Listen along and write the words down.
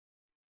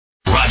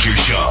Roger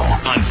Show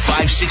on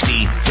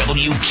 560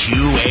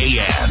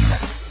 WQAM.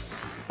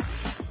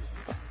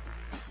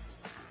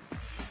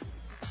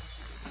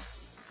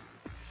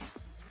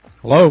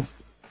 Hello?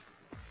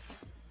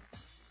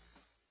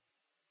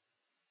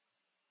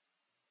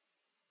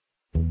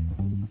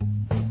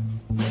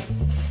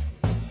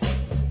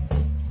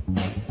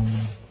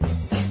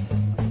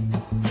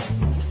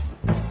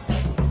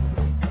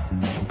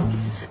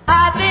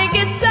 I think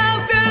it's so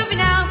groovy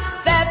now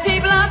that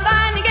people are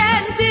finally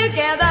getting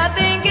together.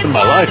 Thinking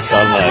my lights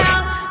on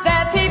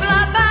that people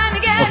are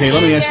finally getting Okay,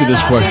 let me ask you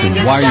this question.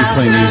 Why are you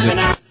playing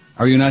music?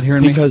 Are you not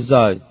hearing me? Because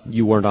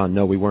you weren't on.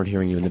 No, we weren't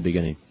hearing you in the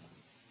beginning.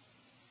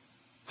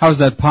 How's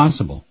that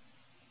possible?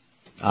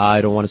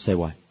 I don't want to say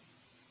why.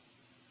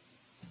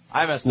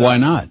 I messed up. Why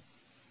not?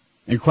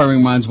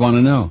 Inquiring minds want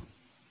to know.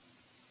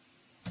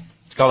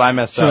 It's called I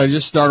messed Should up. I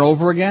just start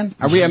over again?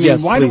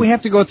 Yes, why do please. we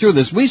have to go through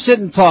this? We sit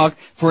and talk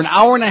for an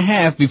hour and a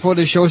half before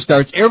the show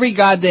starts every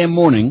goddamn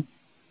morning,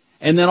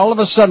 and then all of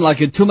a sudden,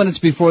 like at 2 minutes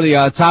before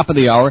the top of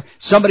the hour,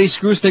 somebody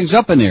screws things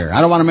up in there.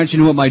 I don't want to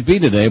mention who it might be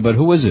today, but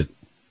who is it?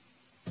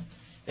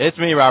 It's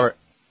me, Robert.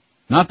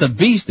 Not the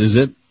Beast, is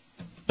it?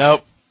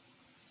 Nope.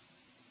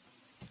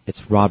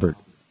 It's Robert.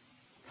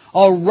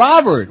 Oh,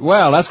 Robert.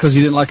 Well, that's because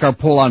he didn't like our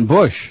pull on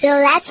Bush. Bill,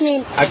 that's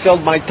me. I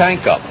filled my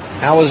tank up.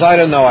 How was I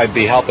to know I'd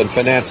be helping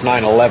finance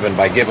 9/11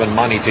 by giving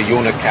money to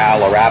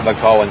Unical or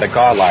Abaco and the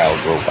Carlyle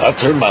Group? I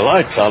turned my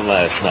lights on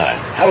last night.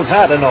 How was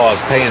I to know I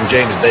was paying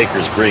James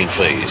Baker's green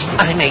fees?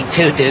 I made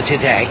two-do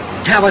today.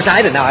 How was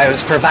I to know I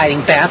was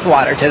providing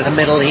bathwater to the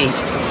Middle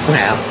East?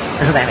 Well,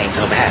 that ain't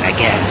so bad, I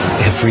guess.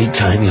 Every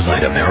time you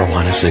light a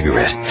marijuana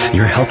cigarette,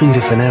 you're helping to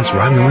finance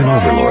Romulan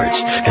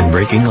overlords and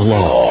breaking a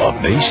law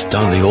based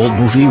on the old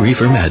movie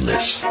Reefer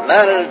Madness.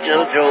 Little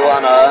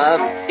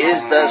Joanna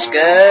is the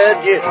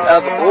scourge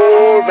of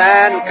all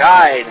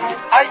mankind.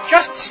 I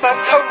just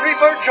smoked a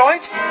reefer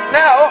joint.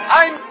 Now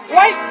I'm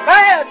white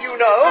mad, you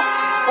know.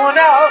 For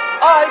now,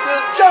 I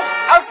will jump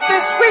out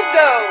this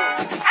window.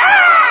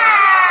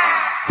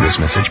 This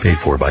message paid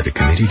for by the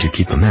Committee to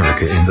Keep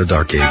America in the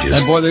Dark Ages.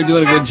 That boy, they're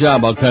doing a good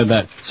job, I'll tell you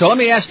that. So let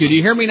me ask you, do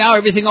you hear me now?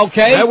 Everything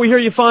okay? Yeah, we hear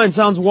you fine.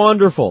 Sounds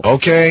wonderful.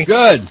 Okay.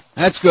 Good.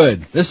 That's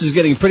good. This is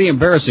getting pretty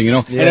embarrassing, you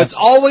know. Yeah. And it's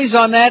always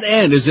on that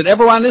end. Is it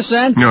ever on this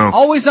end? No.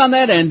 Always on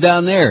that end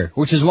down there,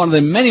 which is one of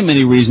the many,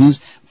 many reasons,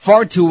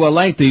 far too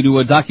lengthy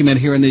to document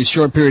here in this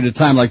short period of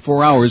time, like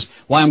 4 hours,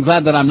 why I'm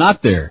glad that I'm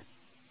not there.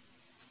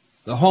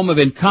 The home of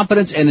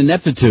incompetence and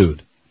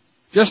ineptitude.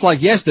 Just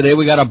like yesterday,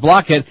 we got a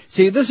blockhead.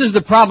 See, this is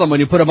the problem when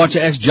you put a bunch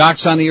of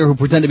ex-jocks on the air who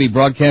pretend to be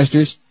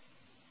broadcasters.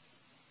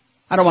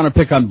 I don't want to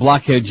pick on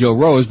blockhead Joe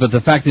Rose, but the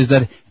fact is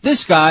that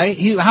this guy,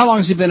 how long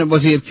has he been,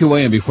 was he at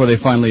QAM before they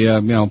finally,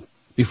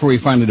 before he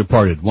finally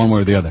departed, one way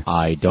or the other?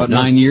 I don't About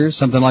know. 9 years,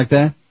 something like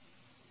that?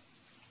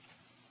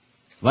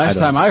 Last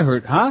time I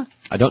heard, huh?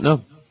 I don't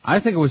know. I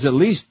think it was at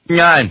least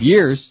 9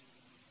 years.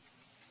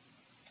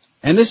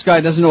 And this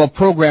guy doesn't know a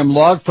program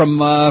log from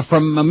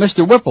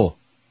Mr. Whipple.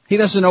 He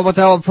doesn't know what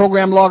the hell a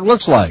program log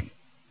looks like.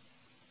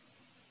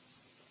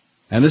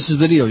 And this is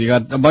the deal. You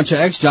got a bunch of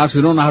ex-jocks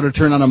who don't know how to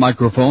turn on a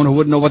microphone, who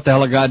wouldn't know what the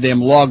hell a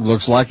goddamn log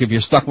looks like if you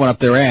stuck one up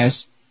their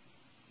ass.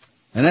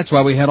 And that's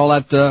why we had all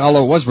that,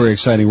 although it was very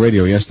exciting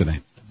radio yesterday.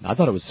 I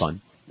thought it was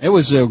fun. It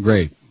was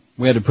great.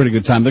 We had a pretty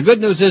good time. The good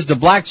news is the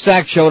Black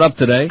Sack showed up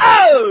today.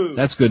 Oh!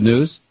 That's good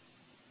news.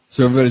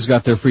 So everybody's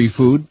got their free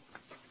food.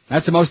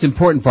 That's the most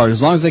important part.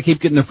 As long as they keep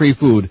getting the free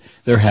food,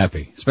 they're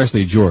happy.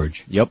 Especially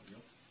George. Yep.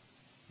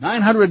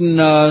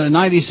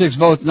 996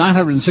 votes,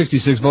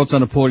 966 votes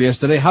on the poll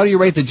yesterday. How do you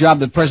rate the job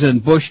that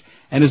President Bush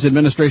and his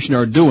administration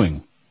are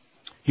doing?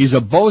 He's a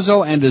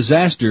bozo and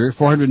disaster,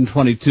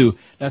 422.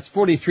 That's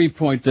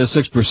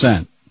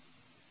 43.6%.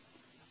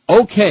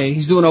 Okay,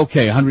 he's doing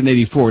okay,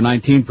 184,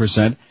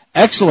 19%.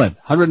 Excellent,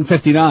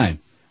 159.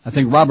 I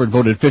think Robert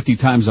voted 50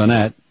 times on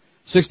that.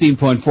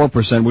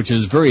 16.4%, which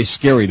is very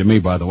scary to me,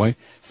 by the way.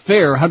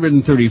 Fair,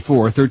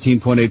 134,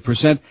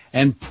 13.8%.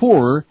 And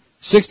poor,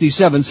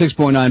 67,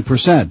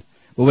 6.9%.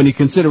 But when you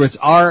consider it's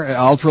our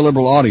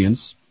ultra-liberal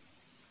audience,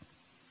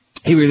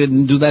 he really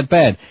didn't do that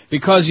bad.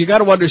 Because you got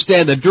to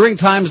understand that during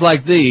times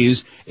like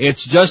these,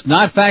 it's just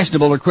not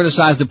fashionable to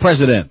criticize the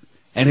president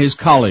and his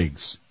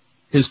colleagues,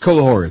 his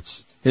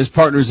cohorts, his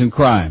partners in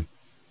crime.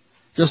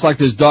 Just like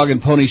this dog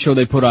and pony show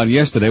they put on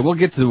yesterday. We'll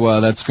get to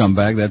that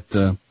scumbag,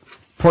 that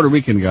Puerto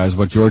Rican guy is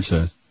what George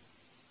says.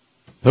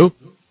 Who?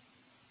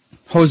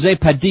 Jose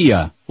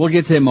Padilla. We'll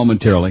get to him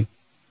momentarily.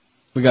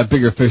 We got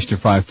bigger fish to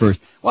fry first.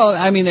 Well,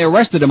 I mean, they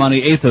arrested him on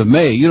the 8th of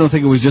May. You don't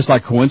think it was just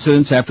like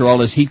coincidence after all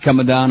this heat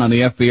coming down on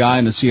the FBI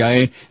and the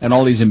CIA and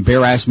all these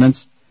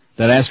embarrassments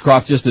that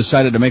Ashcroft just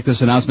decided to make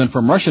this announcement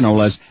from Russia, no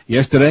less,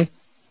 yesterday?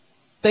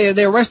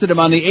 They arrested him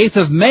on the 8th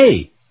of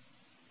May.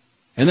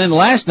 And then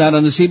last night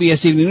on the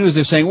CBS Evening News,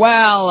 they're saying,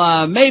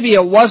 well, maybe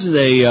it wasn't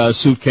a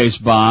suitcase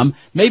bomb.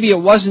 Maybe it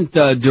wasn't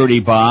a dirty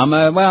bomb.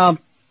 Well,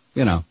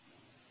 you know.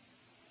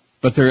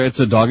 But it's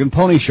a dog and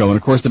pony show. And,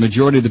 of course, the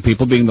majority of the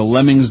people, being the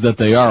lemmings that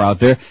they are out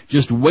there,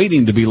 just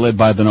waiting to be led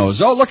by the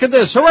nose. Oh, look at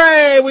this.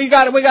 Hooray! We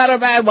got a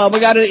bad one. We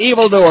got an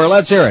evildoer.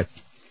 Let's hear it.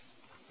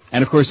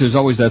 And of course, there's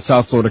always that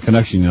South Florida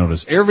connection, you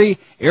notice. Every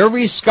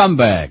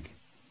scumbag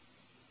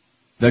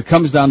that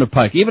comes down the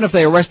pike, even if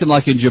they arrest him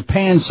like in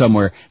Japan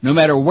somewhere, no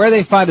matter where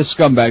they find a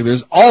scumbag,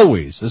 there's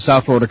always a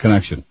South Florida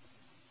connection.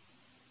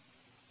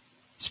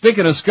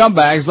 Speaking of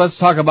scumbags, let's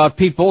talk about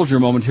Pete Bolger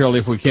momentarily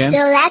if we can.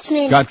 Bill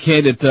Latzman. Got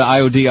canned at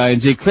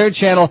IOD-INZ. Clear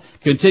Channel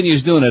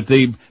continues doing it.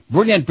 The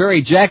brilliant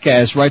Barry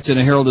Jackass writes in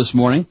the Herald this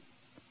morning,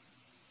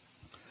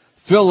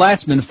 Phil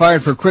Latzman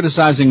fired for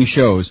criticizing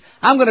shows.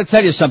 I'm going to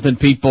tell you something,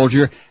 Pete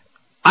Bolger.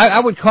 I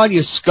would call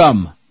you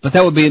scum, but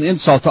that would be an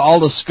insult to all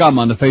the scum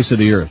on the face of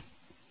the earth.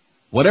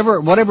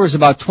 Whatever is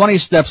about 20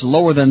 steps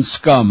lower than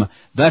scum,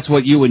 that's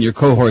what you and your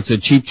cohorts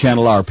at Cheap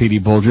Channel are, Petey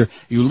Bolger.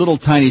 You little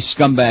tiny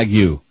scumbag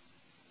you.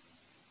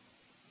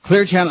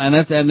 Clear Channel,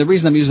 and the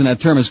reason I'm using that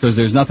term is because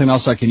there's nothing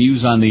else I can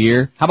use on the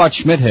air. How about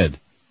Schmidthead?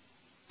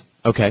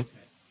 Okay.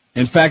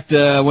 In fact,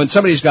 when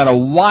somebody's got a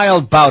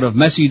wild bout of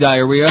messy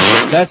diarrhea,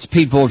 that's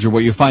Pete Bolger, what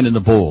you find in the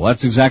bowl.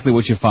 That's exactly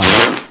what you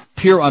find.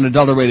 Pure,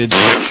 unadulterated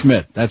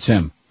Schmidt. That's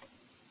him.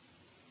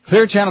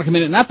 Clear Channel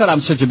community. Not that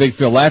I'm such a big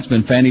Phil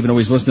Latzman fan, even though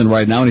he's listening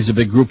right now and he's a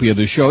big groupie of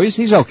the show.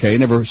 He's okay.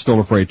 Never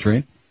stole a freight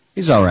train.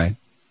 He's all right.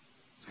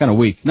 He's kind of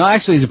weak. No,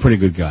 actually, he's a pretty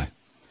good guy.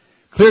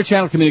 Clear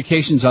Channel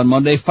Communications on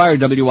Monday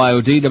fired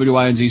WIOD,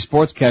 WINZ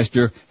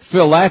sportscaster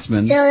Phil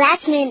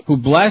Latzman, who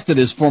blasted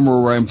his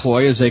former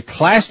employee as a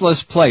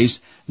classless place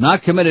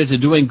not committed to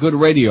doing good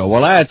radio.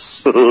 Well,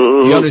 that's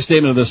the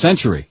understatement of the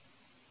century.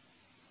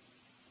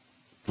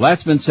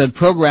 Latzman said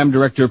program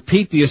director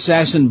Pete the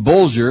Assassin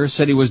Bolger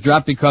said he was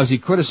dropped because he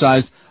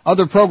criticized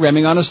other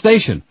programming on a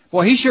station.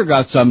 Well, he sure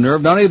got some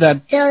nerve, don't he,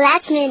 that Phil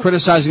Latzman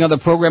criticizing other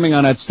programming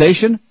on that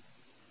station?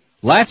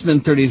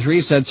 Latzman,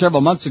 33, said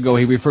several months ago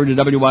he referred to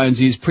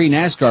WINZ's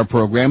pre-NASCAR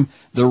program,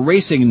 The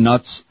Racing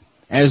Nuts,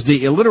 as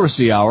the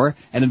illiteracy hour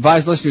and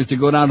advised listeners to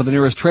go down to the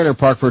nearest trailer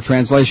park for a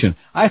translation.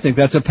 I think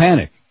that's a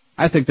panic.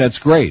 I think that's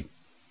great.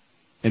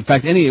 In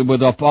fact, I'm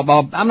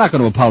not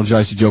going to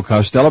apologize to Joe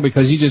Costello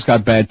because he just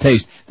got bad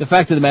taste. The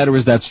fact of the matter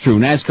is that's true.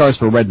 NASCAR's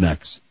for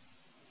rednecks.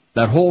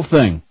 That whole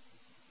thing.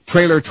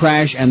 Trailer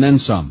trash and then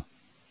some.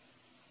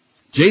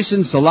 Jason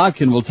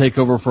Solodkin will take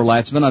over for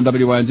Latzman on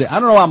WINZ. I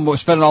don't know why I'm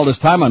spending all this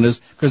time on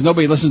this because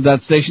nobody listens to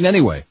that station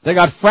anyway. They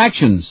got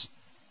fractions.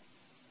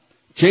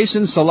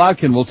 Jason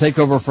Solodkin will take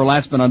over for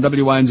Latzman on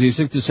WINZ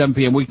 6 to 7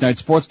 p.m. weeknight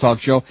sports talk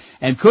show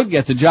and could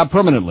get the job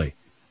permanently.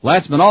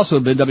 Latzman also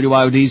had been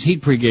WIOD's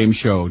Heat pregame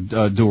show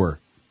doer.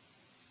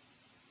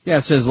 Yeah,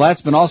 it says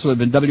Latzman also had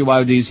been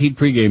WIOD's Heat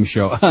pregame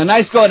show.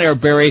 Nice going there,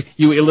 Barry,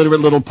 you illiterate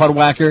little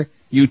pudwhacker,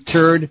 you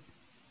turd.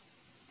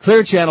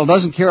 Clear Channel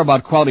doesn't care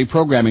about quality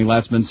programming,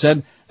 Latzman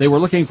said. They were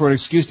looking for an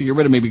excuse to get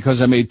rid of me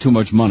because I made too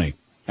much money.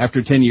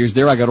 After 10 years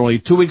there, I got only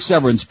 2 weeks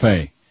severance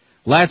pay.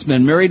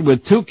 Latzman, married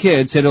with 2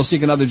 kids, said he'll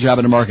seek another job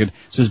in the market,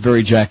 says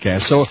Barry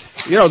Jackass. So,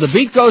 the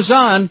beat goes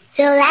on.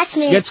 Phil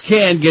Latzman Gets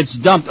canned, gets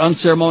dumped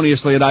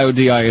unceremoniously at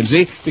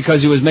IOD-INZ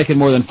because he was making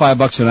more than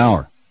 $5 an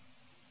hour.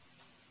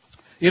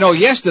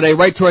 Yesterday,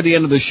 right toward the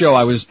end of the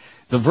show,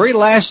 the very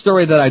last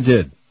story that I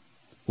did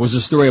was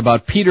a story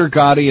about Peter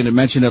Gotti, and it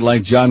mentioned at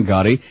length John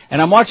Gotti. And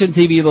I'm watching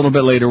TV a little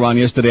bit later on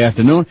yesterday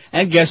afternoon,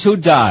 and guess who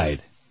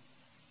died?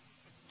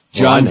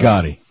 John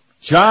Gotti.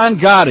 John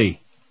Gotti,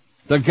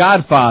 the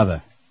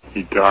Godfather.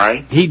 He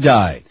died? He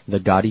died. The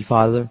Gotti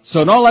father?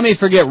 So don't let me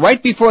forget,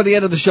 right before the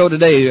end of the show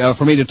today,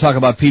 for me to talk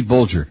about Pete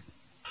Bolger.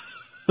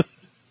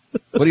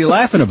 What are you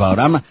laughing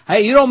about?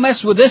 Hey, you don't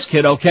mess with this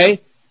kid,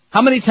 okay?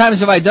 How many times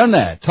have I done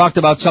that? Talked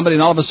about somebody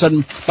and all of a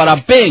sudden,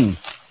 bada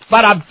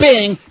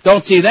bing,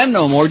 don't see them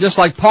no more, just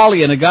like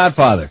Paulie and the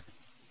Godfather.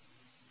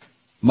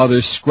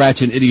 Mother's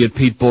scratching idiot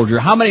Pete Bolger.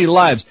 How many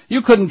lives?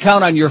 You couldn't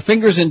count on your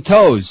fingers and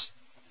toes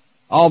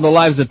all the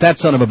lives that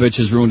son of a bitch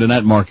has ruined in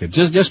that market.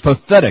 Just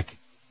pathetic.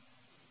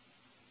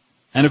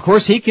 And of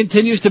course he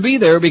continues to be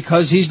there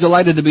because he's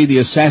delighted to be the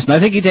assassin. I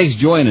think he takes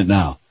joy in it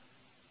now.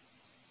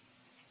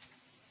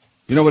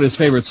 You know what his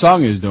favorite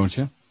song is, don't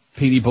you?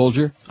 Petey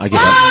Bolger? I get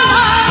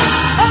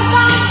that.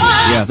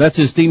 Yeah, that's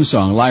his theme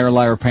song, Liar,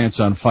 Liar,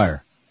 Pants on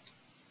Fire.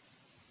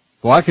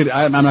 Well,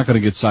 I'm not going to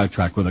get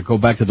sidetracked with it. Go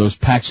back to those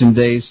Paxson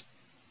days.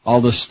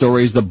 All the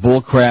stories, the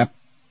bull crap.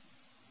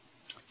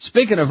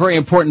 Speaking of very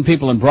important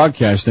people in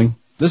broadcasting,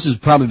 this is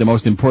probably the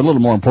most important, a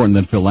little more important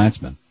than Phil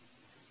Latzman.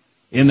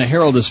 In the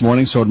Herald this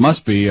morning, so it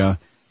must be, un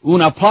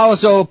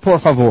aplauso por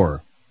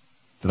favor.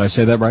 Did I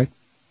say that right?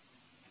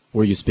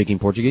 Were you speaking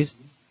Portuguese?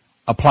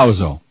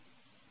 Aplauso.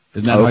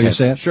 Isn't that how you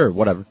say it? Sure,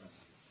 whatever.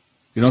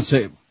 You don't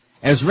say it.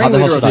 As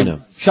ringleader of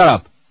the, shut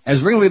up.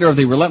 As ringleader of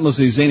the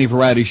relentlessly zany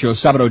variety show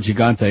Sábado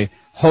Gigante,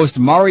 host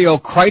Mario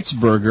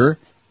Kreutzberger,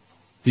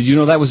 did you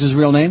know that was his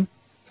real name?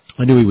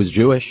 I knew he was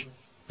Jewish.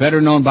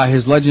 Better known by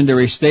his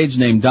legendary stage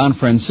name Don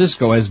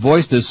Francisco, has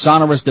voiced his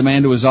sonorous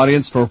demand to his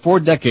audience for 4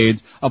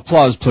 decades,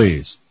 applause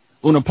please.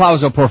 Un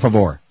aplauso por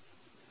favor.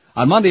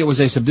 On Monday it was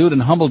a subdued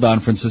and humble Don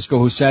Francisco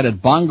who sat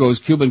at Bongo's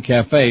Cuban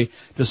Cafe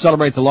to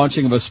celebrate the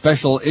launching of a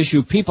special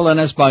issue, People en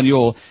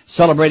Español,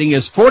 celebrating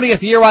his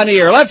 40th year on the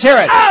air. Let's hear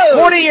it! Oh!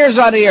 40 years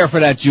on the air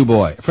for that Jew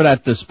boy, for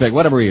that spec,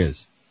 whatever he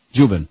is.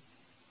 Jubin.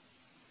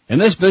 In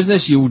this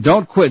business, you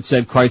don't quit,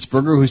 said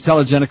Kreutzberger, whose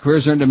telegenic career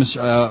has earned him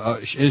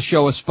his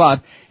show a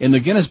spot in the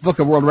Guinness Book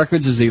of World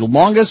Records as the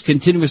longest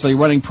continuously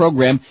running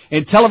program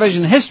in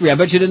television history. I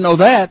bet you didn't know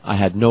that. I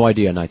had no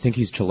idea, and I think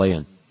he's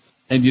Chilean.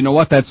 And you know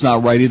what? That's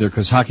not right either,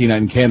 because Hockey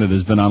Night in Canada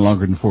has been on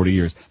longer than 40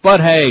 years.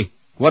 But hey,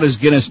 what does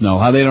Guinness know?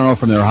 How they don't know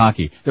from their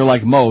hockey? They're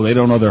like Mo, they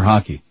don't know their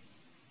hockey.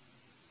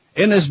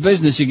 In this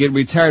business, you get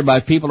retired by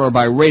people or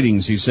by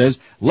ratings, he says.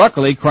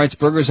 Luckily,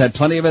 Kreutzberger's had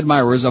plenty of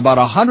admirers. About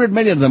 100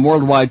 million of them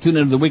worldwide tune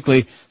into the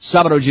weekly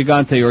Sábado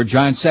Gigante or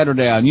Giant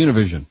Saturday on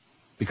Univision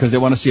because they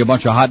want to see a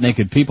bunch of hot,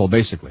 naked people,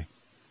 basically.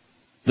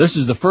 This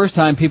is the first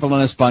time People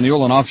en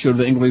Español, an offshoot of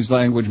the English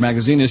language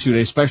magazine, issued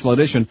a special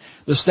edition.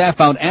 The staff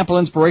found ample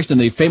inspiration in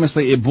the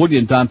famously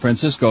ebullient Don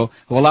Francisco,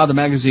 who allowed the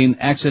magazine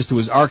access to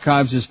his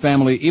archives, his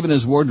family, even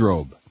his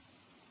wardrobe.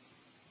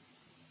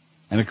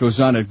 And it goes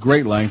on at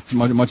great length,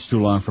 much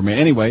too long for me.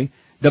 Anyway,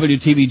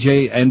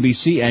 WTVJ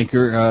NBC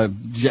anchor,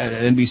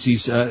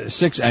 NBC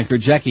 6 anchor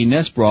Jackie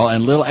Nesbrawl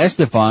and Lil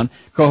Estefan,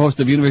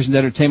 co-host of Univision's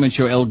entertainment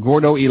show El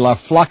Gordo y la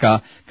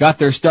Flaca, got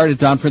their start at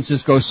Don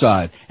Francisco's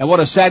side. And what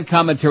a sad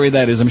commentary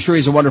that is. I'm sure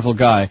he's a wonderful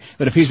guy,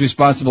 but if he's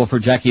responsible for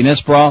Jackie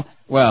Nesbrawl,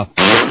 well,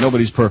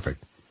 nobody's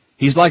perfect.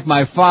 He's like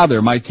my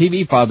father, my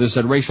TV father,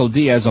 said Rachel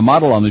Diaz, a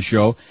model on the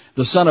show,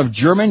 the son of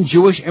German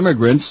Jewish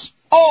immigrants.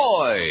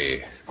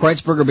 Oi!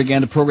 Kreutzberger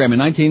began the program in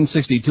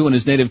 1962 in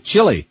his native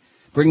Chile.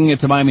 Bringing it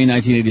to Miami in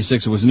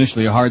 1986, it was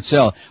initially a hard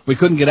sell. We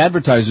couldn't get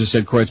advertisers,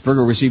 said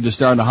Kreutzberger, received a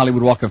star on the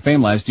Hollywood Walk of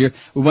Fame last year.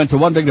 We went to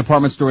one big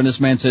department store and this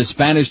man says,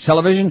 Spanish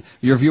television?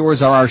 Your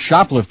viewers are our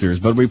shoplifters,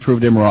 but we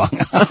proved him wrong.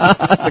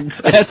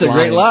 That's a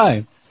great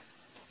line.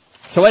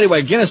 So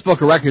anyway, Guinness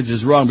Book of Records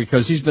is wrong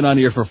because he's been on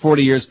the air for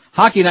 40 years.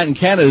 Hockey Night in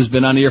Canada has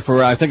been on the air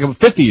for, I think,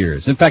 50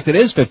 years. In fact, it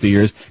is 50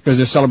 years because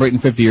they're celebrating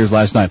 50 years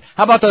last night.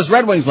 How about those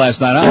Red Wings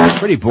last night, huh?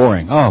 Pretty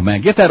boring. Oh,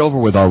 man, get that over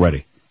with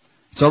already.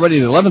 It's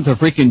already the 11th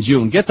of freaking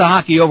June. Get the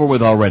hockey over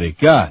with already.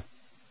 God.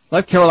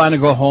 Let Carolina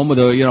go home with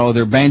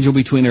their banjo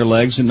between their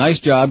legs. And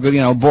nice job.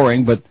 Good,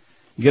 boring, but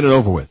get it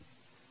over with.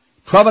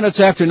 12 minutes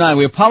after 9.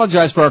 We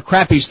apologize for our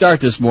crappy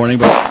start this morning,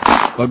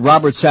 but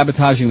Robert's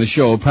sabotaging the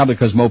show, probably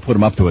because Mo put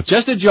him up to it.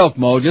 Just a joke,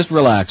 Mo. Just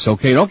relax,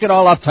 okay? Don't get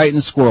all uptight and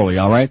squirrely,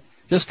 all right?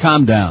 Just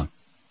calm down.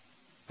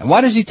 And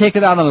why does he take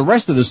it out on the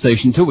rest of the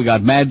station, too? We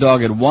got Mad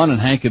Dog at 1 and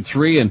Hank at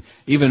 3 and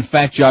even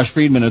Fat Josh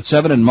Friedman at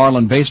 7 and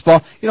Marlin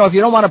Baseball. If you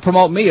don't want to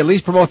promote me, at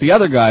least promote the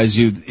other guys,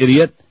 you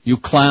idiot, you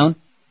clown.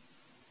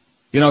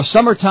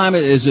 Summertime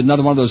is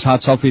another one of those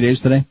hot, sultry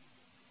days today.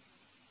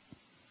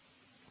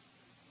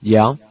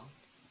 Yeah.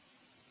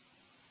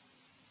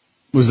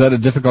 Was that a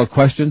difficult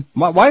question?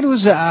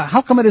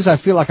 How come it is I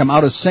feel like I'm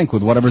out of sync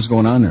with whatever's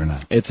going on there now?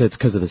 It's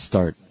because of the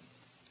start.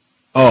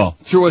 Oh,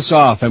 threw us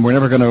off, and we're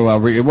never going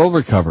to, we'll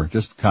recover.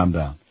 Just calm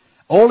down.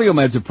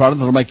 Oleomed's a product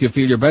that'll make you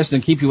feel your best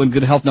and keep you in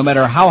good health no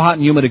matter how hot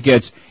and humid it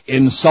gets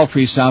in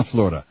sultry South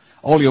Florida.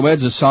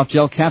 Oleomed's a soft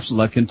gel capsule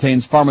that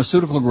contains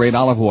pharmaceutical-grade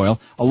olive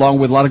oil along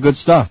with a lot of good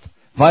stuff.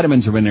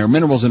 Vitamins are in there,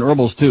 minerals and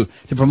herbals too,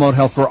 to promote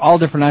health for all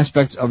different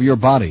aspects of your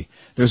body.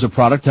 There's a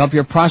product to help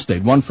your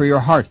prostate, one for your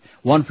heart,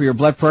 one for your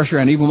blood pressure,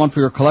 and even one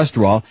for your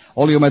cholesterol.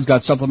 Oleomed's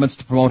got supplements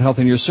to promote health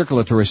in your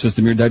circulatory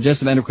system, your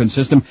digestive endocrine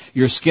system,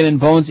 your skin and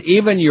bones,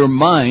 even your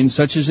mind,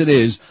 such as it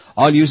is,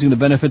 all using the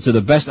benefits of the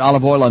best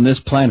olive oil on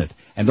this planet.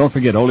 And don't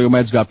forget,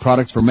 Oleomed's got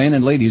products for men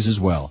and ladies as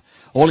well.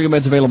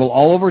 Oleomed's available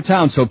all over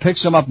town, so pick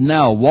some up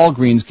now.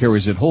 Walgreens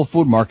carries it, Whole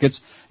Food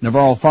Markets,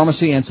 Navarro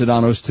Pharmacy, and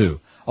Sedano's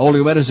too.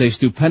 Oleomed is a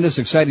stupendous,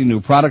 exciting new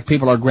product.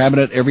 People are grabbing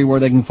it everywhere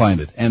they can find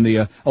it. And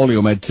the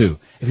Oleomed, too.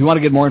 If you want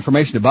to get more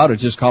information about it,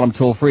 just call them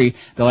toll-free.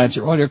 They'll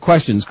answer all your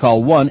questions.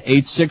 Call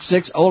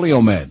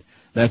 1-866-OLEOMED.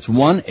 That's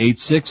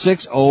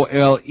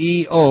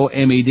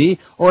 1-866-OLEOMED.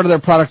 Order their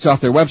products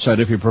off their website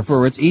if you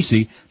prefer. It's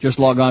easy. Just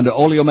log on to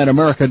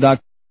oleomedamerica.com.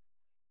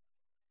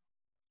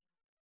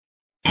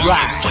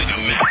 Let's play the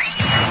mix.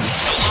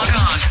 So log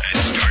on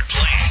and start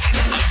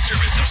playing on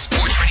service of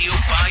Sports Radio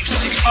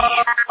 560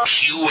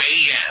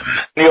 QAM.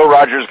 Neil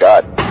Rogers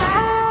God.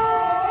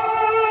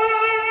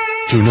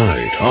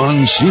 Tonight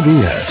on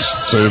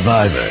CBS,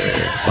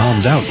 Survivor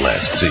bombed out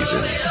last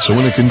season, so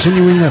in a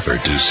continuing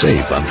effort to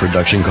save on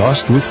production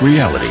costs with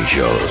reality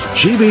shows,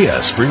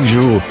 CBS brings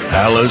you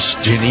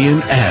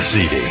Palestinian Ass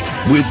Eating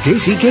with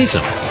Casey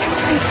Kasem.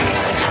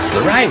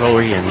 The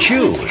rivalry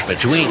ensues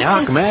between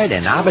Ahmed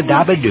and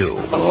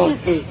Abadabadoo.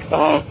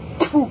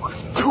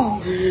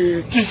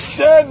 The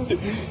sand!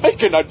 I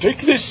cannot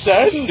take this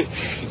sand!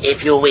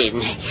 If you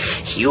win,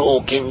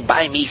 you can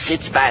buy me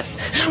sitz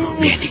bath.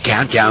 And the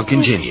countdown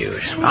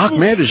continues.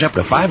 Ahmed is up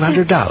to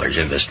 $500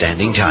 in the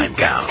standing time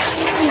count.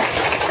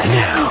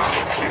 Now,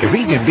 if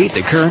he can beat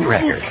the current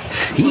record,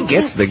 he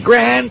gets the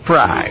grand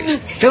prize.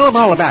 Tell him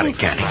all about it,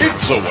 Kenny.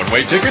 It's a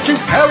one-way ticket to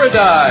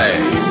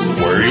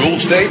paradise, where you'll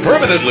stay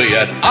permanently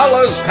at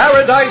Allah's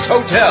Paradise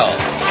Hotel.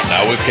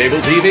 Now with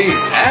cable TV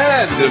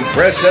and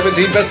impress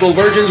 17 Vestal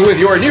Virgins with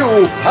your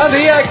new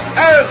Pontiac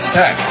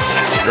Aztec.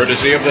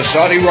 Courtesy of the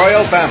Saudi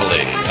royal family,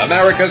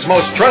 America's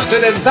most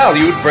trusted and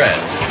valued friend.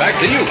 Back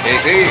to you,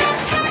 Casey.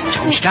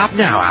 Don't stop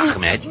now,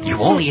 Ahmed.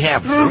 You only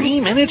have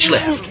 3 minutes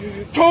left.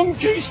 tongue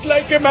tastes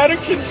like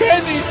American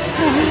penny.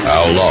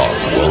 How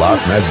long will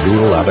Ahmed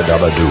Abdul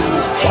Abadaba do?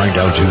 Find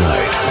out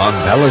tonight on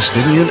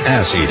Palestinian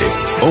Ass Eating,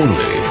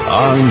 only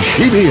on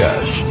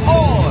CBS.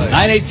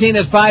 9:18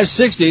 at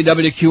 560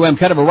 WQM.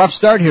 Kind of a rough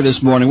start here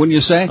this morning, wouldn't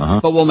you say?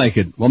 But we'll make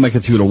it. We'll make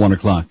it through to 1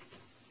 o'clock.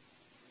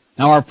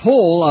 Now our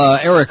poll,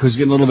 Eric, who's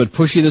getting a little bit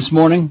pushy this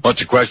morning.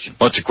 What's your question?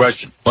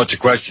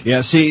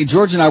 Yeah, see,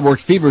 George and I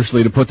worked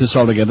feverishly to put this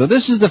all together.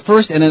 This is the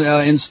first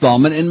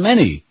installment in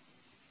many.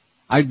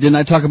 Didn't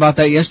I talk about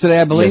that yesterday,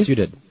 I believe? Yes, you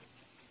did.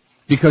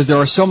 Because there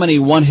are so many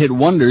one-hit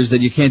wonders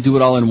that you can't do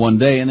it all in one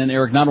day. And then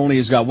Eric not only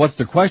has got what's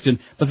the question,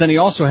 but then he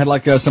also had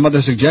some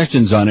other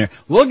suggestions on there.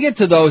 We'll get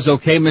to those,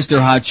 okay, Mr.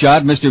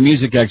 Hotshot, Mr.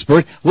 Music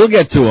Expert. We'll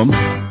get to them.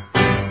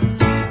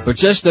 But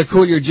just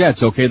cool your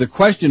jets, okay? The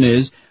question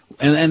is,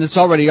 and it's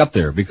already up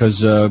there because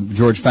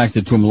George faxed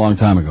it to him a long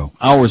time ago,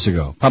 hours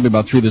ago, probably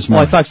about 3 this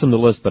morning. Well, I faxed him the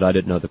list, but I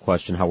didn't know the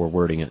question, how we're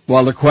wording it.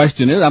 Well, the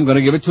question is, I'm going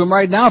to give it to him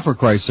right now, for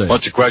Christ's sake.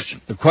 What's your question?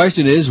 The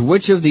question is,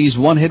 which of these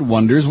one-hit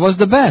wonders was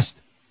the best?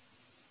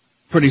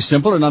 Pretty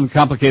simple and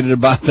uncomplicated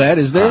about that,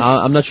 is there?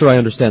 I'm not sure I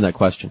understand that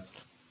question.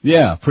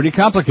 Yeah, pretty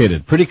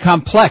complicated, pretty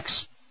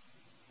complex.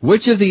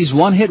 Which of these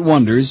one-hit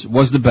wonders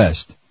was the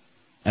best?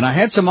 And I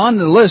had some on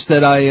the list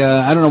that I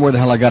don't know where the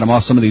hell I got them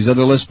off some of these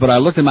other lists, but I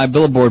looked in my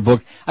Billboard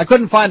book. I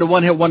couldn't find a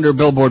one-hit wonder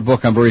Billboard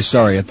book. I'm very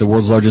sorry. At the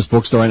world's largest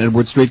bookstore on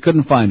Edward Street,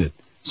 couldn't find it.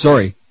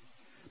 Sorry.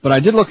 But I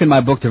did look in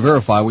my book to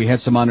verify we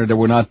had some on there that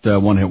were not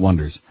one-hit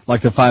wonders.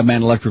 Like the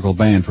Five-Man Electrical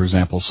Band, for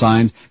example.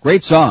 Signs.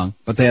 Great song,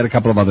 but they had a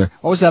couple of other.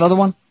 What was that other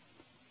one?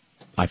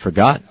 I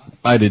forgot.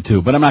 I did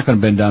too, but I'm not going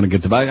to bend down and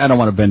get to. I don't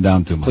want to bend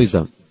down too much. Please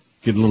don't.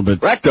 Get a little bit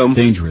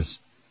dangerous.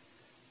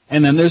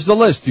 And then there's the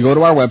list. You go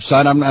to our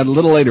website. A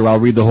little later. I'll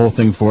read the whole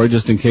thing for you,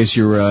 just in case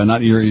you're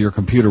not your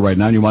computer right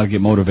now and you want to get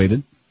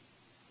motivated.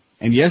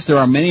 And yes, there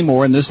are many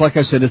more. And this, like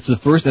I said, it's the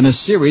first in a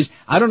series.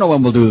 I don't know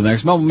when we'll do the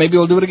next one. Maybe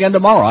we'll do it again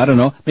tomorrow. I don't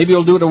know. Maybe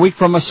we'll do it a week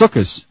from a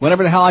Sukkot.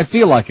 Whenever the hell I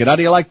feel like it. How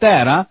do you like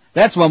that, huh?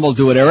 That's when we'll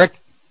do it, Eric.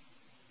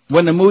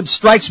 When the mood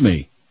strikes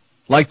me.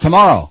 Like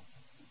tomorrow.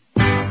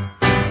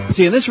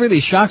 See, and this really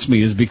shocks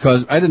me is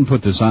because I didn't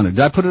put this on there.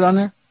 Did I put it on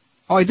there?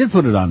 Oh, I did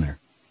put it on there.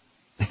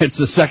 It's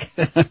the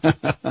second.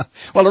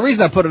 Well, the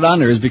reason I put it on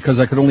there is because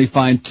I could only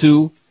find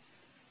two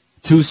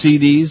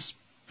CDs.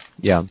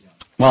 Yeah.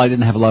 Well, I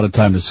didn't have a lot of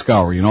time to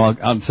scour. You know,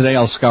 today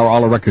I'll scour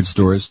all the record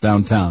stores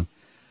downtown.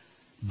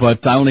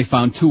 But I only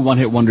found 2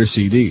 one-hit wonder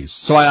CDs.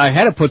 So I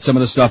had to put some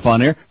of the stuff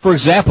on there. For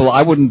example,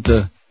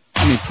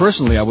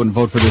 personally, I wouldn't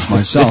vote for this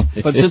myself.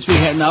 But since we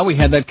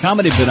had that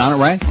comedy bit on it,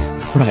 right?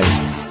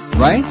 Right.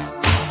 Right?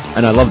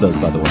 And I love those,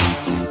 by the way.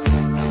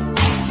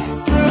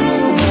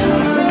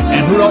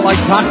 And who don't like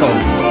Taco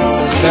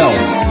Bell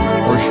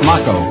or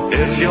Schmacko?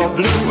 If you're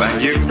blue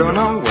and you don't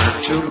know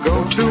where to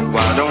go to,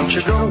 why don't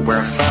you go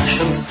where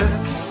fashion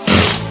sits?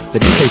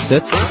 Did he say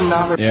sits?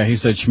 Yeah, he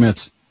said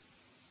Schmitz.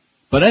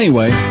 But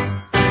anyway,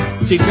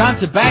 see, John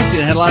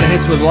Sebastian had a lot of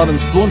hits with Love and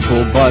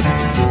Spoonful, but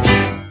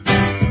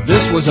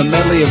this was a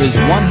medley of his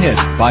one hit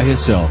by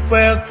himself.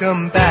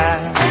 Welcome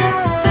back.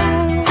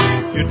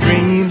 Your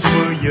dreams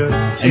were your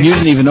And you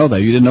didn't even know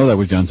that. You didn't know that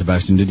was John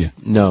Sebastian, did you?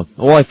 No.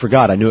 Well, I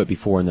forgot. I knew it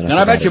before, and then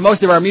I bet you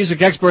most of our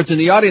music experts in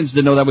the audience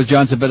didn't know that was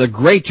John Sebastian, the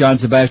great John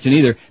Sebastian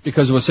either,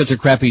 because it was such a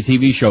crappy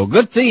TV show.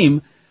 Good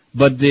theme,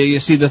 but the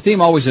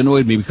theme always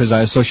annoyed me because I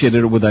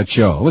associated it with that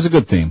show. It was a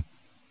good theme.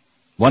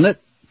 Wasn't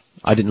it?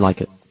 I didn't like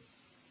it.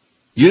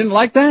 You didn't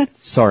like that?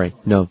 Sorry,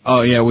 no.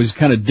 Oh, yeah, it was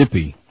kind of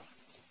dippy.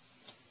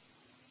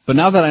 But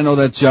now that I know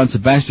that's John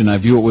Sebastian, I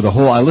view it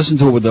I listen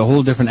to it with a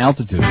whole different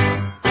altitude.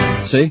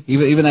 See?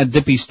 Even that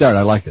dippy start,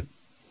 I like it.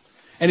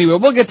 Anyway,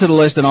 we'll get to the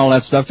list and all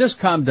that stuff. Just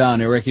calm down,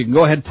 Eric. You can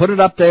go ahead and put it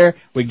up there.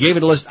 We gave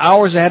it a list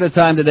hours ahead of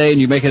time today, and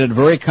you're making it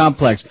very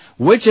complex.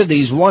 Which of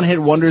these one-hit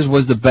wonders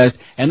was the best?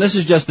 And this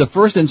is just the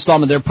first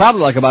installment. There are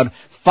probably like about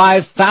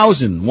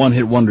 5,000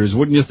 one-hit wonders,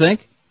 wouldn't you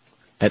think?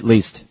 At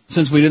least.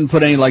 Since we didn't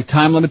put any,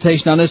 time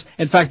limitation on this.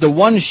 In fact, the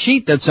one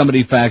sheet that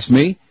somebody faxed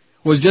me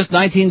was just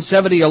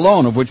 1970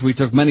 alone, of which we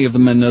took many of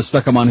them and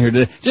stuck them on here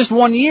today. Just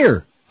 1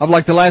 year. Of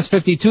the last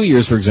 52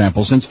 years, for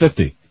example, since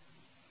 50.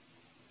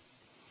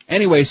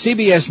 Anyway,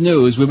 CBS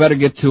News, we better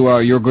get to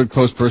your good,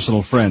 close,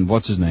 personal friend.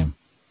 What's his name?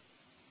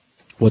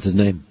 What's his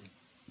name?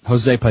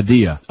 Jose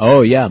Padilla.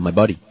 Oh, yeah, my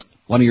buddy.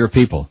 One of your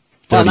people.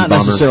 Well, not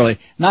necessarily,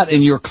 not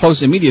in your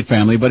close, immediate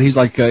family, but he's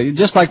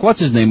just like what's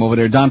his name over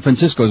there? Don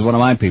Francisco is one of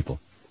my people.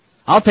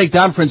 I'll take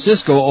Don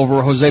Francisco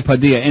over Jose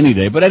Padilla any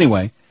day. But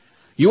anyway,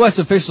 U.S.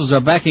 officials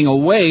are backing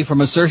away from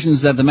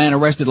assertions that the man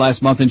arrested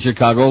last month in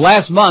Chicago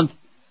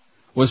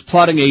was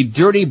plotting a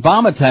dirty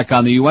bomb attack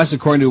on the U.S.,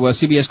 according to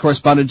CBS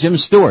correspondent Jim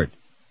Stewart.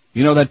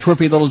 You know that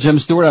twerpy little Jim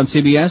Stewart on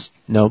CBS?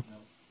 No.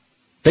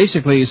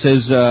 Basically, he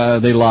says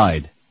they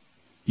lied.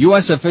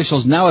 U.S.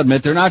 officials now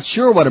admit they're not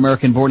sure what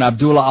American-born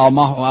Abdullah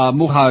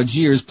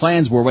al-Muhajir's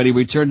plans were when he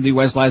returned to the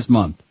U.S. last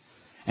month.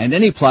 And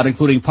any plot,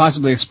 including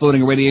possibly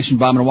exploding a radiation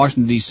bomb in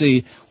Washington,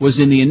 D.C., was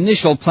in the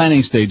initial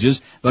planning stages,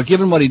 but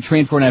given what he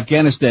trained for in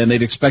Afghanistan,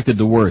 they'd expected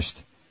the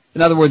worst.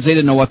 In other words, they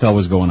didn't know what the hell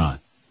was going on.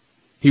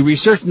 He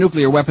researched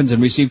nuclear weapons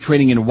and received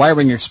training in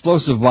wiring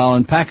explosive while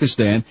in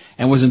Pakistan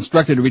and was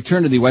instructed to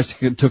return to the U.S.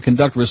 to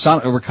conduct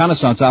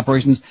reconnaissance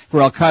operations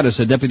for al-Qaeda,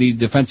 said Deputy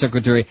Defense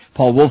Secretary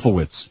Paul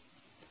Wolfowitz.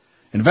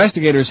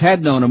 Investigators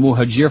had known Abu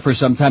Hajir for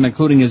some time,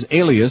 including his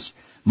alias.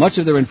 Much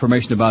of their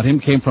information about him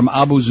came from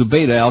Abu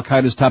Zubaydah,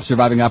 al-Qaeda's top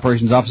surviving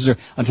operations officer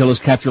until his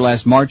capture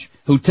last March,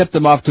 who tipped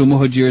them off to Abu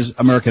Hajir's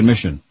American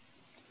mission.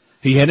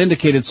 He had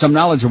indicated some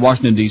knowledge of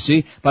Washington,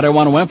 D.C., but I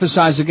want to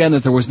emphasize again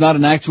that there was not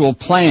an actual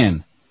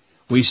plan.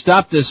 We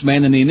stopped this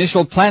man in the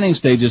initial planning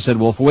stages, said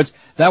Wolfowitz.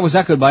 That was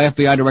echoed by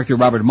FBI Director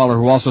Robert Mueller,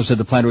 who also said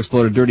the plan to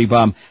explode a dirty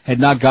bomb had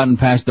not gotten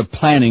past the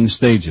planning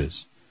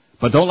stages.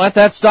 But don't let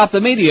that stop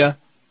the media,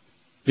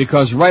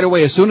 because right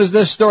away, as soon as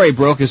this story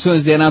broke, as soon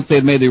as they announced they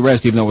had made the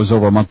arrest, even though it was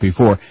over a month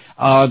before,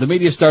 the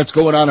media starts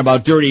going on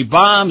about dirty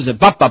bombs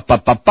and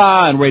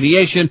and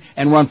radiation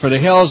and run for the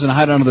hills and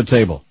hide under the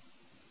table.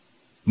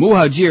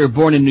 Muhajir,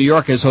 born in New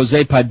York as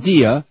Jose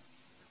Padilla,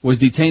 was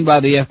detained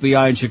by the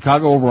FBI in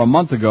Chicago over a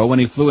month ago when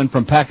he flew in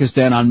from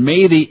Pakistan on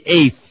May the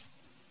 8th.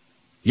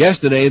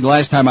 Yesterday, the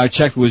last time I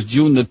checked, was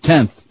June the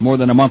 10th, more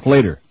than a month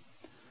later.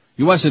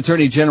 U.S.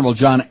 Attorney General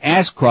John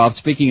Ashcroft,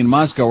 speaking in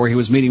Moscow where he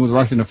was meeting with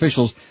Russian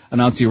officials,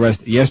 announced the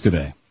arrest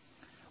yesterday.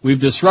 We've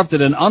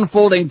disrupted an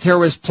unfolding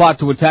terrorist plot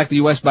to attack the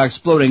U.S. by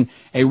exploding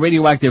a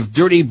radioactive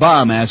dirty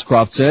bomb,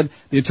 Ashcroft said.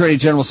 The Attorney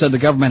General said the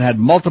government had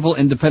multiple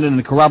independent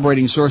and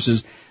corroborating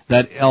sources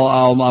that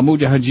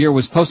al-Mujahir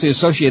was closely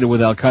associated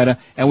with al-Qaeda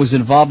and was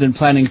involved in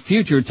planning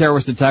future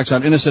terrorist attacks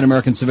on innocent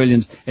American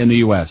civilians in the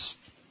U.S.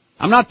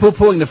 I'm not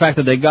poo-pooing the fact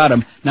that they got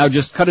him. Now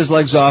just cut his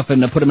legs off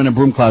and put him in a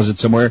broom closet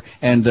somewhere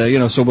and,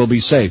 so we'll be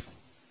safe.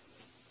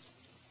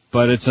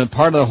 But it's a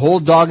part of the whole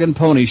dog and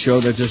pony show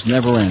that just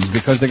never ends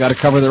because they got to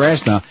cover their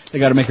ass now. They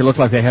got to make it look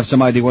like they have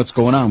some idea what's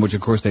going on, which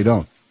of course they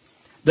don't.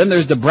 Then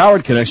there's the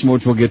Broward connection,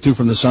 which we'll get to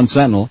from the Sun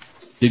Sentinel.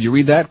 Did you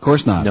read that? Of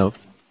course not. No.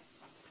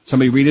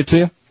 Somebody read it to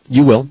you?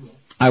 You will.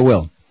 I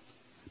will.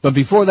 But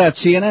before that,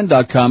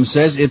 CNN.com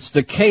says it's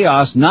the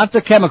chaos, not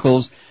the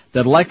chemicals,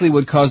 that likely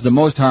would cause the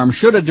most harm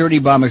should a dirty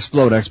bomb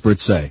explode,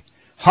 experts say.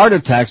 Heart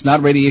attacks,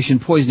 not radiation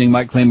poisoning,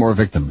 might claim more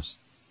victims.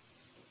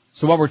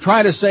 So what we're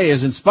trying to say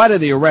is, in spite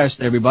of the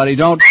arrest, everybody,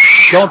 don't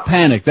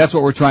panic. That's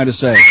what we're trying to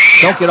say.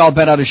 Don't get all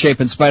bent out of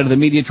shape in spite of the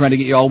media trying to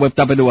get you all whipped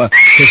up into a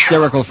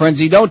hysterical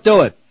frenzy. Don't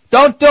do it.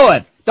 Don't do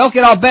it. Don't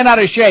get all bent out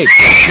of shape.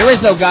 There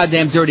is no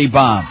goddamn dirty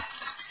bomb.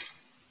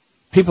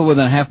 People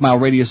within a half-mile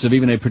radius of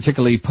even a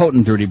particularly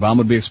potent dirty bomb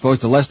would be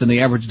exposed to less than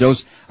the average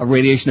dose of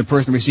radiation a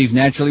person receives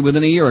naturally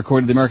within a year,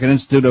 according to the American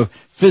Institute of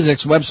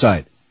Physics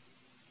website.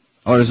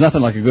 Oh, there's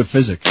nothing like a good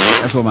physics.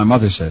 That's what my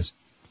mother says.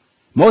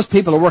 Most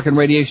people who work in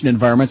radiation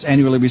environments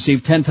annually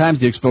receive 10 times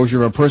the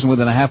exposure of a person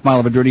within a half-mile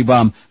of a dirty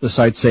bomb, the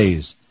site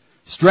says.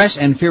 Stress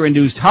and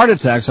fear-induced heart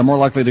attacks are more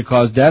likely to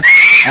cause death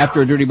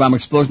after a dirty bomb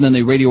explosion than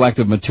the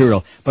radioactive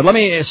material. But let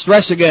me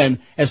stress again,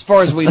 as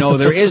far as we know,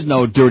 there is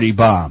no dirty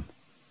bomb.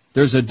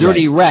 There's a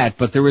dirty rat,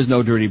 but there is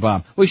no dirty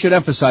bomb. We should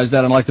emphasize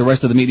that, unlike the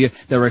rest of the media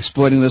that are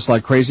exploiting this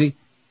like crazy.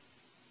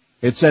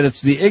 It said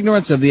it's the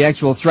ignorance of the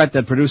actual threat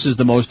that produces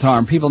the most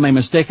harm. People may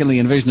mistakenly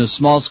envision a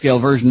small-scale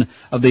version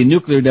of the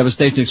nuclear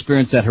devastation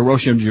experienced at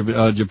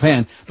Hiroshima,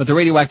 Japan, but the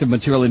radioactive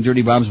material in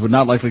dirty bombs would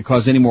not likely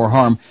cause any more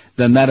harm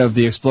than that of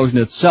the explosion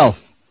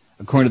itself.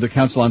 According to the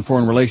Council on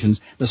Foreign Relations,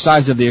 the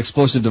size of the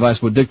explosive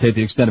device would dictate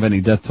the extent of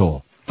any death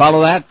toll.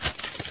 Follow that?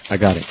 I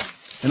got it.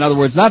 In other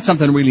words, not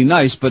something really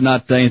nice, but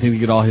not anything to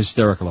get all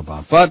hysterical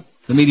about. But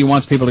the media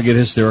wants people to get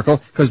hysterical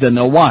because then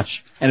they'll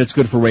watch. And it's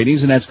good for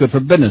ratings, and that's good for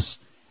business.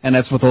 And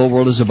that's what the whole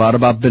world is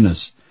about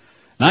business.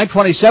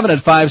 927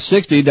 at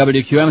 560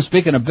 WQM.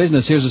 Speaking of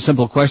business, here's a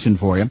simple question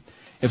for you.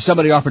 If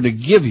somebody offered to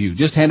give you,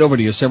 just hand over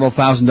to you several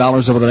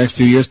 $1,000s over the next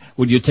few years,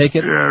 would you take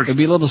it? Yes. It'd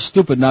be a little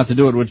stupid not to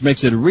do it, which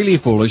makes it really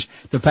foolish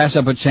to pass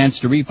up a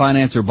chance to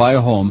refinance or buy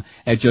a home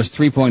at just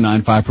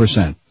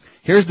 3.95%.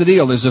 Here's the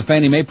deal. There's a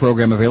Fannie Mae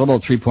program available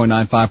at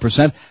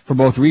 3.95% for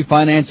both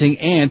refinancing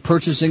and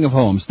purchasing of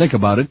homes. Think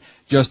about it.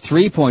 Just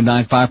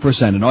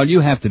 3.95%. And all you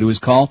have to do is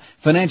call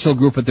Financial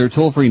Group at their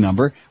toll-free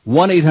number,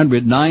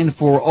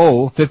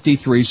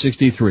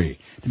 1-800-940-5363.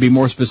 To be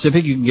more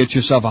specific, you can get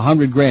yourself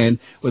 $100,000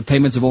 with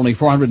payments of only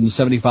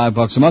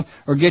 $475 a month,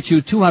 or get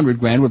you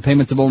 $200,000 with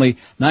payments of only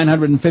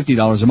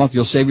 $950 a month.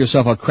 You'll save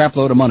yourself a crap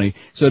load of money,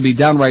 so it'd be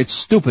downright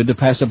stupid to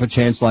pass up a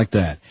chance like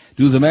that.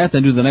 Do the math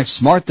and do the next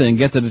smart thing.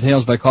 Get the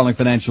details by calling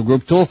Financial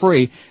Group toll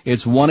free.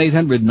 It's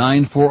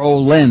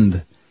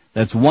 1-800-940-LEND.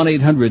 That's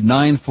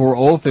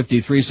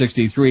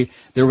 1-800-940-5363.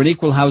 They're an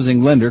equal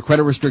housing lender.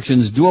 Credit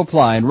restrictions do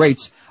apply, and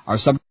rates are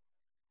subject.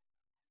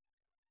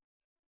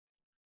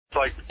 It's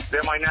like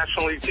they're my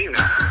National League team now.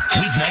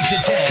 Weeknights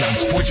at 10 on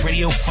Sports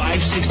Radio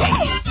 560.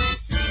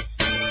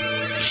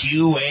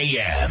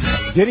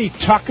 QAM. Did he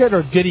tuck it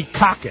or did he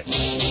cock it?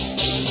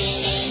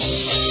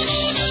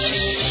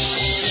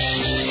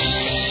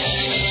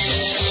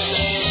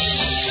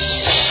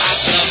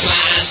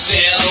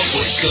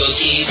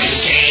 Cookies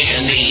and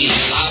candy,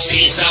 a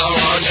pizza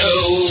or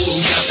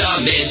two, just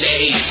a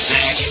midday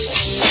snack.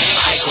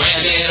 I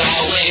crammed it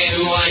all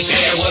in like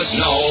there was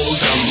no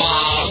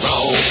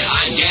tomorrow.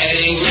 I'm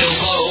getting real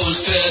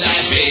close to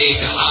that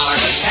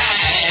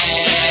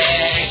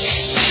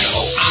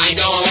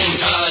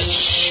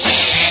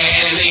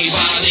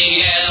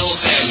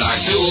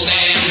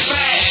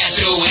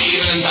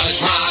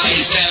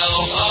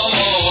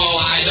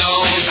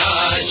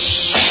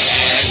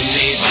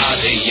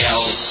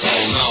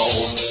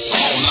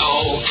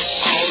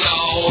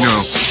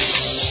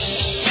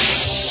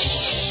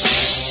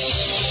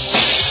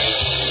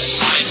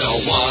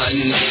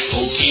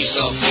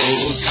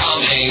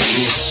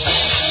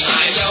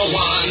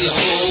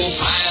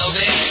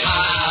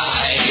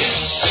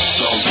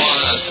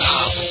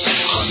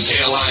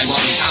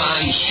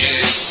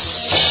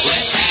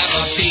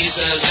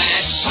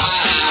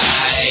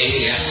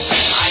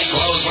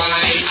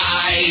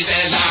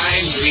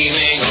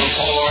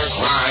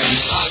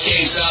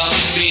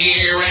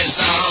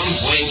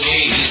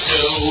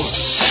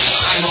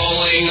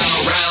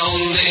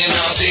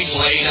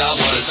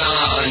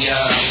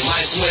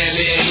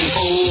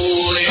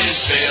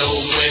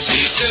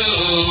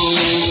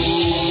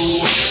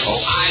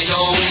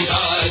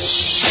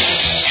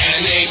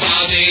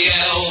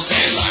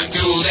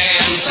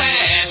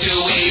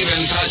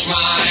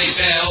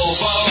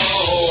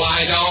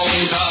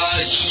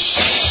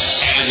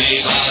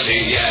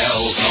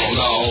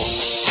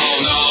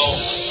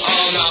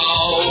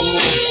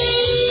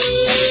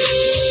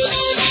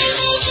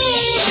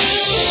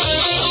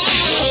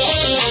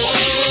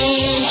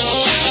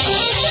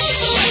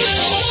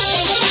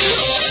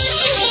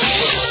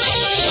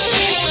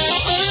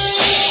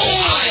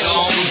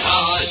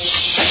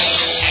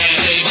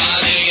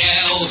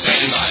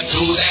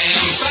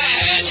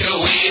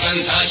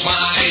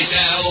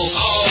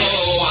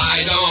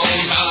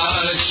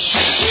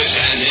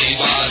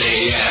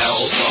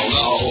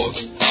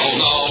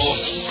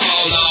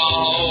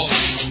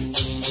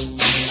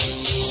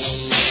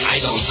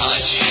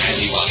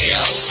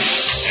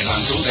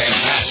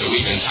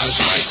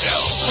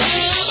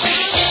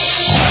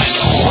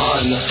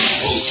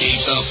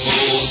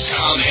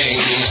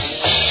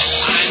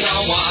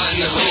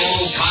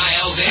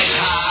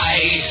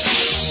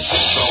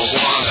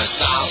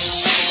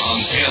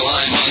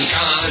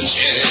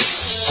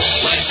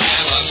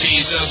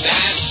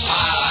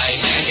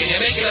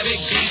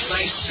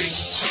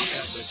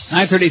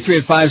 9:33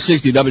 at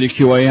 560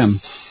 WQAM.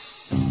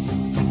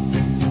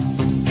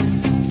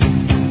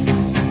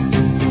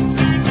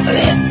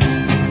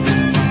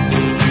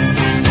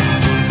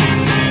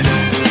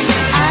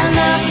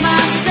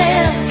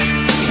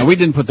 Now, we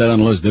didn't put that on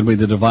the list, did we?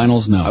 The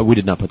Divinals? No. We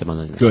did not put them on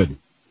the list. Good.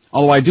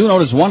 Although I do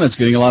notice one that's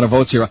getting a lot of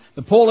votes here.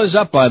 The poll is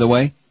up, by the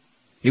way,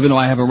 even though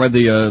I haven't read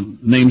the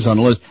names on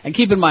the list. And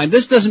keep in mind,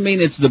 this doesn't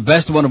mean it's the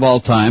best one of all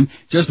time.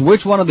 Just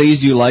which one of these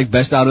do you like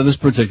best out of this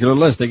particular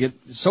list? They get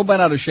so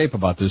bent out of shape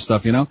about this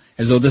stuff, you know,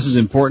 as though this is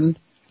important.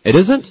 It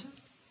isn't?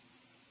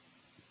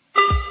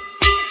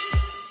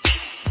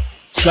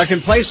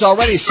 Second place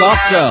already,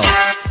 Soft Cell.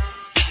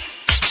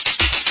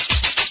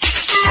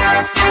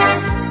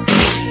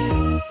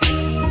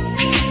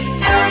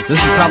 This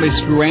is probably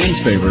Screw Ann's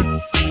favorite.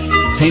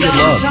 Tainted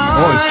Love.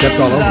 Oh, it stepped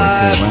all over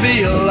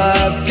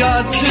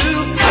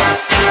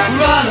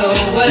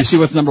it. You see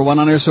what's number one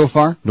on there so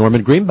far?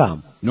 Norman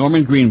Greenbaum.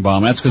 Norman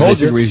Greenbaum. That's because they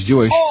figure he's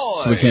Jewish,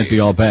 so we can't be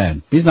all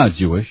bad. He's not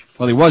Jewish.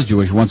 Well, he was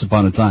Jewish once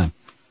upon a time.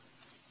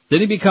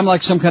 Did he become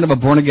like some kind of a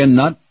born-again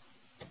nut?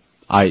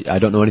 I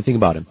don't know anything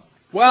about him.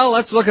 Well,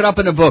 let's look it up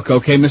in a book,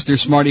 okay, Mr.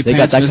 Smarty Pants.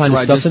 They got that kind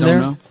of stuff in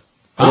there? Huh?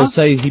 It'll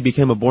say he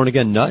became a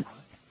born-again nut?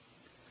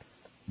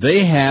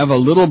 They have a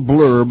little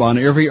blurb on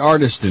every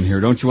artist in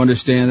here. Don't you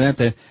understand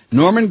that?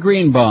 Norman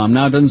Greenbaum,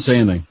 now it doesn't say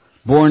anything.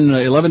 Born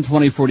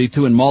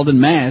 11/20/42 in Malden,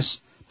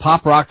 Mass.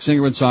 Pop rock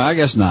singer and song. I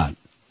guess not.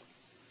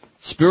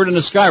 Spirit in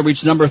the Sky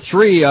reached number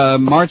 3,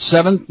 March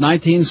 7th,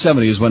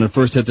 1970 is when it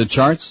first hit the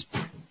charts.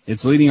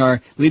 It's leading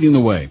the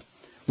way.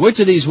 Which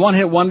of these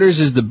one-hit wonders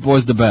was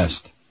the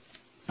best?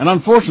 And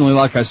unfortunately,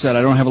 like I said,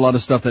 I don't have a lot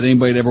of stuff that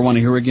anybody'd ever want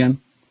to hear again.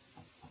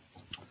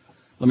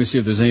 Let me see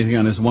if there's anything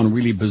on this one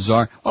really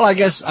bizarre. Well, I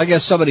guess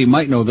somebody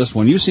might know this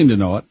one. You seem to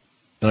know it.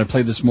 That I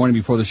played this morning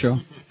before the show.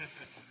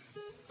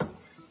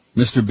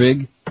 Mr.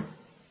 Big.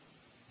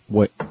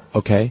 What?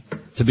 Okay.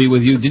 To Be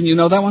With You. Didn't you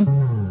know that one?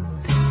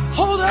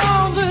 Hold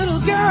on, little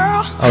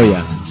girl. Oh,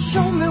 yeah.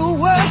 Show me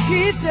what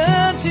he's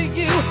done to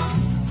you.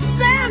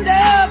 Stand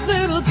up,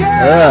 little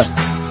girl.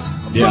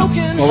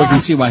 Yeah. Well, we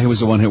can see why he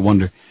was a one-hit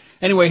wonder.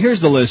 Anyway, here's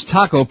the list.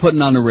 Taco,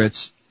 Putting on the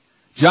Ritz.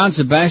 John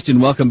Sebastian,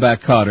 Welcome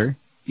Back, Kotter.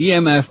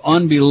 EMF,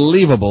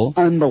 Unbelievable.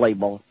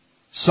 Unbelievable.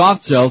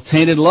 Soft Cell,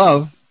 Tainted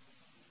Love.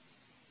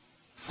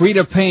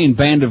 Frida Payne,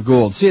 Band of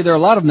Gold. See, there are a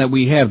lot of them that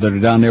we have that are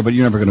down there, but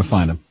you're never going to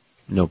find them.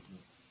 Nope.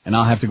 And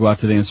I'll have to go out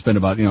today and spend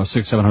about,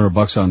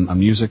 $600-700 on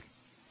music.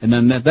 And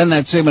then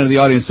that segment of the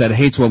audience that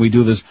hates when we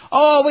do this.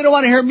 Oh, we don't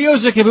want to hear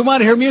music. If we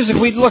want to hear music,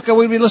 we'd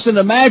be listening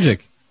to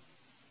Magic.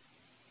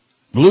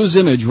 Blues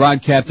Image,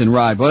 Ride Captain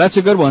Ride. Well, that's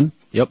a good one.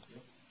 Yep.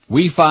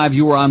 We 5,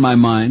 You Were on My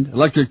Mind.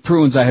 Electric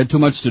Prunes, I Had Too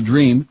Much to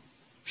Dream.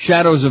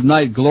 Shadows of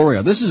Night,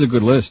 Gloria. This is a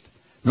good list.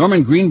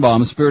 Norman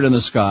Greenbaum, Spirit in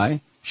the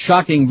Sky.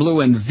 Shocking Blue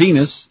and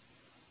Venus.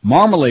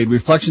 Marmalade,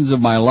 Reflections of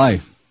My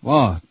Life.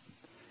 Wow.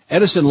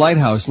 Edison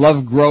Lighthouse,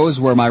 Love Grows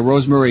Where My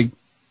Rosemary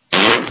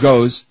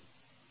Goes.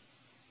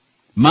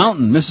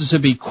 Mountain,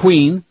 Mississippi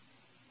Queen.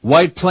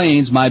 White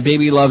Plains, My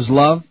Baby Loves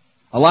Love.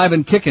 Alive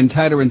and Kickin',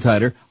 Tighter and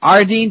Tighter.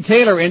 Ardeen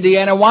Taylor,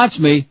 Indiana Wants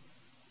Me.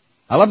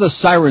 I love the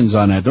sirens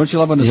on that. Don't you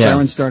love when the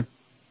sirens start?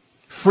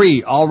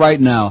 Free, All Right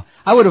Now.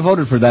 I would have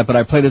voted for that, but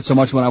I played it so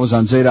much when I was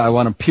on Zeta, I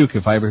want to puke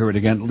if I ever hear it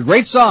again.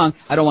 Great song.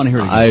 I don't want to hear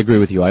it again. I agree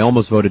with you. I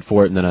almost voted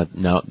for it, and then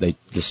now they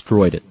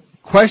destroyed it.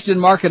 Question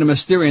Mark and the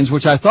Mysterians,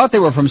 which I thought they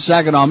were from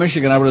Saginaw,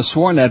 Michigan. I would have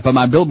sworn that, but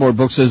my Billboard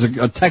book says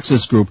a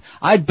Texas group.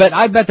 I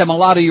bet them a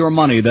lot of your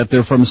money that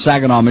they're from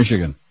Saginaw,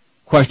 Michigan.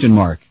 Question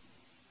Mark.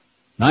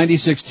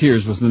 96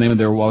 Tears was the name of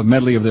their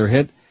medley of their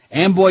hit.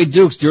 Amboy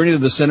Dukes, Journey to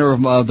the Center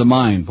of the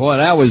Mind. Boy,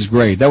 that was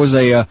great. That was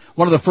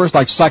one of the first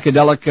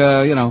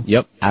psychedelic,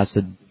 Yep,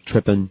 acid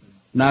tripping.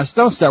 Now,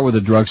 don't start with the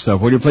drug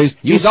stuff, will you please?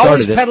 He's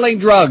always peddling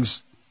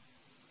drugs.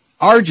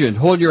 Argent,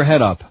 Hold Your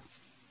Head Up.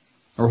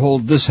 Or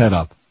Hold This Head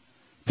Up.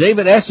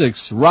 David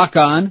Essex, Rock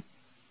On.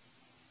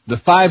 The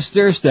 5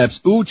 Stair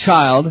Steps, Ooh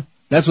Child.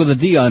 That's with a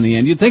D on the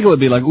end. You'd think it would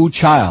be like Ooh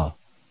Child.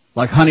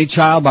 Like Honey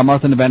Child by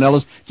Martha and the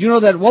Vandellas. Do you know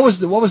that? What was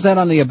that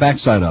on the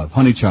backside of?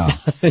 Honey Child.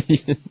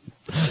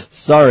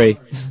 Sorry.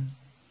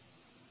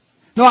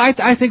 No, I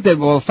think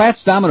that,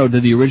 Fats Domino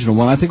did the original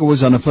one. I think it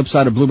was on the flip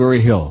side of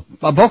Blueberry Hill.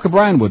 Boca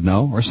Brian would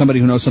know, or somebody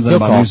who knows something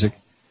about music.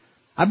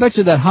 I bet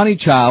you that Honey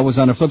Child was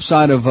on the flip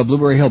side of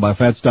Blueberry Hill by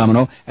Fats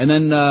Domino, and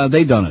then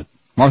they done it.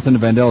 Martha and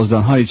the Vandellas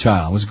done Honey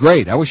Child. It was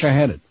great. I wish I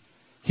had it.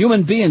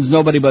 Human Beings,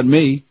 Nobody But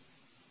Me.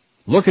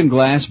 Looking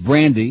Glass,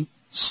 Brandy.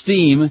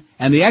 Steam,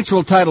 and the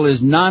actual title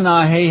is Na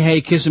Na Hey Hey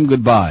Kiss 'Em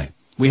Goodbye.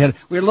 We had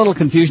a little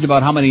confusion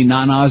about how many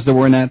na-nas there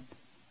were in that.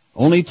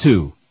 Only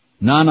 2.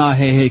 Na Na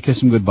Hey Hey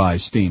Kiss 'Em Goodbye,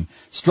 Steam.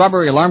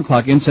 Strawberry Alarm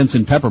Clock, Incense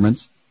and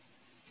Peppermints.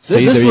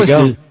 See, there you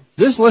go.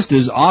 This list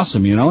is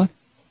awesome, you know it?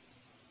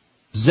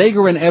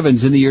 Zager and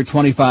Evans in the year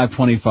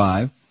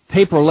 2525.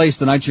 Paper Lace,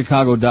 The Night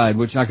Chicago Died,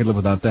 which I could live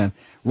without that.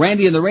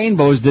 Randy and the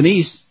Rainbows,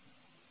 Denise.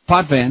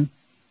 Potvin.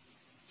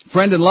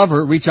 Friend and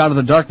Lover, Reach Out of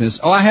the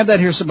Darkness. Oh, I have that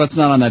here, but it's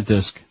not on that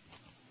disc.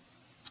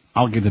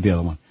 I'll get to the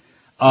other one.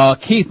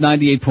 Keith,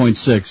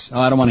 98.6. Oh,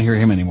 I don't want to hear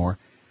him anymore.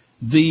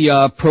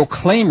 the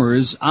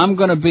Proclaimers, I'm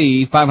Gonna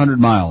Be 500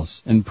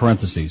 Miles, in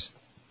parentheses.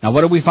 Now,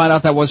 what did we find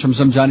out that was from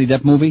some Johnny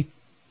Depp movie?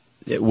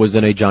 It was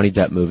in a Johnny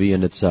Depp movie,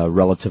 and it's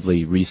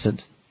relatively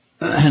recent.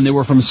 And they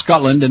were from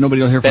Scotland, and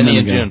nobody will hear from them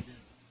again. Benny and June.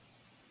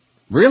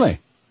 Really?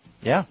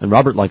 Yeah. And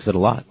Robert likes it a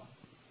lot.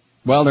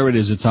 Well, there it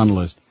is. It's on the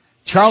list.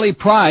 Charlie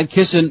Pride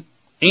kissing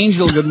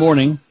Angel good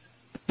morning.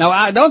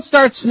 Now, don't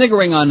start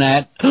sniggering on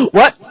that.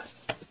 What?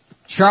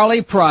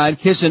 Charlie Pride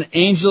kissing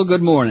Angel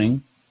good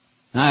morning.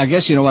 Now, I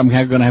guess you know what I'm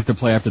going to have to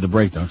play after the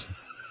break, don't you?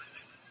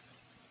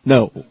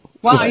 No.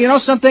 Well, you know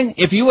something?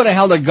 If you would have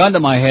held a gun to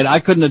my head, I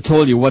couldn't have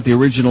told you what the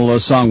original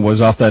song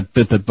was off that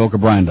bit that Boca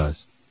Brian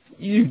does.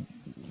 You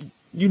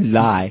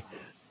lie.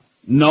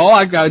 No,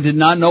 I did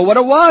not know what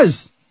it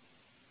was.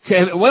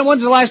 Okay,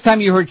 when's the last time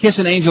you heard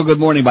Kissin' Angel Good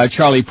Morning by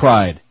Charlie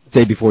Pride?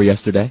 Day before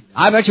yesterday.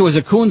 I bet you it was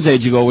a coon's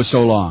age ago. It was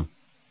so long.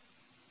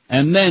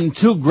 And then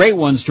two great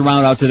ones to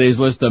round out today's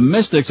list, the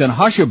Mystics and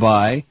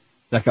Hushabye.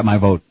 That got my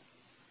vote.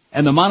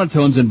 And the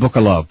Monotones and Book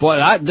of Love.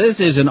 Boy, this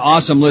is an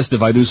awesome list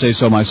if I do say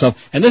so myself.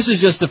 And this is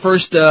just the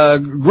first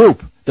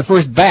group, the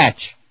first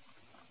batch.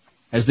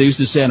 As they used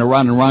to say on a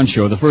Ron and Ron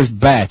show, the first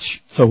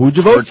batch. So who'd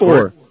you vote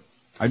for?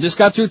 I just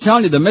got through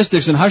telling you, the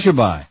Mystics and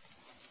Hushabye.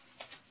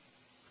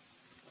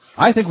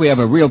 I think we have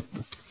a real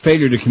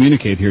failure to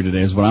communicate here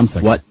today is what I'm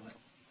thinking. What?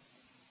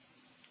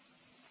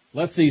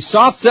 Let's see,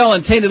 Soft Cell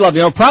and Tainted Love.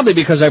 You know, probably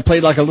because I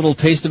played like a little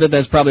taste of it,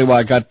 that's probably why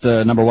I got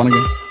number one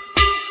again.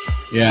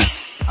 Yeah.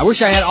 I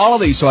wish I had all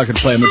of these so I could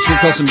play them. It sure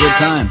kill some good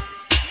time.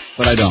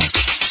 But I don't.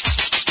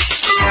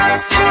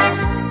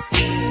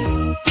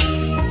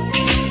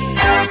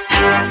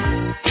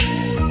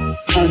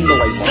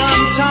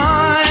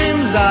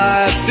 Sometimes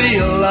I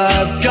feel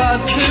I've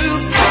got to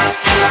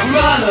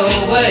run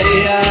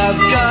away. I've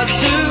got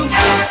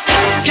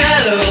to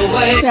get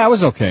away. Yeah, it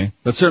was okay.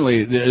 But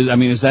certainly, I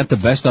mean, is that the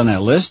best on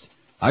that list?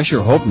 I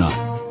sure hope not.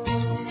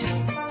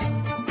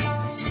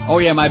 Oh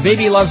yeah, My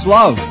Baby Loves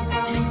Love.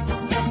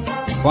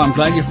 Well, I'm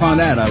glad you found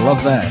that. I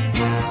love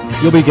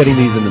that. You'll be getting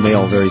these in the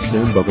mail very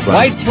soon, Boca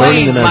Brian. White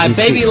Plains, My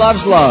Baby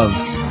Loves Love.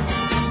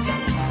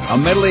 A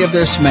medley of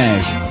their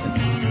smash.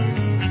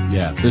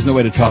 Yeah, there's no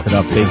way to talk it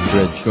up. Dave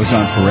Bridge goes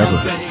on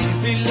forever.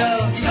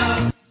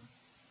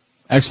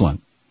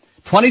 Excellent.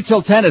 20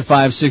 till 10 at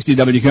 560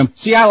 WQAM.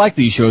 See, I like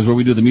these shows where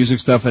we do the music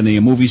stuff and the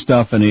movie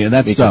stuff and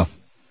that stuff.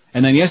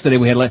 And then yesterday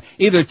we had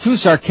either two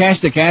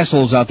sarcastic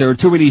assholes out there or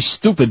two really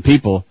stupid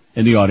people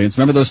in the audience.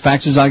 Remember those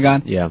faxes I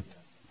got? Yeah.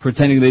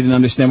 Pretending they didn't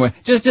understand what,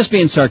 just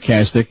being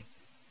sarcastic.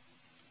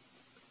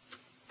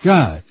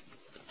 God.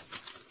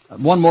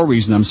 One more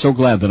reason I'm so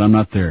glad that I'm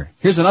not there.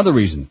 Here's another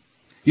reason.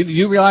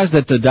 You realize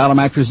that the Dollar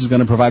Mattress is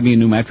going to provide me a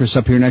new mattress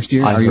up here next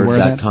year? Are you aware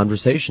of that?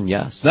 Conversation,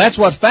 yes. That's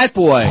what Fat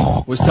Boy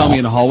was telling me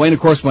in the hallway. And of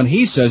course, when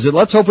he says it,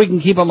 let's hope we can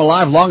keep him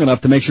alive long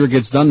enough to make sure it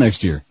gets done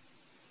next year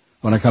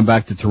when I come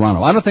back to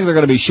Toronto. I don't think they're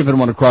going to be shipping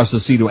one across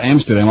the sea to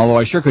Amsterdam, although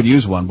I sure could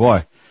use one.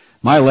 Boy,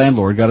 my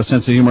landlord got a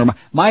sense of humor.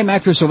 My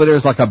mattress over there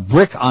is like a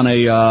brick on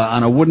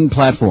a wooden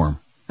platform.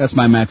 That's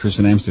my mattress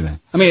in Amsterdam.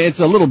 I mean, it's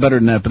a little better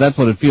than that, but that's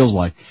what it feels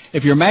like.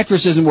 If your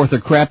mattress isn't worth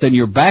a crap, then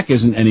your back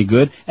isn't any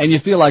good, and you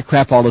feel like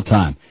crap all the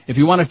time. If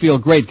you want to feel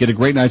great, get a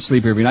great night's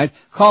sleep every night,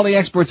 call the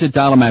experts at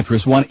Dollar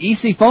Mattress. One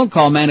easy phone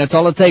call, man, that's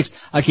all it takes.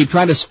 I keep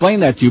trying to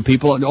explain that to you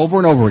people over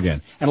and over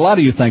again. And a lot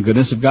of you, thank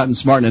goodness, have gotten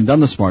smart and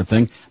done the smart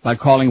thing by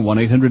calling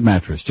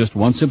 1-800-MATTRESS. Just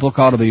one simple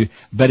call to the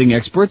bedding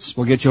experts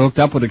will get you hooked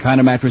up with the kind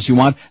of mattress you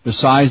want, the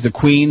size, the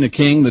queen, the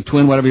king, the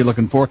twin, whatever you're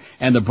looking for,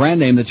 and the brand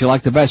name that you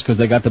like the best, because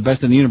they got the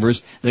best in the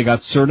universe. They got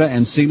Serta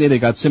and Signe, they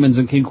got Simmons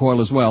and King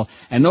Coil as well,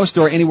 and no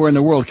store anywhere in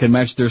the world can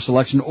match their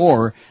selection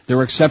or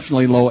their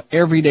exceptionally low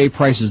everyday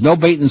prices. No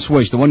bait and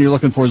switch. The one you're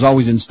looking for is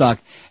always in stock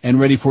and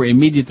ready for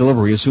immediate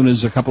delivery as soon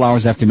as a couple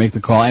hours after you make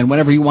the call and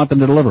whenever you want them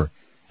to deliver.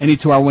 Any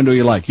 2-hour window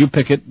you like. You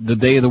pick it, the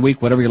day of the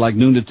week, whatever you like,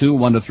 noon to 2,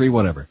 1 to 3,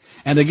 whatever.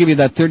 And they give you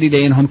that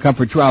 30-day in-home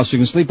comfort trial so you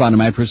can sleep on the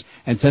mattress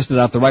and test it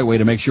out the right way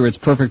to make sure it's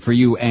perfect for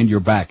you and your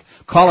back.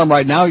 Call them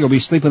right now. You'll be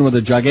sleeping with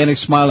a gigantic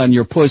smile on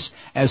your puss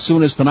as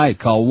soon as tonight.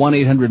 Call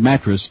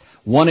 1-800-MATTRESS,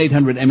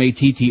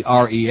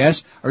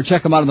 1-800-MATTRESS, or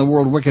check them out on the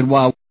World Wicked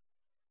Wild.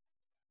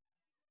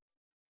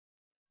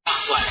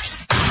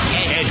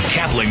 Ed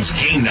Capling's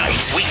Game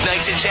Nights,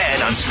 weeknights at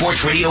 10 on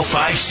Sports Radio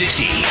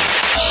 560.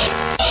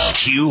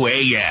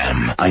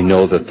 QAM. I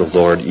know that the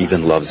Lord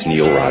even loves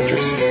Neil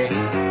Rogers.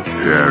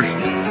 Yes.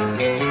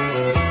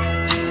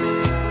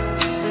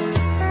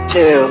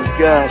 Oh,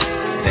 God.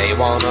 They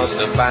want us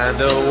to find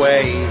a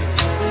way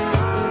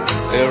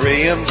to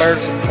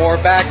reimburse them for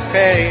back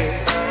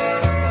pay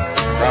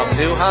from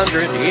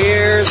 200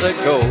 years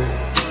ago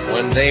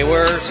when they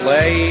were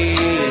slaves.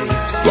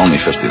 Only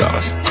 $50.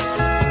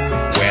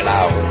 Well,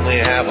 I only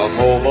have a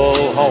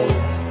mobile home,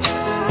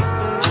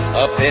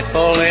 a pit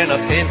bull and a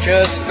pinch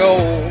of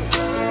skull.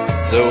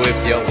 So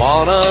if you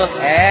wanna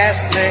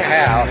ask me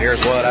how, here's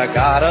what I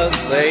gotta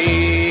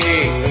say.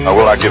 How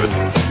will I give it?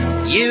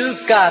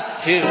 You've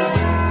got to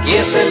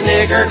kiss a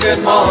nigger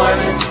good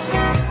morning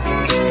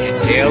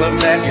and tell him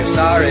that you're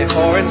sorry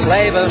for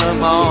enslaving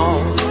them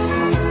all.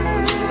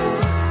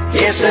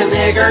 Kiss a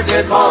nigger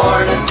good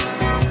morning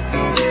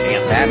and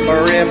that's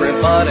for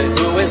everybody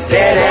who is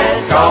dead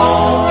and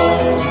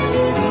gone.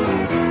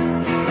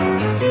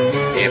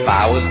 If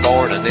I was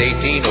born in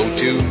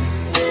 1802,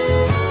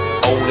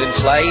 owning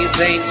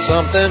slaves ain't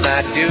something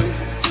I do.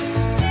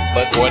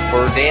 But what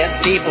for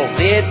dead people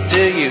did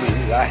to you,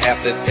 I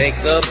have to take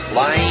the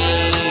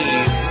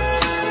blame.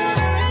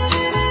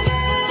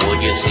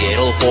 Would you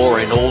settle for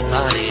an old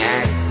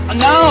Pontiac?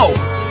 No!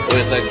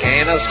 With a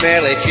can of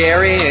smelly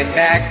cherry in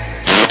back.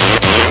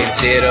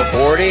 Instead of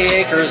 40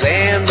 acres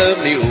and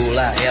a mule,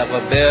 I have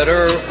a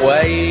better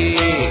way.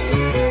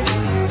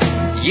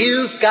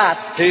 You've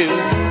got to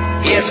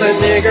kiss a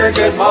nigger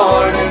good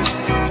morning.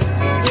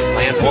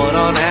 Plant one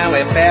on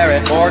Halle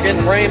Berry, Morgan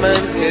Freeman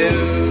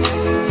too.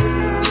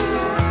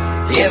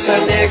 Kiss a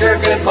nigger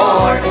good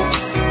morning,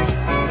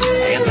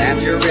 and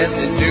that's your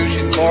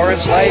restitution for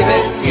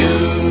enslaving you.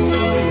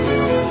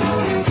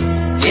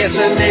 Kiss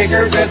a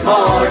nigger good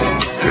morning.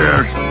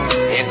 Yes.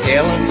 And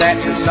tell them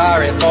that you're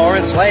sorry for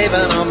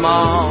enslaving them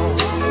all.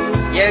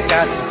 You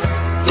got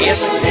to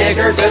kiss a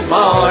nigger good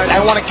morning.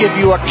 I want to give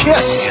you a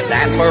kiss. And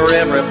that's for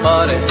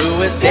everybody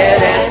who is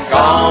dead and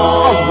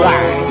gone. All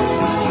right.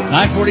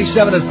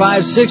 9:47 at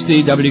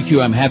 560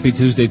 WQM. Happy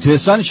Tuesday to you.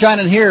 Sun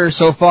shining here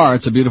so far.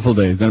 It's a beautiful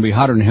day. It's going to be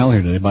hotter than hell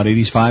here today. About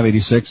 85,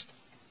 86.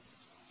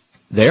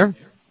 There?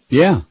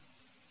 Yeah.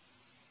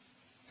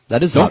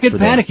 That is Don't hot get for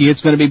them. panicky.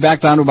 It's going to be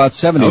back down to about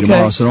 70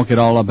 tomorrow, so don't get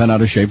all bent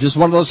out of shape. Just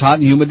one of those hot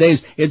and humid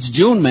days. It's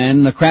June,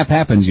 man. The crap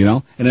happens, you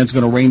know, and then it's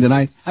going to rain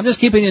tonight. I'm just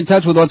keeping you in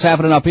touch with what's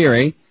happening up here,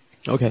 eh?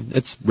 Okay.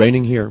 It's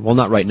raining here. Well,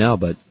 not right now,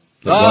 but...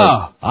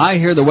 Oh, I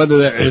hear the weather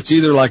there. It's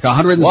either like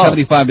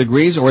 175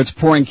 degrees or it's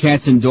pouring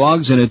cats and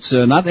dogs, and it's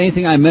not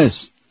anything I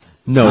miss.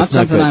 No, not it's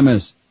not something good. I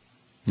miss.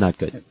 Not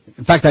good.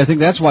 In fact, I think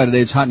that's why today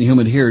it's hot and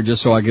humid here,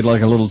 just so I get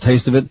like a little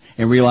taste of it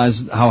and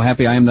realize how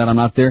happy I am that I'm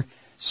not there.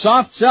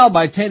 Soft Cell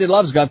by Tainted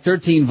Love's got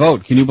 13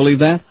 votes. Can you believe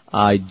that?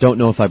 I don't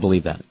know if I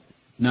believe that.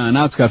 No,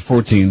 now it's got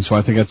 14, so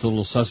I think that's a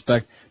little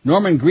suspect.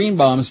 Norman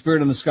Greenbaum,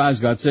 Spirit in the Sky's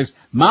got 6.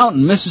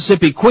 Mountain,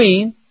 Mississippi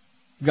Queen,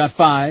 got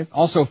 5.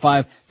 Also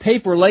 5.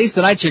 Paper Lace,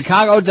 The Night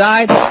Chicago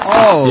Died.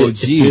 Oh,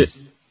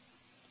 jeez.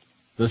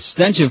 The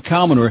stench of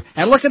cow manure.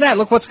 And look at that.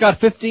 Look what's got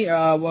 50,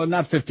 well,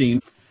 not 15.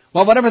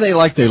 Well, whatever they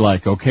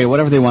like, okay?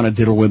 Whatever they want to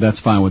diddle with, that's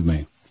fine with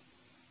me.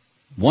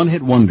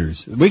 One-hit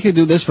wonders. We could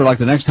do this for like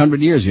the next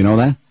 100 years, you know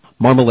that?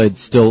 Marmalade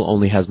still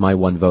only has my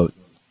one vote.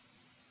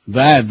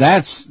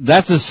 That's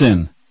a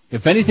sin.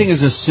 If anything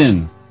is a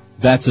sin,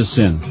 that's a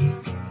sin.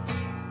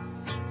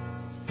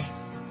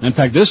 In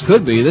fact, this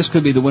could be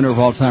the winner of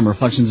all time,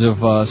 Reflections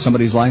of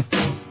Somebody's Life.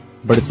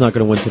 But it's not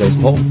going to win today's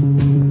poll.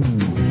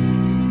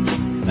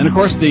 And of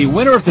course, the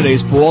winner of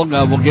today's poll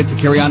will get to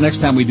carry on next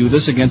time we do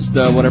this against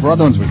whatever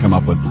other ones we come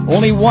up with.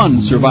 Only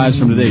one survives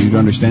from today. You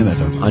understand that,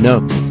 don't you? I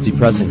know. It's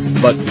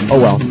depressing. But, oh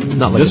well.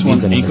 Not like this it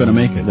one means ain't going to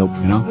make it. Nope.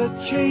 You know?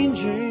 The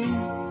changing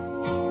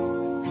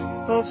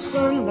of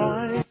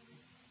sunlight.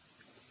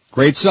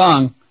 Great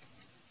song.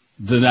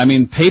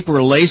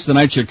 Paper Lace, The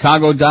Night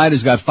Chicago Died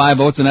has got 5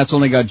 votes, and that's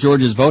only got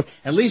George's vote.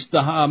 At least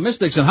the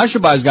Mystics and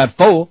Hushabye's got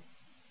 4.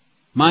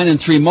 Mine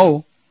and 3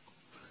 more.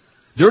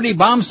 Dirty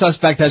Bomb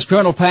Suspect has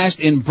criminal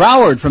past in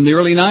Broward from the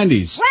early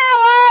 90s.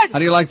 Broward! How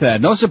do you like that?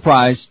 No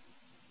surprise.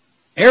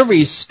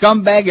 Every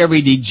scumbag,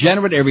 every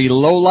degenerate, every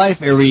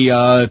lowlife, every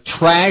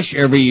trash,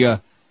 every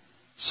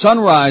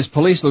Sunrise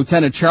Police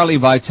Lieutenant Charlie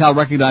Vitale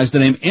recognized the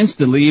name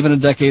instantly, even a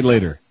decade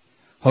later.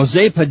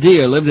 Jose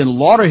Padilla lived in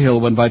Lauderhill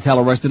when Vitale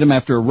arrested him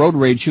after a road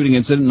rage shooting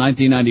incident in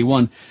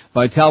 1991.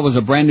 Vitale was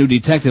a brand new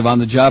detective on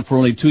the job for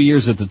only 2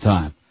 years at the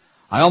time.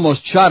 I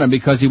almost shot him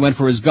because he went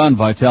for his gun,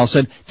 Vitale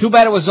said. Too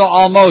bad it was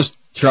almost,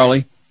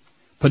 Charlie.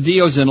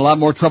 Padillo's in a lot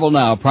more trouble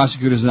now.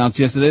 Prosecutors announced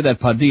yesterday that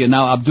Padilla,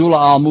 now Abdullah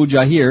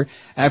al-Mujahir,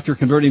 after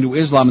converting to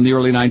Islam in the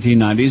early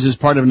 1990s, is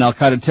part of an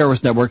al-Qaeda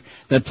terrorist network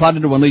that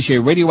plotted to unleash a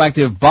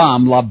radioactive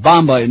bomb, La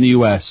Bamba, in the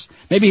U.S.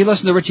 Maybe he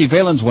listened to Richie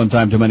Valens one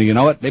time too many, you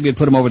know it? Maybe it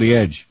put him over the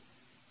edge.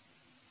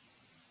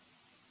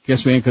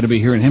 Guess we ain't going to be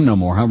hearing him no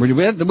more, huh?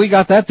 We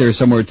got that there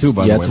somewhere too,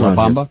 by the way, La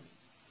Bamba.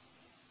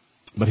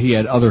 But he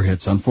had other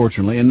hits,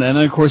 unfortunately. And then,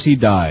 of course, he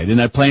died in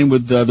that plane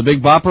with the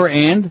Big Bopper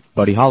and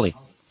Buddy Holly.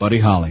 Buddy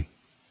Holly.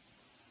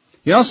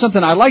 You know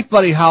something? I like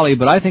Buddy Holly,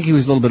 but I think he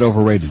was a little bit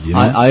overrated, you know?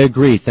 I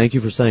agree. Thank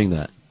you for saying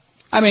that.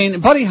 I mean,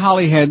 Buddy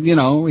Holly had, he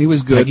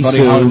was good. Peggy Buddy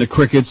Sue. Holly and the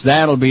Crickets,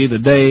 that'll be the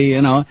day,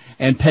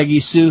 and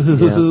Peggy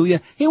Sue, yeah.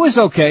 He was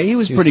okay. He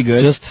was pretty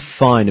good. Just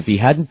fine. If he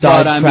hadn't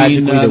died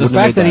tragically, the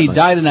fact that he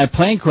died in that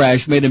plane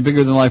crash made him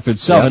bigger than life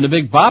itself. Yeah. And the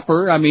Big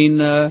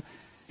Bopper,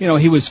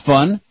 he was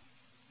fun.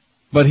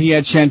 But he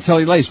had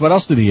Chantilly lace. What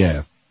else did he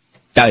have?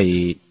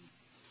 Died.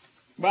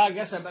 Well, I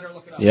guess I better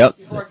look it up. Yep.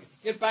 Before I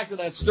get back to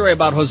that story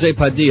about Jose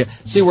Padilla.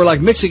 See, we're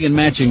like mixing and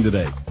matching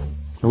today.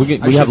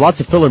 We have lots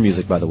of filler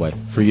music, by the way,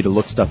 for you to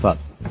look stuff up.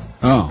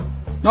 Oh.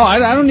 No, I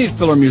don't need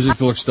filler music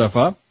to look stuff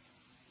up.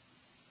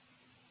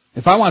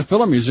 If I want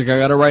filler music, I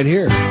got it right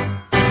here.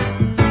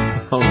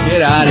 Oh,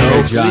 get out of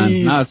here, John.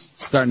 Please. Now it's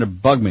starting to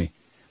bug me.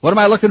 What am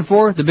I looking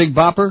for? The Big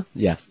Bopper?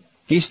 Yes.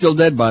 He's still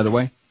dead, by the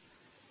way.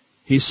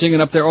 He's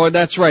singing up there. Oh,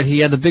 that's right. He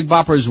had the Big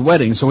Bopper's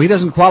wedding, so he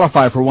doesn't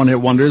qualify for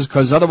one-hit wonders,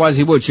 because otherwise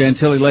he would.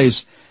 Chantilly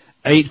Lace,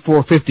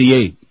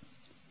 8/4/58.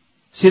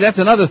 See, that's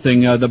another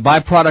thing. The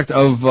byproduct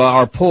of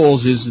our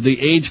polls is the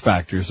age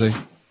factor, see?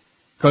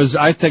 Because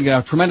I think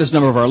a tremendous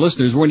number of our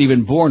listeners weren't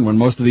even born when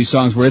most of these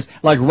songs were hits.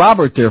 Like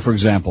Robert there, for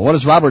example. What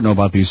does Robert know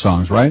about these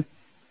songs, right?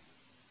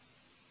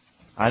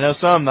 I know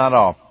some, not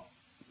all.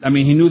 I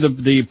mean, he knew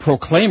the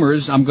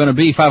Proclaimers, I'm Gonna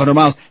Be 500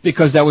 Miles,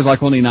 because that was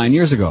like only 9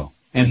 years ago.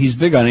 And he's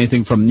big on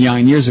anything from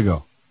 9 years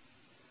ago.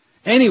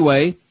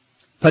 Anyway,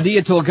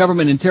 Padilla told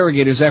government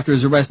interrogators after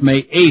his arrest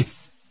May 8th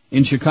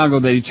in Chicago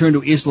that he turned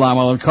to Islam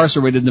while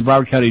incarcerated in the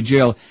Broward County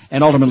Jail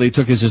and ultimately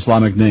took his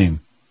Islamic name.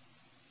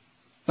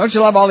 Don't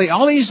you love all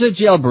these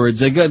jailbirds?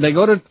 They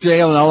go to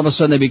jail and all of a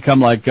sudden they become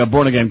like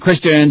born-again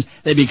Christians.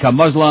 They become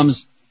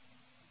Muslims.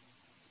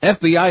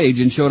 FBI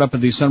agent showed up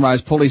at the Sunrise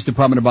Police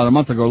Department about a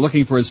month ago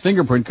looking for his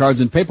fingerprint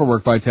cards and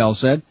paperwork, Vitale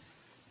said.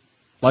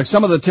 Like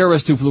some of the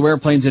terrorists who flew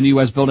airplanes into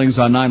U.S. buildings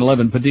on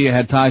 9/11, Padilla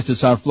had ties to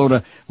South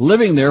Florida,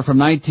 living there from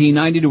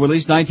 1990 to at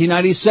least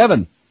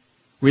 1997.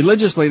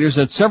 Religious leaders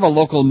at several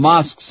local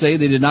mosques say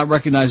they did not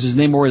recognize his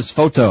name or his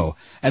photo.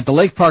 At the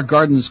Lake Park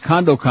Gardens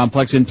condo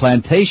complex in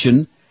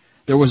Plantation,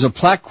 there was a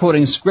plaque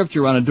quoting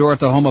scripture on a door at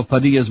the home of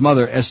Padilla's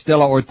mother,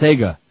 Estela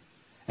Ortega.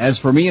 As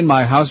for me and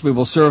my house, we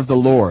will serve the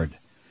Lord.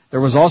 There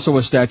was also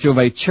a statue of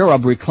a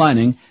cherub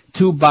reclining,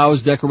 2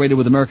 bows decorated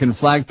with American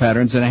flag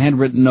patterns, and a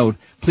handwritten note,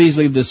 please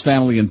leave this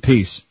family in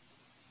peace.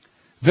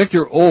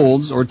 Victor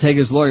Olds,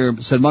 Ortega's lawyer,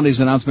 said Monday's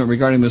announcement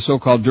regarding the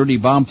so-called dirty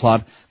bomb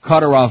plot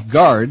caught her off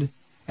guard,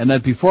 and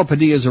that before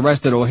Padilla's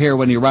arrest at O'Hare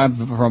when he arrived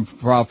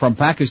from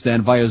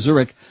Pakistan via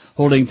Zurich,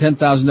 holding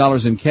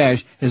 $10,000 in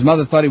cash, his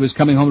mother thought he was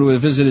coming home to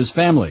visit his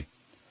family.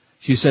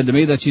 She said to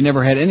me that she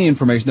never had any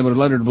information that would have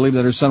led her to believe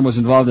that her son was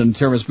involved in a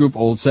terrorist group,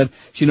 Old said.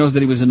 She knows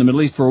that he was in the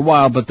Middle East for a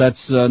while, but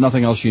that's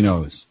nothing else she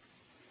knows.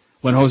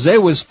 When Jose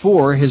was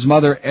 4, his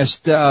mother,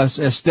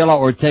 Estela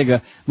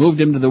Ortega, moved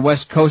him to the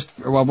West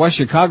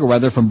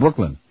Chicago, from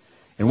Brooklyn.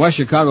 In West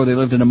Chicago, they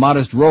lived in a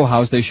modest row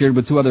house they shared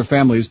with 2 other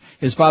families.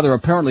 His father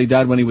apparently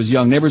died when he was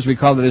young. Neighbors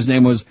recall that his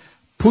name was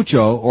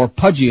Pucho, or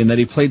Pudgy, and that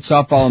he played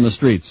softball in the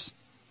streets.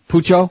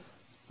 Pucho?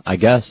 I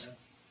guess.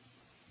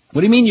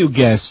 What do you mean, you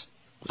guess?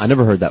 I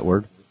never heard that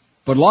word.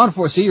 But law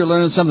enforcement, see, you're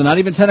learning something. Not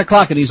even 10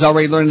 o'clock, and he's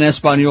already learning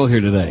Espanol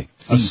here today.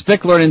 A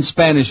spick learning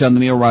Spanish on the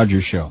Neil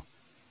Rogers Show.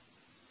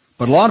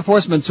 But law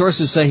enforcement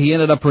sources say he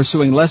ended up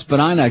pursuing less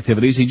benign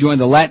activities. He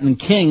joined the Latin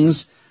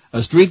Kings,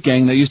 a street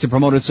gang that used to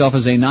promote itself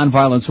as a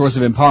nonviolent source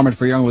of empowerment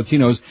for young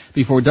Latinos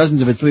before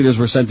dozens of its leaders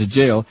were sent to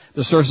jail.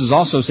 The sources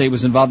also say he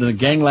was involved in a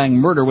gangland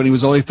murder when he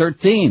was only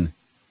 13.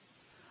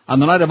 On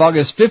the night of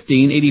August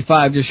 15,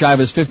 85, just shy of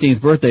his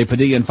 15th birthday,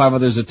 Padilla and 5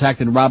 others attacked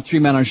and robbed 3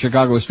 men on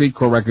Chicago Street,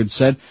 court records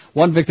said.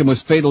 One victim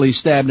was fatally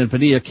stabbed and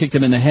Padilla kicked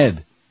him in the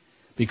head.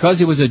 Because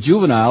he was a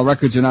juvenile,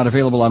 records are not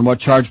available on what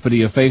charge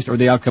Padilla faced or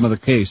the outcome of the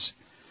case.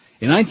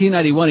 In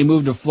 1991, he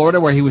moved to Florida,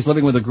 where he was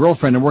living with a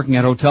girlfriend and working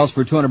at hotels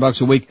for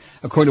 $200 a week,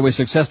 according to a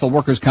successful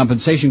workers'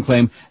 compensation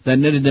claim that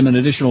netted him an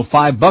additional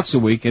 $5 a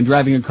week, and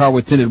driving a car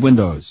with tinted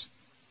windows.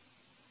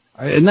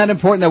 Isn't that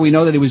important that we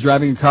know that he was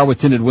driving a car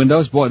with tinted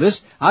windows? Boy,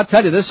 I'll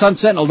tell you, this Sun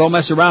Sentinel don't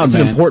mess around,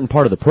 man. It's an important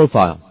part of the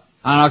profile.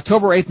 On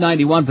October 8,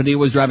 91, Padilla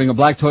was driving a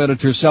black Toyota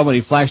Tercel when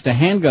he flashed a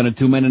handgun at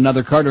 2 men in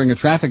another car during a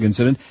traffic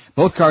incident.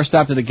 Both cars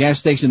stopped at a gas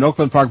station at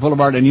Oakland Park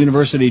Boulevard and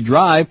University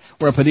Drive,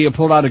 where Padilla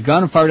pulled out a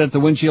gun, fired at the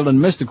windshield,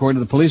 and missed, according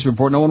to the police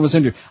report. No one was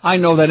injured. I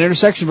know that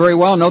intersection very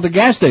well, know the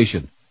gas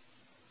station.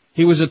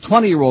 He was a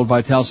 20-year-old,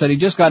 Vitale said. He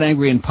just got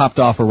angry and popped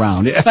off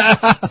around.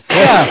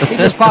 Yeah, he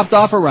just popped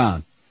off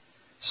around.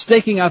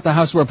 Staking out the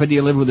house where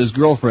Padilla lived with his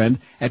girlfriend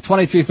at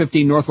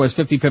 2315 Northwest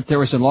 55th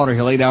Terrace in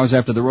Lauderhill 8 hours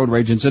after the road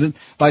rage incident,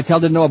 Vitale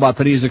didn't know about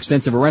Padilla's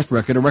extensive arrest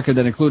record, a record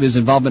that included his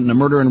involvement in a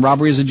murder and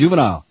robbery as a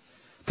juvenile.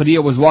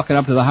 Padilla was walking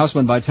up to the house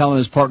when Vitale and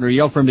his partner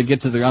yelled for him to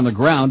get on the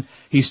ground.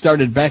 He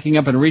started backing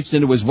up and reached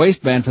into his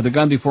waistband for the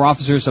gun before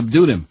officers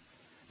subdued him.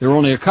 There were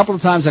only a couple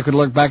of times I could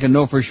look back and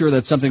know for sure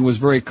that something was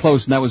very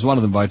close, and that was one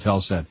of them,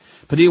 Vitale said.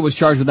 Padilla was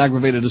charged with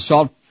aggravated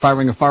assault,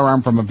 firing a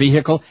firearm from a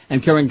vehicle,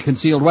 and carrying a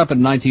concealed weapon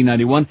in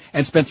 1991,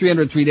 and spent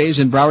 303 days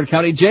in Broward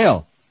County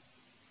Jail.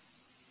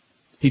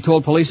 He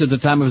told police at the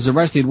time of his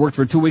arrest he had worked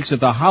for 2 weeks at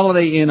the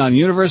Holiday Inn on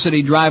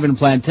University Drive in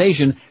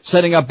Plantation,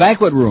 setting up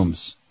banquet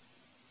rooms.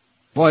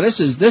 Boy, this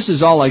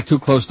is all like too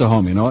close to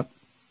home, you know what?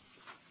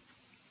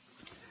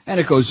 And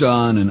it goes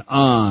on and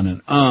on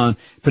and on.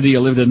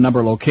 Padilla lived at a number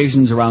of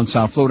locations around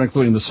South Florida,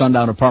 including the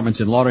Sundown Apartments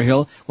in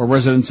Lauderhill, where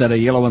residents at a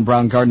yellow and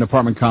brown garden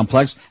apartment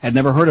complex had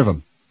never heard of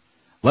him.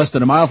 Less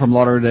than a mile from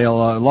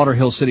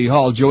Lauderhill City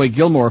Hall, Joey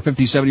Gilmore, a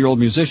 57-year-old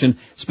musician,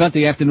 spent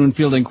the afternoon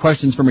fielding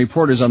questions from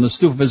reporters on the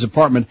stoop of his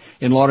apartment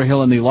in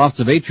Lauderhill in the lofts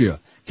of Atria.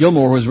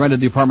 Gilmore, who has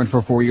rented the apartment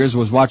for 4 years,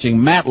 was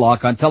watching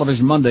Matlock on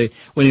television Monday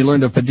when he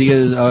learned of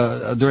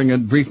Padilla during a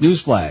brief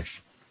news flash.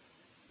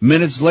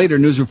 Minutes later,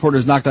 news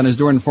reporters knocked on his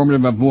door and informed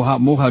him of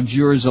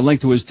Muhajir's link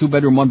to his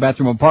 2-bedroom,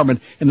 1-bathroom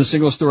apartment in the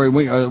single-story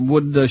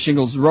wood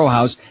shingles row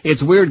house.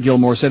 It's weird,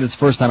 Gilmore said. It's the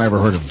first time I ever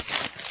heard of him.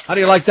 How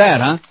do you like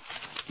that, huh?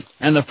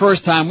 And the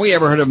first time we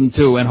ever heard of him,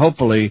 too, and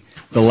hopefully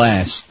the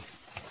last.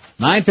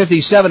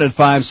 9:57 at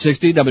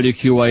 560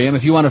 WQAM.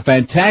 If you want a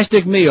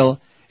fantastic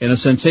meal in a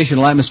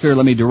sensational atmosphere,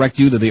 let me direct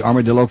you to the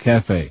Armadillo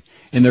Cafe.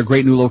 In their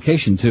great new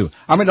location, too.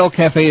 Armadillo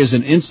Cafe is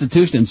an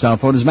institution in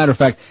South Florida. As a matter of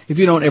fact, if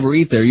you don't ever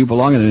eat there, you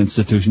belong in an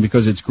institution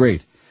because it's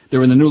great.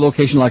 They're in the new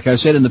location, like I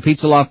said, in the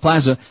Pizza Loft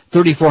Plaza,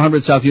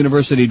 3400 South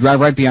University Drive,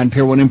 right behind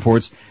Pier 1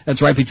 Imports.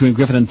 That's right between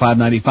Griffin and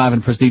 595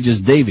 and prestigious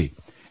Davie.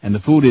 And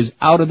the food is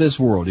out of this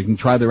world. You can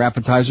try their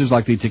appetizers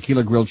like the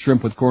tequila grilled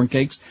shrimp with corn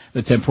cakes,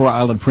 the tempura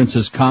island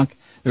princess conch.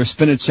 Their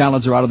spinach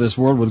salads are out of this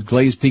world with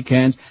glazed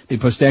pecans, the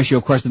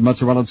pistachio-crusted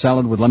mozzarella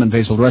salad with lemon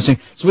basil dressing.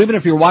 So even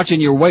if you're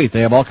watching your weight,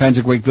 they have all kinds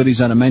of great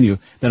goodies on the menu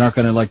that aren't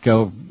going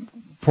to,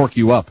 pork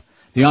you up.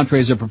 The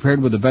entrees are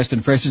prepared with the best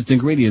and freshest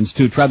ingredients,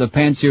 too. Try the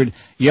pan-seared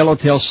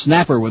yellowtail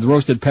snapper with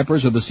roasted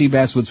peppers or the sea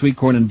bass with sweet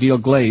corn and veal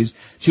glaze.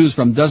 Choose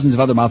from dozens of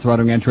other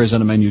mouth-watering entrees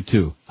on the menu,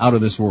 too. Out of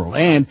this world.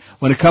 And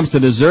when it comes to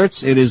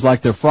desserts, it is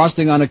like the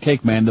frosting on a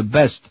cake, man, the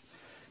best.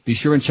 Be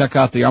sure and check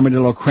out the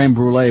Armadillo Creme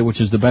Brulee, which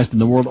is the best in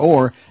the world,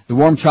 or the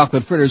warm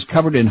chocolate fritters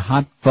covered in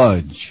hot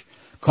fudge.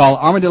 Call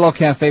Armadillo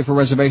Cafe for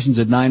reservations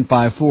at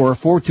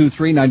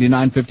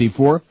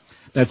 954-423-9954.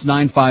 That's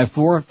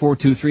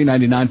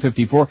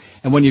 954-423-9954.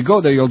 And when you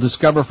go there, you'll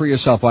discover for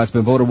yourself why it's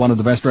been voted one of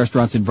the best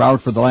restaurants in Broward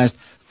for the last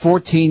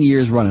 14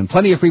 years running.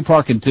 Plenty of free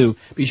parking, too.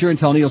 Be sure and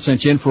tell Neil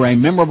sent you in for a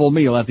memorable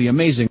meal at the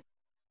amazing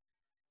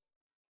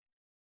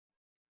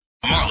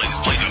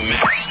Marlins play the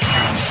Mets.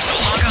 So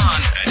log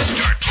on and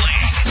start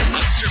playing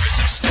on service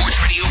of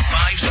Sports Radio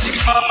 560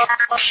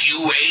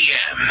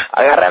 QAM.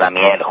 Agarra la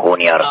miel,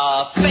 Junior.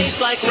 Face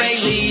like Ray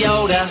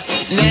Liotta,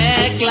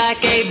 neck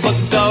like a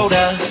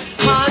pagoda,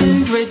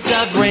 hundreds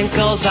of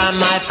wrinkles on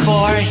my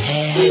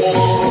forehead,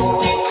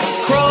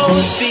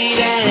 crow's feet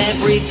at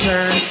every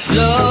turn,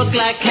 look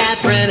like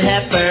Katharine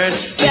Hepburn,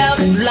 felt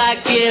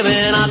like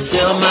giving up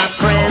till my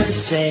friends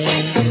said,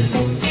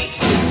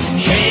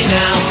 hey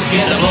now,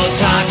 get the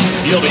Botox,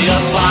 you'll be a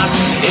fox,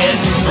 it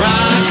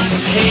rocks.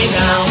 Hey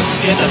now,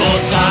 get the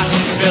Botox,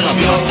 fill up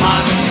your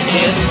pox,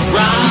 it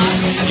rocks.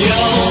 You'll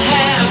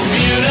have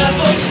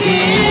beautiful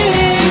skin,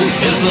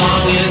 as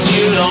long as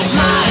you don't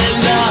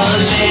mind a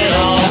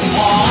little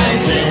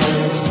poison.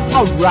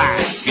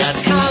 Alright. Got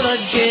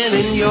collagen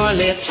in your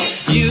lips,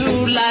 you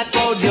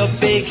lipoed your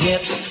big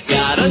hips,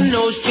 got a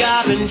nose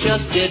job and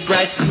just did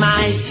right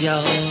smile,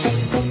 yo.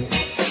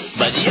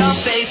 But your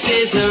face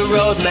is a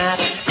roadmap,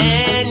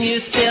 and you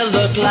still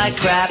look like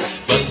crap,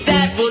 but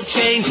that will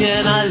change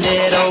in a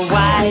little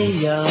while,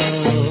 yo.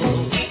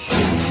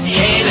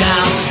 Hey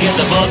now, get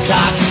the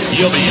Botox,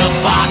 you'll be a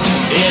fox,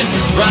 it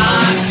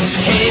rocks.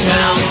 Hey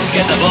now,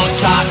 get the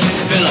Botox,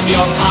 fill up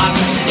your pox,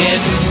 it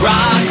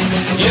rocks.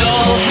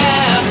 You'll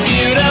have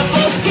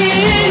beautiful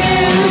skin,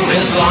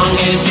 as long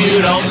as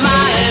you don't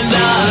mind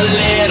a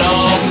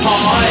little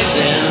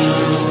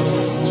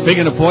poison.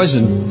 Speaking of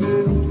poison.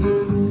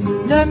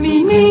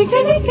 Dominique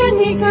et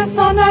Nick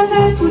s'en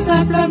allaient tout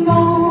simplement.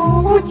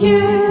 Oh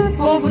Dieu,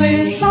 pauvre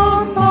et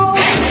chantant.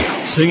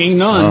 Singing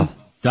None.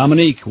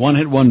 Dominique,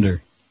 one-hit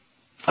wonder.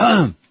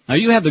 Now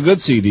you have the good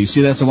CD.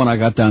 See, that's the one I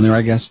got down there,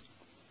 I guess.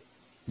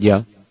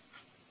 Yeah.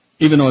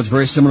 Even though it's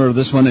very similar to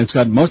this one, it's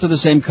got most of the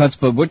same cuts,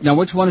 but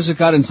which one has it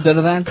got instead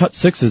of that? Cut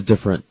 6 is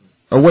different.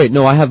 Or wait,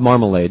 no, I have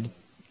Marmalade,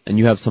 and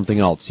you have something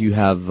else. You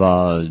have,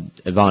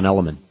 Yvonne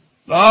Elliman.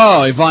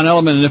 Oh, Yvonne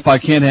Elliman and If I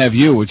Can't Have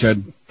You, which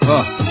I'd,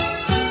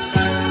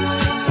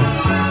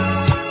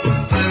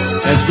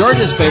 That's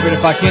George's favorite,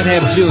 If I Can't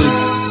Have Jules.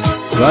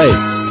 Right.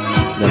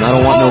 Then I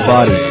Don't Want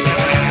Nobody.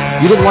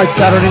 You didn't like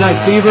Saturday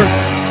Night Fever?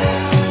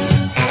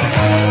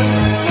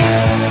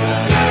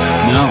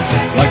 No, I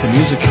like the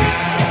music.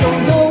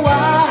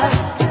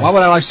 Why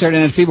would I like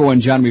Saturday Night Fever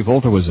when John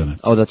Revolta was in it?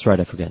 Oh, that's right,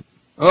 I forget.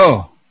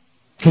 Oh.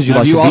 Because you now,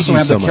 like do you the also Bee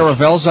have Gees the so much.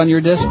 Caravels on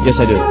your disc? Yes,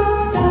 I do. You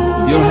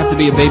don't have to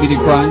be a baby to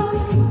cry?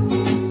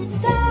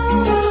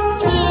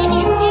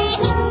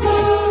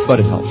 But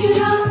it helps. You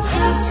don't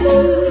have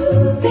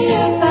to be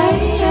a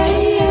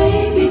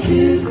baby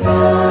to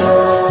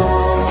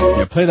cry.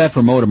 Yeah, play that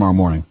for Mo tomorrow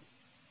morning.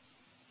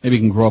 Maybe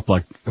you can grow up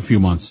like a few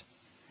months.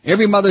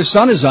 Every Mother's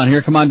Son is on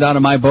here. Come on down to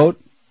my boat.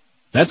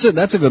 That's it.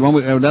 That's a good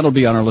one. That'll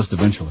be on our list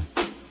eventually.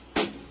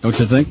 Don't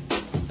you think?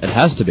 It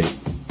has to be.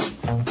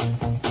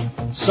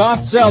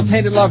 Soft Cell,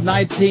 Tainted Love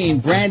 19,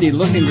 Brandy,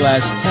 Looking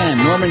Glass 10,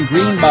 Norman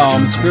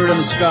Greenbaum, Spirit in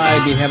the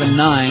Sky, be having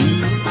 9,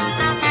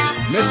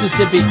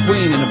 Mississippi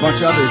Queen and a bunch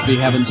of others be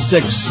having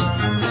 6.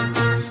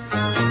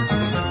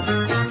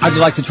 How'd you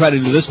like to try to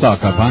do this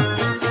talk up, huh?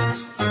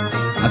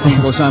 I think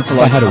it goes on for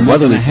like a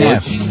month and a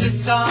half.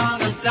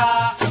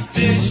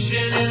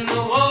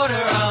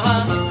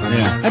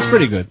 Yeah, that's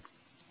pretty good.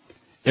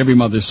 Every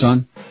Mother's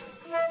Son.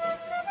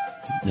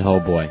 Oh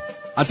boy.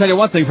 I'll tell you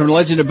one thing from the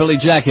Legend of Billy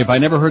Jack. If I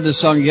never heard this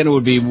song again, it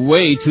would be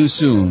way too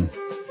soon.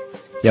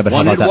 Yeah, but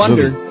how about that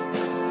Wonder,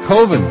 movie?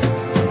 Coven.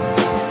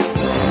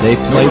 They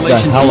played the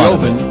hell out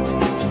of it.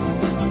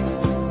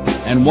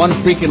 And One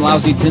Freaking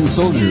Lousy Tin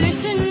Soldier.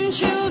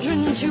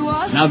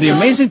 Now, the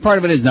amazing part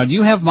of it is, now, do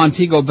you have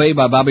Montego Bay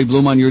by Bobby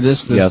Bloom on your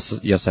disc?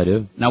 Yes, I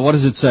do. Now, what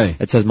does it say?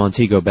 It says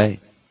Montego Bay.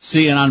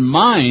 See, and on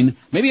mine,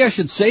 maybe I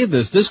should save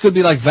this. This could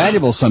be like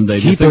valuable someday.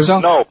 Do you think so?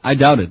 No. I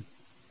doubt it.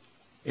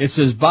 It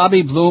says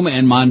Bobby Bloom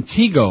and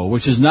Montego,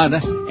 which is not,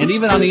 and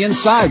even on the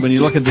inside, when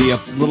you look at the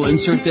little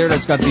insert there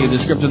that's got the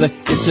descriptor there,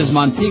 it says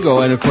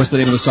Montego, and of course the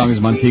name of the song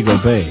is Montego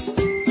Bay.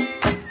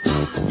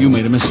 You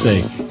made a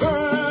mistake.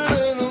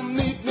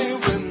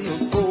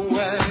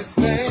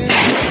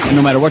 And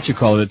no matter what you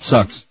call it, it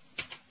sucks.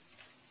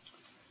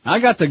 I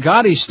got the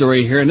Gotti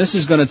story here, and this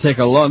is going to take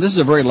this is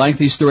a very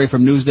lengthy story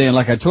from Newsday, and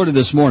like I told you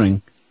this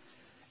morning,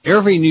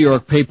 every New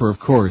York paper, of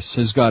course,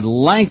 has got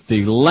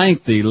lengthy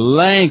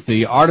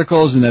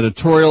articles and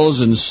editorials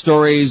and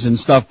stories and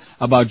stuff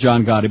about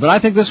John Gotti. But I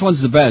think this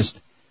one's the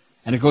best,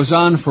 and it goes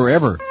on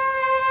forever.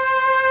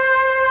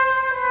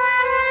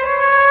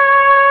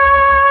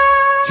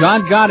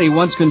 John Gotti,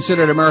 once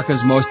considered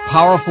America's most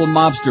powerful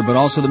mobster, but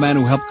also the man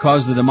who helped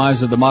cause the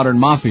demise of the modern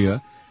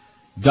mafia,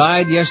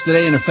 died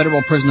yesterday in a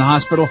federal prison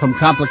hospital from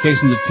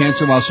complications of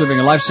cancer while serving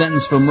a life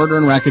sentence for murder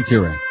and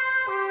racketeering.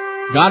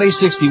 Gotti,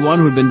 61,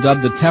 who had been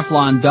dubbed the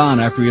Teflon Don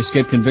after he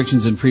escaped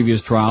convictions in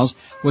previous trials,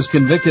 was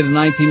convicted in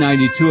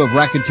 1992 of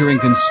racketeering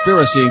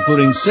conspiracy,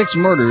 including 6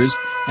 murders,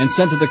 and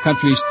sent to the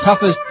country's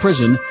toughest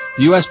prison,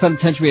 the U.S.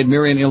 Penitentiary at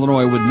Marion,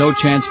 Illinois, with no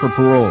chance for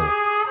parole.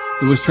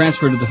 He was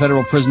transferred to the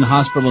Federal Prison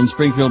Hospital in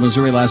Springfield,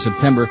 Missouri last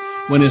September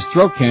when his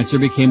throat cancer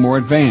became more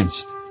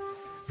advanced.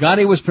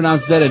 Gotti was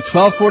pronounced dead at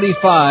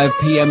 12:45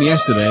 p.m.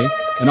 yesterday.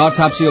 An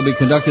autopsy will be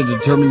conducted to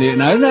determine the...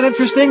 Now, isn't that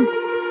interesting?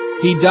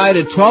 He died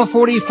at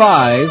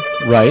 12:45.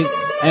 Right.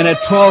 And at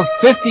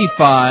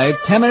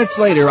 12:55, 10 minutes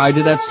later, I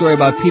did that story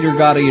about Peter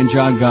Gotti and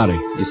John Gotti.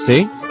 You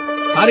see?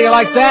 How do you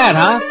like that,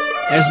 huh?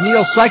 As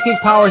Neil's psychic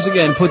powers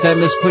again put that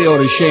Miss Cleo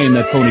to shame,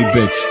 that phony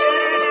bitch.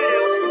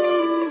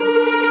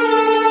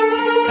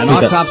 An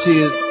autopsy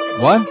is...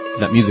 What?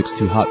 That music's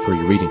too hot for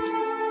your reading.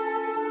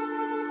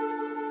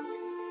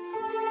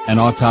 An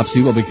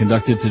autopsy will be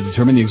conducted to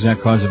determine the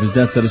exact cause of his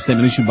death, said a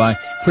statement issued by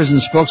prison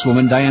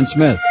spokeswoman Diane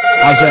Smith.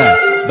 How's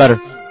that?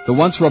 Better. The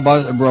once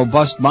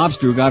robust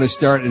mobster who got his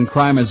start in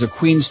crime as a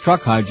Queens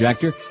truck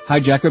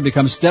hijacker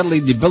becomes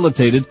steadily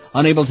debilitated,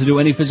 unable to do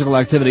any physical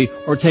activity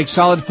or take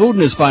solid food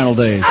in his final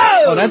days.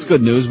 Oh, that's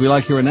good news. We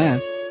like hearing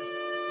that.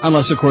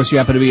 Unless, of course, you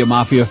happen to be a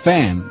Mafia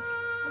fan.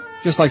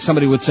 Just like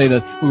somebody would say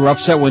that we were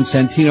upset when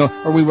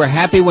Santino, or we were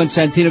happy when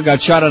Santino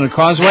got shot on a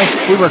causeway.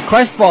 We were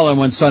crestfallen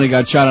when Sonny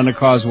got shot on a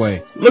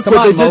causeway. Look Come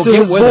what on, they Mo, did to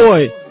his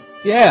boy.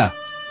 Yeah,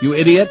 you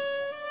idiot.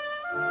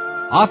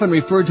 Often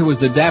referred to as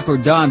the Dapper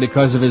Don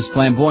because of his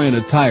flamboyant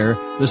attire,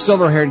 the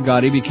silver-haired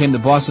Gotti became the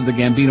boss of the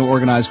Gambino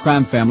organized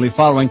crime family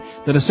following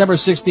the December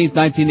 16,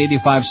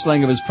 1985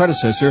 slaying of his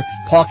predecessor,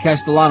 Paul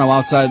Castellano,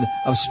 outside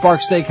of Spark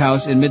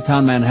Steakhouse in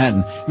Midtown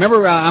Manhattan.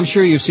 Remember, I'm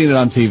sure you've seen it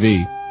on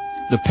TV.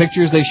 The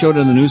pictures they showed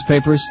in the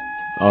newspapers?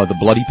 The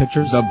bloody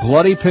pictures? The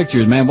bloody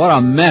pictures, man, what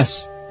a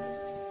mess.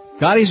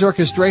 Gotti's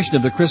orchestration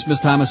of the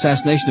Christmas-time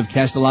assassination of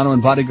Castellano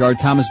and bodyguard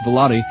Thomas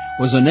Bilotti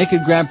was a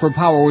naked grab for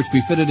power which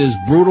befitted his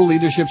brutal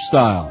leadership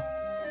style.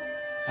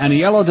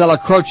 Aniello Della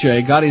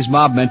Croce, Gotti's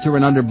mob mentor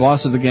and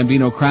underboss of the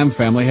Gambino crime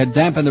family, had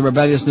dampened the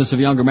rebelliousness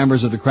of younger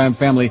members of the crime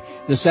family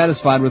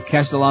dissatisfied with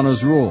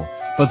Castellano's rule.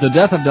 But the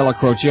death of Della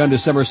Croce on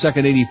December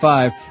 2nd,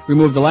 85,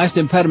 removed the last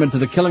impediment to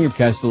the killing of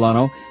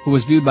Castellano, who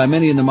was viewed by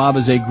many in the mob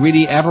as a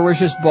greedy,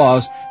 avaricious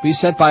boss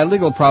beset by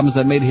legal problems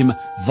that made him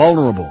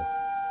vulnerable.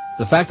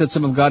 The fact that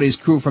some of Gotti's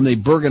crew from the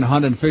Bergen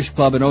Hunt and Fish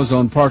Club in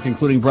Ozone Park,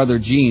 including brother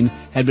Gene,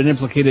 had been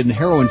implicated in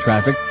heroin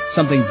traffic,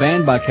 something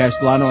banned by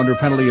Castellano under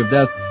penalty of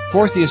death,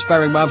 forced the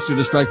aspiring mobster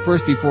to strike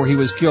first before he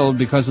was killed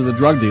because of the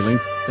drug dealing.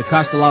 The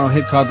Castellano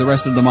hit caught the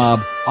rest of the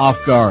mob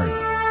off guard.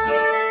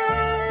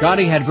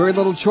 Gotti had very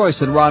little choice,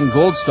 said Ron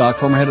Goldstock,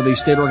 former head of the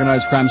state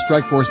organized crime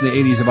strike force in the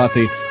 80s, about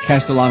the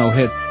Castellano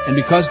hit. And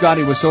because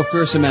Gotti was so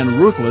fearsome and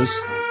ruthless,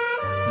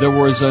 there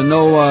was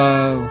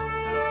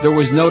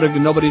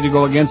nobody to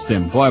go against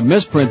him. Boy, a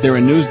misprint there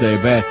in Newsday,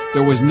 bad.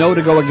 There was no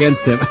to go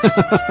against him.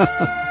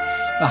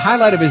 The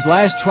highlight of his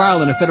last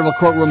trial in a federal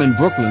courtroom in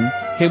Brooklyn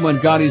came when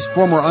Gotti's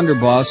former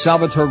underboss,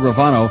 Salvatore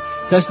Gravano,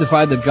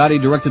 testified that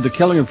Gotti directed the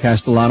killing of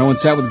Castellano and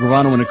sat with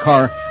Gravano in a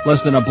car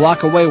less than a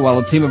block away while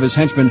a team of his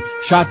henchmen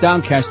shot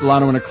down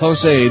Castellano in a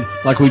close aid,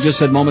 like we just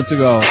said moments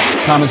ago,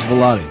 Thomas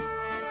Bilotti.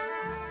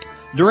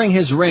 During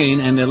his reign,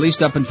 and at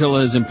least up until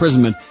his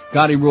imprisonment,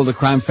 Gotti ruled the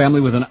crime family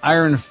with an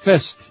iron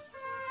fist.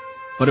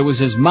 But it was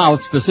his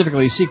mouth,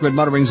 specifically secret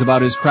mutterings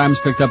about his crimes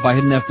picked up by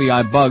hidden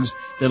FBI bugs,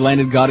 that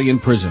landed Gotti in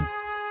prison.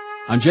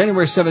 On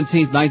January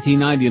 17,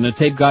 1990, in a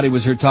tape, Gotti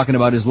was heard talking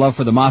about his love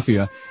for the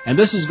Mafia. And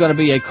this is going to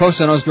be a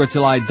Cosa Nostra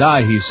till I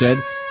die, he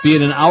said. Be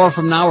it an hour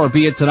from now or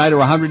be it tonight or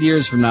 100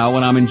 years from now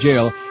when I'm in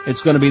jail,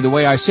 it's going to be the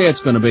way I say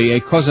it's going to be, a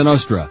Cosa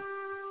Nostra.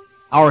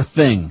 Our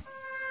thing.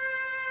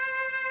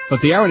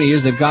 But the irony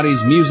is that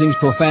Gotti's musings,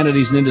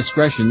 profanities, and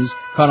indiscretions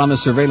caught on the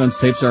surveillance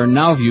tapes are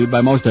now viewed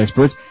by most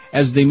experts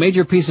as the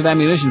major piece of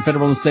ammunition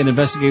federal and state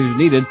investigators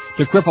needed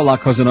to cripple La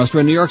Cosa Nostra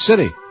in New York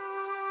City.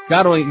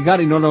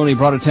 Gotti not only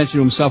brought attention to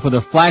himself with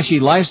a flashy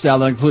lifestyle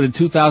that included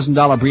 $2,000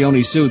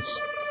 Brioni suits,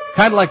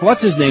 kind of like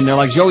what's his name there,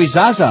 like Joey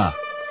Zaza.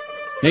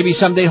 Maybe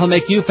someday he'll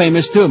make you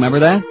famous too, remember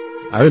that?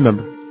 I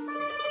remember.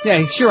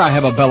 Yeah, sure, I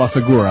have a bella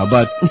figura,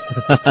 but...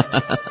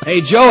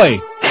 Hey,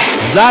 Joey!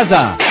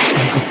 Zaza!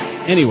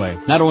 Anyway,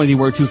 not only did he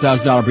wear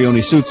 $2,000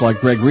 Brioni suits like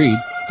Greg Reed,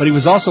 but he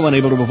was also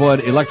unable to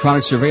avoid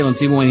electronic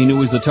surveillance even when he knew he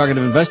was the target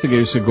of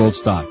investigators, said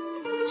Goldstock.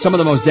 Some of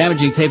the most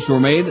damaging tapes were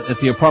made at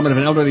the apartment of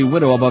an elderly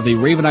widow above the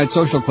Ravenite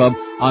Social Club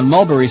on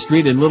Mulberry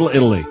Street in Little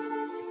Italy.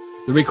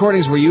 The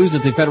recordings were used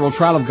at the federal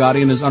trial of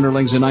Gotti and his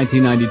underlings in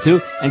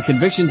 1992, and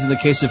convictions in the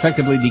case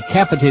effectively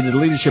decapitated the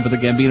leadership of the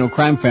Gambino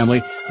crime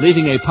family,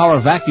 leaving a power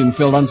vacuum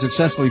filled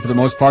unsuccessfully for the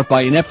most part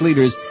by inept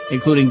leaders,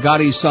 including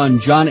Gotti's son,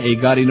 John A.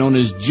 Gotti, known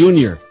as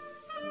Junior.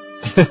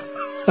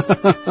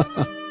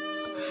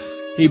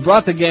 He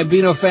brought the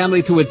Gambino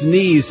family to its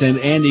knees, said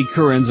Andy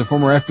Currens, a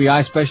former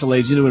FBI special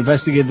agent who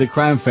investigated the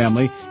crime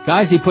family.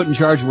 Guys he put in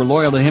charge were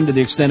loyal to him to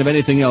the extent of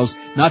anything else,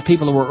 not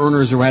people who were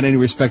earners or had any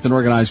respect in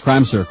organized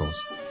crime circles.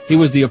 He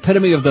was the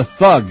epitome of the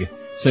thug,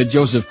 said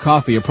Joseph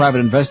Coffey, a private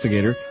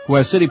investigator, who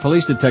as city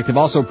police detective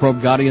also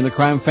probed Gotti and the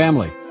crime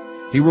family.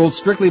 He ruled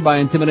strictly by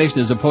intimidation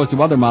as opposed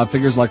to other mob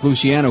figures like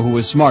Luciano, who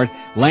was smart,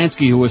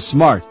 Lansky, who was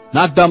smart.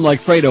 Not dumb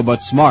like Fredo,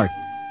 but smart.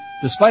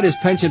 Despite his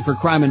penchant for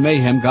crime and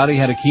mayhem, Gotti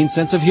had a keen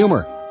sense of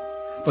humor.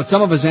 But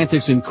some of his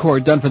antics in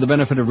court, done for the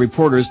benefit of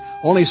reporters,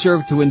 only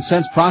served to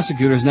incense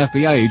prosecutors and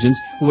FBI agents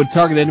who would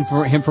target him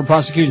for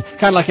prosecution,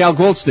 kind of like Al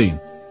Goldstein.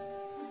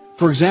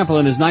 For example,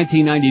 in his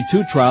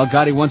 1992 trial,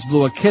 Gotti once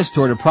blew a kiss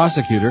toward a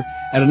prosecutor.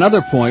 At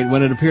another point,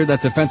 when it appeared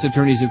that defense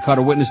attorneys had caught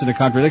a witness in a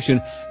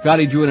contradiction,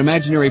 Gotti drew an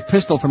imaginary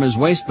pistol from his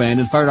waistband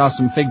and fired off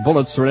some fake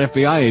bullets toward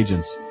FBI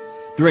agents.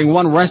 During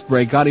one rest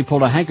break, Gotti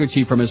pulled a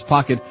handkerchief from his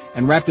pocket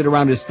and wrapped it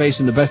around his face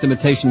in the best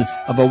imitation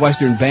of a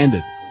Western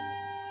bandit.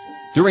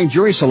 During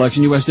jury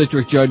selection, U.S.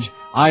 District Judge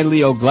I.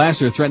 Leo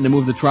Glasser threatened to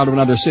move the trial to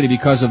another city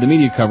because of the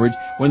media coverage.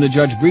 When the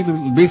judge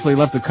briefly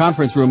left the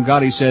conference room,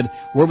 Gotti said,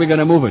 "Where are we going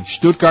to move it?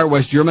 Stuttgart,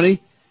 West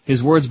Germany?"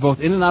 His words both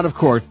in and out of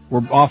court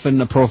were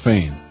often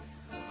profane.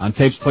 On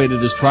tapes played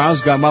at his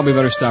trials, well, we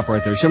better stop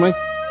right there, shouldn't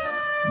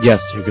we?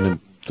 Yes, you're going to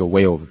go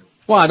way over.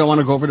 Well, I don't want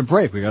to go over to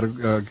break. We got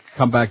to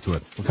come back to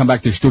it. We'll come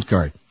back to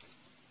Stuttgart.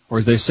 Or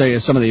as they say,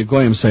 as some of the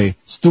Goyim say,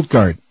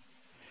 Stuttgart.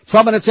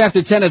 12 minutes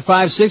after 10 at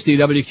 560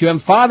 WQM.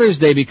 Father's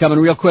Day be coming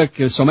real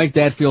quick, so make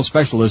Dad feel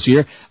special this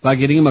year by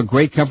getting him a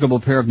great, comfortable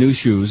pair of new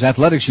shoes,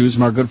 athletic shoes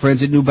from our good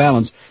friends at New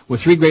Balance,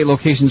 with 3 great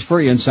locations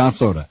for you in South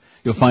Florida.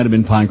 You'll find them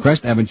in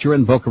Pinecrest, Aventura,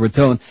 and Boca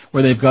Raton,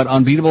 where they've got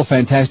unbeatable,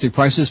 fantastic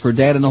prices for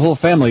Dad and the whole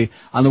family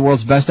on the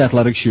world's best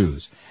athletic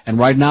shoes. And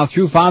right now,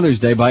 through Father's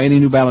Day, buy any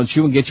New Balance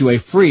shoe and get you a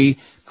free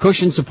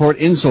cushion support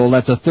insole.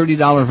 That's a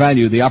 $30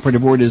 value. The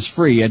operative word is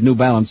free at New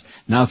Balance,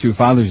 now through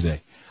Father's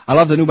Day. I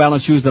love the New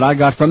Balance shoes that I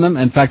got from them.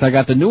 In fact, I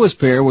got the newest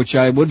pair, which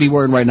I would be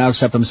wearing right now,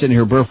 except I'm sitting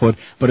here barefoot.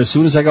 But as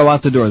soon as I go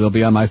out the door, they'll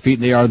be on my feet,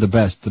 and they are the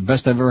best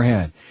I've ever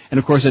had. And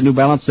of course, at New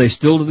Balance, they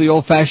still do the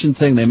old-fashioned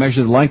thing. They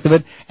measure the length of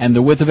it and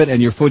the width of it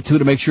and your foot, too,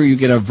 to make sure you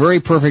get a very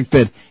perfect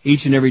fit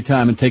each and every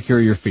time and take care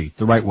of your feet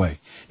the right way.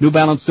 New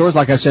Balance stores,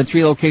 like I said,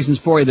 3 locations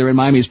for you. They're in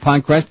Miami's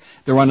Pinecrest.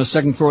 They're on the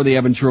 2nd floor of the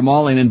Aventura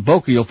Mall, and in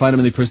Boca, you'll find them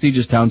in the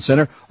prestigious Town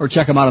Center, or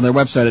check them out on their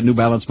website at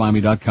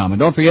NewBalanceMiami.com. And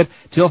don't forget,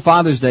 till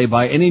Father's Day,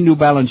 buy any New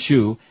Balance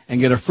shoe and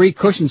get a free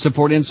cushion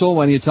support insole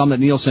when you tell them that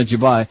Neil sent you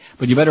by.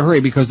 But you better hurry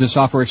because this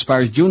offer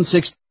expires June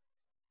 6th.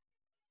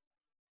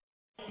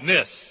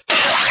 This,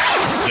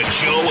 the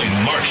Joe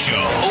and Mark Show,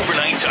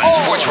 overnights on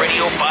Sports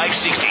Radio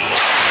 560,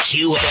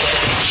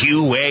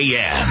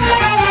 QAM.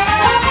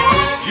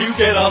 You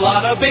get a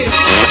lot of big sports.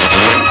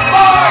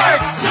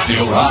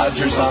 Neil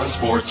Rogers on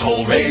Sports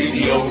Hole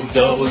Radio,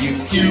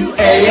 WQAM.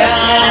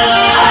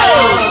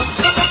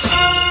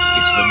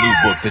 It's the new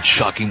book that's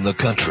shocking the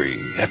country.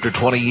 After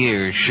 20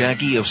 years,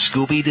 Shaggy of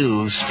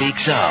Scooby-Doo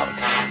speaks out,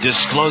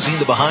 disclosing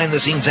the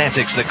behind-the-scenes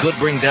antics that could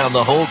bring down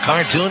the whole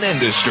cartoon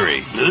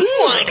industry.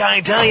 Like I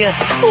tell you,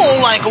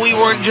 like we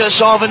weren't just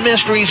solving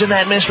mysteries in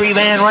that mystery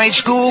van, right,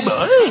 Scoob?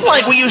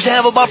 Like we used to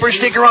have a bumper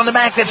sticker on the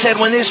back that said,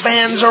 "When this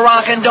van's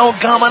a-rockin', don't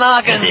come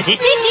a-knockin'."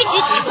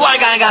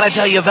 Like I gotta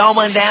tell you,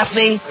 Velma and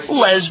Daphne,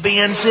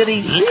 lesbian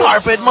city,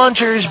 carpet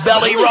munchers,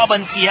 belly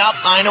rubbing. Yep,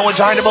 I know it's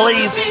hard to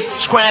believe.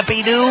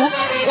 Scrappy-Doo,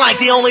 like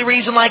the only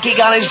reason like he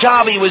got his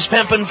job, he was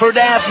pimping for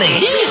Daphne.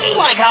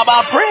 Like how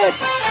about Fred?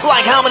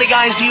 Like how many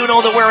guys do you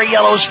know that wear a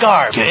yellow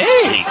scarf?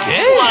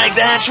 Like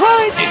that's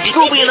right.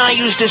 Scooby and I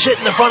used to sit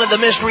in the front of the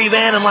mystery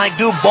van and like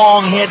do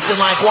bong hits and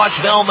like watch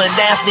Velma and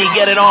Daphne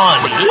get it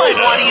on. Like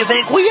why do you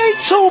think we ate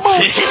so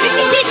much?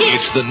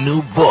 It's the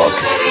new book,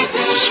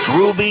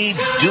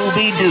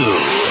 Scooby-Dooby-Doo.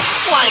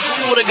 Like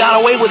we would have got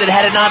away with it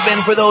had it not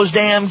been for those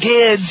damn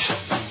kids.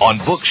 On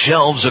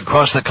bookshelves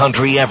across the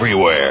country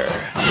everywhere.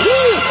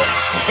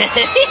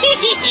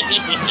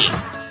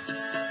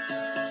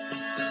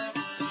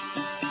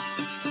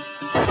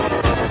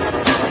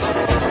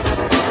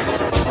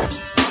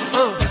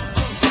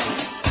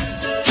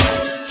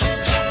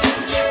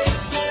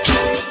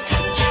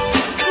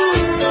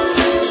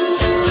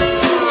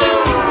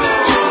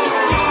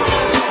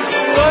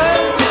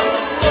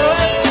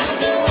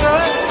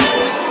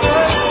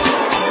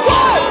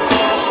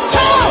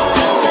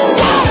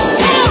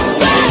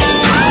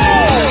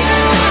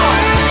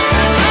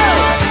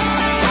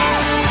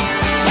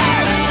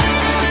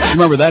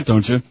 remember that,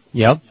 don't you?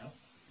 Yep.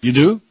 You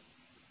do?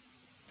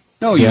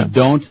 No, Yeah. you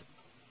don't.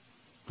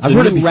 I've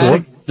heard it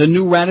before. The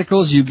New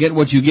Radicals, You Get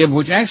What You Give,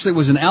 which actually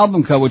was an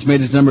album cut which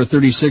made it number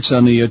 36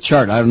 on the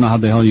chart. I don't know how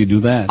the hell you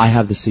do that. I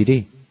have the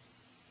CD.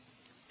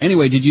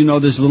 Anyway, did you know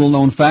this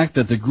little-known fact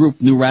that the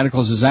group New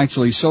Radicals is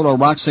actually solo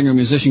rock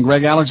singer-musician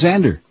Greg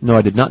Alexander? No,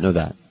 I did not know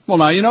that. Well,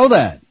 now you know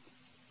that.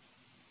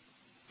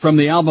 From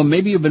the album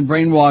Maybe You've Been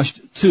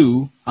Brainwashed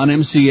 2 on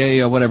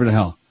MCA or whatever the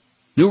hell.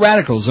 New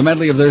Radicals, a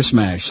medley of their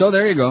smash. So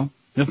there you go.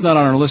 It's not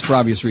on our list for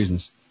obvious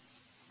reasons.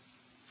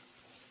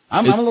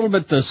 I'm a little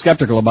bit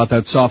skeptical about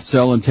that Soft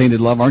Cell and Tainted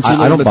Love. Aren't you a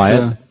little I don't bit buy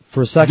it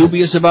for a second.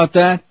 Dubious about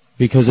that?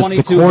 Because it's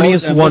the 22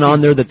 corniest votes one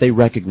on there that they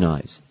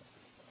recognize.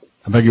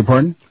 I beg your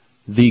pardon?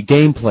 The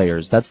Game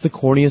Players. That's the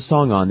corniest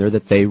song on there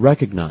that they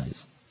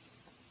recognize.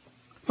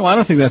 No, I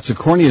don't think that's the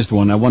corniest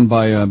one. That one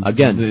by,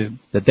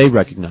 that they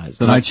recognize.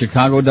 The Night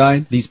Chicago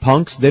Died? These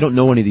punks, they don't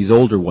know any of these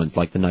older ones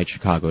like The Night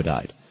Chicago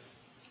Died.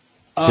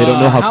 They don't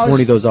know how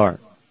corny those are.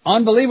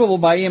 Unbelievable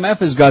by EMF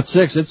has got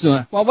 6. It's,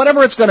 well,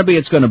 whatever it's gonna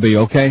be,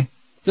 okay?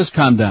 Just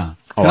calm down.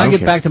 Can I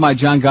get back to my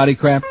John Gotti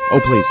crap? Oh,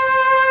 please.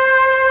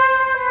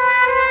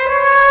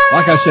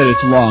 Like I said,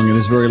 it's long. It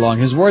is very long.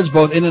 His words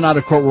both in and out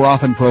of court were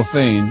often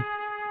profane.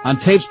 On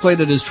tapes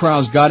played at his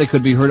trials, Gotti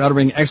could be heard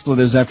uttering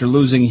expletives after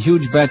losing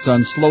huge bets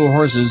on slow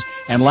horses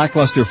and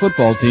lackluster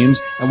football teams,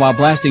 and while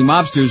blasting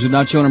mobsters who had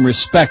not shown him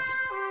respect.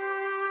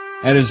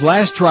 At his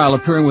last trial,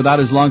 appearing without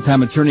his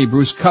longtime attorney,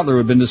 Bruce Cutler, who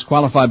had been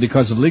disqualified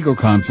because of legal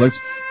conflicts,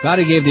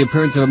 Gotti gave the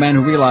appearance of a man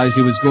who realized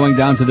he was going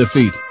down to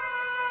defeat.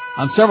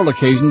 On several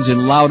occasions,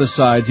 in loud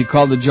asides, he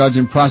called the judge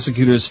and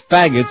prosecutors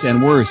faggots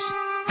and worse.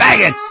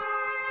 Faggots!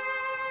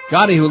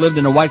 Gotti, who lived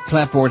in a white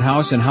clapboard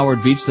house in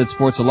Howard Beach that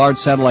sports a large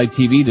satellite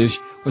TV dish,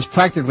 was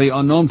practically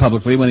unknown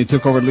publicly when he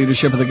took over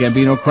leadership of the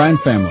Gambino crime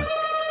family.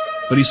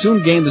 But he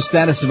soon gained the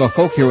status of a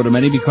folk hero to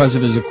many because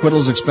of his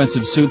acquittals,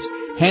 expensive suits,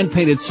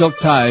 hand-painted silk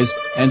ties,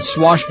 and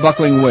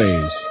swashbuckling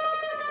ways.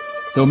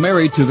 Though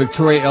married to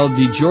Victoria L.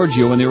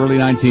 DiGiorgio in the early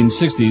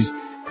 1960s,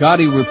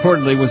 Gotti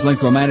reportedly was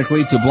linked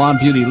romantically to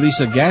blonde beauty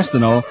Lisa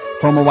Gastineau,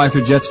 former wife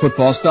of Jets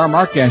football star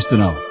Mark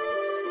Gastineau.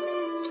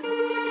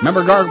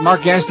 Remember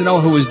Mark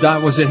Gastineau who was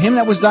dying? Was it him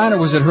that was dying or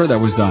was it her that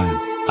was dying?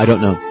 I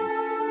don't know.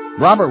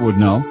 Robert would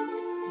know.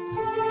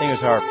 I think it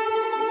was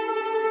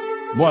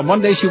her. Well,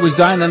 one day she was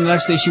dying, then the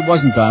next day she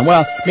wasn't dying.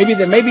 Well,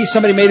 maybe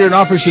somebody made her an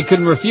offer she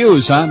couldn't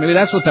refuse, huh? Maybe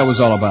that's what that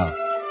was all about.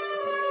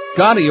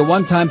 Gotti, a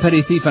one-time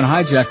petty thief and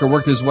hijacker,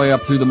 worked his way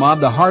up through the mob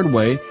the hard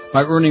way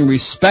by earning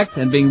respect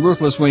and being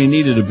ruthless when he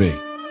needed to be.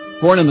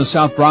 Born in the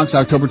South Bronx,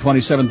 October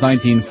 27,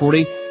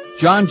 1940,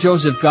 John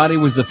Joseph Gotti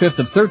was the fifth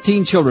of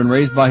 13 children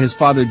raised by his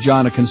father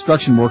John, a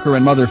construction worker,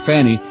 and mother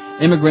Fanny,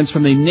 immigrants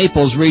from the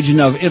Naples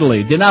region of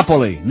Italy. Di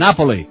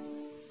Napoli.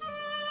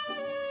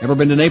 Ever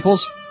been to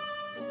Naples?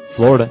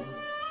 Florida.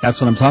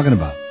 That's what I'm talking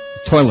about.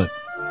 The toilet.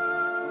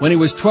 When he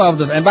was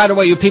 12, and by the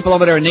way, you people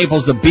over there in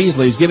Naples, the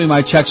Beasleys, give me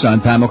my checks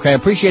on time, okay? I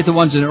appreciate the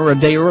ones that are a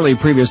day early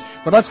previous,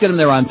 but let's get them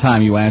there on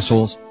time, you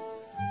assholes.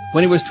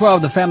 When he was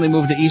 12, the family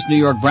moved to East New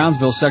York,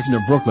 Brownsville section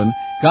of Brooklyn.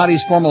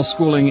 Gotti's formal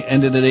schooling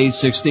ended at age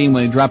 16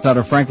 when he dropped out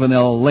of Franklin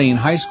L. Lane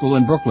High School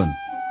in Brooklyn.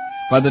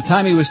 By the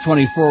time he was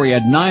 24, he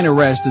had 9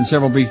 arrests and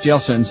several brief jail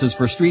sentences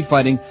for street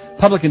fighting,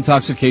 public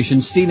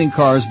intoxication, stealing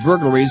cars,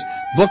 burglaries,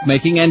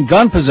 bookmaking, and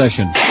gun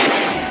possession.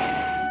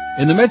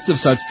 In the midst of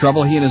such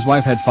trouble, he and his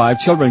wife had 5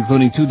 children,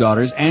 including 2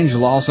 daughters,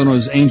 Angela, also known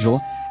as Angel,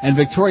 and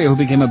Victoria, who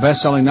became a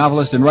best-selling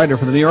novelist and writer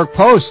for the New York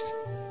Post.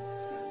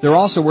 There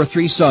also were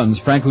 3 sons,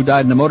 Frank, who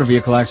died in a motor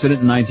vehicle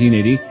accident in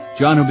 1980,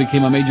 John, who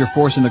became a major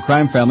force in the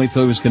crime family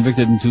till he was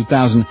convicted in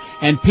 2000,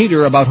 and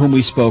Peter, about whom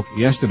we spoke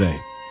yesterday.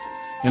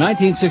 In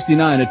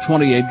 1969, at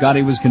 28,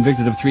 Gotti was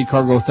convicted of 3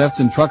 cargo thefts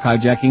and truck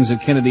hijackings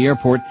at Kennedy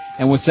Airport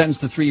and was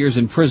sentenced to 3 years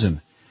in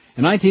prison.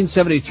 In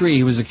 1973,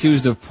 he was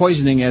accused of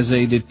posing as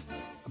a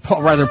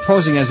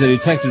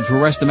detective to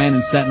arrest a man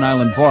in Staten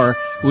Island bar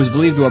who was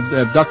believed to have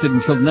abducted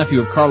and killed the nephew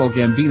of Carlo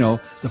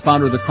Gambino, the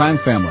founder of the crime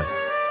family.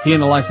 He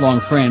and a lifelong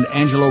friend,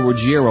 Angelo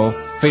Ruggiero,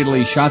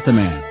 fatally shot the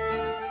man.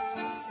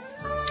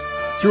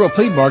 Through a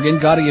plea bargain,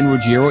 Gotti and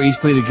Ruggiero each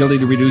pleaded guilty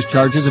to reduced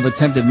charges of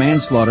attempted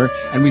manslaughter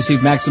and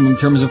received maximum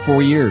terms of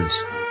 4 years.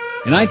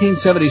 In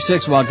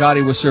 1976, while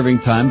Gotti was serving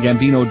time,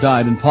 Gambino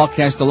died, and Paul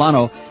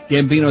Castellano,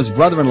 Gambino's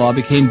brother-in-law,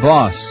 became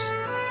boss.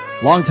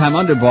 Longtime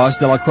underboss,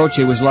 Della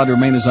Croce was allowed to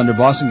remain as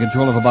underboss in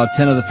control of about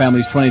 10 of the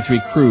family's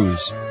 23 crews.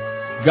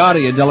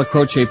 Gotti, a Della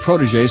Croce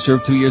protege,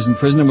 served 2 years in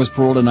prison and was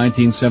paroled in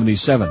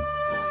 1977.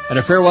 At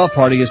a farewell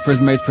party, his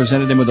prison mates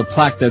presented him with a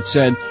plaque that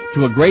said,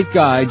 "To a great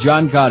guy,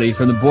 John Gotti,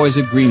 from the boys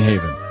at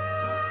Greenhaven."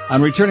 On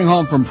returning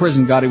home from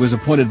prison, Gotti was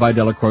appointed by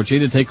Della Croce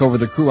to take over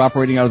the crew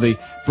operating out of the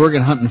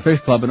Bergen Hunt and Fish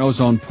Club in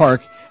Ozone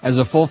Park as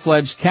a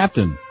full-fledged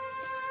captain.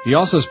 He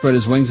also spread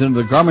his wings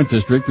into the garment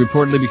district,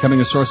 reportedly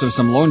becoming a source of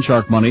some loan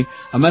shark money,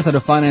 a method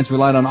of finance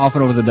relied on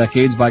often over the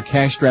decades by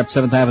cash-strapped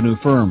 7th Avenue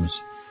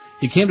firms.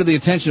 He came to the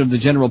attention of the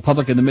general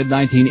public in the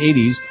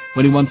mid-1980s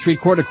when he won 3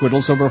 court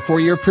acquittals over a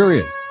 4-year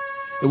period.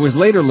 It was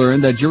later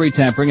learned that jury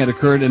tampering had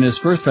occurred in his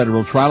first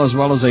federal trial as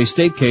well as a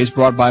state case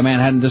brought by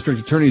Manhattan District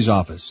Attorney's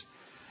Office.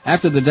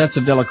 After the deaths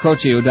of Della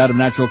Croce, who died of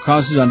natural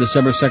causes on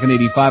December 2nd,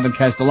 85, and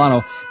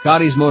Castellano,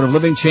 Gotti's mode of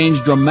living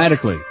changed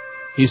dramatically.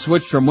 He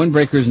switched from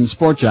windbreakers and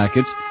sport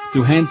jackets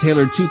to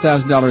hand-tailored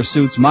 $2,000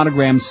 suits,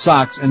 monogrammed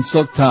socks, and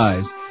silk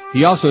ties.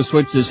 He also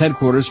switched his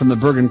headquarters from the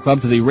Bergen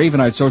Club to the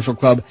Ravenite Social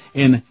Club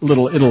in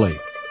Little Italy.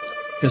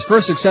 His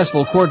first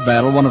successful court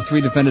battle, one of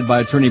three defended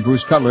by attorney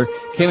Bruce Cutler,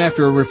 came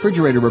after a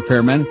refrigerator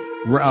repairman,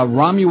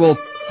 Romuald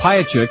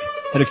Pajacek,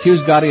 had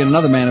accused Gotti and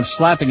another man of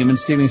slapping him and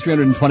stealing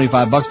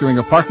 $325 during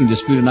a parking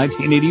dispute in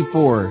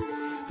 1984.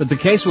 But the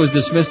case was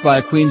dismissed by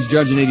a Queens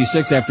judge in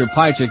 86 after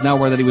Pajacek, now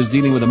aware that he was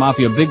dealing with a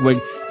mafia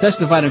bigwig,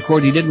 testified in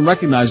court he didn't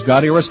recognize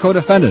Gotti or his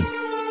co-defendant.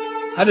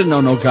 I didn't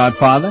know no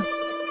Godfather.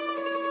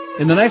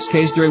 In the next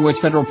case, during which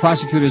federal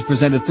prosecutors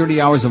presented 30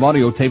 hours of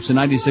audio tapes and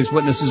 96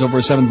 witnesses over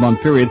a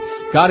 7-month period,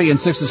 Gotti and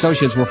 6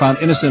 associates were found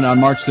innocent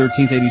on March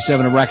 13,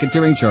 87 of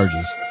racketeering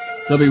charges.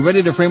 They'll be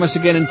ready to frame us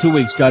again in 2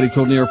 weeks, Gotti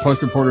told New York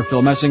Post reporter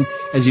Phil Messing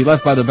as he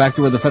left by the back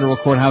door of the federal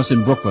courthouse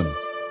in Brooklyn.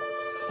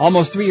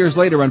 Almost 3 years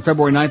later, on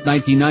February 9,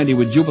 1990,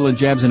 with jubilant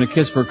jabs and a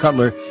kiss for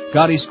Cutler,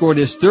 Gotti scored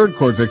his third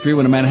court victory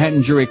when a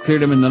Manhattan jury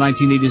cleared him in the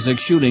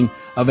 1986 shooting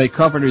of a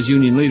Carpenters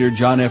Union leader,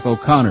 John F.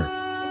 O'Connor.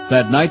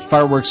 That night,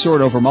 fireworks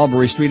soared over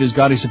Mulberry Street as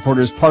Gotti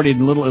supporters partied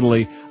in Little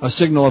Italy, a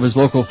signal of his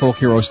local folk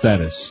hero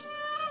status.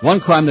 One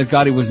crime that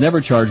Gotti was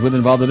never charged with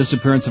involved the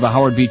disappearance of a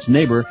Howard Beach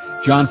neighbor,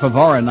 John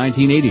Favara, in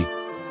 1980.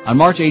 On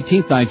March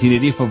 18,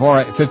 1980,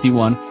 Favara,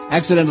 51,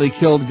 accidentally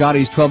killed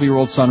Gotti's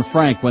 12-year-old son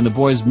Frank when the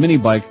boy's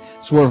minibike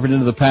swerved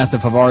into the path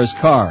of Favara's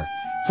car.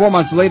 4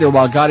 months later,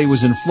 while Gotti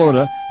was in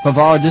Florida,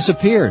 Favara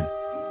disappeared.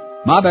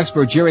 Mob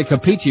expert Jerry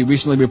Capici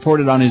recently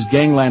reported on his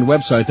Gangland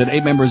website that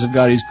 8 members of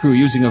Gotti's crew,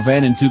 using a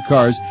van and 2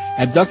 cars,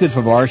 abducted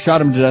Favara,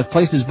 shot him to death,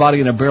 placed his body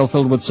in a barrel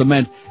filled with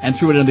cement, and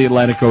threw it into the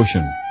Atlantic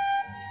Ocean.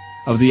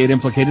 Of the 8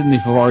 implicated in the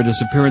Favara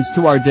disappearance,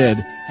 2 are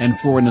dead and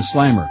 4 in the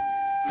slammer.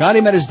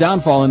 Gotti met his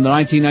downfall in the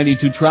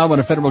 1992 trial when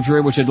a federal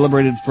jury which had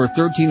deliberated for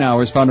 13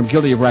 hours found him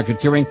guilty of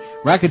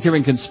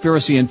racketeering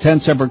conspiracy, and 10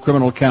 separate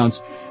criminal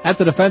counts. At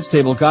the defense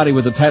table, Gotti,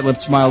 with a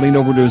tight-lipped smile, leaned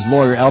over to his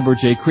lawyer, Albert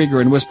J. Krieger,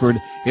 and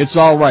whispered, "It's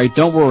all right,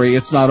 don't worry,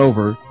 it's not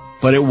over."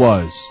 But it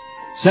was.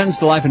 Sentenced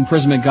to life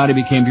imprisonment, Gotti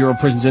became Bureau of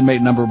Prisons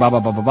inmate number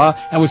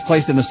and was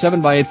placed in a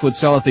 7-by-8-foot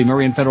cell at the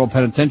Marion Federal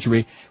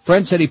Penitentiary.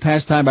 Friends said he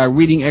passed time by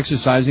reading,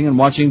 exercising, and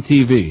watching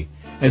TV.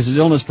 As his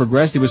illness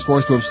progressed, he was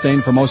forced to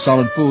abstain from most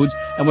solid foods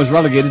and was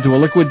relegated to a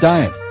liquid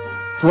diet.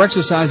 For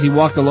exercise, he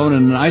walked alone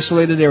in an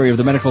isolated area of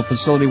the medical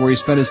facility where he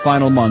spent his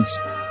final months.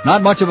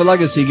 Not much of a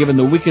legacy given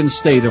the weakened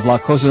state of La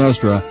Cosa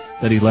Nostra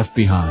that he left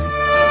behind.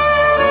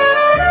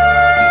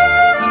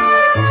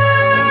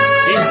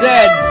 He's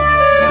dead.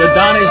 The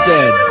Don is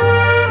dead.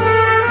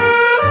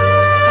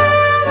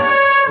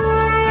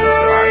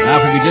 Now,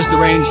 if we could just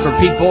arrange for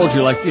Pete Bolger,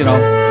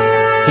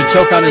 to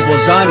choke on his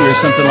lasagna or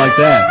something like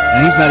that.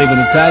 And he's not even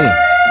Italian.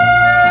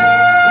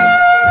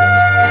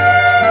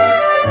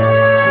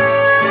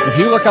 If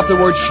you look up the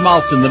word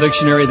schmaltz in the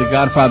dictionary, the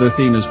Godfather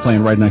theme is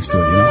playing right next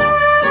to it,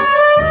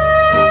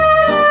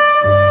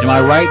 Am I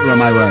right or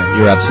am I right?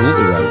 You're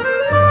absolutely right.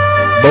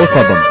 Both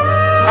of them.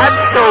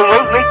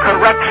 Absolutely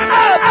correct.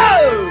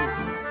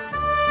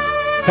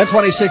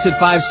 1026 at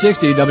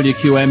 560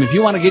 WQM. If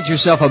you want to get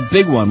yourself a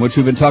big one, which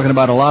we've been talking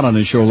about a lot on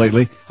this show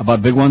lately,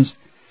 about big ones,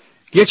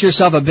 get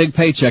yourself a big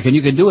paycheck, and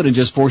you can do it in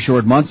just 4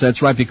 short months.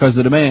 That's right, because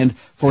the demand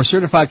for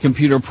certified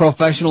computer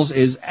professionals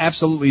is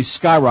absolutely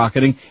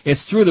skyrocketing.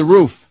 It's through the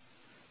roof.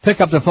 Pick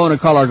up the phone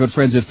and call our good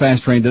friends at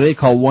Fast Train today.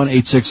 Call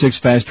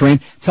 1-866-FAST-TRAIN.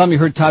 Tell them you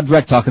heard Todd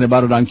Dreck talking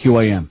about it on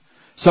QAM.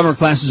 Summer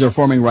classes are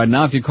forming right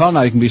now. If you call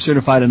now, you can be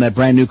certified in that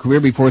brand new career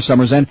before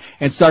summer's end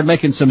and start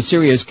making some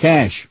serious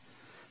cash.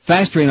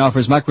 Fast Train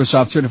offers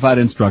Microsoft certified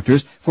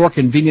instructors, 4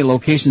 convenient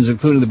locations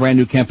including the brand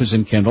new campus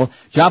in Kendall,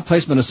 job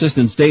placement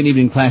assistance, day and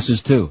evening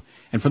classes too.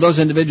 And for those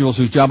individuals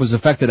whose job was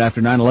affected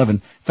after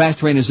 9/11, Fast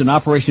Train is an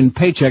Operation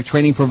Paycheck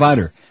training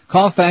provider.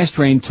 Call Fast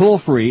Train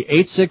toll-free,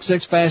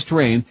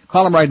 866-FAST-TRAIN.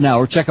 Call them right now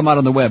or check them out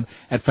on the web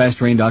at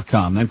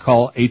fasttrain.com. Then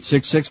call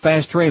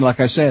 866-FAST-TRAIN, like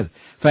I said.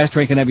 Fast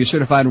Train can have you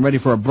certified and ready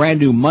for a brand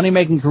new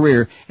money-making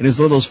career in as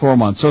little as 4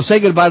 months. So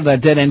say goodbye to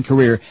that dead-end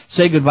career.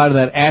 Say goodbye to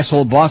that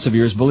asshole boss of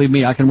yours. Believe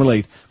me, I can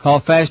relate. Call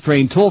Fast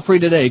Train toll-free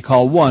today.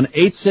 Call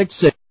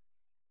 1-866.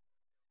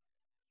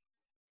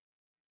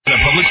 A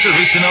public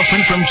service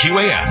announcement from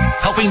QAM,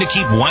 helping to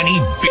keep whiny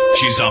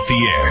bitches off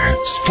the air.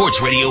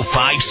 Sports Radio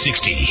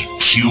 560,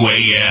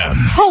 QAM.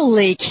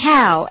 Holy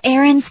cow,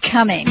 Aaron's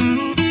coming.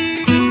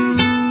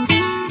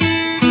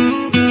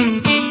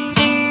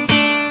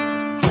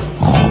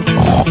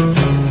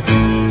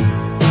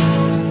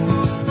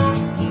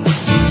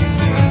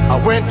 I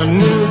went to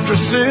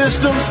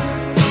Nutrisystems.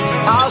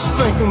 I was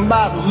thinking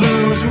about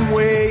losing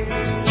weight.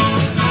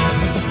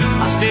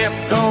 I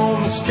stepped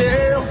on the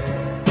scale,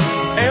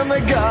 and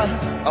they got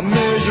a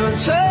measuring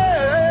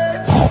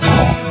tape.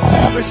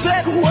 They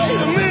said, wait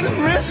a minute,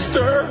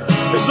 mister,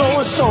 there's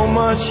only so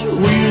much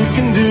we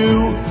can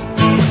do.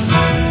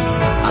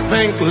 I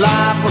think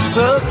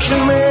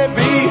liposuction may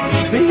be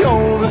the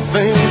only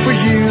thing for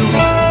you.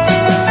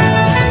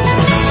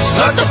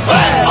 Suck the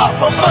fat off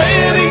my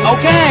fanny.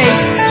 Okay.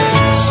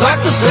 Suck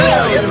the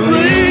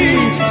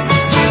cellulite.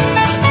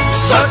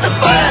 Suck the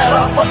fat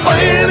off my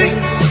fanny.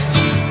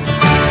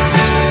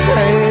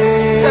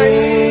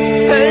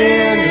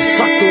 And you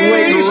suck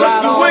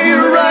the weight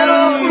right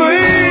off me.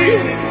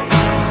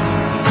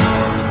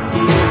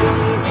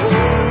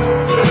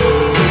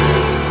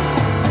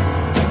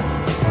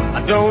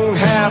 I don't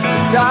have to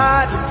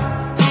diet.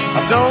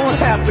 I don't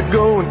have to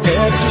go and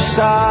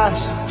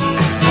exercise.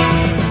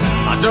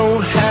 I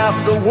don't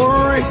have to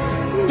worry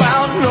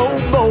about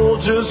no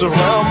bulges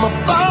around my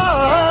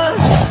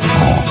thighs.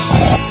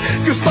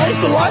 'Cause thanks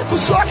to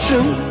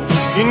liposuction,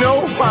 you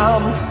know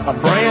I'm a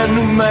brand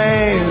new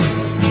man.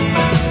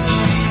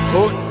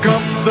 Hook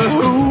up the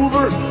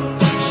Hoover,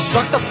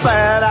 suck the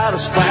fat out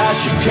as fast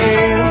as you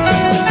can.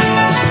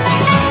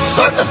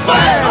 Suck the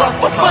fat off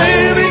my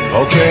fanny.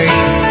 Okay.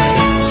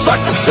 Suck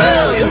the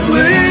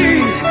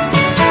cellulite.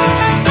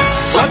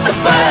 Suck the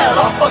fat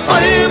off my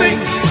fanny.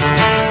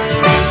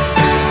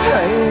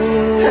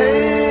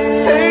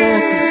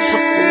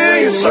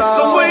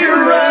 Suck the weight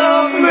right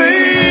off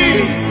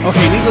me.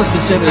 Okay, needless to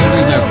say, there's a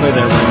reason I play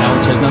that right now,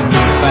 which has nothing to do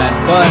with fat.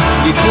 But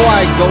before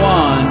I go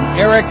on,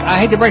 Eric, I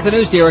hate to break the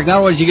news to you, Eric. Not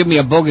only did you give me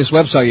a bogus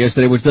website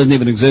yesterday, which doesn't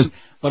even exist,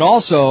 but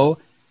also,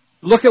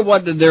 look at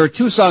what, there are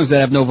 2 songs that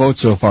have no votes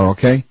so far,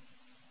 okay?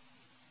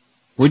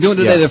 We're doing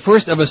today the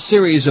first of a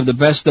series of the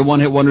best, the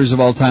one-hit wonders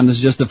of all time. This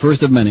is just the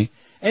first of many.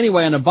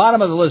 Anyway, on the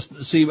bottom of the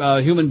list, see,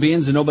 Human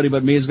Beings and Nobody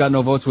But Me has got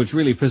no votes, which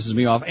really pisses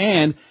me off.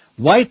 And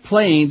White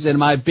Plains and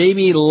My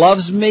Baby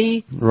Loves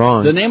Me.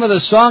 Wrong. The name of the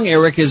song,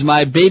 Eric, is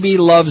My Baby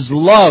Loves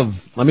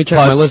Love. Let me check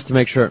my list to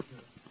make sure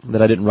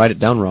that I didn't write it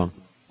down wrong.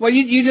 Well,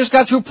 you just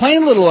got through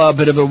playing a little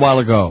bit of it a while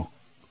ago.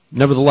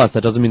 Nevertheless,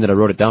 that doesn't mean that I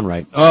wrote it down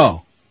right.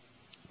 Oh.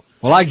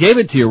 Well, I gave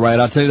it to you right,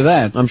 I'll tell you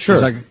that. I'm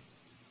sure.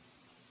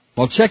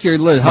 Well, check your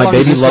list. How My long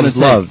Baby is this Loves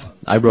Love.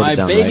 I wrote it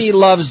down right. My Baby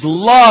Loves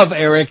Love,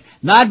 Eric.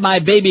 Not My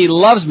Baby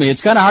Loves Me.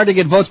 It's kind of hard to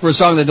get votes for a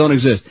song that don't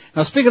exist.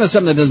 Now, speaking of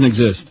something that doesn't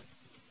exist,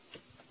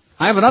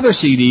 I have another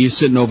CD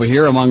sitting over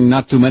here among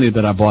not too many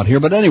that I bought here,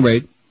 but at any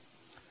rate,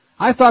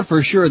 I thought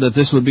for sure that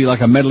this would be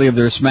like a medley of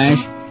their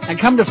smash, and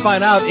come to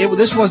find out,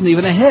 this wasn't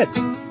even a hit.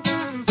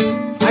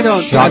 I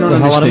don't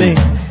understand.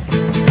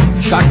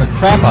 Shocked the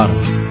crap out of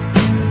me.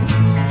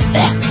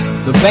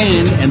 The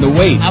band and the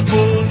weight. I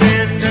pulled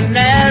into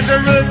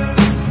Nazareth,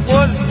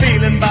 was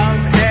feeling about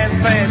half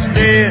past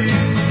dead.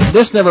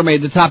 This never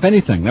made the top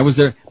anything. That was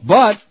their,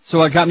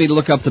 so it got me to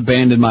look up the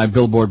band in my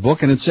Billboard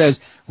book, and it says,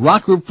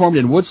 rock group formed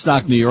in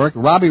Woodstock, New York,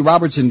 Robbie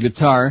Robertson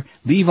guitar,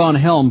 Lee Von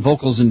Helm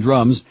vocals and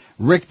drums,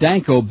 Rick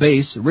Danko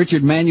bass,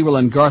 Richard Manuel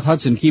and Garth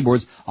Hudson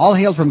keyboards, all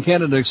hailed from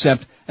Canada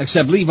except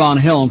Lee Von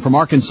Helm from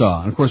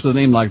Arkansas, and of course with a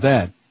name like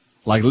that,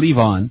 like Lee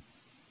Von.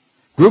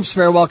 Group's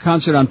farewell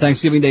concert on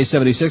Thanksgiving Day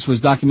 76 was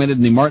documented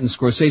in the Martin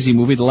Scorsese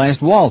movie The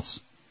Last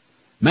Waltz.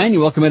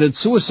 Manuel committed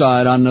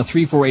suicide on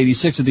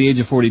 3/4/86 at the age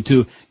of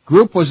 42.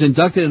 Group was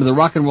inducted into the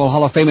Rock and Roll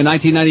Hall of Fame in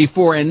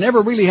 1994 and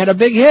never really had a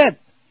big hit.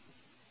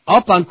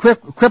 Up on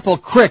Cripple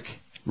Crick.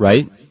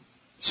 Right.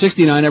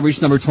 69, that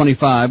reached number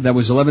 25. That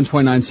was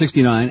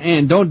 11/29/69.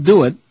 And Don't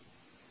Do It,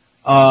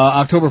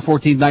 October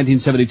 14,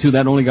 1972.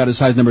 That only got as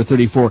high as number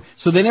 34.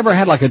 So they never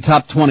had like a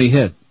top 20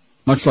 hit,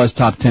 much less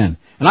top 10.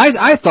 And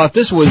I thought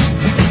that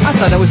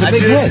was a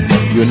big hit.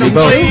 You and me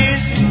both.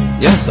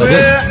 Yes, I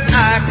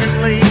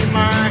did.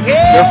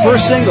 Their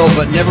first single,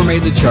 but never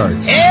made the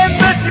charts. Hey,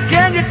 mister,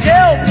 can you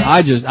tell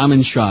me? I'm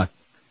in shock.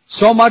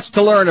 So much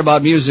to learn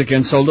about music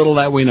and so little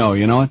that we know,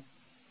 you know it?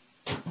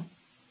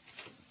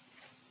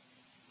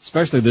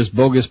 Especially this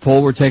bogus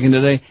poll we're taking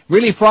today.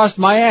 Really frost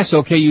my ass,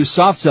 okay, you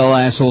soft cell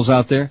assholes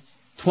out there.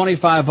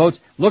 25 votes.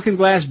 Looking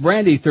Glass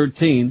Brandy,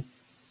 13.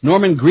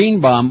 Norman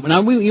Greenbaum.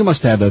 Now, you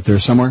must have that there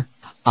somewhere.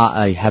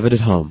 I have it at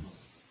home.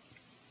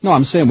 No,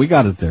 I'm saying we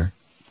got it there.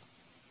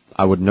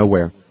 I wouldn't know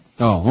where.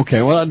 Oh,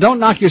 okay. Well, don't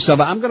knock yourself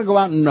out. I'm going to go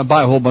out and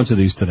buy a whole bunch of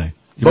these today.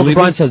 Bob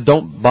Bryant says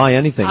don't buy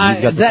anything.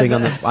 He's got the thing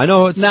on the... I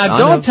know it's... Now,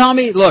 don't tell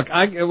me... Look,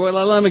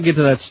 let me get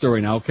to that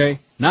story now, okay?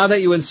 Now that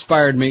you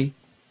inspired me,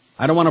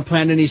 I don't want to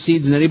plant any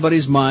seeds in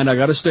anybody's mind. I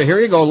got to stay... Here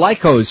you go,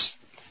 Lycos.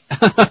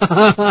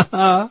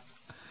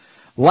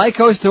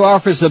 Lycos to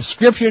offer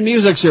subscription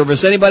music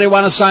service. Anybody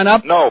want to sign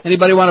up? No.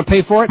 Anybody want to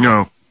pay for it?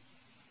 No.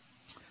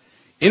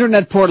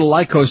 Internet portal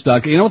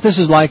Lycos.com. You know what this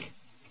is like?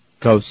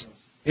 Coast.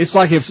 It's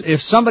like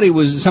if some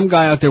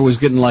guy out there was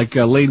getting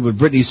laid with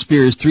Britney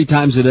Spears 3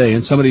 times a day,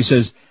 and somebody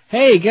says,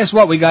 hey, guess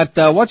what? We got,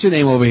 what's her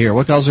name over here?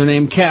 What the hell's her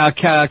name?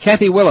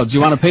 Kathy Willits. You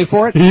want to pay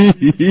for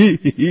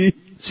it?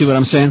 See what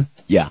I'm saying?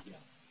 Yeah.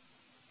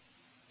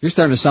 You're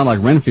starting to sound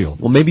like Renfield.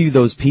 Well, maybe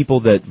those people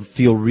that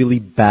feel really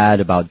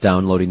bad about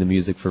downloading the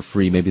music for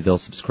free, maybe they'll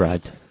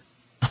subscribe.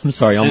 I'm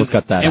sorry, I almost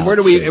got that. And where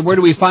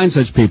do we find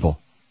such people?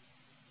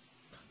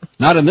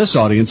 Not in this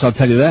audience, I'll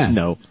tell you that.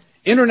 No.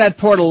 Internet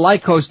portal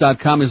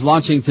Lycos.com is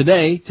launching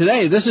today.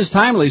 Today, this is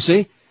timely,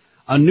 see?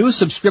 A new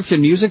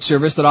subscription music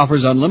service that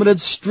offers unlimited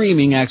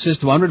streaming access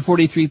to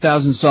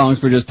 143,000 songs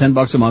for just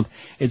 $10 a month.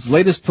 Its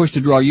latest push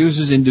to draw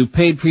users into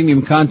paid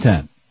premium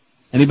content.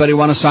 Anybody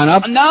want to sign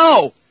up?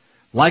 No!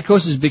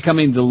 Lycos is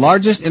becoming the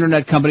largest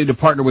internet company to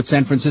partner with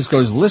San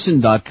Francisco's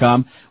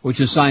Listen.com, which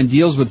has signed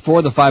deals with 4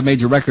 of the 5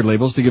 major record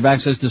labels to give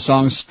access to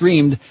songs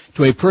streamed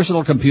to a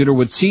personal computer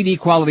with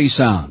CD-quality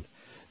sound.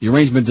 The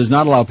arrangement does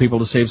not allow people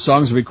to save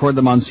songs and record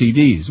them on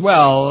CDs.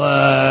 Well,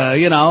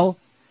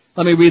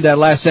 let me read that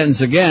last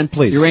sentence again.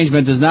 Please. The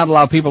arrangement does not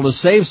allow people to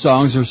save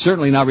songs or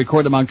certainly not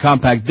record them on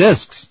compact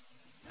discs.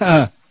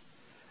 How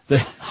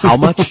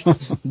much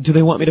do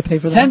they want me to pay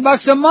for that?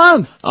 $10 a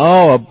month.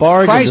 Oh, a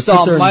bargain. Christ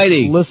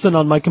almighty. Listen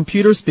on my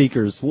computer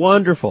speakers.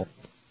 Wonderful.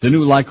 The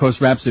new Lycos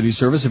Rhapsody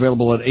service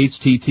available at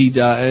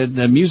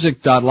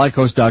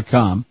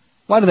music.lycos.com.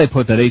 Why do they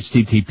put that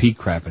HTTP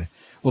crap in it?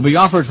 Will be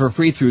offered for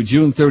free through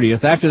June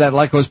 30th. After that,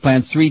 Lycos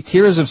plans 3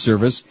 tiers of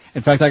service.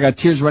 In fact, I got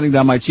tears running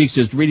down my cheeks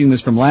just reading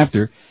this from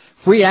laughter.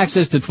 Free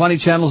access to 20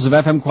 channels of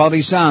FM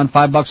quality sound,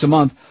 $5 a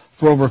month,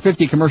 for over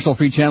 50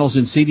 commercial-free channels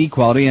in CD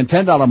quality, and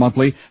 $10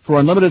 monthly for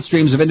unlimited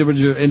streams of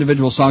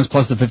individual songs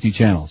plus the 50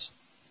 channels.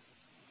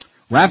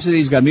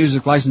 Rhapsody's got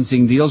music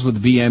licensing deals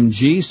with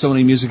BMG,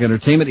 Sony Music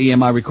Entertainment,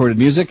 EMI Recorded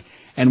Music,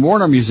 and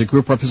Warner Music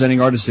Group,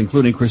 representing artists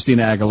including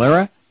Christina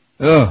Aguilera,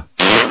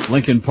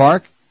 Linkin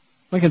Park.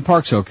 Linkin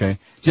Park's okay.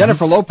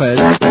 Jennifer Lopez,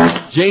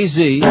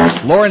 Jay-Z,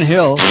 Lauryn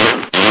Hill,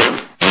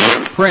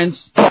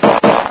 Prince,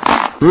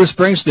 Bruce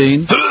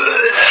Springsteen,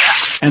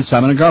 and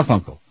Simon &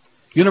 Garfunkel.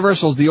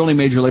 Universal's the only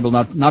major label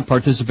not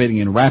participating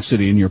in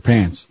Rhapsody in your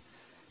pants.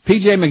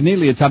 P.J.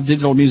 McNeely, a top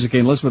digital music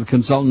analyst with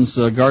consultants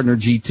Gardner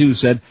G2,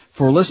 said,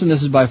 "For Listen,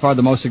 this is by far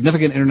the most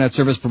significant internet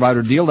service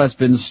provider deal that's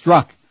been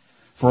struck.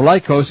 For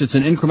Lycos, it's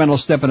an incremental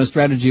step in a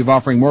strategy of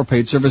offering more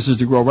paid services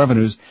to grow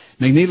revenues."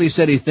 McNeely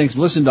said he thinks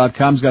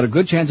Listen.com's got a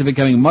good chance of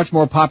becoming much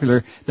more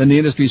popular than the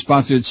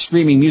industry-sponsored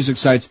streaming music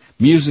sites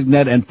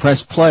MusicNet and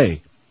Press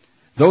Play.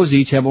 Those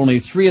each have only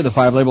 3 of the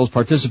 5 labels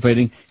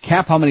participating,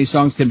 cap how many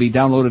songs can be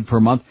downloaded per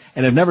month,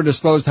 and have never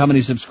disclosed how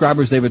many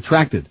subscribers they've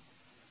attracted.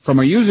 From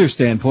a user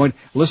standpoint,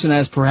 Listen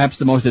has perhaps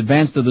the most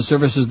advanced of the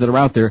services that are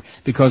out there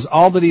because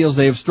all the deals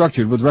they have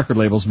structured with record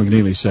labels,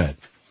 McNeely said.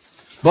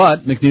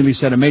 But, McNeely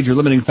said, a major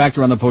limiting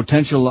factor on the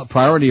potential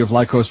popularity of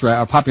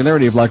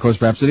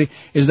Lycos Rhapsody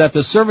is that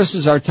the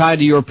services are tied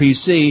to your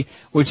PC,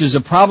 which is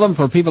a problem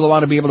for people who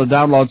want to be able to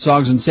download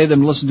songs and save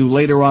them to listen to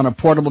later on a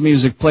portable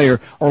music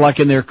player, or like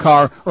in their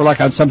car, or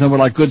like on something with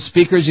like good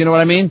speakers, you know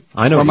what I mean?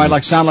 I know. Or it might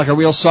like sound like a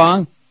real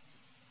song?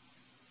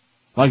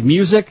 Like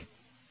music?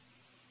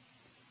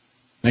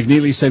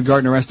 McNeely said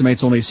Gartner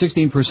estimates only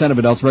 16% of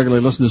adults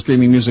regularly listen to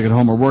streaming music at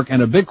home or work,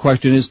 and a big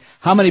question is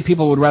how many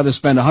people would rather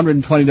spend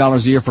 $120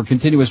 a year for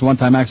continuous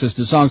one-time access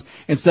to songs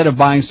instead of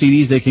buying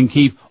CDs they can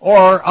keep,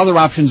 or other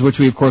options which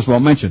we of course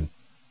won't mention.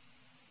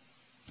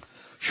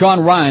 Sean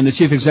Ryan, the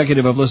chief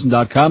executive of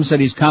Listen.com, said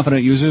he's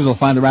confident users will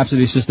find the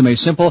Rhapsody system a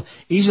simple,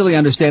 easily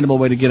understandable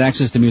way to get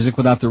access to music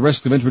without the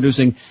risk of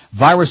introducing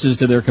viruses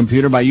to their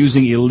computer by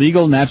using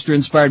illegal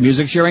Napster-inspired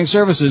music sharing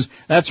services.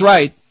 That's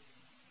right.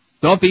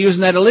 Don't be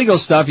using that illegal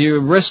stuff.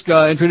 You risk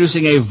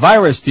introducing a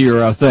virus to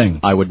your thing.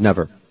 I would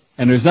never.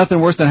 And there's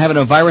nothing worse than having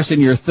a virus in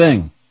your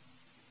thing.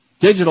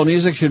 Digital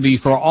music should be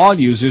for all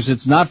users.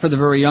 It's not for the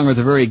very young or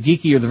the very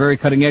geeky or the very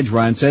cutting edge,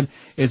 Ryan said.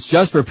 It's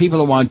just for people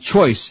who want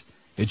choice.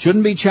 It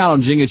shouldn't be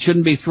challenging. It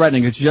shouldn't be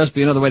threatening. It should just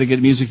be another way to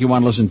get music you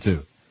want to listen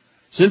to.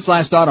 Since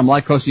last autumn,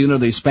 Lycos, unit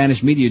of the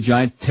Spanish media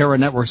giant Terra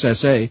Networks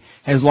S.A.,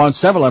 has launched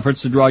several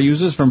efforts to draw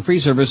users from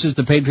free services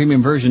to paid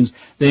premium versions.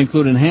 They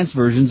include enhanced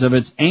versions of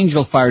its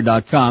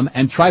AngelFire.com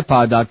and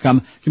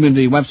Tripod.com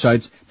community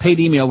websites, paid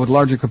email with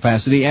larger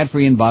capacity,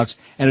 ad-free inbox,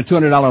 and a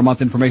 $200 a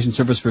month information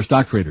service for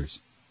stock traders.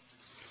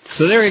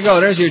 So there you go.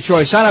 There's your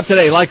choice. Sign up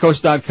today,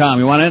 Lycos.com.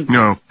 You want it?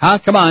 No. Huh?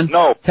 Come on.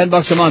 No.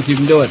 $10 a month. You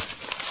can do it.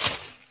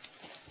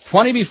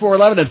 20 before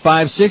 11 at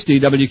 560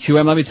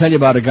 WQM. Let me tell you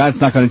about a guy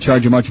that's not going to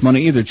charge you much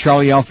money either,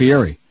 Charlie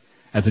Alfieri,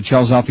 at the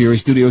Charles Alfieri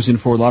Studios in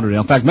Fort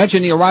Lauderdale. In fact,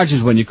 mention Neil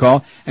Rogers when you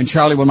call, and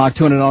Charlie will knock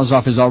 $200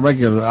 off his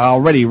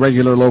already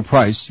regular low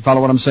price. You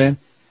follow what I'm saying?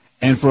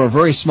 And for a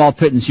very small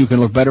pittance, you can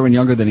look better and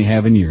younger than you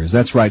have in years.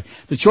 That's right.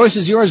 The choice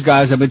is yours,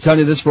 guys. I've been telling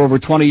you this for over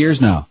 20 years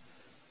now.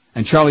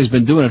 And Charlie's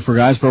been doing it for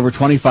guys for over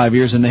 25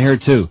 years, and the hair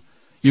too.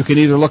 You can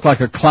either look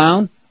like a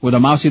clown with a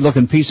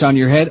mousy-looking piece on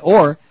your head,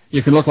 or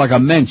you can look like a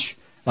mensch.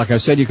 Like I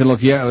said, you can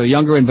look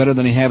younger and better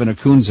than you have in a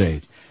coon's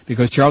age.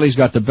 Because Charlie's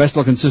got the best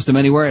looking system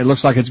anywhere. It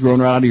looks like it's growing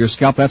right out of your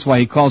scalp. That's why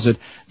he calls it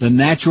the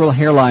natural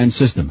hairline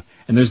system.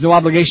 And there's no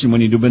obligation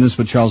when you do business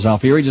with Charles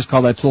Alfieri. Just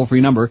call that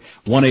toll-free number,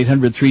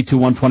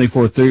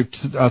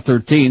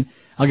 1-800-321-2413.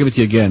 I'll give it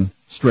to you again,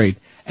 straight.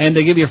 And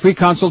they give you a free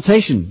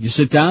consultation. You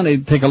sit down, they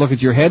take a look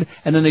at your head,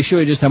 and then they show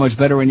you just how much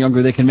better and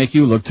younger they can make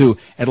you look, too,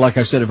 at, like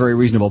I said, a very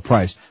reasonable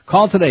price.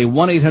 Call today,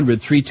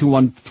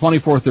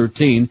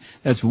 1-800-321-2413.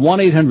 That's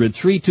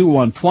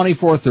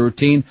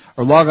 1-800-321-2413,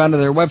 or log on to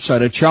their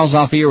website at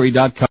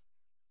charlesalfieri.com.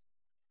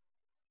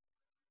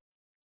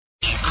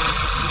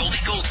 Goldie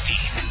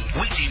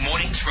Goldstein, weekday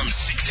mornings from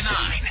 6 to 9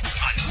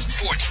 on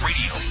Sports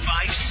Radio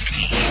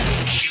 560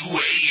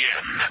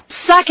 QAM.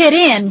 Suck it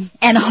in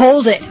and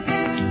hold it.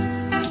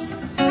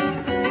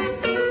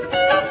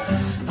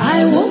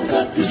 I woke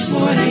up this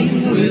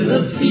morning with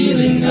a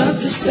feeling of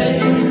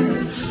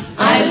despair.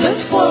 I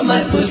looked for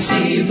my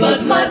pussy,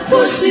 but my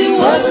pussy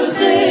wasn't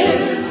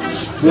there.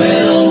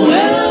 Well,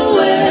 well,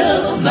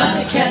 well,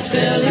 my cat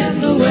fell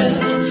in the well.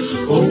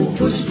 Oh,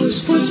 puss,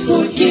 puss, puss,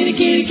 poor kitty,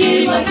 kitty,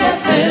 kitty, my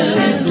cat fell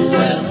in the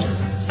well.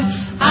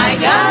 I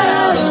got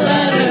out a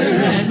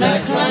ladder and I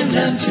climbed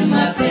down to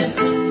my pet.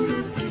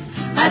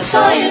 I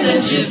saw in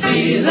a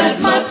jiffy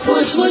that my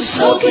puss was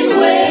soaking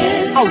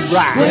wet. All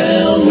right.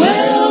 Well,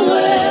 well,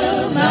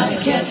 well, my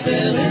cat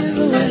fell in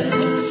the well.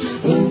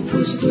 Oh,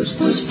 puss, puss,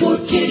 puss, poor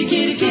kitty,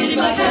 kitty, kitty,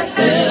 my cat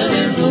fell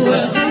in the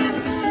well.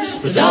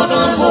 The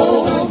doggone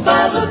hole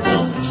by the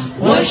pump,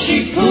 was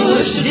she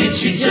pushed or did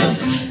she jump?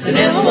 There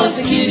never was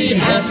a kitty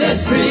half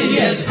as pretty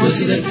as a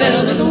pussy that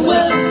fell in the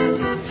well.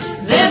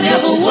 There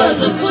never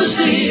was a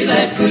pussy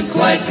that could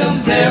quite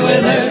compare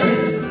with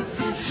her.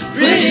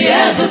 Pretty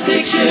as a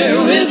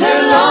picture with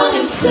her long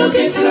and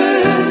silky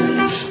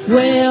fur.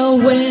 Well,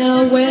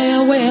 well,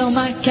 well, well,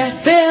 my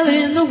cat fell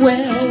in the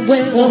well.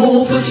 Well,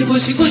 oh, pussy,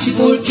 pussy, pussy,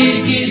 poor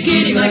kitty, kitty,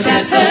 kitty, my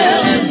cat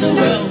fell in the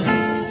well.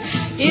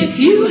 If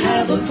you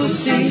have a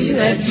pussy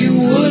that you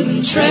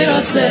wouldn't trade or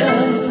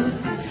sell,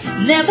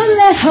 never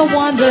let her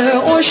wander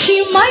or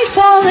she might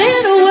fall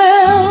in a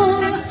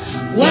well.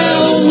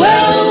 Well,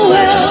 well,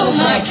 well,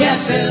 my cat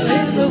fell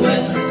in the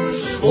well.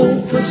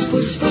 Oh, puss,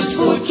 puss, puss,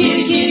 poor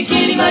kitty, kitty,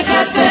 kitty, my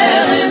cat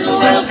fell in the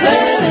well,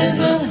 fell in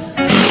the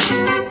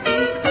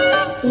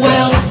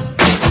well.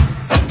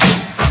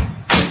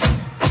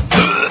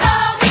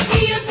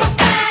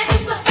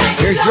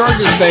 Here's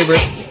George's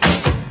favorite.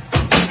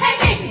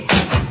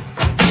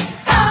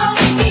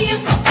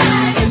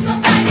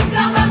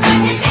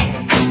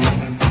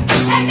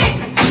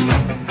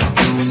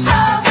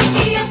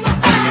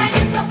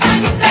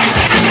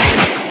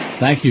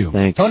 Thank you.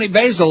 Thanks. Tony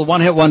Basil,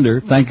 one-hit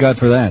wonder. Thank God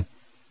for that.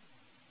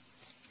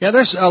 Yeah,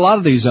 there's a lot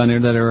of these on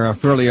here that are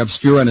fairly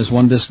obscure on this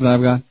one disc that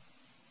I've got.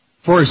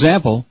 For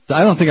example,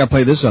 I don't think I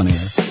played this on here.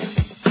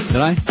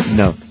 Did I?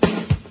 No.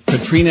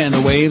 Katrina and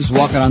the Waves,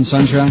 Walking on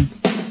Sunshine.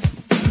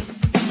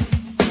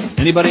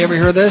 Anybody ever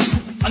hear this?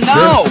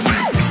 No!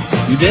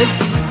 You did?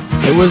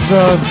 It was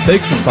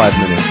big for 5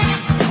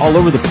 minutes. All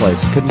over the place.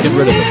 Couldn't get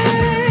rid of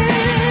it.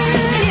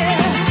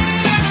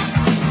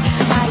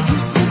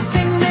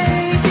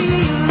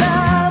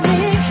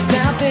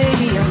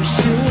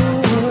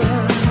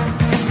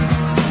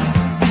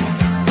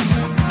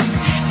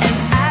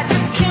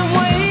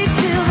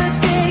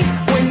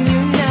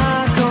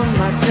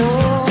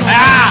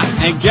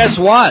 Guess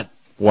what?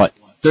 What?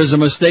 There's a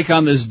mistake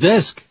on this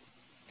disc.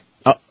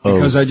 Uh-oh.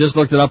 Because I just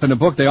looked it up in the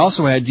book. They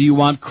also had Do You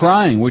Want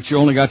Crying, which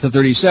only got to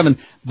 37.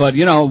 But,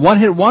 you know,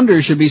 one-hit wonder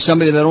should be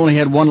somebody that only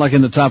had one, like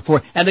in the top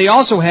 4. And they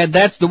also had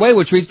That's the Way,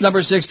 which reached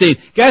number 16.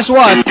 Guess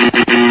what?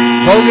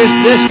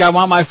 Bogus disc. I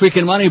want my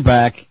freaking money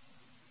back.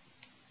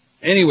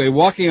 Anyway,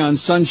 Walking on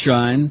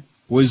Sunshine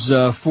was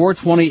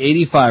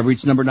 420.85,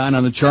 reached number 9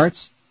 on the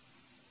charts.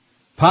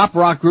 Pop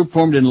rock group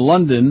formed in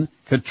London.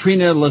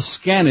 Katrina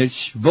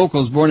Laskanich,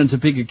 vocals, born in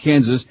Topeka,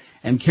 Kansas,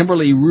 and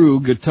Kimberly Rue,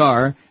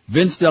 guitar,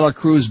 Vince Dela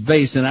Cruz,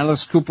 bass, and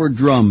Alice Cooper,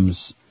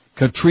 drums.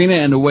 Katrina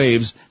and the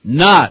Waves,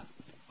 not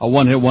a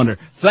one-hit wonder.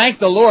 Thank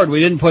the Lord we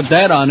didn't put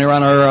that on there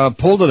on our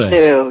poll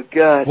today. Oh,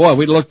 God. Boy,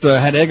 we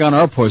had egg on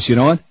our puss, you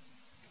know what?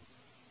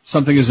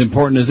 Something as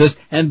important as this.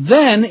 And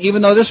then,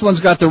 even though this one's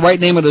got the right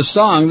name of the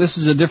song, this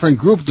is a different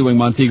group doing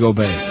Montego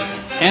Bay.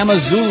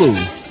 Amazulu.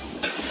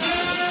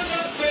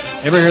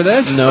 Ever hear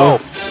this? No.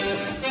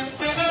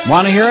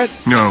 Want to hear it?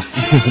 No.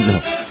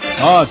 No.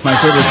 Oh, it's my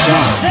favorite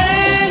song.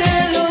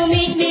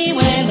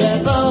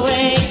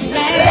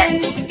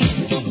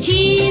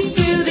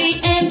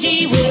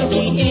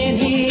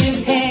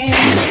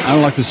 I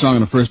don't like the song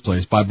in the first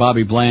place, by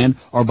Bobby Bland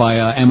or by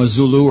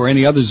Amazulu or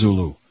any other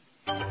Zulu.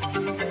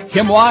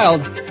 Kim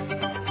Wilde,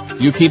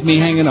 You Keep Me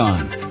Hanging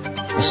On.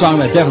 A song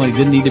that definitely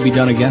didn't need to be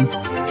done again.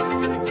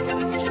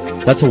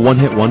 That's a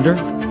one-hit wonder?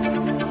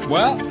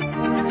 Well,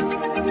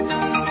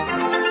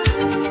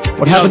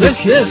 what happened to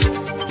Kids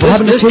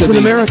in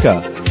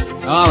America?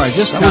 All right,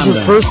 just that was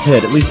his first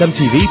hit. At least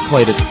MTV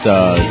played it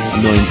a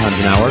million times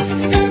an hour.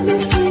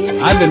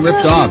 I've been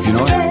ripped off, you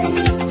know what?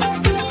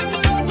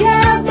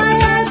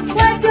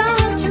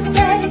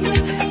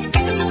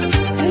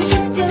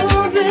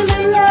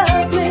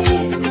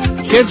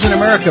 Kids in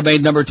America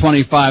made number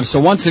 25. So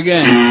once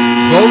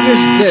again,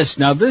 bogus disc.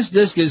 Now this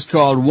disc is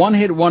called One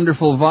Hit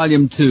Wonderful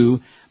Volume 2.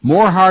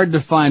 More hard to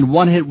find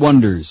one-hit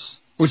wonders,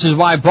 which is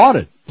why I bought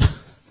it.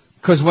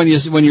 Because when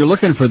you're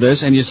looking for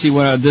this and you see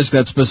a disc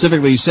that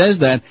specifically says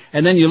that,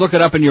 and then you look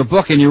it up in your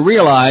book and you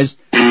realize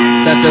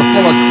that they're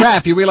full of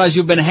crap, you realize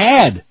you've been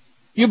had.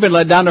 You've been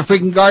led down the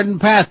freaking garden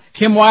path.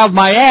 Kim Wilde,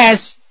 my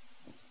ass.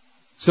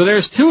 So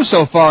there's 2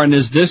 so far in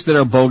this disc that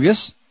are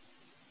bogus.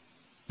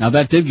 Now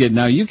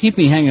now You Keep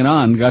Me Hanging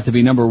On got to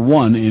be number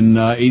 1 in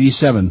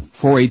 87,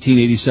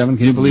 4/18/87.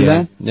 Can you believe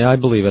that? Yeah, I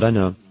believe it. I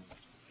know.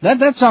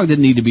 That song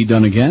didn't need to be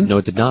done again. No,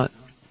 it did not.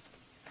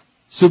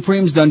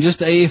 Supreme's done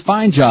just a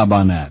fine job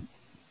on that.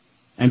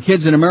 And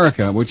Kids in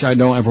America, which I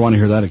don't ever want to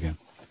hear that again.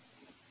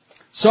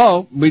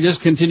 So, we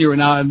just continue.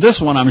 Now, this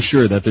one, I'm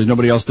sure that there's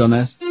nobody else done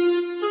this.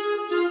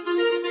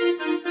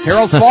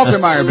 Harold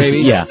Faltermeyer, baby.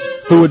 Yeah,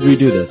 who would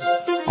redo this?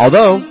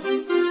 Although,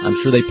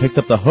 I'm sure they picked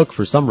up the hook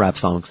for some rap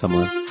song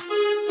somewhere.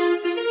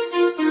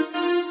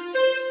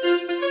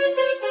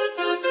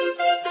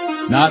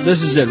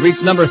 This is it.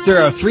 Reached number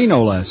 3,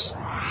 no less.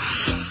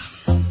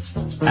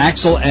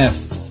 Axel F.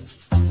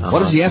 What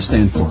does the F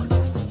stand for?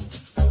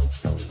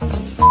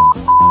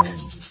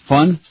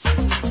 Fun.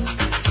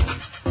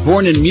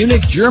 Born in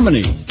Munich,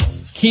 Germany.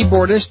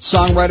 Keyboardist,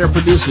 songwriter,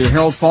 producer,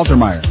 Harold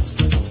Faltermeyer.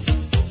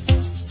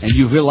 And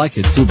you will like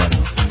it too, buddy.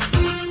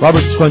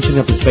 Robert's scrunching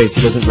up his face.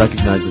 He doesn't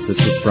recognize that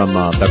this is from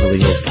Beverly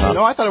Hills Cop.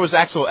 No, I thought it was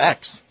Axel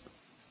X.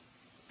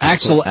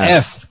 Axel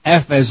F.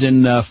 F as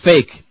in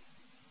fake.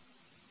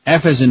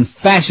 F as in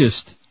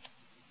fascist.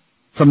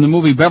 From the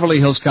movie Beverly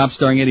Hills Cop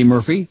starring Eddie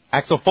Murphy.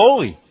 Axel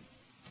Foley.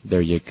 There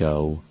you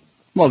go.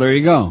 Well, there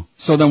you go.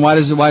 So then why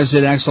is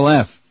it Axel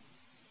F?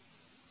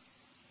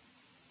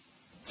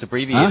 It's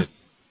abbreviated. Huh?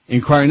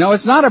 Inquiry. No,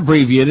 it's not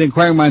abbreviated.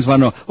 Inquiring minds want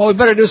to know. Well, we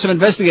better do some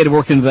investigative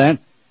work into that.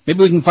 Maybe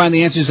we can find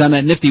the answers on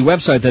that nifty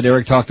website that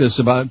Eric talked to us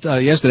about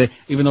yesterday,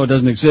 even though it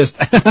doesn't exist.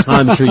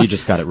 I'm sure you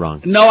just got it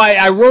wrong. No,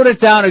 I wrote it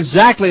down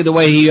exactly the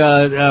way he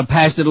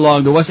passed it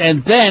along to us,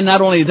 and then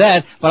not only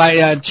that, but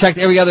I checked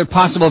every other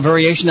possible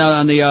variation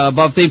on the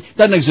above theme.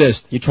 Doesn't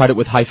exist. You tried it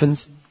with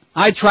hyphens?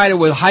 I tried it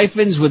with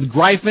hyphens, with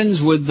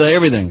gryphons, with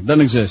everything. Doesn't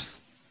exist.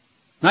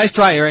 Nice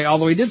try, Eric.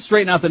 Although he did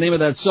straighten out the name of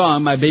that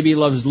song, My Baby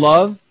Loves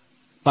Love,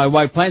 by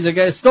White Plains. I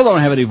guess still don't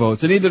have any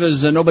votes, and neither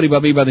does Nobody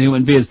But Me by the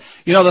Human Beings.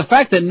 You know, the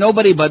fact that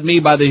Nobody But Me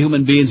by the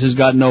Human Beings has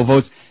got no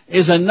votes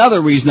is another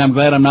reason I'm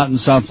glad I'm not in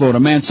South Florida.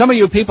 Man, some of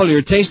you people,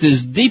 your taste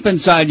is deep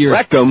inside your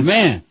rectum.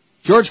 Man,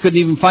 George couldn't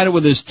even find it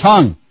with his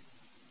tongue.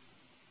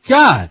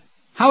 God,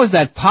 how is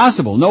that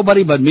possible?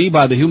 Nobody But Me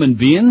by the Human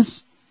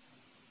Beings?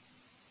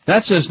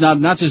 That's just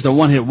not just a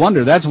one-hit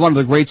wonder. That's one of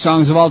the great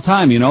songs of all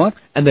time, you know it?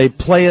 And they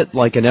play it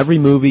like in every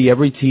movie,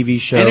 every TV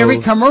show. And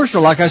every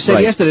commercial. Like I said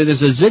yesterday,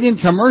 there's a zillion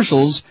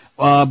commercials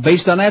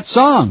based on that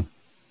song.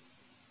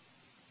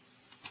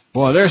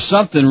 Boy, there's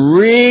something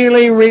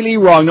really, really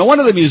wrong. No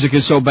wonder the music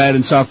is so bad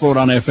in South Florida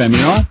on FM, you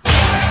know?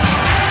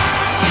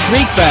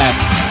 Shriekback.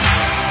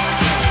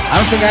 I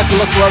don't think I have to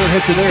look for other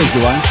hits of theirs,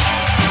 do I?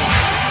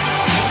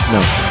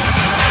 No.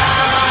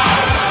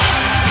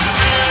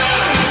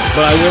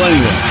 But I will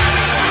anyway.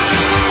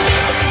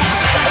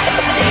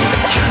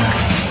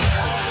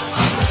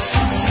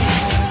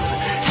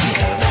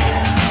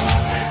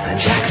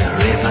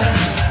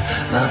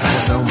 Love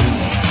has no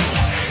meaning,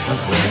 but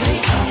where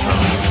they come from,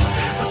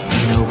 but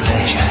we know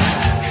pleasure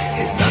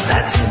is not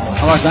that simple.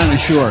 How about Dinah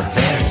Shore?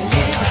 Very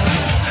little,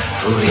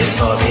 food is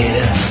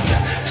forbidden,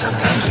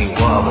 sometimes we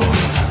wobble,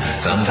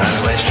 sometimes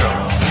we're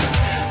strong,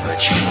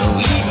 but you know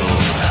evil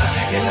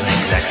is an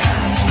exact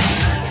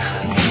science,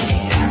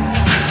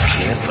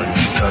 carefully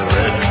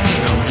correct,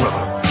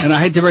 wrong. And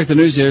I hate to break the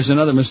news, there's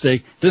another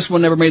mistake. This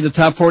one never made the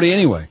top 40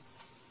 anyway.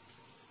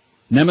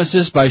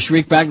 Nemesis by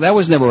Shriekback, that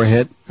was never a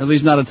hit, at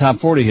least not a top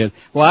 40 hit.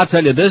 Well, I'll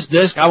tell you, this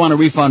disc, I want a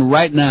refund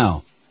right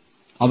now.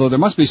 Although there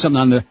must be something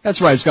on there.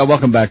 That's right, it's got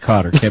Welcome Back,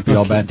 Kotter. Can't be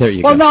all bad. There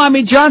you go. Well, no, I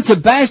mean, John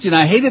Sebastian,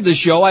 I hated the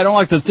show, I don't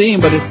like the theme,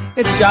 but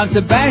it's John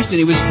Sebastian,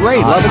 he was great.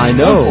 Love It's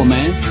Beautiful,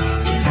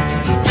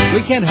 man.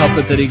 We can't help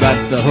it that he got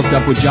hooked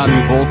up with John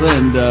Travolta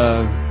and,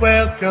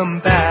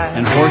 Welcome back.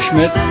 And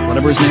Horschmidt,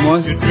 whatever his name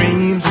was. Your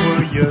dreams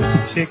were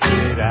your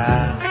ticket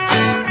out.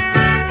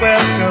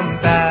 Welcome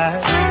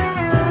back.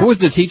 Who was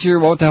the teacher?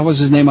 What the hell was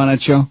his name on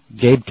that show?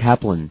 Gabe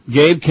Kaplan.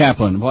 Gabe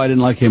Kaplan. Well, I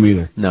didn't like him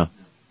either. No.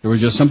 There was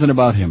just something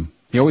about him.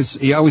 He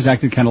always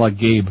acted kind of like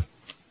Gabe.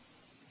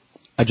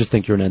 I just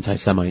think you're an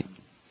anti-Semite.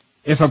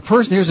 If a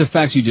person, here's a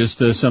fax you just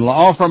sent along.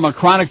 Oh, from a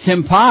Chronic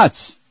Tim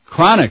Potts.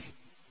 Chronic.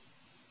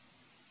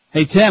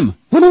 Hey, Tim.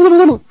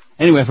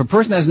 Anyway, if a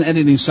person has an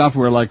editing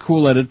software like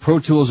Cool Edit, Pro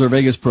Tools, or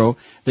Vegas Pro,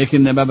 they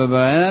can,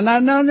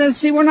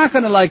 see, we're not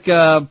going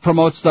to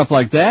promote stuff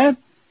like that.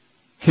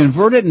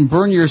 Convert it and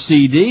burn your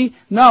CD?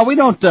 No, we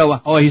don't,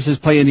 he says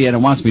play Indiana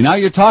Wants Me. Now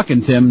you're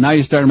talking, Tim. Now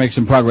you're starting to make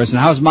some progress. And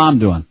how's Mom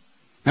doing?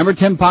 Remember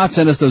Tim Potts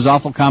sent us those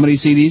awful comedy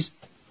CDs?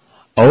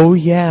 Oh,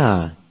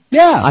 yeah.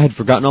 Yeah. I had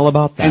forgotten all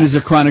about that. And he's a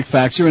chronic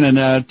faxer and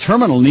a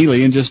terminal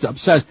neely and just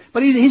obsessed.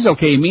 But he's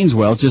okay. He means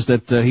well. It's just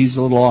that he's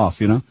a little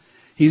off, you know?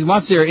 He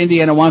wants their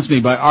Indiana Wants Me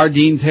by R.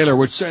 Dean Taylor,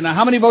 which, now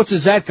how many votes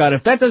has that got?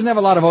 If that doesn't have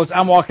a lot of votes,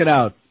 I'm walking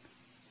out.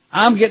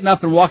 I'm getting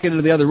up and walking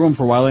into the other room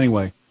for a while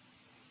anyway.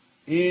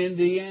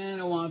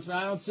 Indiana Wants Me.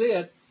 I don't see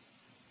it.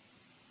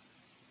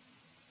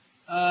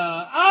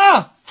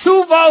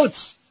 2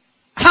 votes!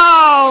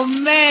 Oh,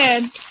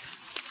 man!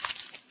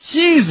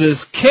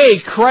 Jesus K.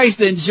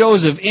 Christ and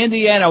Joseph.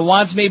 Indiana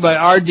Wants Me by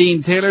R.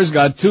 Dean Taylor's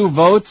got 2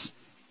 votes.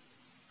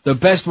 The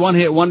best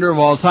one-hit wonder of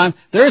all time.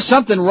 There's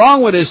something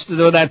wrong with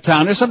that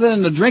town. There's something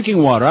in the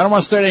drinking water. I don't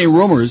want to start any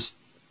rumors.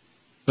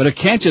 But it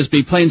can't just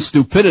be plain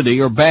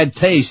stupidity or bad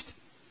taste.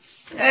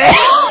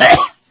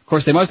 Of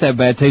course, they must have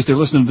bad taste. They're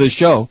listening to this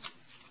show.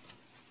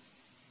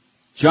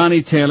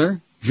 Johnny Taylor,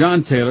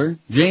 John Taylor,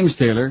 James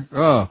Taylor.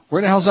 Oh,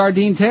 where the hell's R.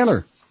 Dean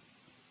Taylor?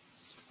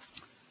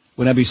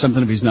 Would that be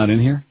something if he's not in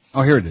here?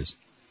 Oh, here it is.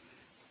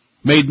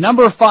 Made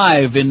number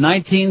 5 in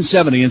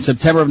 1970, in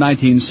September of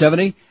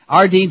 1970.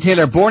 R. Dean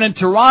Taylor, born in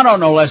Toronto,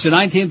 no less, in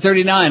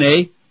 1939,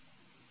 eh?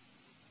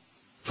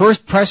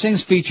 First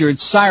pressings featured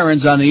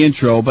sirens on the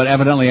intro, but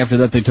evidently after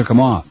that they took them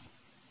off.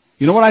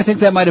 You know what I think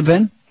that might have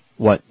been?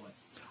 What?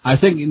 I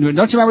think,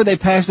 don't you remember they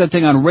passed that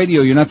thing on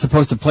radio? You're not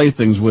supposed to play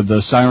things with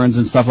the sirens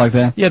and stuff like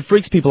that? Yeah, it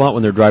freaks people out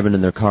when they're driving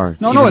in their car.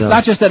 No, it's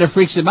not just that it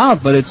freaks them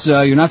out, but it's,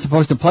 you're not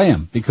supposed to play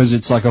them because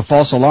it's like a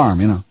false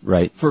alarm, you know.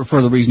 Right. For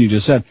the reason you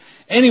just said.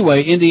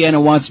 Anyway, Indiana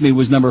Wants Me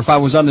was number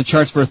 5, was on the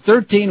charts for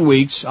 13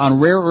 weeks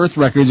on Rare Earth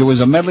Records. It was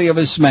a medley of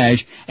his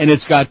smash, and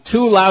it's got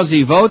 2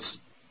 lousy votes.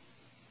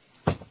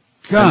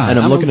 God. And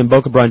I'm looking, and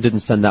Boca Brian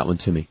didn't send that one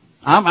to me.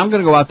 I'm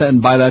gonna go out there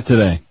and buy that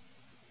today.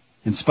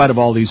 In spite of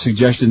all these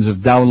suggestions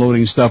of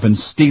downloading stuff and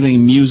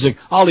stealing music,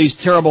 all these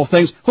terrible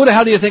things. Who the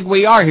hell do you think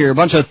we are here? A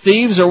bunch of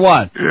thieves or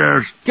what?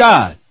 Yes.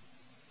 God.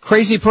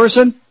 Crazy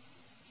person?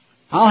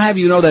 I'll have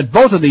you know that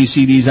both of these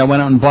CDs I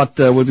went out and bought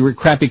with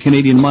crappy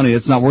Canadian money.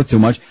 It's not worth too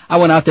much. I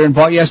went out there and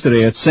bought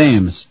yesterday at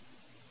Sam's,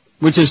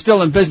 which is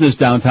still in business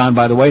downtown,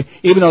 by the way,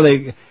 even though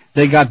they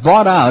got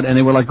bought out and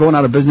they were like going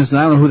out of business, and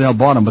I don't know who the hell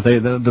bought them, but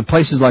the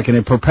place is like, and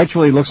it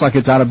perpetually looks like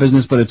it's out of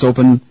business, but it's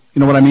open. You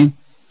know what I mean?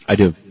 I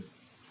do.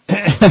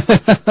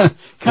 Kind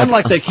of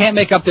like they can't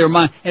make up their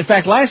mind. In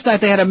fact, last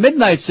night they had a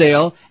midnight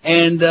sale,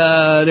 and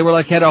they were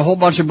like had a whole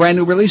bunch of brand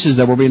new releases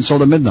that were being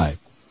sold at midnight.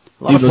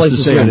 A lot of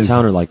places here in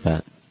town are like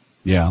that.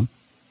 Yeah.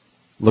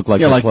 Look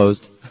like they're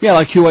closed. Yeah,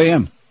 like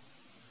QAM.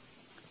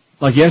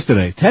 Like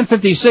yesterday.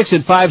 10:56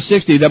 at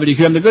 560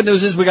 WQM. The good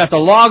news is we got the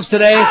logs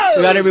today.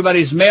 We got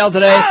everybody's mail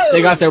today.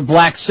 They got their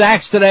black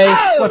sacks today.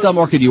 What the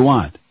more could you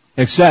want?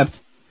 Except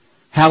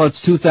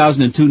Hallett's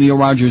 2002 Neil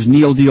Rogers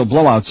Neil Deal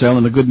Blowout Sale,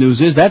 and the good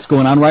news is that's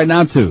going on right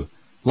now, too.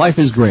 Life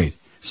is great.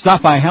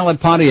 Stop by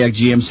Hallett Pontiac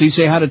GMC,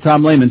 say hi to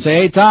Tom Lehman, say,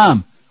 hey,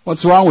 Tom,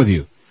 what's wrong with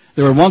you?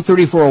 They're at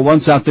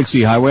 13401 South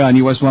Dixie Highway on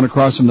US 1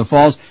 across from the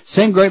Falls.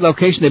 Same great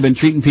location. They've been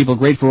treating people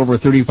great for over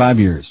 35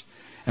 years.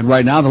 And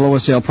right now, the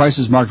lowest sale price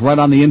is marked right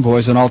on the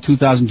invoice on all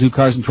 2002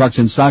 cars and trucks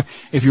in stock.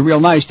 If you're real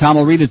nice, Tom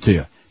will read it to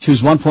you.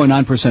 Choose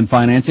 1.9%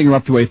 financing or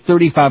up to a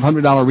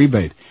 $3,500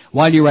 rebate.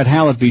 While you're at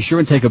Hallett, be sure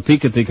and take a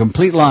peek at the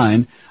complete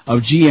line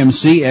of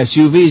GMC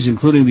SUVs,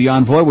 including the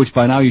Envoy, which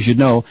by now you should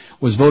know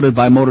was voted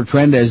by Motor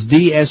Trend as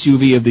the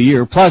SUV of the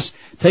year. Plus,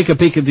 take a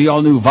peek at the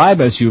all-new Vibe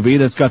SUV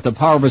that's got the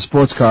power of a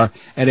sports car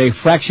at a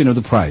fraction of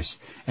the price.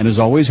 And as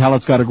always,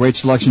 Hallett's got a great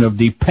selection of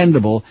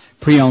dependable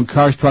pre-owned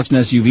cars, trucks, and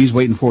SUVs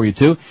waiting for you,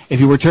 too. If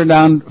you were turned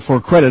down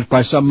for credit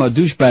by some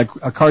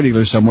douchebag car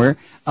dealer somewhere,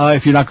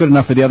 if you're not good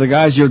enough for the other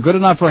guys, you're good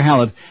enough for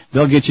Hallett.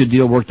 They'll get you a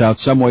deal worked out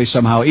some way,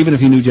 somehow, even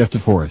if you knew Jeff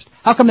DeForest.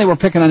 How come they were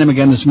picking on him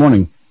again this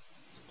morning?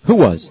 Who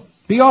was?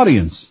 The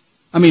audience.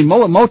 I mean,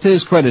 Mo to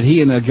his credit,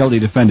 he and Geldy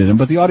defended him,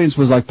 but the audience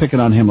was like picking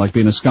on him like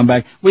being a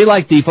scumbag. We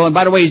like Defo, and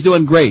by the way, he's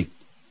doing great.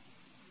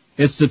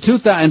 It's the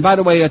 2000, and by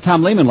the way,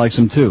 Tom Lehman likes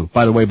him too,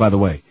 by the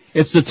way.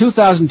 It's the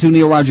 2002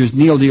 Neil Rogers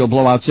Neil Deal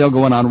Blowout Sale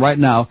going on right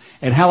now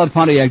at Hallett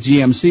Pontiac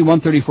GMC,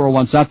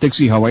 13401 South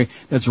Dixie Highway.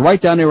 That's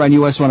right down there on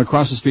US 1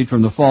 across the street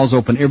from the Falls,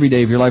 open every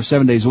day of your life,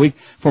 7 days a week.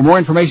 For more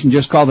information,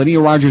 just call the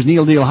Neil Rogers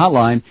Neil Deal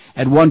hotline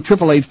at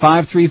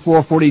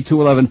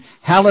 1-888-534-4211.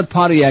 Hallett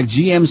Pontiac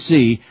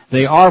GMC.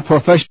 They are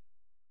professional.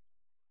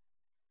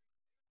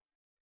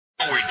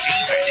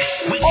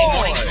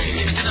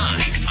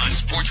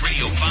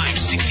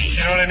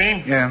 You know what I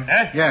mean?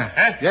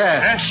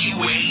 Yeah.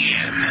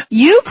 QAM.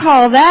 You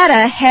call that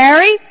a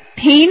hairy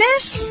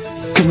penis?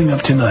 Coming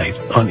up tonight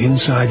on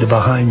Inside the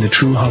Behind the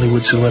True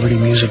Hollywood Celebrity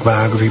Music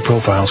Biography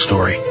Profile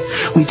Story,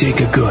 we take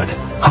a good,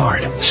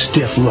 hard,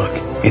 stiff look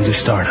into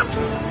stardom.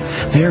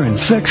 Their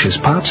infectious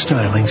pop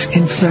stylings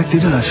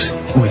infected us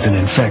with an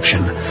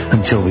infection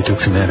until we took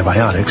some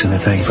antibiotics and it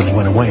thankfully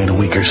went away in a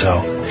week or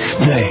so.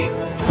 They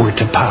were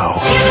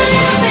T'Pau.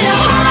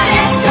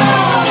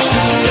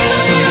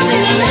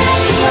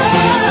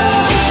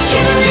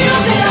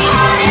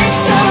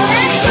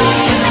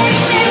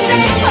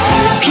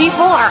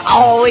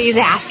 Always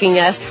asking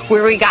us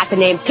where we got the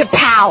name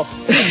T'Pau.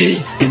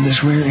 In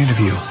this rare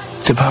interview,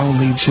 T'Pau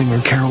lead singer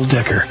Carol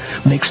Decker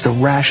makes the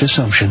rash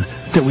assumption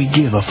that we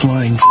give a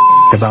flying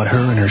about her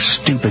and her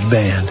stupid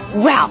band.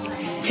 Well,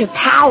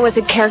 T'Pau was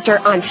a character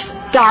on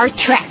Star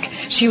Trek.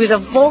 She was a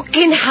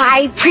Vulcan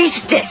high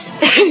priestess.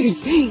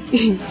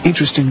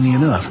 Interestingly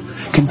enough,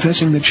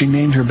 confessing that she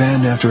named her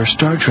band after a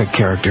Star Trek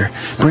character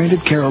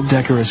branded Carol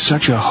Decker as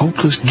such a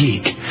hopeless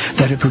geek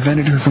that it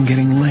prevented her from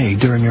getting laid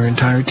during her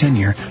entire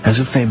tenure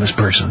as a famous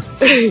person.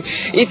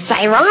 It's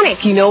ironic,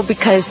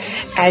 because,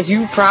 as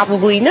you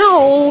probably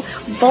know,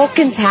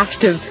 Vulcans have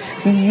to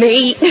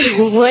mate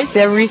once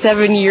every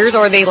 7 years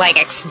or they,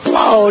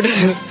 explode.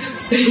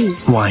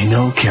 Why,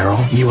 no,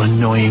 Carol, you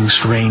annoying,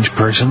 strange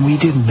person. We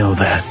didn't know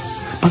that.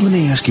 But let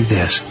me ask you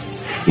this.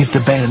 If the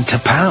band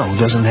T'Pau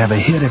doesn't have a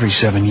hit every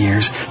 7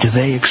 years, do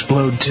they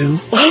explode too?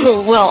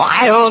 Well,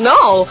 I don't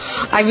know.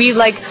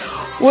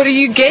 What are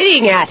you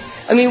getting at?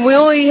 We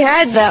only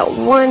had that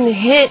one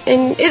hit,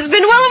 and it's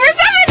been well over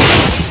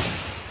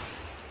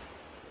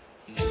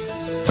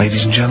 7!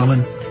 Ladies and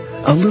gentlemen,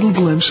 a little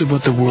glimpse of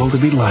what the world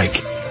would be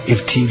like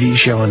if TV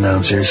show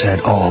announcers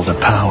had all the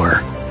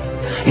power.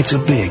 It's a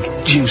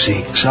big,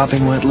 juicy,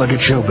 sopping wet look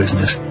at show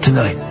business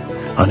tonight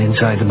on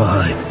Inside the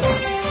Behind.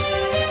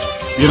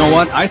 You know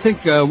what? I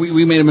think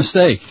we made a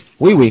mistake.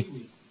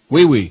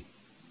 Wee.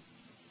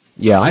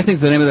 Yeah. I think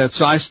the name of that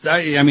song,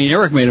 I mean,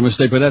 Eric made a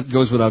mistake, but that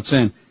goes without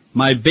saying.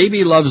 My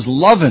Baby Loves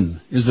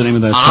Lovin' is the name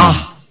of that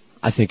song.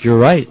 I think you're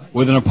right.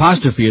 With an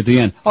apostrophe at the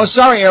end. Oh,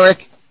 sorry,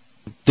 Eric.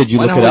 Did you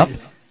look it up?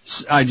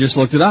 I just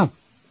looked it up.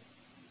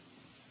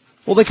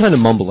 Well, they kind of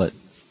mumble it.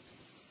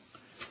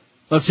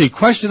 Let's see.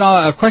 Question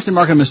mark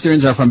and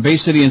Mysterians are from Bay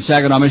City and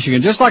Saginaw,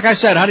 Michigan. Just like I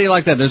said, how do you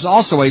like that? There's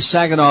also a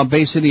Saginaw,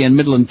 Bay City, and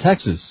Midland,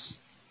 Texas.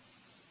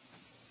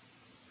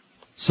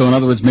 So in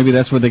other words, maybe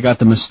that's where they got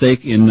the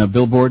mistake in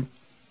Billboard.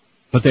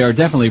 But they are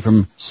definitely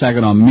from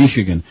Saginaw,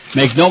 Michigan.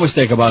 Make no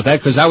mistake about that,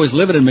 because I was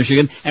living in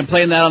Michigan and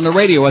playing that on the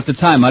radio at the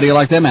time. How do you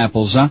like them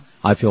apples, huh?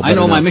 I feel better I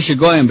know now. my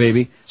Michigoyan,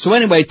 baby. So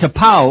anyway,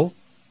 Tapao,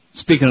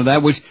 speaking of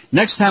that, which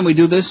next time we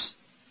do this,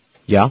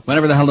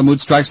 whenever the hell the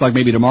mood strikes, like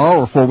maybe tomorrow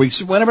or 4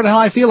 weeks, whenever the hell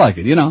I feel like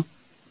it, you know.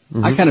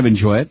 Mm-hmm. I kind of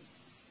enjoy it,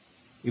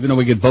 even though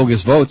we get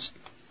bogus votes.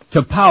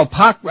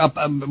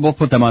 Tapao, we'll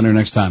put them on there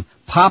next time.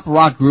 Pop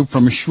rock group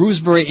from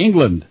Shrewsbury,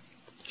 England.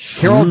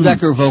 Carol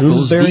Decker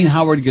vocals, Dean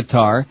Howard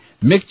guitar,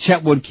 Mick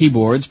Chetwood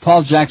keyboards,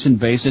 Paul Jackson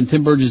bass, and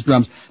Tim Burgess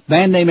drums.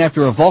 Band named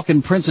after a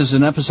Vulcan princess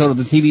in an episode of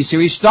the TV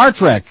series Star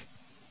Trek.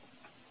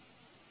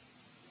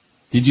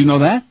 Did you know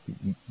that?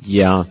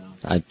 Yeah,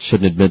 I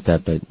shouldn't admit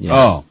that, but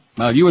yeah.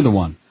 Oh, you were the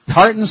one.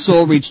 Heart and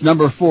Soul reached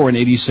number 4 in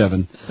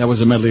 87. That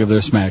was a medley of their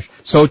smash.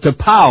 So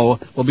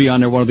Tapao will be on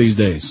there one of these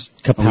days.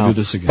 When we do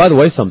this again. By the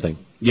way, something.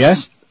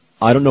 Yes?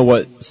 I don't know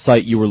what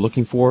site you were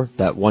looking for,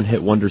 that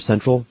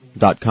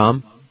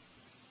OneHitWonderCentral.com.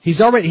 He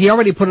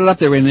already put it up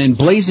there in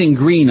blazing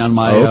green on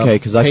my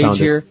page I found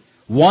here.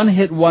 One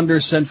Hit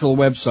Wonder Central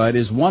website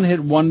is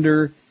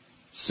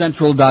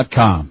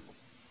OneHitWonderCentral.com.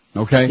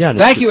 Okay? Yeah,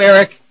 thank you,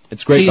 Eric.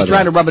 It's great. See, he's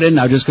trying to rub it in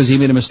now just because he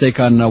made a mistake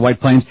on White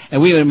Plains,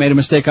 and we made a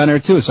mistake on there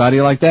too. So how do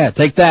you like that?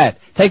 Take that,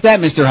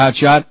 Mr.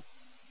 Hotshot.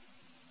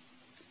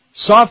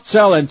 Soft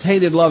Cell and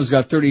Tainted Love's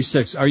got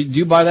 36. Do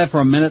you buy that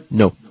for a minute?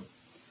 No.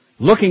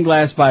 Looking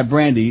Glass by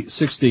Brandy,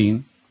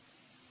 16.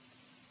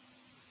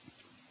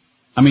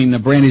 I mean,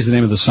 Brandy's the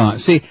name of the song.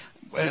 See,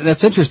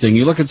 that's interesting.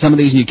 You look at some of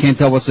these and you can't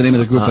tell what's the name of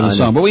the group in the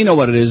song, but we know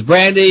what it is.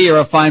 Brandy, you're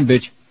a fine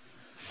bitch.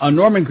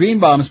 Norman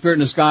Greenbaum, Spirit in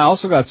the Sky,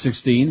 also got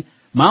 16.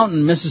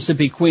 Mountain,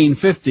 Mississippi Queen,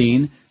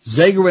 15.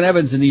 Zager and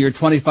Evans in the year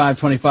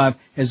 2525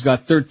 has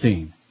got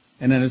 13.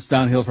 And then it's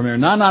downhill from there.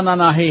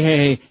 Nah,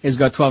 hey, has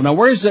got 12. Now,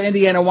 where's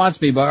Indiana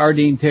Wants Me by R.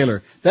 Dean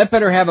Taylor? That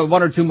better have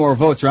 1 or 2 more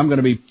votes or I'm going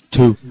to be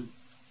 2.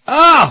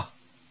 Oh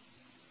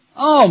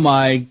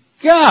my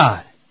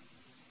God.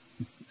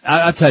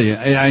 I'll tell you,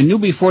 I knew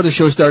before the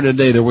show started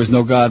today there was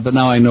no God, but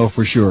now I know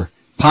for sure.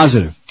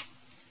 Positive.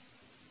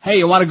 Hey,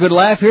 you want a good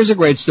laugh? Here's a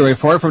great story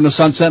for it from the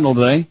Sun Sentinel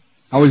today.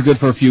 Always good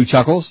for a few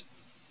chuckles.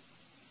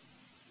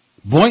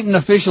 Boynton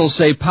officials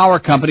say power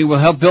company will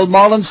help build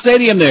Marlins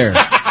Stadium there.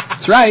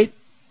 That's right.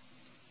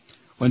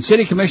 When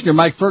City Commissioner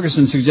Mike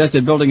Ferguson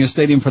suggested building a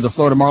stadium for the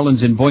Florida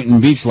Marlins in Boynton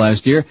Beach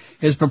last year,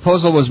 his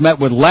proposal was met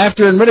with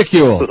laughter and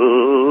ridicule.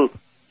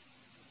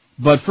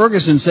 But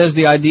Ferguson says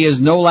the idea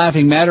is no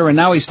laughing matter, and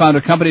now he's found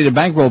a company to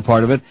bankroll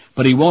part of it,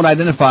 but he won't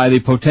identify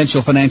the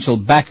potential financial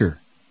backer.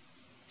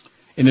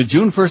 In a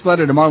June 1st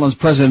letter to Marlins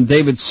President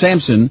David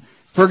Sampson,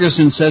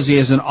 Ferguson says he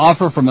has an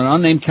offer from an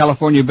unnamed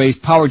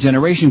California-based power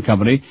generation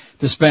company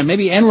to spend,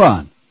 maybe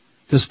Enron,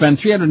 to spend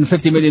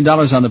 $350 million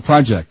on the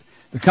project.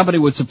 The company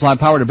would supply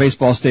power to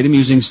baseball stadium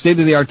using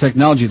state-of-the-art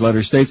technology, the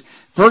letter states.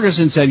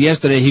 Ferguson said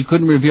yesterday he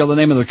couldn't reveal the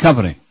name of the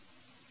company.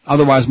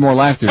 Otherwise, more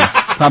laughter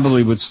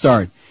probably would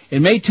start.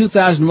 In May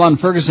 2001,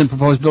 Ferguson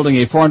proposed building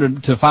a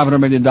 $400 to $500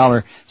 million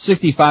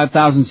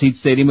 65,000-seat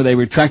stadium with a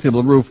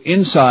retractable roof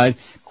inside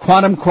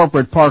Quantum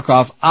Corporate Park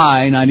off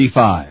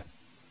I-95.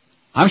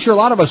 I'm sure a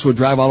lot of us would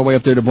drive all the way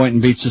up there to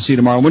Boynton Beach to see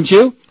tomorrow, wouldn't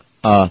you?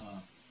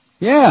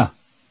 Yeah.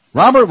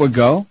 Robert would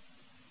go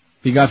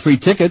if he got free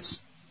tickets.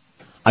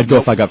 I'd go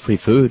if I got free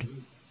food.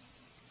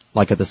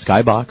 Like at the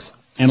Skybox.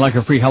 And like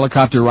a free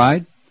helicopter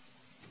ride?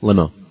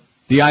 Limo.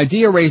 The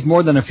idea raised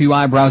more than a few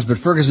eyebrows, but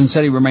Ferguson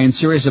said he remained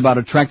serious about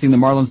attracting the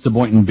Marlins to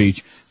Boynton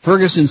Beach.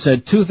 Ferguson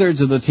said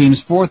 2/3 of the team's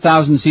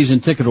 4,000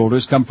 season ticket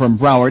holders come from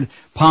Broward,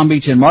 Palm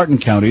Beach, and Martin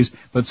counties,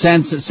 but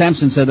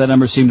Sampson said that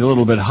number seemed a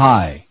little bit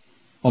high.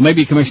 Well,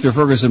 maybe Commissioner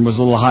Ferguson was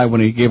a little high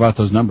when he gave out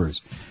those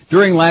numbers.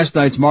 During last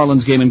night's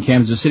Marlins game in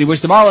Kansas City,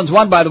 which the Marlins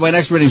won, by the way,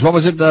 next ratings, what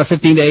was it,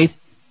 15-8?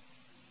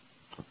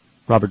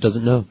 Robert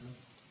doesn't know.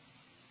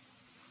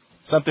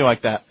 Something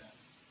like that.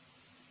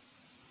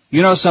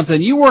 You know something?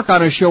 You work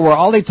on a show where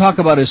all they talk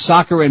about is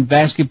soccer and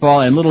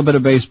basketball and a little bit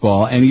of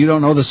baseball, and you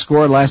don't know the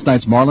score of last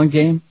night's Marlin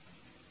game?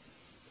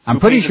 I'm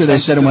pretty sure they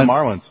said it went.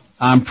 Marlins.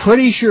 I'm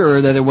pretty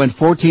sure that it went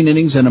 14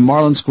 innings and the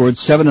Marlins scored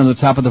 7 on the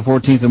top of the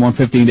 14th and won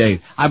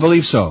 15-8. I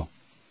believe so.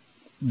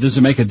 Does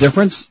it make a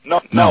difference?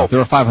 No. They're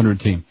a 500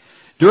 team.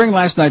 During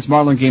last night's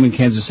Marlin game in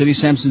Kansas City,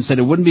 Sampson said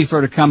it wouldn't be fair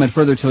to comment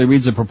further till he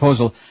reads the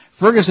proposal.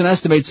 Ferguson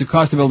estimates the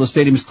cost to build the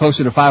stadium is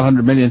closer to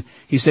 $500 million.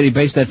 He said he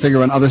based that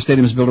figure on other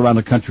stadiums built around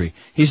the country.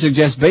 He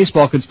suggests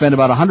baseball could spend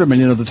about $100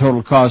 million of the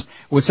total cost,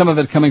 with some of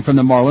it coming from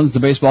the Marlins, the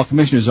Baseball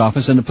Commissioner's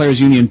Office, and the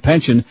Players Union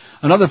pension.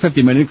 Another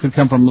 $50 million could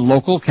come from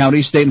local,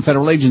 county, state, and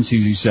federal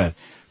agencies, he said.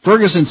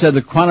 Ferguson said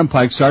the Quantum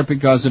Pike start,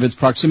 because of its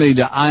proximity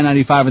to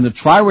I-95 and the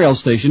Tri-Rail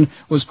station,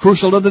 was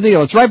crucial to the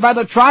deal. It's right by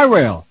the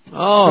Tri-Rail.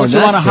 Oh, don't you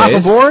want to hop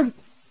aboard?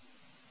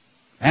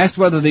 Asked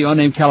whether the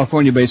unnamed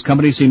California-based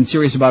company seemed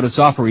serious about its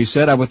offer, he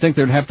said, I would think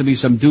there'd have to be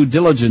some due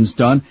diligence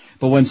done,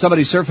 but when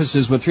somebody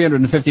surfaces with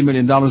 $350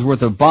 million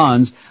worth of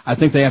bonds, I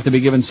think they have to be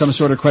given some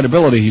sort of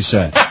credibility, he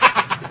said.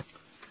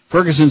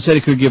 Ferguson said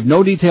he could give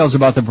no details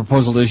about the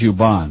proposal to issue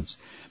bonds.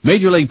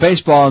 Major League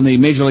Baseball and the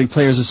Major League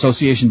Players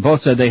Association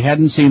both said they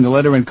hadn't seen the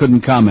letter and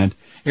couldn't comment.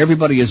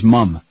 Everybody is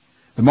mum.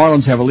 The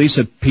Marlins have a lease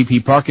at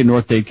PP Park in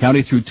North Dade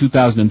County through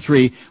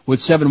 2003,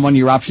 with 7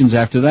 one-year options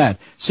after that.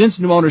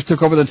 Since new owners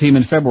took over the team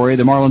in February,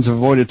 the Marlins have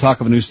avoided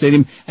talk of a new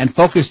stadium and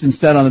focused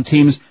instead on the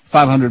team's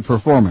 .500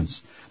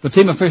 performance. But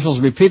team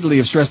officials repeatedly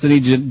have stressed the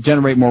need to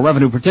generate more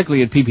revenue,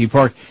 particularly at PP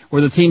Park,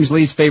 where the team's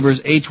lease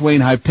favors H. Wayne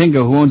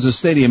Hypinga, who owns the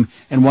stadium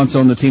and once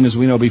owned the team, as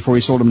we know, before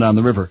he sold them down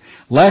the river.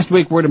 Last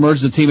week, word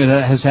emerged the team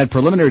has had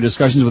preliminary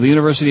discussions with the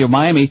University of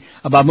Miami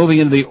about moving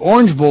into the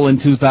Orange Bowl in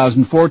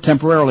 2004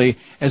 temporarily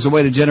as a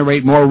way to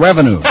generate more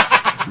revenue.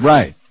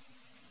 Right.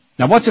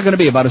 Now, what's it going to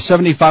be? About a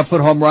 75-foot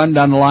home run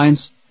down the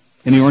lines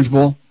in the Orange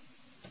Bowl?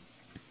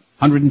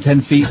 110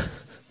 feet?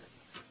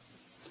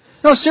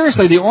 No,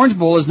 seriously, the Orange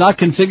Bowl is not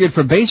configured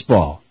for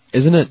baseball.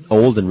 Isn't it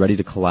old and ready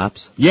to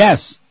collapse?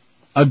 Yes.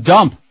 A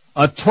dump.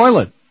 A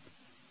toilet.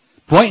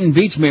 Boynton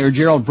Beach Mayor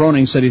Gerald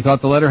Broning said he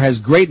thought the letter has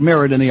great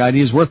merit and the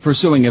idea is worth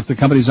pursuing if the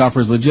company's offer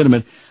is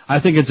legitimate. I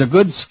think it's a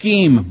good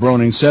scheme,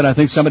 Broning said. I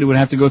think somebody would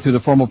have to go through the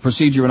formal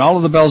procedure and all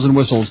of the bells and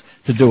whistles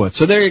to do it.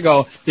 So there you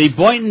go. The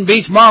Boynton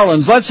Beach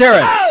Marlins. Let's hear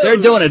it. They're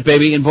doing it,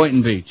 baby, in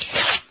Boynton Beach.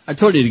 I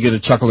told you to get a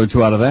chuckle or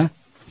two out of that.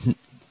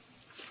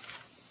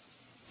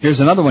 Here's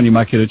another one you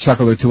might get a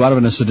chuckle or two out of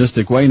in a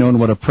sadistic way, knowing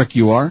what a prick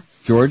you are,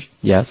 George.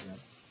 Yes.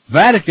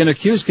 Vatican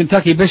accused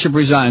Kentucky bishop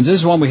resigns. This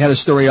is one we had a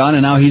story on,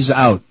 and now he's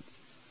out.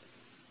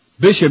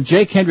 Bishop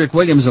J. Kendrick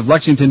Williams of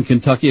Lexington,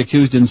 Kentucky,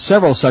 accused in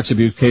several sex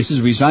abuse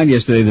cases, resigned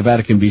yesterday, the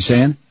Vatican be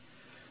saying.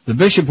 The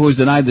bishop who was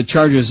denied the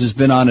charges has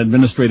been on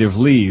administrative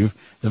leave.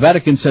 The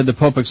Vatican said the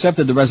Pope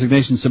accepted the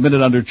resignation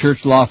submitted under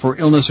church law for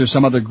illness or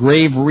some other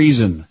grave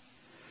reason.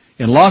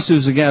 In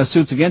lawsuits against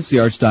the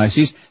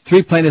Archdiocese,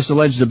 3 plaintiffs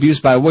alleged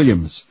abuse by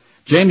Williams.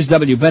 James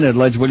W. Bennett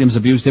alleged Williams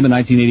abused him in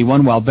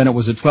 1981 while Bennett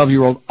was a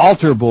 12-year-old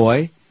altar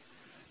boy.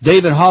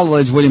 David Hall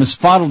alleged Williams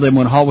fondled him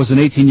when Hall was an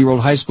 18-year-old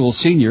high school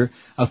senior.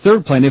 A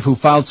third plaintiff who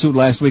filed suit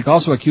last week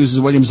also accuses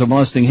Williams of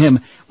molesting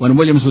him when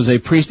Williams was a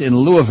priest in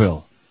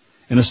Louisville.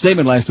 In a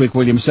statement last week,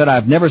 Williams said,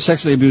 I've never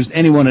sexually abused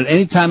anyone at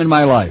any time in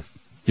my life.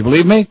 You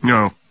believe me?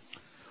 No.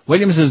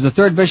 Williams is the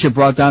third bishop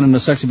brought down in a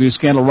sex abuse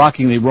scandal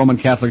rocking the Roman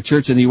Catholic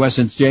Church in the U.S.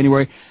 since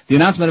January. The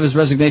announcement of his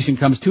resignation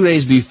comes 2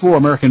 days before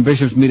American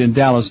bishops meet in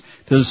Dallas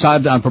to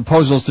decide on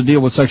proposals to deal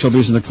with sexual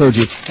abuse in the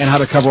clergy and how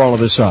to cover all of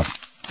this up.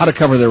 How to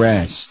cover their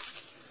ass.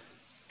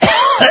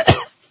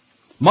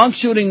 Monk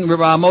shooting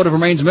motive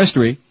remains a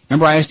mystery.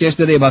 Remember I asked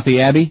yesterday about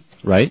the Abbey?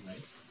 Right.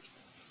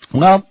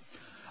 Well,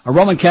 a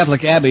Roman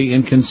Catholic Abbey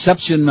in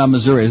Conception,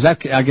 Missouri. Is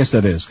that? I guess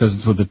that is, because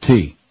it's with a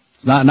T.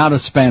 It's not a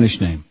Spanish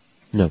name.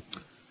 No.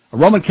 A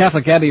Roman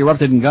Catholic abbey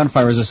erupted in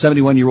gunfire as a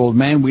 71-year-old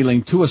man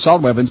wielding 2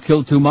 assault weapons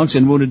killed 2 monks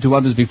and wounded 2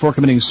 others before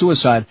committing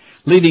suicide,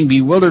 leaving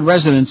bewildered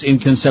residents in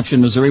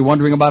Conception, Missouri,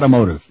 wondering about a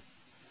motive.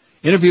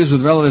 Interviews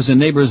with relatives and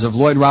neighbors of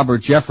Lloyd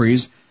Robert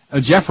Jeffress,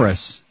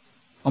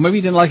 or maybe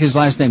he didn't like his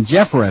last name,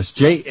 Jeffress,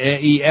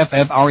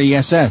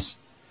 Jeffress,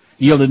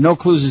 yielded no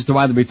clues as to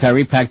why the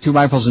retiree packed 2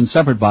 rifles in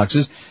separate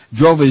boxes,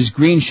 drove his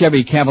green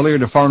Chevy Cavalier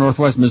to far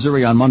northwest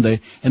Missouri on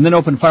Monday, and then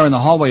opened fire in the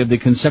hallway of the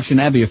Conception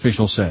Abbey,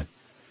 officials said.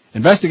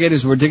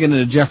 Investigators were digging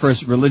into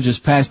Jeffress' religious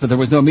past, but there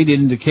was no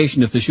immediate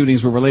indication if the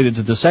shootings were related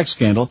to the sex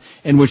scandal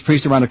in which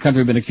priests around the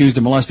country have been accused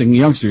of molesting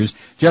youngsters.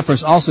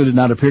 Jeffress also did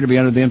not appear to be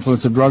under the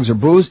influence of drugs or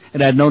booze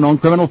and had no known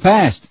criminal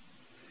past.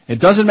 It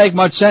doesn't make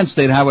much sense,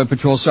 State Highway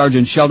Patrol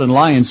Sergeant Sheldon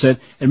Lyons said.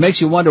 It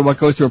makes you wonder what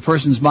goes through a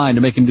person's mind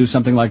to make him do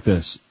something like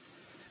this.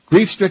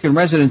 Grief-stricken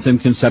residents in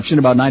Conception,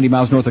 about 90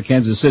 miles north of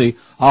Kansas City,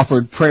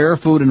 offered prayer,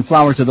 food, and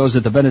flowers to those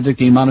at the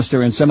Benedictine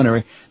Monastery and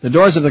Seminary. The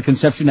doors of the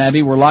Conception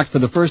Abbey were locked for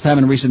the first time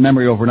in recent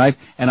memory overnight,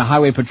 and a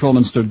highway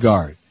patrolman stood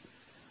guard.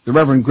 The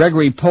Reverend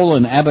Gregory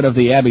Poland, abbot of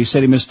the Abbey,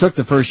 said he mistook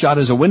the first shot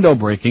as a window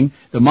breaking.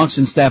 The monks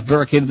and staff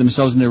barricaded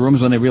themselves in their rooms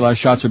when they realized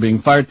shots were being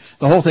fired.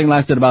 The whole thing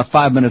lasted about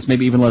 5 minutes,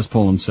 maybe even less,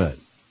 Poland said.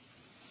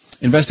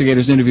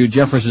 Investigators interviewed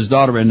Jeffress'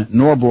 daughter in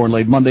Norborn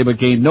late Monday, but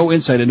gained no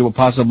insight into a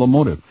possible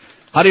motive.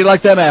 How do you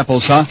like them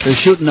apples, huh? They're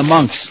shooting the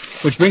monks,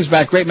 which brings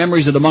back great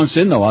memories of the Monks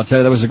Inn, though. I'll tell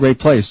you, that was a great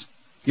place.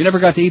 You never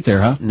got to eat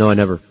there, huh? No, I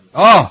never.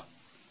 Oh,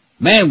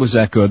 man, was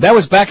that good. That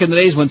was back in the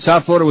days when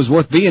South Florida was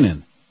worth being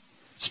in.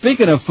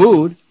 Speaking of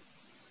food,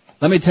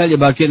 let me tell you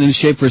about getting in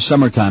shape for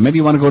summertime. Maybe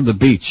you want to go to the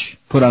beach,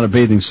 put on a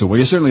bathing suit. Well,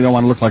 you certainly don't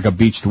want to look like a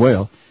beached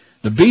whale.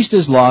 The Beast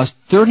has lost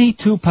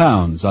 32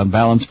 pounds on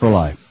Balance for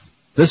Life.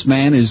 This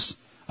man is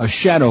a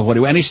shadow of what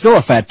he, and he's still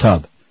a fat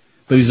tub,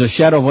 but he's a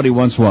shadow of what he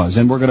once was.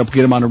 And we're going to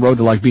get him on the road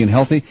to like being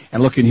healthy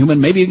and looking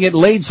human. Maybe you can get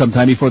laid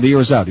sometime before the year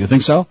is out. You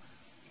think so?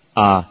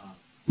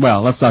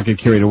 Well, let's not get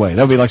carried away.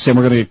 That would be like saying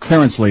we're going to get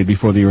Clarence laid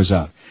before the year is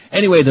out.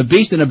 Anyway, the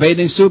Beast in a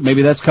bathing suit,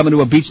 maybe that's coming to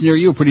a beach near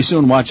you pretty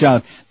soon. Watch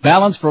out.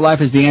 Balance for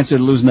Life is the answer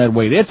to losing that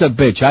weight. It's a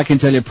bitch. I can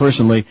tell you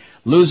personally,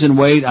 losing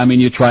weight, I mean,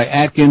 you try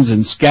Atkins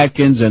and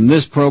Skatkins and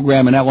this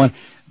program and that one.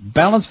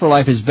 Balance for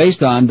Life is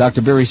based on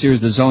Dr. Barry Sears'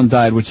 The Zone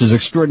Diet, which is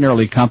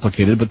extraordinarily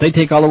complicated, but they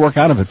take all the work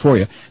out of it for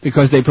you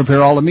because they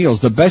prepare all the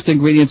meals. The best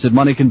ingredients that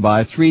money can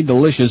buy, 3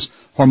 delicious,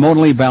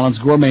 hormonally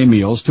balanced gourmet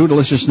meals, 2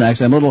 delicious snacks,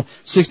 and a little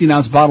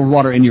 16-ounce bottled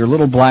water in your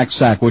little black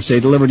sack, which they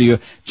deliver to you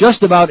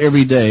just about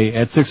every day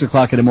at 6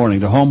 o'clock in the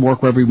morning to home,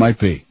 work, wherever you might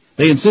be.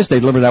 They insist they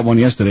delivered that one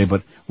yesterday,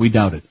 but we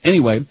doubt it.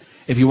 Anyway,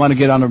 if you want to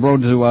get on the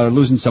road to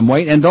losing some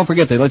weight, and don't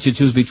forget, they let you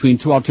choose between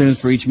 2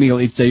 alternatives for each meal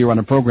each day you're on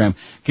a program.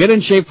 Get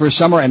in shape for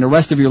summer and the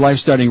rest of your life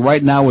starting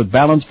right now with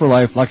Balance for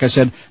Life. Like I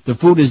said, the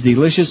food is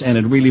delicious and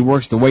it really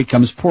works. The weight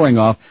comes pouring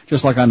off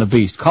just like on the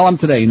Beast. Call them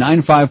today,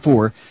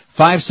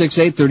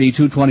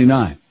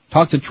 954-568-3229.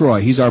 Talk to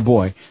Troy. He's our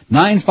boy.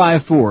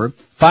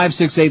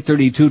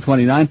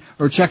 954-568-3229,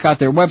 or check out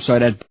their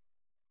website at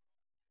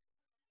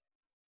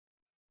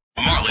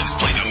Marlins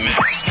play the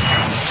Mets.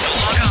 So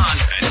log on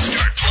and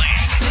start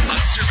playing on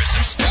service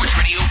of Sports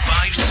Radio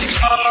 560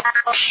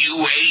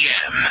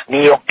 QAM.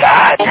 Neil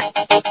God.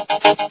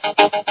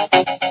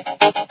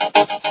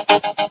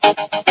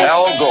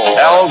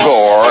 Al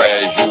Gore,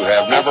 as you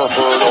have never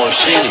heard or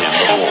seen him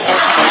before.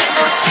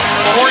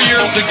 4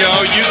 years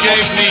ago, you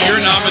gave me your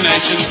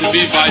nomination to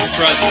be vice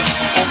president.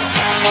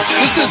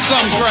 This is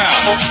some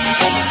crowd.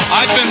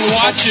 I've been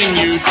watching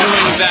you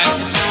doing that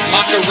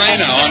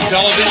Macarena on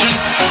television.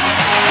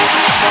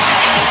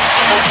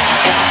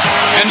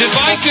 And if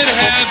I could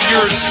have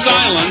your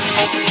silence,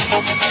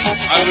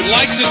 I would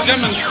like to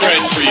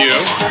demonstrate for you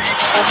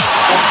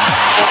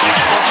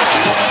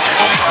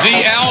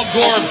the Al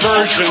Gore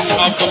version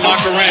of the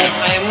Macarena.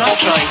 I am not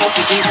trying to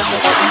do this.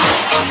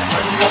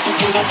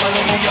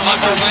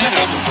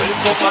 Macarena.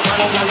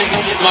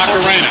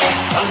 Macarena.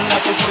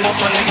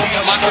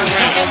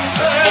 Macarena.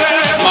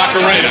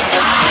 Macarena.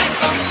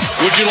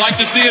 Would you like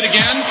to see it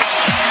again?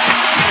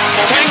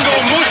 Tengo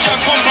mucha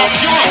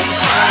compasión.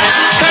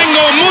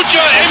 Tengo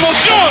mucha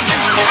emoción.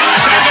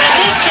 Tengo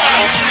mucha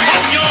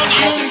pasión y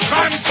un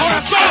gran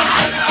corazón.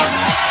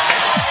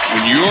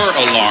 When your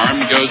alarm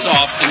goes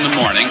off in the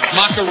morning,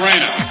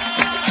 Macarena.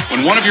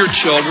 When one of your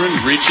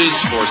children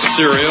reaches for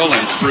cereal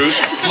and fruit,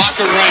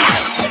 Macarena.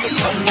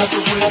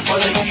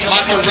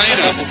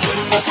 Macarena.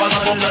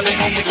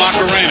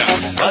 Macarena.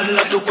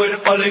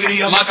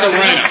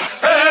 Macarena.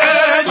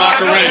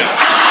 Macarena.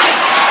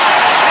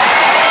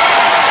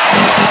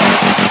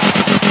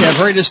 Yeah,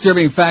 very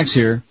disturbing facts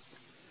here.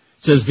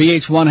 It says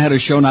VH1 had a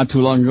show not too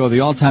long ago.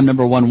 The all-time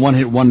number one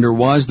hit wonder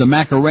was the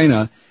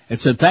Macarena. It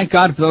said, thank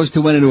God for those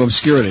two went into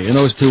obscurity. And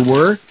those two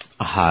were?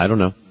 I don't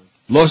know.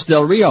 Los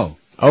Del Rio.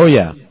 Oh,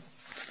 yeah.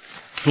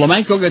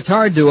 Flamenco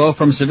guitar duo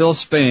from Seville,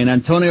 Spain,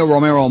 Antonio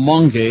Romero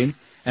Monge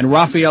and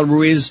Rafael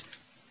Ruiz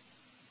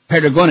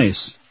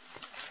Perdigones.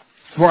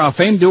 For a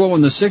famed duo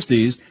in the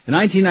 60s, in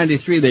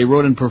 1993 they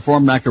wrote and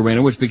performed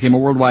Macarena, which became a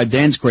worldwide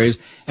dance craze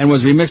and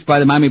was remixed by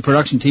the Miami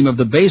production team of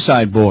the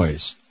Bayside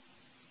Boys.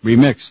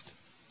 Remixed.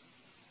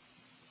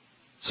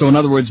 So in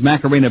other words,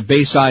 Macarena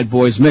Bayside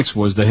Boys mix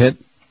was the hit.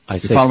 I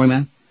see. You following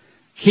that?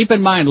 Keep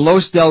in mind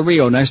Los Del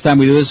Rio. Next time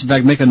we do this, in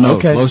fact, make a note.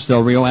 Okay. Los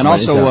Del Rio. And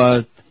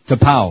also,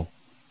 Tapao.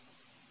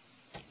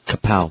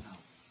 Kapow.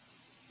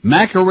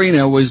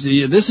 Macarena was,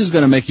 this is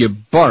going to make you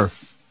barf.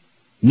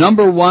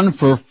 Number 1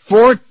 for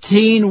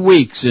 14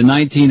 weeks in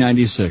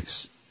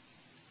 1996.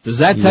 Does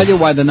that tell you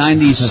why the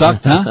 90s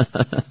sucked, huh?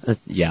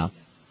 Yeah.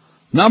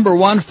 Number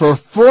 1 for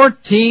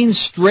 14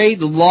 straight,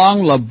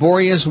 long,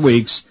 laborious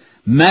weeks.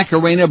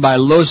 Macarena by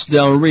Los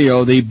Del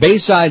Rio, the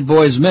Bayside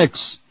Boys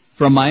mix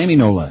from Miami,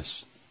 no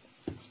less.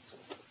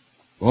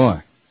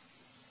 Boy.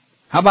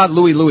 How about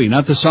Louie Louie?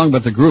 Not the song,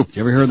 but the group.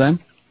 You ever hear them?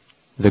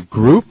 The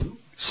group?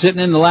 Sitting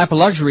in the Lap of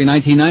Luxury,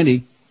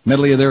 1990.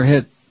 Medley of their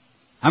hit.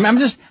 I'm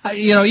just,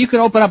 you can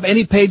open up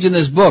any page in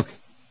this book,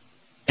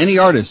 any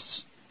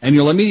artists, and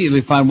you'll immediately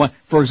find one.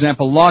 For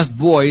example, Lost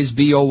Boys,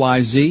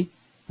 B-O-Y-Z,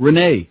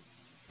 Renee,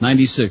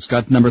 96,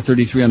 got number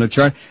 33 on the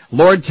chart.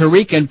 Lord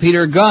Tariq and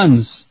Peter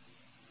Guns,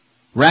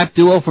 rap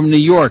duo from New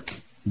York.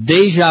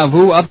 Deja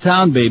Vu,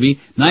 Uptown Baby,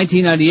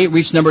 1998,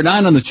 reached number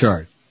 9 on the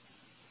chart.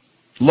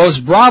 Los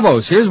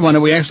Bravos, here's one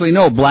that we actually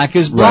know, Black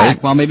is Black.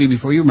 Right. Well, maybe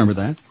before you remember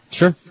that.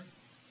 Sure.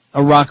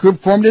 A rock group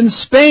formed in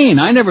Spain.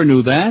 I never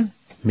knew that.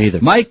 Me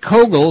either. Mike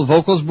Kogel,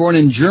 vocals, born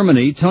in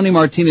Germany. Tony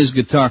Martinez,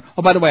 guitar.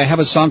 Oh, by the way, I have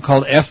a song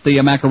called F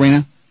the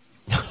Macarena.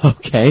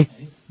 Okay.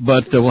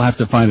 But we'll have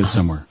to find it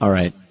somewhere. All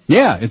right.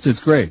 Yeah,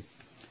 it's great.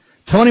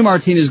 Tony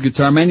Martinez,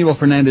 guitar. Manuel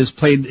Fernandez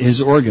played his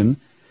organ.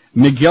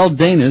 Miguel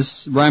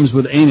Danis, rhymes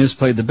with anus,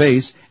 played the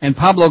bass. And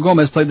Pablo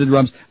Gomez played the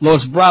drums.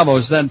 Los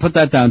Bravos, put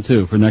that down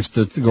too for next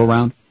to go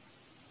around.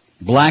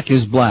 Black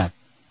is Black.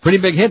 Pretty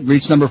big hit,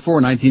 reached number 4,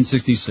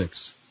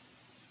 1966.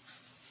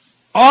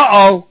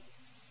 Uh-oh.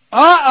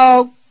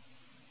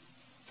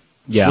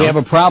 Yeah. We have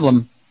a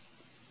problem.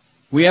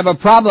 We have a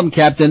problem,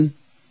 Captain.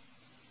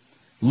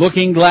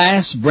 Looking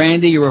Glass,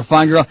 Brandy, you're a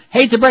fine girl.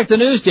 Hate to break the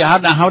news to you.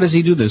 How does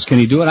he do this? Can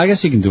he do it? I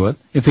guess he can do it.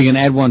 If he can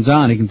add ones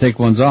on, he can take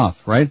ones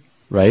off, right?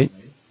 Right.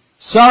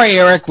 Sorry,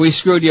 Eric, we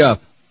screwed you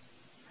up.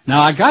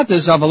 Now, I got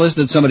this off a list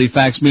that somebody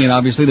faxed me, and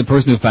obviously the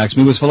person who faxed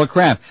me was full of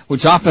crap,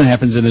 which often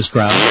happens in this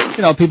crowd.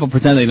 You know, people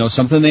pretend they know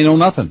something, they know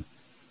nothing.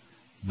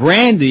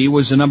 Brandy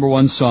was the number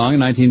one song in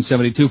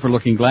 1972 for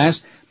Looking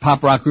Glass,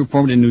 pop rock group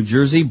formed in New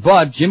Jersey,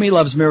 but Jimmy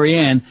Loves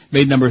Marianne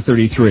made number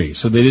 33,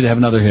 so they did have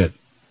another hit.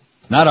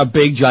 Not a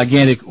big,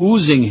 gigantic,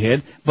 oozing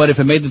hit, but if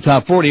it made the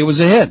top 40, it was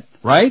a hit,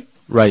 right?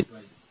 Right.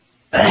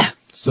 It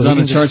was on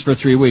the charts for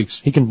 3 weeks.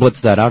 He can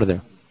blitz that out of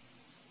there.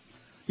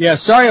 Yeah,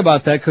 sorry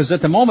about that, because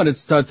at the moment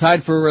it's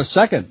tied for a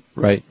second.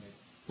 Right.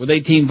 With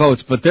 18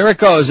 votes, but there it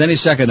goes, any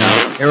second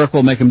now. Eric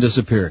will make him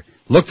disappear.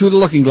 Look through the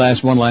Looking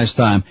Glass one last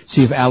time,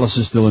 see if Alice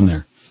is still in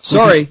there.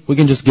 Sorry. We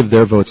can just give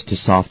their votes to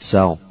Soft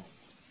Cell.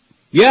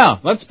 Yeah,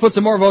 let's put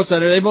some more votes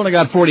on there. They've only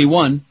got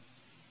 41.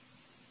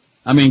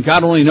 I mean,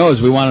 God only knows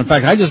we want. In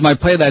fact, I just might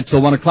play that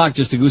till 1 o'clock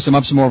just to goose them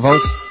up some more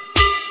votes.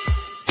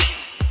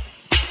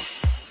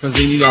 Because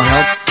they need our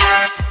help.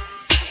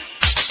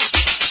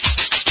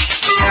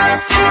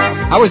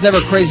 I was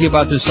never crazy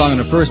about this song in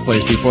the first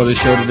place before the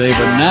show today,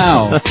 but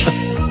now.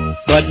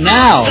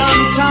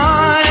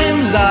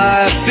 Sometimes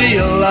I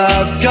feel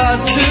I've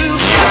got to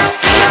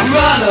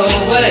run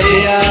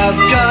away. I've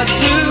got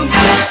to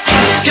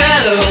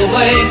get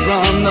away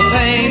from the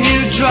pain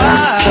you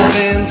drive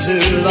into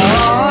the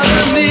heart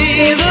of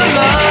me that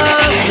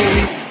loves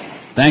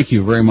me. Thank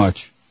you very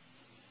much.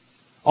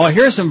 Oh,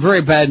 here's some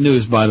very bad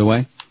news, by the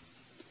way.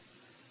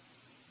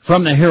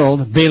 From the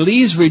Herald,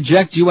 Belize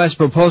rejects U.S.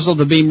 proposal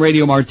to beam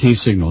Radio Marti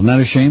signal. Isn't that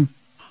a shame?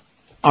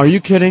 Are you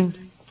kidding?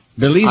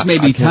 Belize may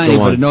be tiny,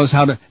 but it knows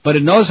how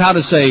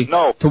to say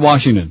no to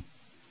Washington.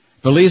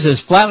 Belize has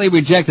flatly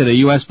rejected a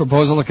U.S.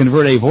 proposal to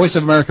convert a Voice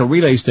of America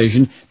relay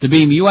station to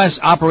beam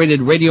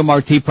U.S.-operated Radio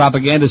Marti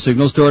propaganda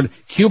signals toward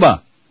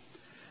Cuba.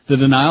 The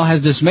denial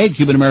has dismayed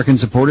Cuban-American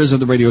supporters of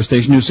the radio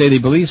station who say the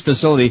Belize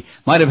facility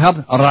might have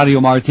helped Radio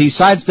Marti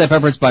sidestep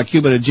efforts by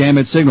Cuba to jam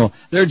its signal.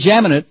 They're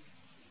jamming it.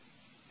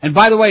 And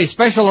by the way,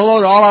 special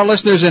hello to all our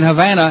listeners in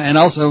Havana, and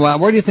also,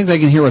 where do you think they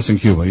can hear us in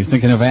Cuba? You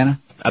think in Havana?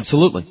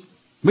 Absolutely.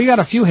 We got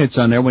a few hits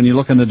on there when you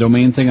look in the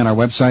domain thing on our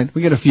website.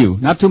 We get a few,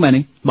 not too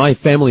many. My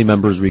family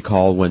members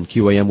recall when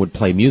QAM would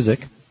play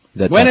music,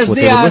 that's what Buenos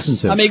they would listen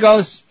dias, to.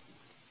 amigos.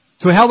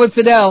 To hell with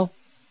Fidel.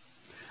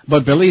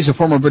 But Belize, a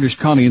former British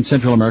colony in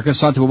Central America,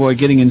 sought to avoid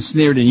getting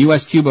ensnared in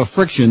U.S.-Cuba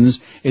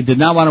frictions. It did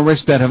not want to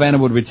risk that Havana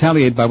would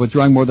retaliate by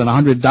withdrawing more than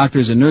 100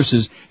 doctors and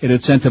nurses it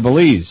had sent to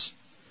Belize.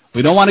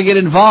 We don't want to get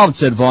involved,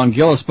 said Vaughn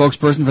Gill, a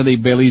spokesperson for the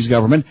Belize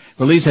government.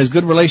 Belize has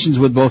good relations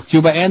with both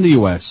Cuba and the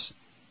U.S.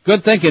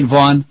 Good thinking,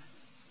 Vaughn.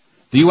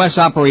 The U.S.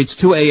 operates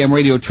 2 AM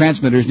radio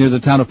transmitters near the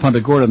town of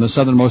Punta Gorda in the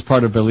southernmost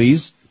part of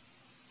Belize.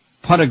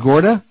 Punta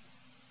Gorda?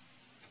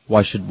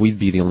 Why should we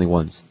be the only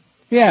ones?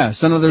 Yeah,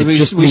 so another we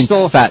stole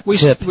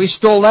we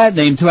stole that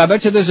name too. I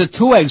bet you there's a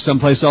 2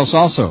 someplace else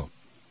also.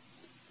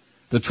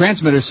 The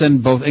transmitters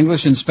send both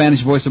English and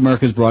Spanish Voice of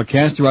America's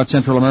broadcast throughout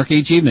Central America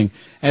each evening.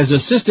 As a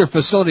sister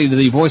facility to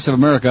the Voice of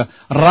America,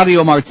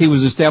 Radio Marti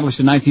was established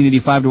in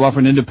 1985 to offer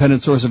an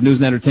independent source of news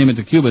and entertainment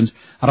to Cubans.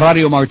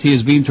 Radio Marti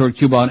is beamed toward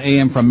Cuba on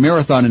AM from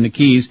Marathon in the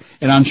Keys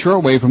and on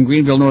shortwave from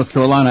Greenville, North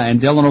Carolina and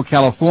Delano,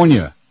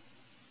 California.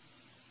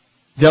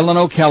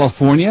 Delano,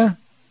 California?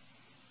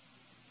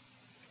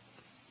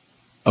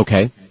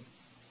 Okay.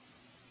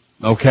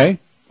 Okay.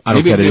 I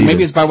don't get it either.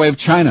 Maybe it's by way of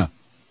China.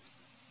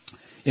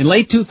 In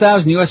late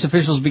 2000, U.S.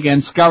 officials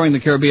began scouring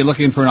the Caribbean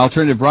looking for an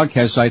alternative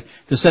broadcast site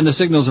to send the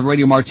signals of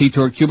Radio Marti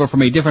toward Cuba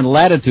from a different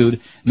latitude,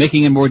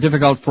 making it more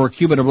difficult for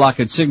Cuba to block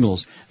its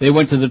signals. They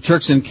went to the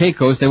Turks and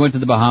Caicos, they went to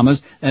the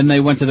Bahamas, and they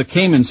went to the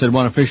Caymans, said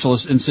one official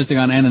insisting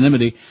on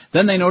anonymity.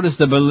 Then they noticed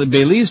the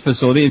Belize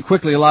facility and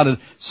quickly allotted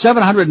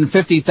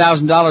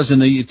 $750,000 in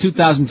the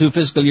 2002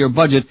 fiscal year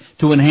budget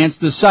to enhance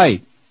the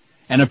site.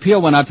 An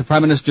appeal went out to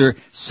Prime Minister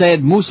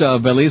Said Musa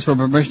of Belize for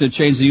permission to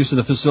change the use of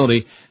the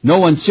facility. No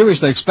one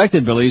seriously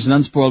expected Belize, an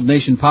unspoiled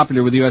nation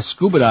popular with U.S.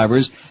 scuba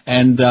divers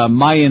and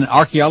Mayan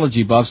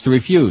archaeology buffs, to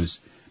refuse.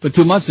 But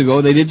 2 months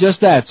ago, they did just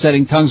that,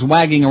 setting tongues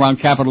wagging around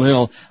Capitol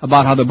Hill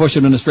about how the Bush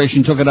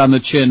administration took it on the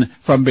chin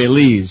from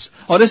Belize.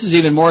 Oh, this is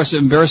even more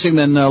embarrassing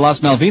than Las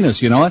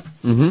Malvinas, you know it?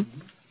 Mm-hmm.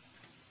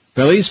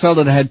 Belize felt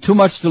it had too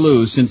much to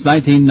lose. Since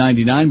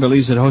 1999,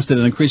 Belize had hosted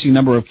an increasing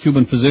number of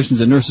Cuban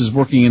physicians and nurses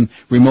working in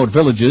remote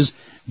villages.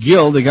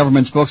 Gill, the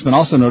government spokesman,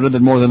 also noted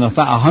that more than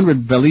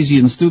 100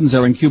 Belizean students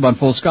are in Cuba on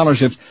full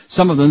scholarships,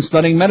 some of them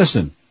studying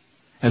medicine.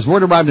 As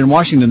word arrived in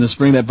Washington this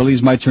spring that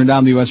Belize might turn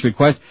down the U.S.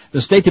 request,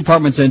 the State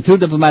Department sent 2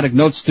 diplomatic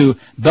notes to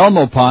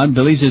Belmopan,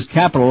 Belize's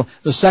capital.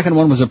 The second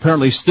one was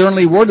apparently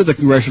sternly worded, the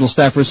congressional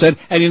staffer said,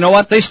 and you know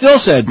what? They still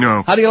said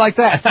no. How do you like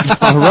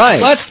that? All right.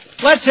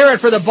 Let's hear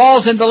it for the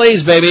balls in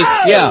Belize, baby.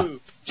 Oh. Yeah.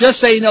 Just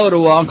say no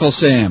to Uncle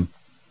Sam.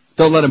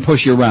 Don't let him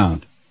push you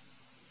around.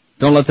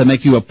 Don't let them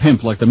make you a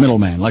pimp like the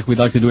middleman, like we'd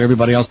like to do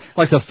everybody else,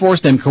 like to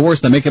force them, coerce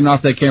them, make them an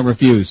offer they can't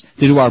refuse,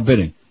 to do our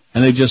bidding.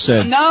 And they just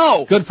said,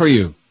 no. Good for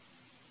you.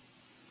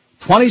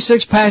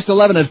 26 past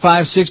 11 at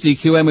 560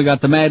 QM. We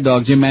got the Mad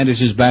Dog. Jim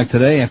Mandich is back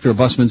today after a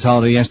busman's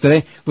holiday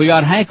yesterday. We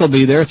got Hank will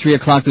be there 3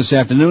 o'clock this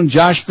afternoon.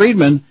 Josh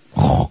Friedman.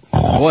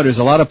 Boy, there's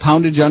a lot of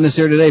poundage on this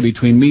air today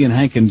between me and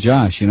Hank and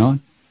Josh, you know.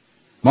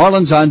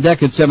 Marlins on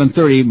deck at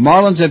 7:30.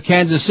 Marlins at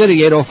Kansas City,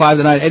 8:05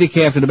 tonight. Eddie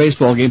K after the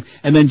baseball game.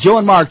 And then Joe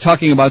and Mark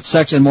talking about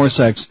sex and more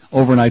sex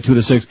overnight 2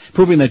 to 6,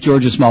 proving that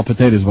George is small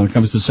potatoes when it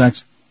comes to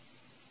sex.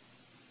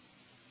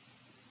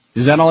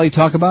 Is that all they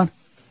talk about?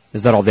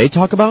 Is that all they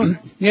talk about?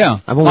 Yeah.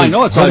 I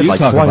know it's all you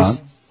talk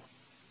about.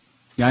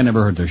 Yeah, I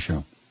never heard their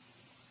show.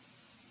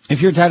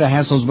 If you're tired of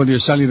hassles with your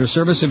cellular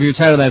service, if you're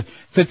tired of that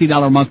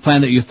 $50 a month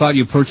plan that you thought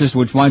you purchased,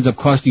 which winds up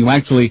costing you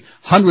actually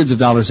hundreds of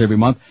dollars every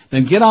month,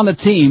 then get on the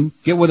team,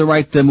 get with the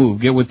right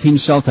move. Get with Team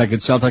Celtech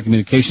at Celtech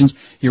Communications,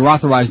 your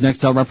authorized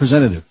Nextel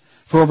representative.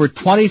 For over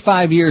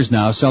 25 years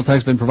now,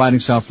 Celtech's been providing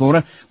South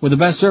Florida with the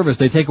best service.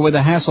 They take away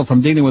the hassle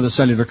from dealing with a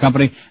cellular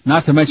company,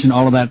 not to mention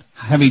all of that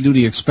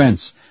heavy-duty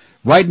expense.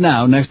 Right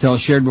now,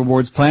 Nextel's Shared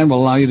Rewards plan will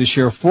allow you to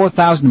share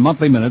 4,000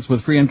 monthly minutes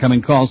with free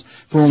incoming calls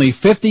for only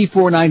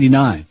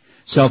 $54.99.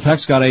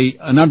 Celtech's got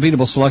an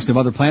unbeatable selection of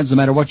other plans no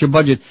matter what your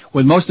budget,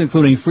 with most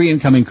including free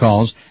incoming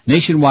calls,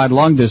 nationwide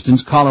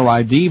long-distance, caller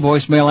ID,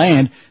 voicemail,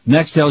 and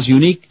Nextel's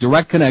unique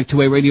Direct Connect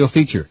two-way radio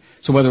feature.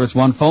 So whether it's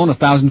one phone,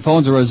 1,000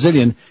 phones, or a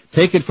zillion,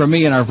 take it from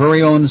me and our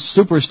very own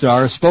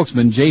superstar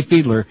spokesman, Jay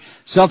Fiedler.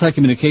 Celtech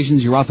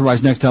Communications, your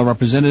authorized Nextel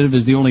representative,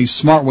 is the only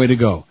smart way to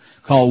go.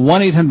 Call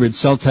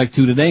 1-800-CELTEC-2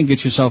 today and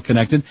get yourself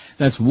connected.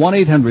 That's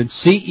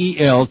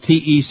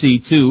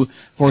 1-800-CELTEC-2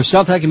 for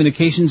Celtech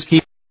Communications.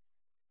 Keep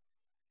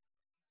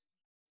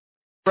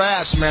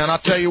Brass, man, I'll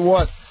tell you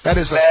what, that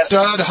is a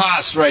stud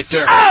hoss right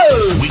there.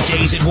 Oh!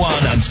 Weekdays at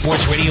 1 on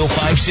Sports Radio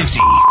 560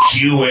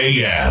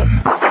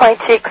 QAM. My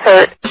cheeks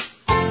hurt.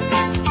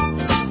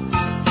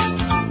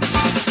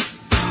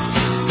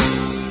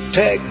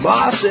 Take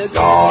my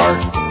cigar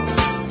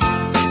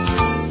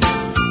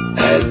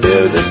and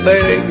do the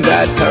thing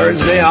that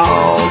turns me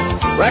on.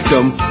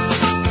 Rectum.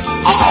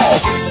 Oh,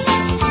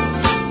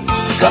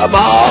 come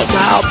on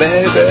now,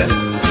 baby.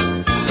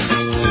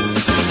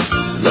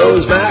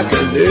 Those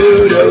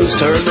macanudos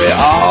turn me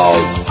on.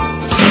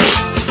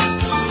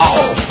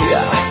 Oh,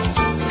 yeah.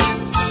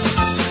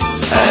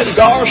 And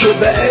Garsha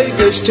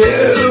Vegas,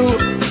 too.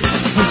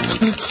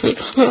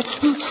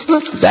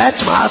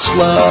 That's my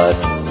slut.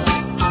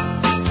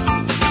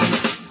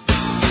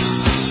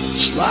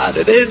 Slide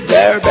it in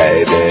there,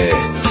 baby.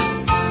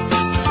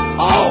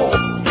 Oh,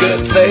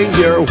 good thing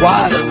you're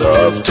wide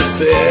enough to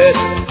fit.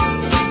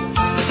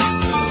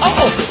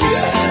 Oh,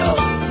 yeah.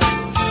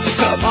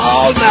 Come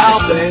on now,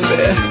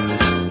 baby.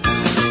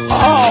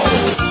 Oh,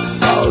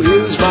 I'll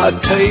use my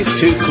teeth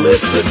to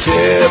clip the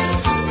tip.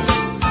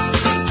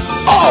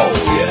 Oh,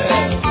 yeah.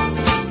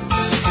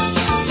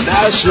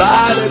 Now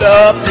slide it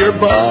up your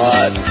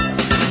butt.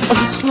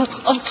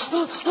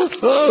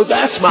 Oh,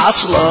 that's my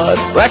slut.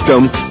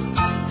 Rectum.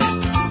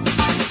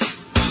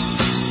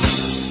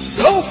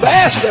 Go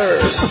faster.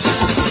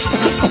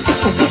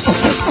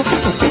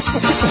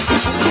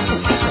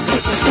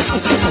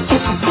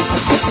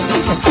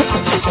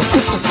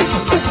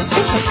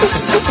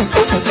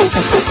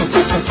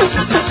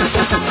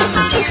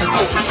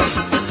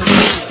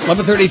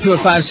 11:32 at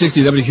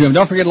 560 WQM.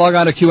 Don't forget to log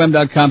on to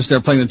QM.com.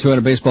 Start playing the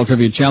 200 Baseball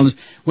Trivia Challenge.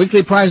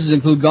 Weekly prizes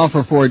include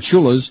golfer Ford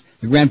Chulas.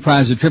 The grand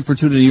prize is a trip for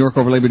two to New York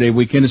over Labor Day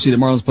weekend to see the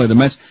Marlins play the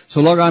Mets.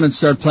 So log on and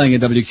start playing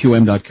at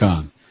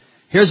WQM.com.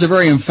 Here's a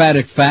very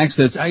emphatic fact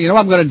that's, you know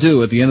what I'm going to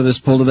do at the end of this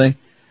poll today?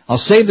 I'll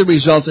save the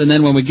results, and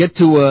then when we get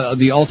to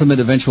the ultimate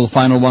eventual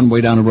final one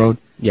way down the road,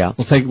 yeah,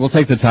 we'll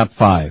take the top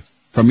 5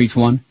 from each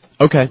one.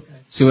 Okay.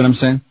 See what I'm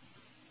saying?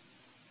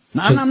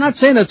 Now, I'm not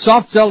saying that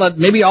soft sell that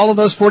maybe all of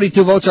those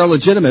 42 votes are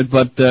legitimate,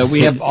 but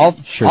we have all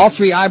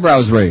 3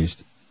 eyebrows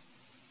raised.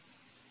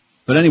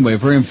 But anyway,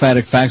 very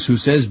emphatic facts. Who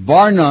says,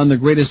 bar none, the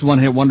greatest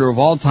one-hit wonder of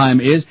all time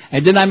is,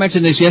 and didn't I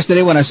mention this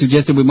yesterday when I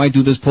suggested we might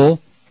do this poll?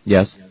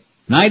 Yes.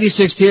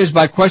 96 Tears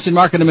by Question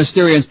Mark and the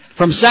Mysterians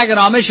from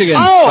Saginaw, Michigan.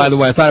 Oh! By the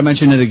way, I thought I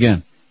mentioned it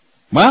again.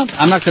 Well,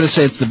 I'm not going to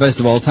say it's the best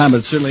of all time, but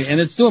it's certainly,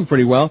 and it's doing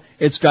pretty well.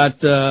 It's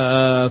got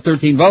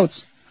 13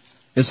 votes.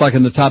 It's like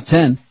in the top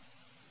 10.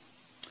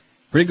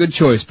 Pretty good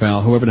choice,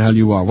 pal, whoever the hell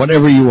you are,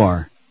 whatever you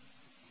are.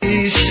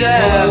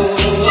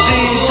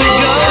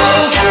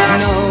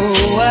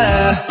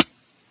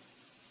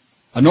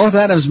 A North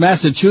Adams,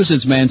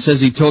 Massachusetts man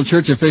says he told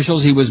church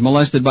officials he was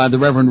molested by the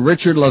Reverend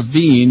Richard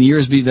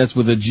Levine that's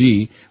with a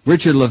G,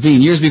 Richard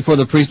Levine, years before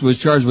the priest was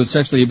charged with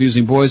sexually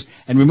abusing boys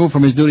and removed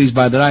from his duties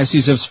by the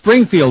Diocese of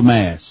Springfield,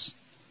 Mass.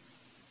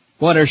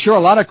 Boy, there's sure a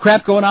lot of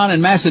crap going on in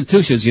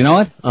Massachusetts, you know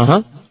it?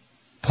 Uh-huh.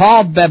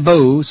 Paul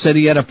Babu said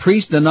he had a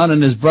priest, a nun,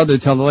 and his brother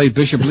tell the late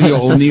Bishop Leo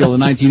O'Neill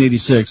in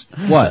 1986.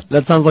 What?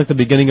 That sounds like the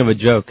beginning of a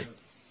joke.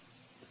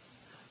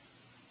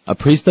 A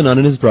priest, a nun,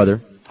 and his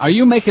brother. Are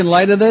you making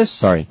light of this?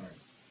 Sorry.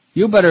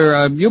 You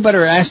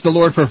better ask the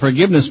Lord for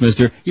forgiveness,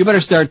 mister. You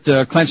better start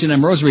clenching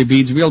them rosary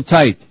beads real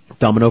tight.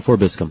 Domino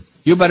Forbiscum.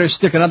 You better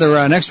stick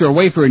an extra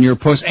wafer in your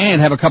puss and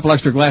have a couple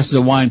extra glasses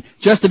of wine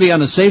just to be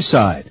on the safe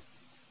side.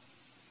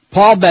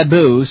 Paul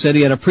Babu said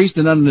he had a priest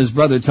and nun and his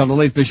brother tell the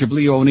late Bishop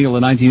Leo O'Neill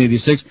in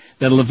 1986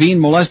 that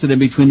Levine molested him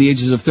between the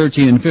ages of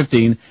 13 and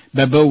 15.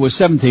 Babu was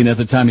 17 at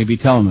the time he'd be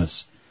telling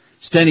this.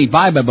 Standing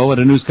by Babu at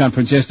a news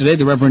conference yesterday,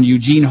 the Reverend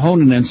Eugene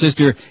Honan and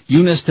Sister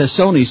Eunice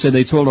Tassoni said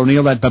they told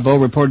O'Neill that Babu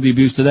reported the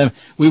abuse to them.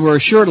 We were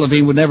assured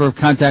Levine would never have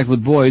contact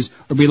with boys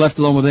or be left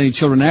alone with any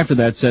children after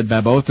that, said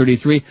Babu,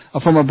 33, a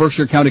former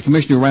Berkshire County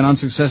Commissioner who ran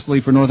unsuccessfully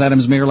for North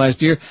Adams mayor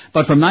last year.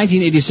 But from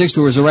 1986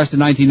 to his arrest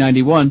in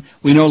 1991,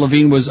 we know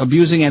Levine was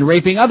abusing and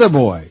raping other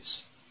boys.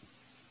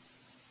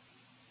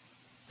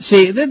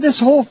 See, this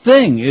whole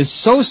thing is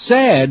so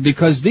sad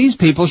because these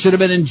people should have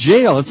been in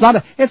jail. It's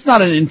not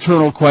an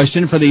internal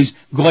question for these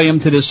goyim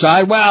to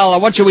decide, well,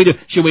 what should we do?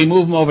 Should we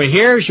move him over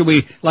here? Should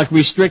we,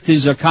 restrict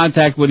his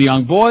contact with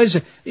young boys?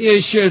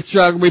 You should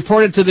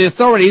report it to the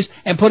authorities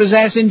and put his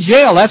ass in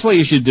jail. That's what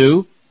you should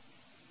do.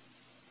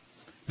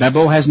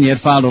 Babu hasn't yet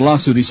filed a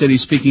lawsuit. He said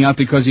he's speaking out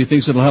because he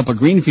thinks it'll help a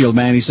Greenfield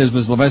man he says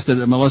was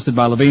molested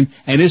by Levine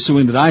and is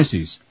suing the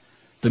diocese.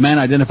 The man,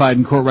 identified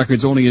in court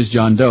records only as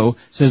John Doe,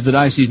 says the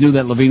diocese knew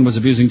that Levine was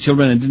abusing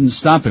children and didn't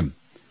stop him.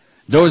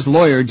 Doe's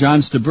lawyer, John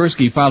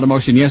Staberski, filed a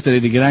motion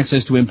yesterday to get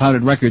access to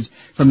impounded records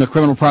from the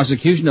criminal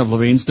prosecution of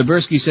Levine.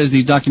 Staberski says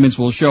these documents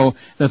will show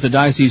that the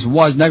diocese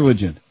was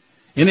negligent.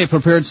 In a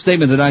prepared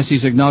statement, the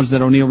diocese acknowledged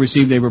that O'Neill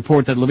received a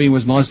report that Levine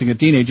was molesting a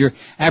teenager.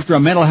 After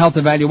a mental health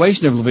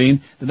evaluation of Levine,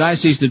 the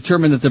diocese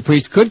determined that the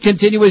priest could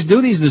continue his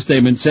duties, the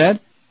statement said.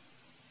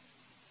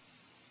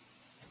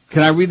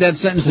 Can I read that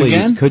sentence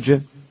again? Please, could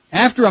you?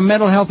 After a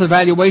mental health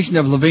evaluation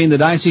of Levine, the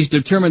diocese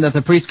determined that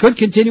the priest could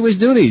continue his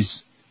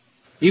duties.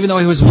 Even though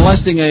he was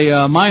molesting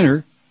a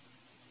minor,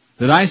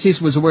 the diocese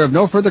was aware of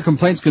no further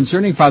complaints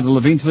concerning Father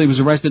Levine until he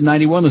was arrested in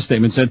 91, the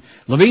statement said.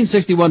 Levine,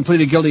 61,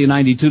 pleaded guilty in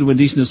 92 to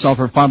indecent assault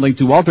for fondling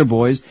two altar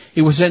boys.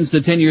 He was sentenced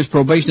to 10 years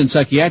probation and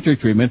psychiatric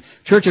treatment.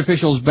 Church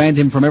officials banned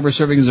him from ever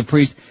serving as a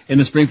priest in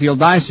the Springfield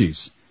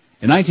diocese.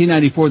 In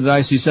 1994, the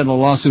diocese settled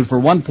a lawsuit for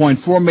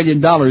 $1.4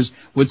 million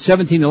with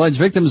 17 alleged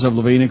victims of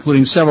Levine,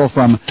 including several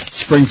from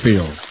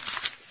Springfield.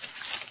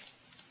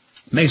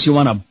 Makes you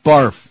want to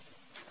barf.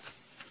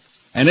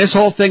 And this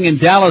whole thing in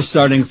Dallas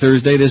starting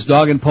Thursday, this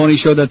dog and pony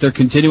show that they're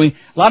continuing,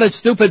 a lot of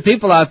stupid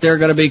people out there are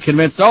going to be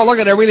convinced, oh, look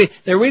at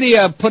they're really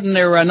putting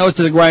their nose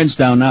to the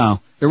grindstone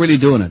now. They're really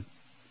doing it.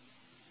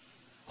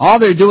 All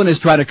they're doing is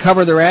try to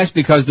cover their ass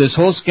because this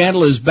whole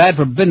scandal is bad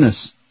for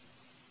business.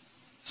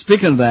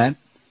 Speaking of that,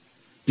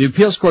 the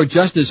appeals court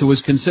justice who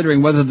was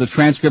considering whether the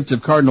transcripts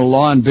of Cardinal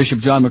Law and Bishop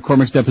John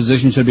McCormick's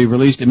deposition should be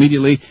released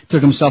immediately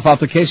took himself off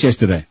the case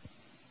yesterday.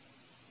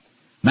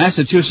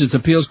 Massachusetts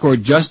appeals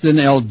court Justin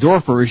L.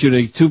 Dorfer issued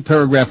a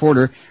 2-paragraph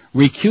order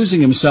recusing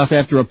himself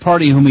after a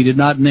party whom he did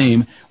not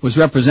name was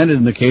represented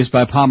in the case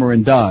by Palmer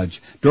and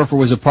Dodge. Dorfer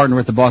was a partner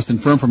at the Boston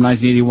firm from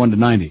 1981 to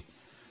 90.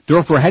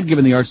 Dorfer had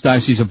given the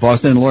Archdiocese of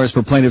Boston and lawyers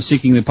for plaintiffs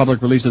seeking the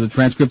public release of the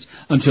transcripts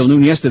until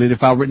noon yesterday to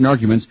file written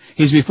arguments.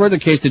 He's referred the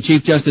case to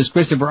Chief Justice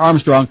Christopher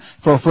Armstrong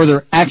for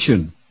further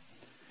action.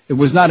 It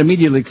was not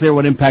immediately clear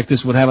what impact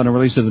this would have on the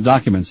release of the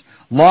documents.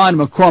 Law and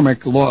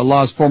McCormick,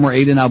 Law's former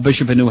aide and now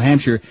bishop in New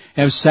Hampshire,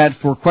 have sat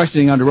for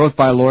questioning under oath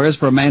by lawyers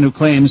for a man who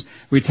claims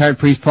retired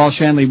priest Paul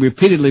Shanley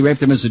repeatedly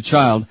raped him as a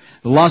child.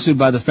 The lawsuit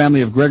by the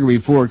family of Gregory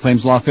Ford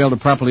claims Law failed to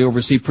properly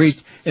oversee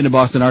priests in the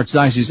Boston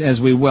Archdiocese, as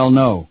we well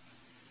know.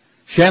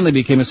 Shanley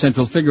became a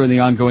central figure in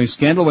the ongoing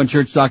scandal when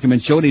church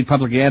documents showed he'd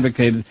publicly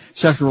advocated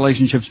sexual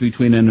relationships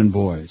between men and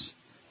boys.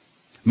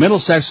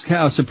 Middlesex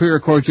Superior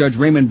Court Judge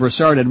Raymond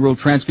Broussard had ruled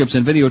transcripts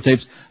and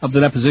videotapes of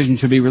the deposition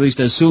should be released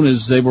as soon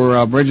as they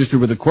were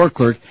registered with the court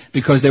clerk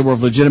because they were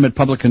of legitimate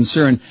public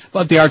concern.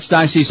 But the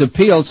Archdiocese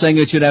appealed, saying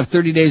it should have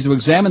 30 days to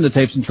examine the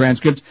tapes and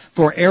transcripts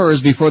for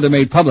errors before they're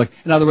made public.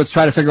 In other words,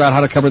 try to figure out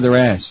how to cover their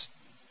ass.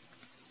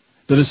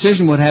 The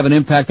decision would have an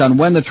impact on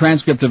when the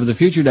transcript of the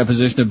future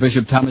deposition of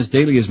Bishop Thomas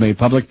Daly is made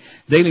public.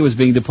 Daly was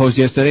being deposed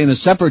yesterday in a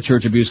separate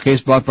church abuse case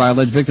brought by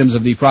alleged victims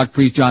of defrocked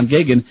priest John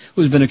Gagan,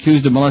 who's been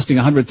accused of molesting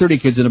 130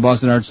 kids in the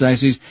Boston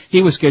Archdiocese.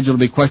 He was scheduled to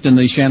be questioned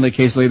in the Shanley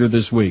case later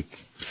this week.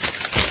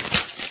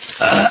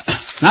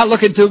 Not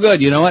looking too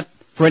good, you know what,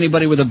 for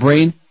anybody with a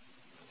brain.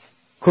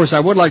 Of course,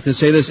 I would like to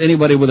say this,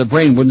 anybody with a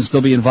brain wouldn't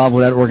still be involved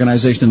with that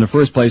organization in the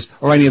first place,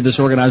 or any of this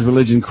organized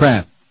religion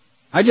crap.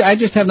 I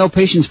just have no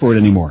patience for it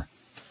anymore.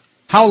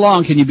 How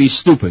long can you be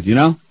stupid, you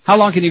know? How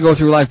long can you go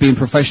through life being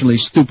professionally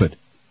stupid?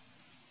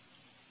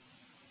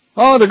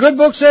 Oh, the good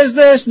book says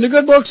this, and the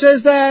good book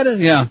says that,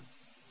 and yeah.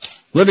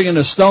 Living in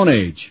the Stone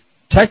Age.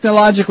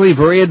 Technologically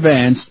very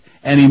advanced,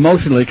 and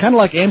emotionally, kind of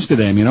like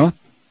Amsterdam, you know?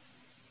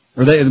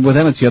 Or with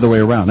them it's the other way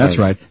around, that's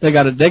right. They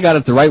got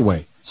it the right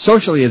way.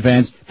 Socially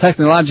advanced,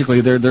 technologically,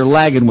 they're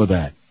lagging with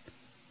that.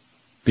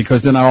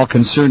 Because they're not all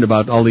concerned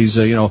about all these,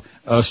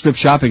 strip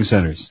shopping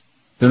centers.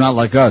 They're not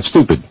like us.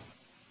 Stupid.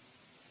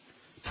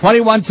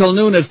 21 till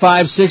noon at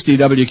 560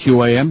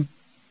 WQAM.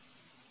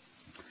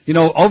 You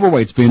know,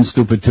 overweight's being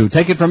stupid too.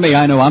 Take it from me,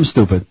 I know I'm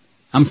stupid.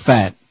 I'm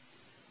fat.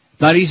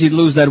 Not easy to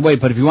lose that weight,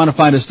 but if you want to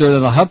find a store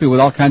that'll help you with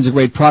all kinds of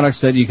great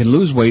products that you can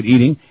lose weight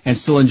eating and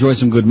still enjoy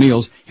some good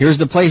meals, here's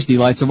the place,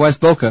 Delights of West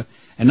Boca.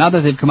 And now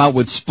that they've come out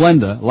with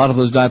Splenda, a lot of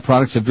those diet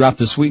products have dropped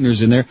the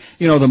sweeteners in there.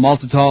 You know, the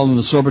maltitol and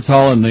the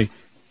sorbitol, and they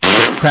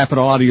crap it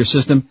all out of your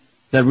system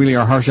that really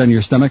are harsh on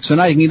your stomach. So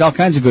now you can eat all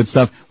kinds of good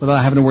stuff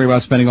without having to worry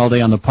about spending all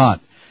day on the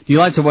pot.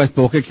 Delights of West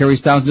Boca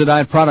carries thousands of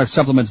diet products,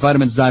 supplements,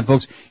 vitamins, diet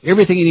books,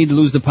 everything you need to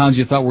lose the pounds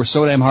you thought were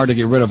so damn hard to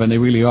get rid of, and they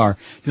really are.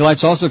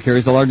 Delights also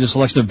carries the largest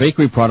selection of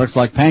bakery products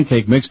like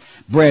pancake mix,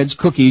 breads,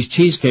 cookies,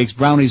 cheesecakes,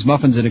 brownies,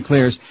 muffins, and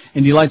eclairs.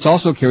 And Delights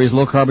also carries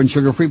low-carb and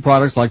sugar-free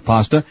products like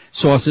pasta,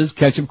 sauces,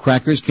 ketchup,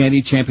 crackers,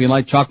 candy, Champion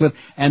Light chocolate,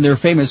 and their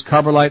famous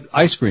Carbolite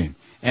ice cream.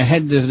 And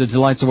head to the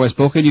Delights of West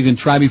Boca, and you can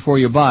try before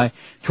you buy.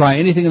 Try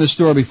anything in the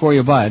store before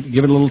you buy it.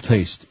 Give it a little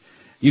taste.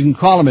 You can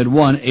call them at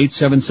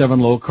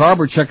 1-877-LOW-CARB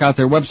or check out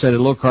their website at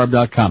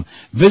lowcarb.com.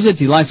 Visit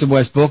Delights of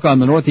West Boca on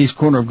the northeast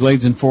corner of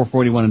Glades and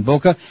 441 in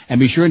Boca, and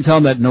be sure and tell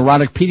them that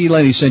neurotic P.D.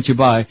 Lenny sent you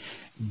by.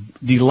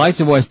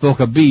 Delights of West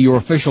Boca B, your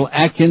official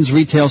Atkins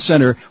retail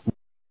center.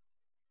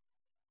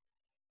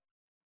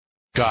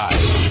 Guy,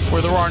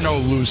 where there are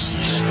no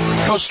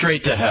loosies. Go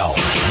straight to hell.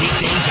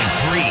 Weekdays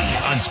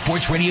at 3 on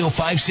Sports Radio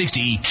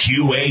 560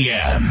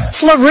 QAM.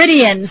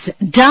 Floridians,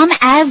 dumb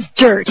as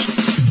dirt.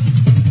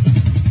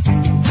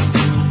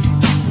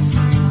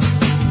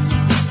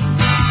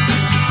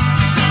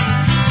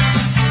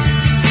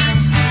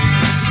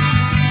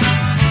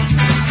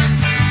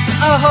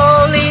 A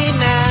holy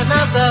man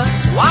of the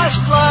washed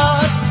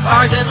blood,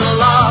 pardon the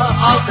law,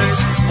 alters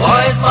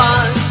boys'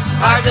 bonds,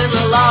 pardon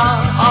the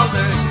law,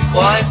 alters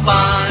boys'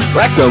 bonds.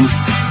 Rectum.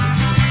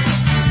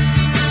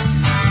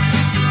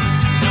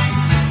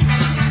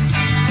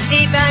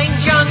 He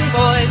bangs young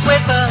boys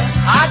with a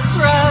hot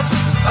thrust,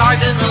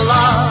 pardon the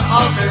law,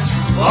 alters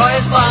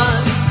boys'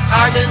 bonds,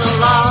 pardon the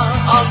law,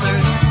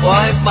 alters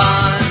boys'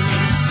 bonds.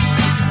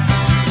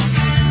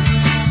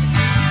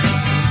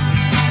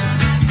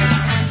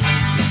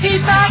 He's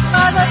backed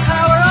by the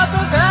power of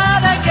the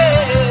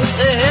Vatican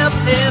to help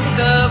him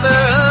cover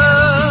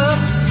up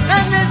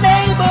and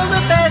enable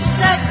the best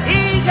sex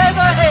he's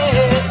ever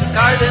had.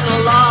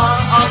 Cardinal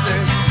law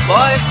alters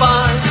boys'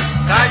 bonds.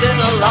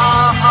 Cardinal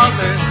law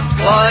alters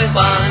boys'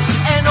 bonds.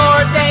 An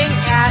ordained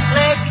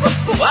Catholic,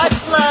 what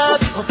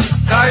blood?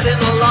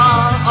 Cardinal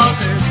law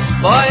alters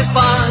boys'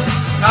 bonds.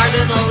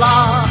 Cardinal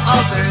law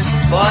alters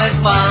boys'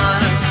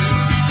 bonds.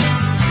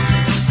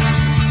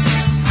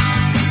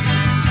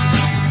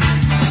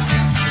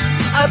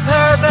 A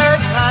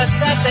pervert cuss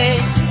that they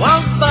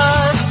won't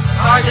bust.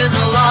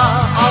 Cardinal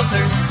law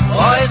alters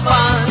boys'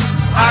 bonds.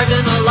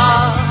 Cardinal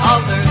law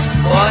alters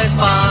boys'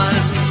 bonds.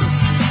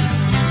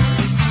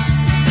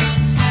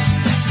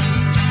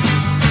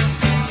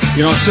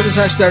 You know, as soon as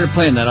I started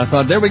playing that, I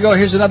thought, there we go,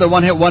 here's another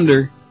one-hit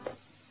wonder.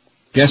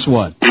 Guess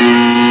what?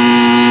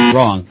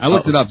 Wrong. I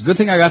looked it up. Good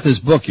thing I got this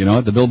book, you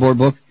know, the Billboard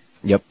book.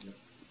 Yep.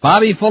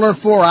 Bobby Fuller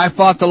 4, I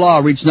Fought the Law,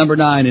 reached number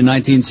 9 in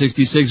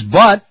 1966,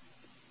 but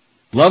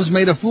Love's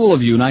Made a Fool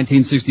of You,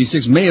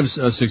 1966, May of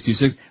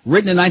 66,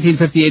 written in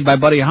 1958 by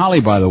Buddy Holly,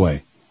 by the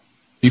way,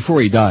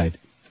 before he died.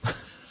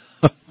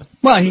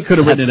 Well, he could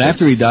have written it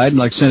after he died and,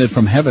 like, sent it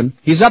from heaven.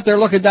 He's up there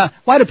looking down.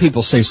 Why do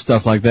people say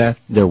stuff like that?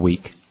 They're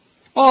weak.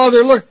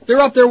 Oh, they're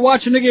up there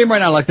watching the game right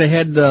now, like they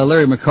had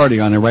Larry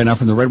McCarty on there right now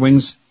from the Red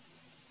Wings.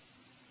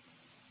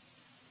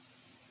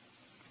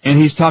 And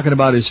he's talking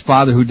about his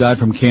father who died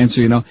from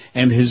cancer, you know,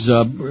 and his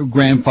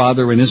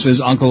grandfather and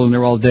his uncle, and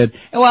they're all dead.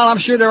 And well, I'm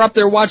sure they're up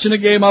there watching the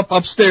game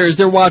upstairs.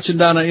 They're watching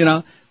down, you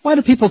know. Why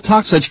do people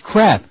talk such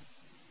crap?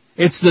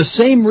 It's the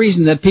same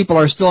reason that people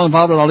are still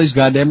involved in all these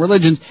goddamn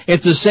religions.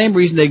 It's the same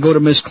reason they go to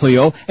Miss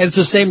Cleo. And it's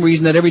the same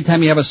reason that every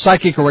time you have a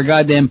psychic or a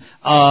goddamn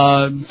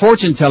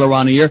fortune teller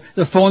on here,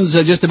 the phones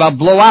just about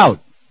blow out.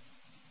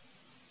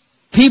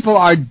 People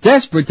are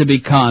desperate to be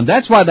conned.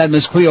 That's why that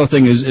Miss Cleo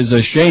thing is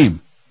a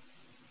shame.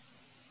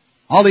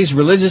 All these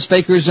religious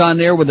fakers on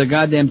there with the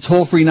goddamn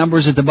toll-free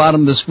numbers at the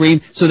bottom of the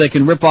screen so they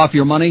can rip off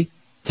your money,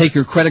 take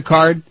your credit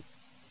card.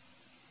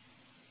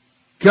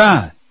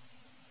 God.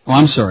 Oh,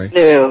 I'm sorry.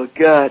 Oh,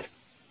 God.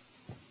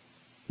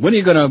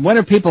 When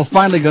are people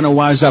finally gonna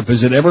wise up?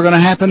 Is it ever gonna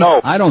happen?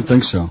 No. I don't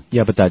think so.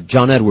 Yeah, but that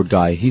John Edward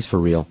guy, he's for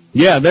real.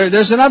 Yeah,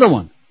 there's another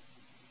one.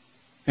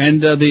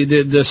 And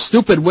the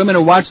stupid women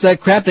who watch that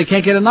crap, they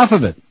can't get enough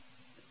of it.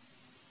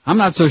 I'm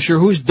not so sure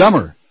who's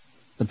dumber.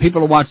 The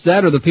people who watch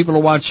that, or the people who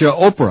watch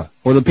Oprah,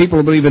 or the people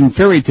who believe in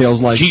fairy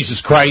tales like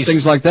Jesus Christ,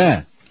 things like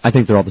that. I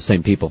think they're all the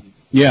same people.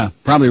 Yeah,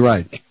 probably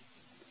right.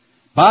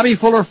 Bobby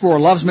Fuller 4,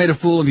 Love's Made a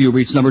Fool of You,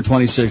 reached number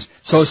 26.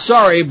 So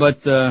sorry,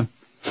 but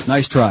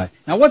nice try.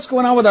 Now, what's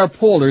going on with our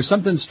poll? There's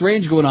something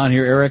strange going on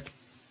here, Eric.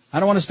 I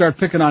don't want to start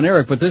picking on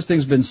Eric, but this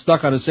thing's been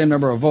stuck on the same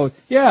number of votes.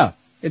 Yeah,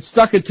 it's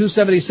stuck at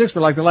 276 for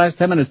like the last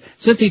 10 minutes.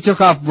 Since he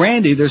took off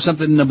Brandy, there's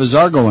something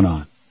bizarre going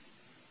on.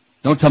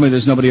 Don't tell me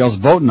there's nobody else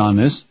voting on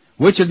this.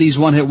 Which of these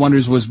one-hit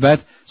wonders was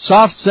bet?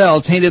 Soft Cell,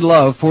 Tainted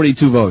Love,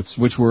 42 votes,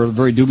 which we're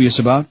very dubious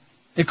about.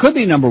 It could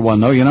be number one,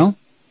 though, you know?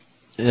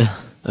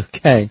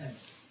 Okay.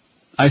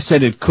 I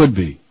said it could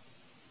be.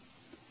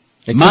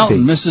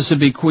 Mountain,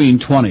 Mississippi Queen,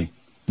 20.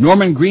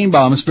 Norman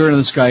Greenbaum, Spirit of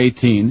the Sky,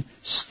 18.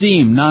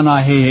 Steam, Na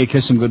Na Hey Hey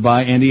Kiss 'Em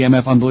Goodbye, and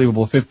EMF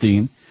Unbelievable,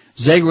 15.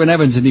 Zager and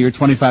Evans in the year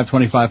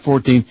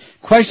 25-25-14.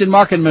 Question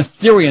mark and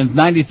Methurian,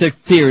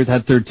 95th tier,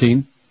 had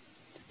 13.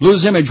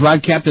 Blues Image,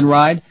 Ride Captain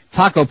Ride,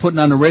 Taco Putting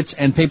on the Ritz,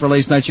 and Paper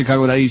Lace Night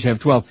Chicago that each have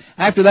 12.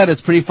 After that,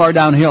 it's pretty far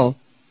downhill.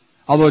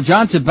 Although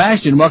John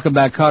Sebastian, Welcome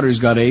Back Carter's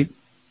got 8.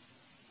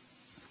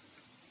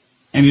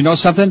 And you know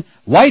something?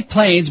 White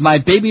Plains, My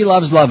Baby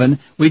Loves Lovin'.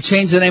 We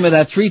changed the name of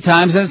that 3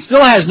 times and it still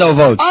has no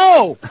votes.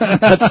 Oh!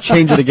 Let's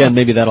change it again.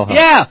 Maybe that'll help.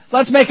 Yeah,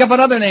 let's make up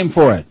another name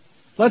for it.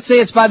 Let's say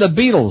it's by the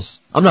Beatles.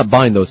 I'm not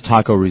buying those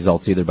taco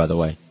results either, by the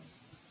way.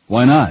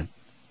 Why not?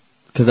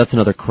 Because that's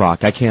another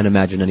crock. I can't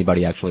imagine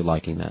anybody actually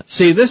liking that.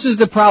 See, this is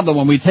the problem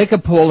when we take a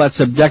poll that's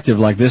subjective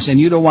like this and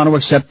you don't want to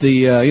accept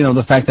the,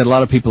 the fact that a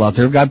lot of people out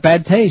there have got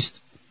bad taste.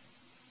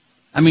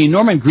 I mean,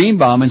 Norman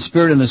Greenbaum and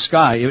Spirit in the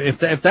Sky, if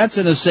that's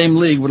in the same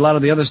league with a lot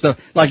of the other stuff,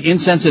 like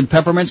Incense and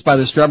Peppermints by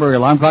the Strawberry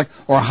Alarm Clock,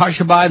 or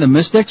Hushabye, the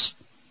Mystics,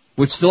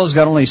 which still has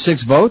got only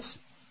 6 votes.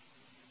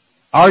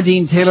 R.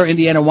 Dean Taylor,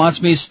 Indiana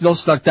Wants Me, still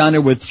stuck down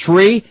there with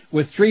 3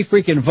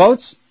 freaking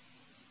votes.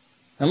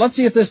 And let's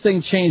see if this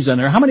thing changed on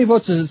there. How many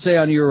votes does it say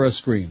on your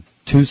screen?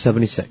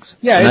 276.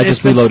 Yeah, and I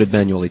just reloaded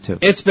manually, too.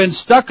 It's been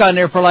stuck on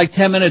there for like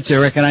 10 minutes,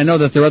 Eric, and I know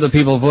that there are other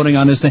people voting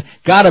on this thing.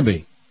 Gotta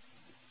be.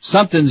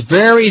 Something's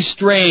very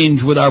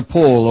strange with our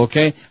poll,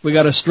 okay? We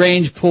got a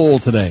strange poll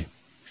today.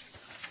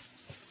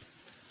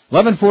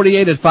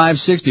 11:48 at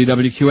 560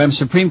 WQM.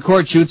 Supreme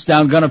Court shoots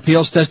down gun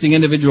appeals testing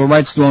individual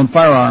rights to own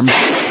firearms.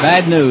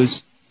 Bad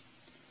news.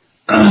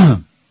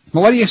 Well,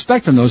 what do you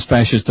expect from those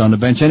fascists on the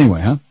bench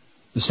anyway, huh?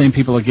 The same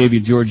people that gave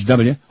you George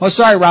W. Oh,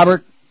 sorry,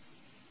 Robert.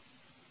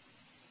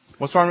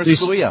 What's wrong with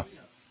Scalia?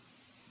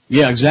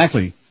 Yeah,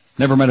 exactly.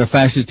 Never met a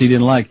fascist he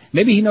didn't like.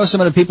 Maybe he knows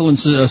some of the people in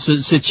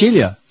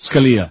Sicilia,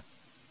 Scalia.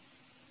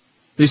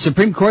 The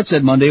Supreme Court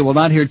said Monday it will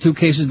not hear 2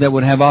 cases that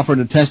would have offered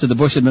a test of the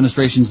Bush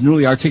administration's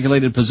newly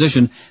articulated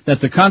position that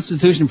the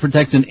Constitution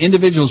protects an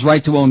individual's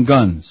right to own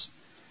guns.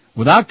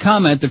 Without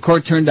comment, the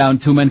court turned down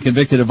 2 men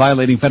convicted of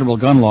violating federal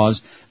gun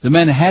laws. The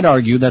men had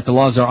argued that the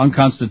laws are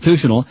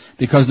unconstitutional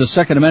because the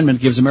Second Amendment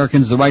gives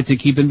Americans the right to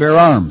keep and bear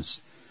arms.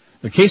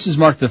 The cases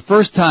marked the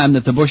first time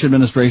that the Bush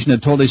administration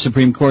had told a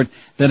Supreme Court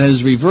that it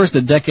has reversed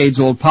a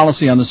decades-old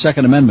policy on the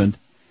Second Amendment.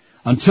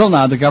 Until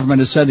now, the government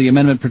has said the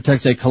amendment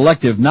protects a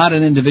collective, not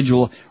an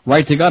individual,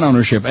 right to gun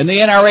ownership. And the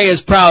NRA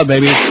is proud,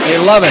 baby. They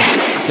love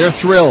it. They're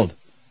thrilled.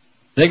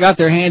 They got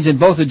their hands in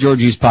both of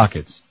Georgie's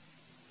pockets.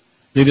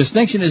 The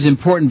distinction is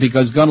important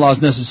because gun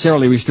laws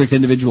necessarily restrict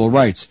individual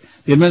rights.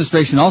 The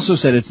administration also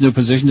said its new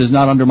position does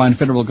not undermine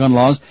federal gun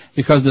laws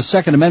because the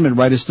Second Amendment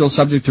right is still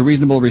subject to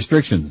reasonable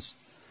restrictions.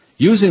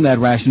 Using that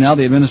rationale,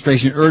 the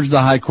administration urged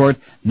the High Court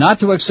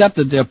not to accept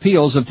the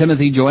appeals of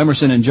Timothy Joe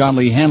Emerson and John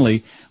Lee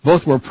Hanley.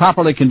 Both were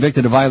properly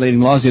convicted of violating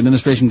laws the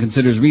administration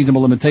considers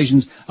reasonable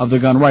limitations of the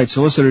gun rights.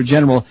 Solicitor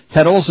General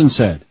Ted Olson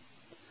said,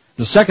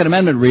 the Second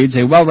Amendment reads,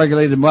 a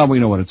well-regulated, well, we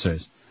know what it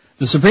says.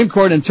 The Supreme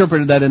Court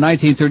interpreted that in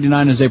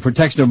 1939 as a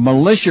protection of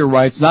militia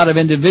rights, not of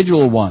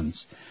individual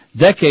ones.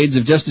 Decades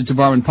of Justice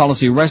Department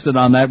policy rested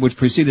on that which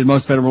preceded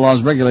most federal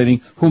laws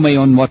regulating who may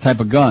own what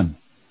type of gun.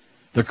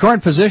 The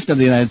current position of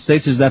the United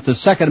States is that the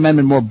Second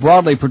Amendment more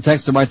broadly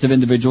protects the rights of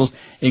individuals,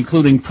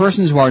 including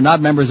persons who are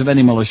not members of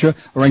any militia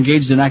or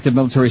engaged in active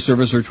military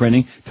service or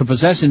training, to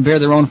possess and bear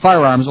their own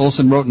firearms,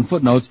 Olson wrote in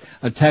footnotes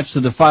attached to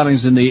the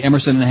filings in the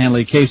Emerson and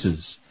Hanley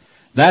cases.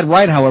 That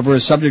right, however,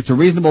 is subject to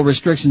reasonable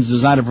restrictions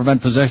designed to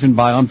prevent possession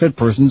by unfit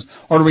persons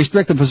or to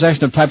restrict the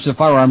possession of types of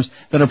firearms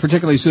that are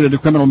particularly suited to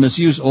criminal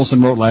misuse,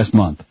 Olson wrote last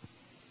month.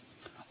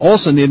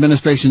 Olson, the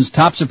administration's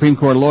top Supreme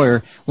Court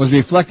lawyer, was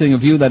reflecting a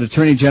view that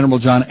Attorney General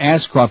John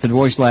Ashcroft had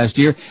voiced last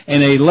year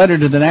in a letter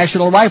to the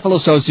National Rifle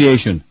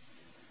Association.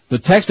 The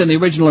text and the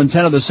original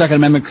intent of the Second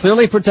Amendment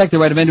clearly protect the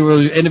right of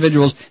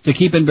individuals to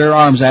keep and bear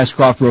arms,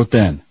 Ashcroft wrote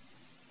then.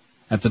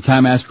 At the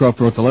time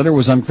Ashcroft wrote the letter, it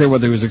was unclear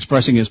whether he was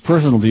expressing his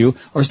personal view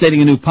or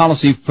stating a new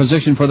policy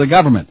position for the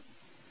government.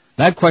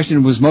 That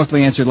question was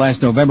mostly answered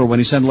last November when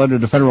he sent a letter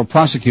to federal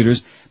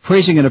prosecutors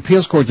praising an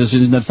appeals court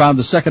decision that found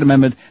the Second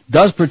Amendment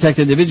does protect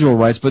individual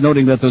rights, but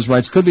noting that those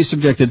rights could be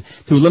subjected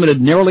to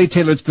limited, narrowly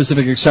tailored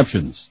specific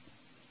exceptions.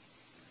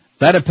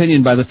 That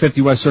opinion by the 5th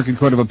U.S. Circuit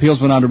Court of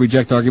Appeals went on to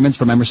reject arguments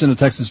from Emerson, a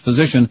Texas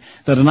physician,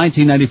 that a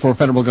 1994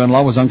 federal gun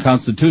law was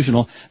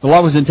unconstitutional. The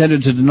law was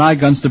intended to deny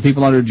guns to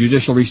people under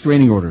judicial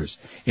restraining orders.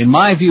 In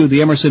my view,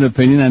 the Emerson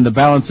opinion and the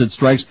balance it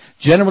strikes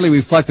generally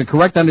reflect the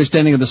correct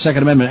understanding of the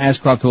Second Amendment,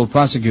 Ashcroft told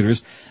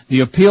prosecutors.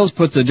 The appeals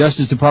put the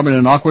Justice Department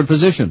in an awkward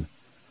position.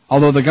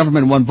 Although the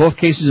government won both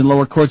cases in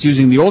lower courts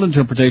using the old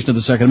interpretation of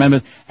the Second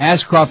Amendment,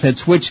 Ashcroft had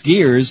switched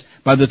gears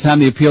by the time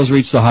the appeals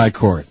reached the High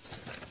Court.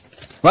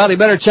 Well, you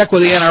better check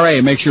with the NRA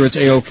and make sure it's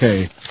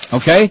A-OK.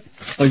 Okay?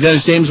 Like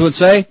Dennis James would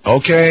say?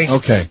 Okay.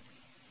 Okay.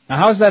 Now,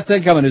 how's that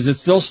thing coming? Is it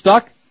still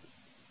stuck?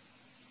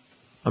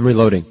 I'm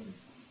reloading.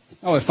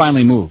 Oh, it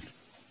finally moved.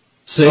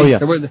 See? Oh, yeah.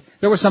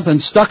 There was something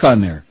stuck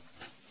on there.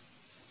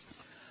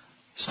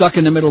 Stuck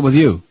in the middle with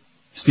you.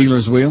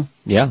 Steelers Wheel?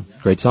 Yeah,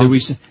 great song.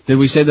 Did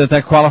we say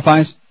that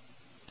qualifies?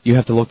 You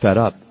have to look that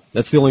up.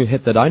 That's the only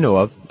hit that I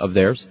know of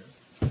theirs.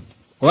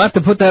 We'll have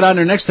to put that on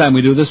there next time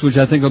we do this, which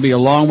I think will be a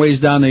long ways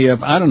down the,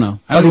 I don't know.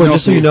 By the way,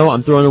 just so you know,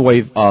 I'm throwing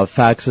away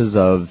faxes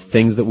of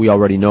things that we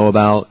already know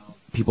about,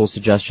 people's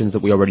suggestions that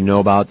we already know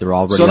about. They're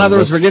already So in other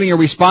words, we're getting a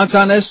response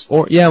on this?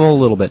 Or yeah, well,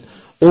 a little bit.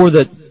 Or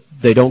that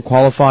they don't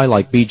qualify,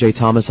 like B.J.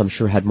 Thomas, I'm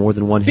sure had more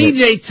than one hit.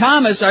 B.J.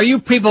 Thomas, are you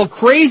people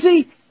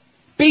crazy?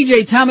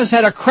 B.J. Thomas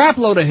had a crap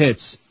load of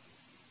hits.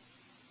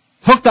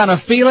 Hooked on a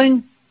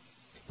Feeling,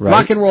 right.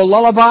 Rock and Roll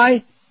Lullaby.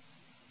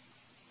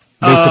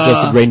 They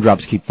suggested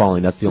Raindrops Keep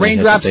Falling. That's the only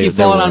Raindrops hit Keep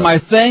Falling on My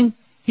Thing.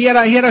 He had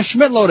a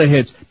Schmidt load of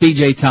hits.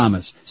 B.J.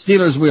 Thomas.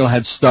 Steelers Wheel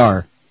had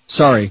Star.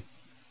 Sorry.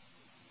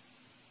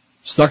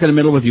 Stuck in the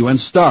Middle with You and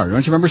Star.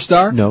 Don't you remember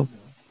Star? No.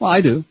 Well,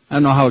 I do. I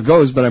don't know how it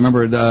goes, but I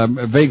remember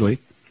it vaguely.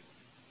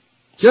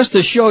 Just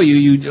to show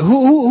you,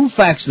 who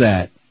faxed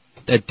that?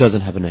 It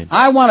doesn't have a name.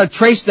 I want to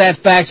trace that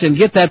fax and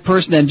get that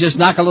person and just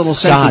knock a little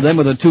sense of them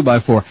with a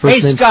 2x4. First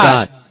Hey, name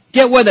Scott,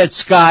 get with it,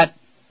 Scott.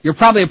 You're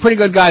probably a pretty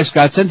good guy,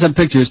 Scott. Send some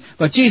pictures.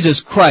 But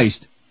Jesus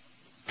Christ,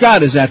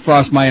 God, is that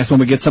frost my ass when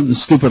we get something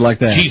stupid like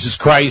that. Jesus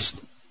Christ.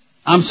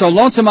 I'm so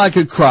lonesome I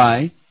could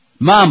cry.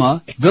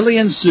 Mama, Billy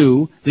and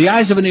Sue, The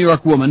Eyes of a New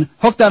York Woman,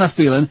 Hooked on a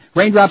Feeling,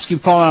 Raindrops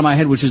Keep Falling on My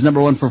Head, which is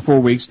number 1 for 4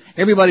 weeks.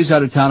 Everybody's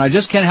out of town. I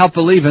just can't help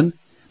believing.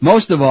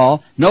 Most of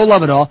all, No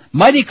Love at All,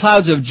 Mighty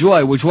Clouds of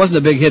Joy, which wasn't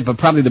a big hit, but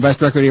probably the best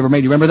record he ever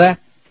made. You remember that?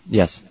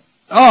 Yes.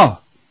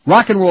 Oh,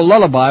 Rock and Roll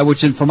Lullaby,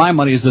 which for my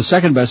money is the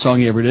second best song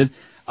he ever did.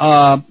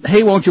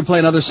 Hey, Won't You Play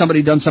Another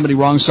Somebody Done Somebody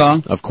Wrong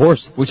song? Of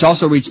course. Which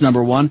also reached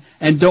number 1.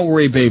 And Don't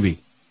Worry Baby,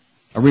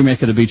 a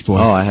remake of the Beach Boys.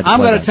 Oh, I had to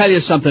I'm play going to that. tell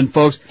you something,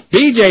 folks.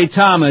 B.J.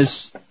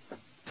 Thomas,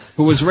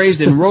 who was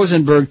raised in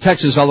Rosenberg,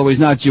 Texas, although he's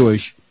not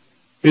Jewish,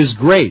 is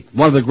great.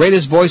 One of the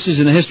greatest voices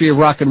in the history of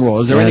rock and roll.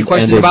 Is there any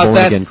question about born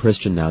that? Again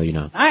Christian now, you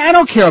know. I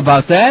don't care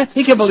about that.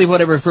 He can believe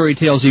whatever fairy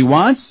tales he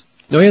wants.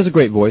 No, he has a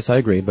great voice. I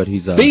agree, but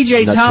he's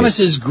B.J. Thomas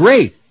is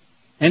great.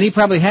 And he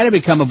probably had to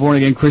become a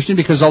born-again Christian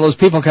because all those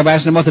people kept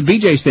asking him what the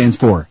B.J. stands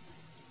for.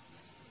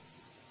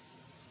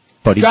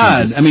 But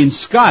God, I mean,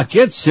 Scott,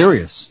 get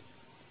serious.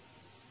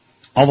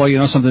 Although, you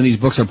know something, these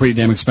books are pretty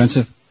damn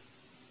expensive.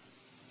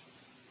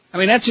 I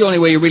mean, that's the only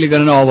way you're really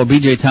going to know, although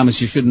B.J. Thomas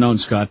you should have known,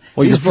 Scott.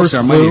 Well, these your books first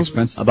are mighty clue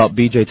expensive. About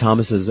B.J.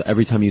 Thomas is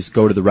every time you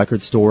go to the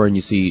record store and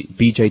you see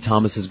B.J.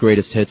 Thomas's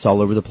greatest hits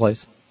all over the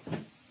place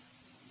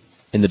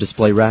in the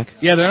display rack.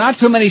 Yeah, there are not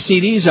too many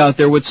CDs out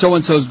there with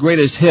so-and-so's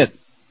greatest hit.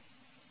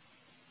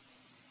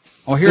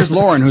 Oh, here's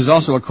Lauren, who's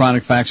also a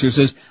chronic faxer, who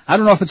says, I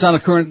don't know if it's on the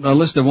current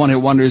list of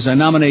one-hit wonders. I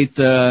nominate,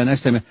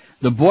 next time,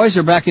 The Boys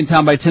Are Back in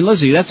Town by Tin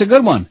Lizzy. That's a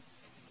good one.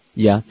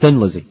 Yeah, Thin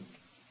Lizzy.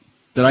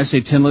 Did I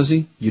say Tin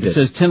Lizzy? You did. It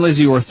says Tin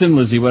Lizzy or Thin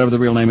Lizzy, whatever the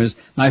real name is.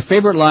 My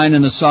favorite line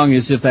in the song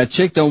is, if that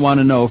chick don't want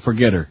to know,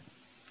 forget her.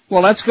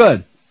 Well, that's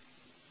good.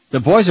 The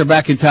Boys Are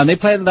Back in Town. They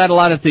play that a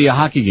lot at the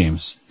hockey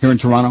games here in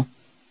Toronto.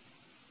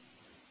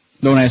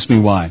 Don't ask me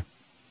why.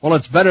 Well,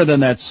 it's better than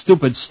that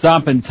stupid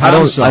Stompin'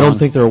 Tom song. I don't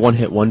think they're a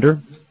one-hit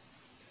wonder.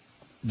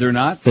 They're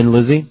not? Thin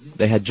Lizzy.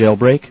 They had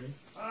Jailbreak.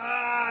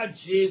 Ah,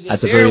 Jesus.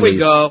 At the Here very we least.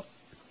 go.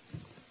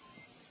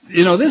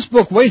 You know, this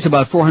book weighs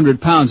about 400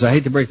 pounds. I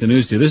hate to break the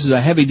news to you. This is a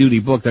heavy-duty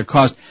book that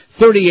cost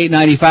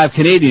 $38.95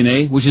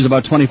 Canadian, which is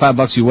about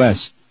 $25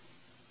 U.S.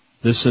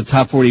 This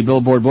top 40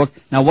 Billboard book.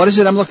 Now, what is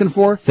it I'm looking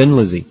for? Thin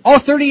Lizzy. Oh,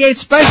 38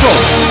 Special.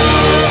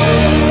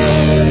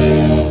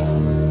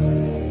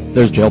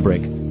 There's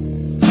Jailbreak.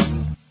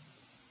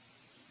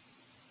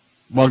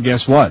 Well,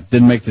 guess what?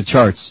 Didn't make the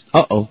charts.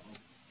 Uh-oh.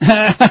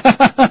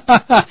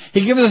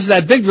 He gives us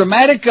that big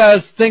dramatic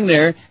thing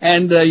there,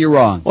 and you're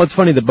wrong. Well, it's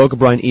funny that Boca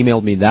Brian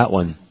emailed me that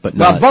one, but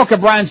Well, not. Boca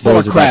Brian's full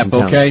Boys of Are Back crap, in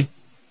Town. okay?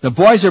 The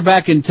Boys Are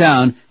Back in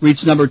Town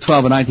reached number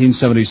 12 in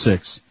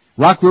 1976.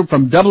 Rock group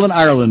from Dublin,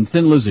 Ireland,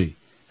 Thin Lizzy.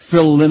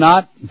 Phil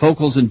Lynott,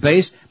 vocals and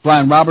bass,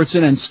 Brian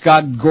Robertson and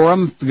Scott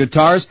Gorham, for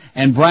guitars,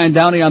 and Brian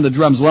Downey on the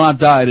drums. Lynott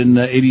died in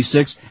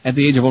 86 at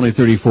the age of only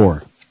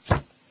 34.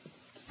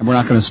 And we're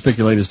not going to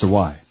speculate as to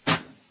why.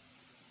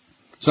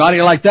 So how do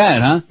you like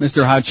that, huh,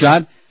 Mr.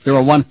 Hotshot? There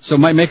are one, so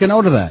might make a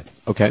note of that.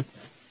 Okay.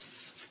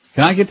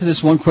 Can I get to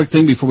this one quick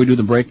thing before we do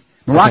the break?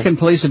 Moroccan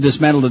police have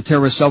dismantled a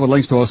terrorist cell with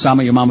links to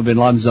Osama bin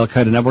Laden's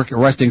Al-Qaeda network,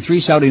 arresting 3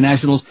 Saudi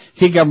nationals,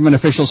 key government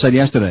officials said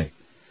yesterday.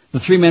 The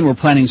 3 men were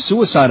planning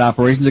suicide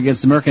operations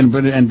against American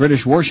and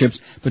British warships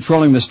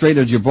patrolling the Strait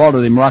of Gibraltar,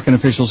 the Moroccan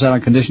officials said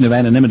on condition of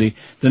anonymity.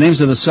 The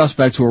names of the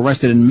suspects who were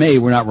arrested in May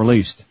were not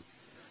released.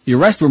 The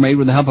arrests were made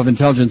with the help of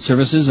intelligence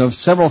services of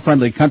several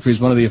friendly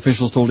countries, one of the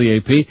officials told the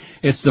AP.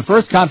 It's the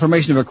first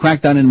confirmation of a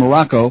crackdown in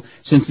Morocco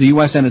since the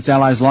U.S. and its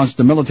allies launched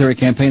a military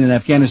campaign in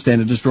Afghanistan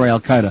to destroy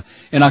Al-Qaeda.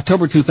 In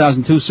October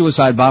 2002,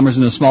 suicide bombers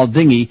in a small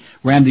dinghy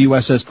rammed the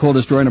USS Cold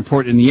Destroyer in a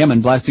port in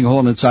Yemen, blasting a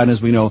hole in its side,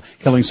 as we know,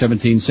 killing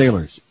 17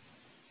 sailors.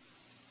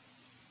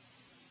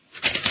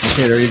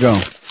 Okay, there you go.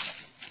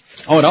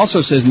 Oh, it also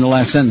says in the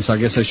last sentence, I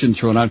guess I shouldn't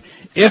throw it out,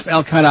 if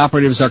Al-Qaeda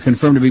operatives are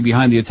confirmed to be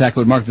behind the attack, it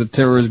would mark the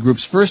terrorist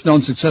group's first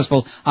known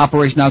successful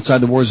operation outside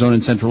the war zone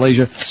in Central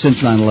Asia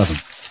since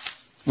 9/11.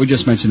 We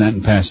just mentioned that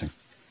in passing.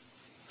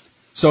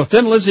 So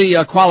Thin Lizzy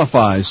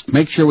qualifies.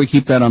 Make sure we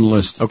keep that on the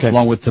list, okay,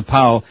 along with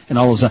Tapao and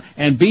all those.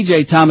 And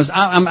B.J. Thomas,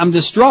 I'm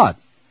distraught.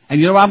 And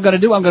you know what I'm going to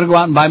do? I'm going to go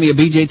out and buy me a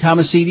B.J.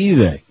 Thomas CD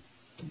today.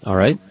 All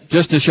right.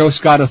 Just to show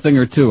Scott a thing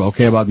or two,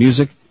 okay, about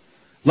music.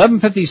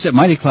 11:57,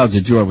 Mighty Clouds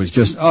of Joy was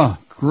just,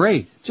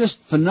 great. Just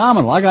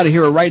phenomenal. I got to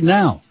hear it right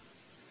now.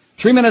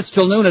 3 minutes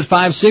till noon at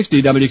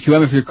 560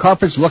 WQM. If your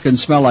carpets look and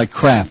smell like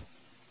crap,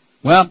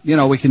 well,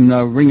 we can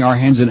wring our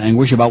hands in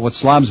anguish about what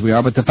slobs we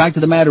are, but the fact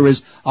of the matter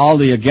is all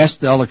the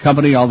guests, all the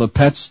company, all the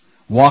pets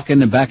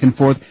walking and back and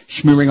forth,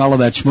 smearing all of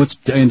that schmutz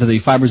into the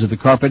fibers of the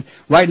carpet.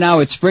 Right now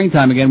it's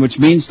springtime again, which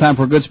means time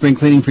for good spring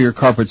cleaning for your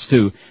carpets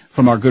too,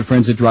 from our good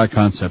friends at Dry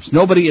Concepts.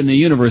 Nobody in the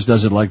universe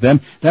does it like them.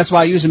 That's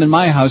why I use them in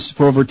my house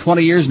for over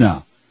 20 years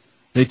now.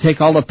 They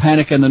take all the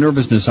panic and the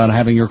nervousness out of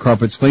having your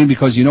carpets cleaned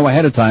because you know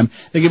ahead of time.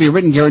 They give you a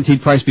written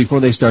guaranteed price before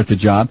they start the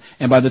job,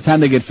 and by the time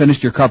they get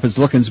finished, your carpets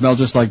look and smell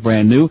just like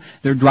brand new.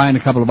 They're dry in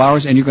a couple of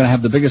hours, and you're going to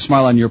have the biggest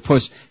smile on your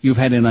puss you've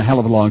had in a hell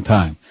of a long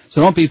time.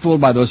 So don't be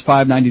fooled by those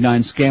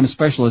 $5.99 scam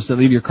specialists that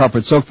leave your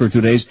carpet soaked for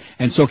 2 days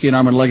and soak you an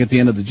arm and a leg at the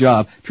end of the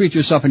job. Treat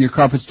yourself and your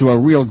carpets to a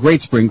real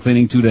great spring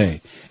cleaning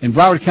today. In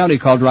Broward County,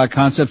 call Dry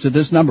Concepts at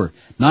this number,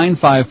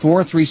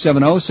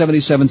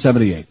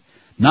 954-370-7778.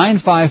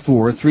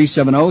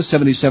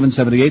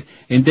 954-370-7778.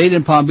 In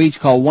Dayton, Palm Beach,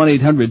 call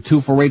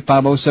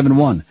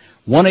 1-800-248-5071.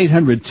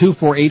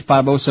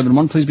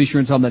 1-800-248-5071. Please be sure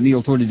and tell them that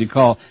Neil told you to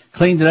call.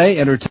 Clean today,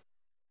 enter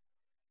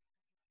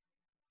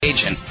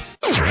Agent.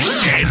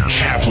 Ed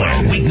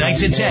Kaplan,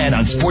 weeknights at 10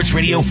 on Sports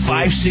Radio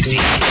 560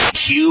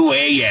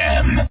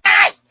 QAM.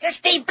 Hi, it's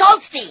Steve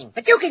Goldstein,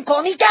 but you can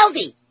call me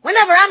Geldy.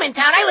 Whenever I'm in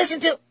town, I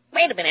listen to...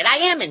 Wait a minute, I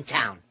am in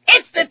town.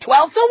 It's the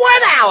 12 to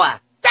 1 hour.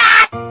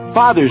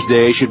 Father's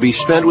Day should be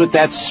spent with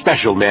that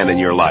special man in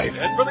your life.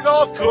 Head for the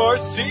golf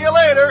course. See you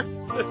later.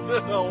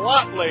 A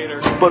lot later.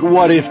 But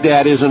what if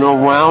Dad isn't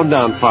around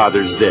on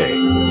Father's Day?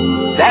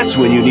 That's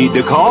when you need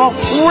to call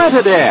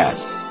Rent-A-Dad.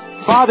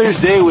 Father's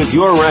Day with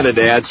your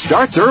Rent-A-Dad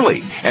starts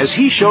early as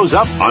he shows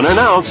up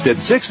unannounced at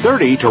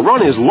 6:30 to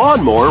run his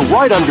lawnmower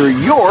right under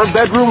your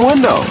bedroom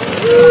window.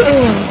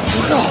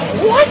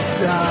 What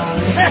the?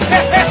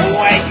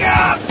 Wake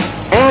up!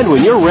 And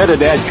when your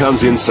Rent-A-Dad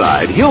comes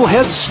inside, he'll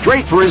head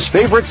straight for his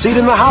favorite seat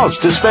in the house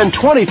to spend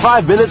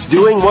 25 minutes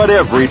doing what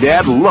every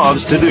dad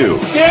loves to do.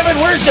 Damn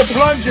it, where's the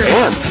plunger?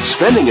 And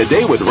spending a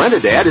day with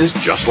Rent-A-Dad is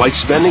just like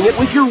spending it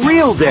with your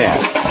real dad.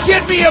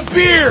 Get me a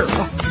beer!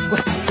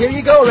 Here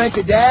you go,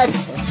 Rent-A-Dad.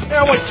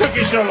 Now, what took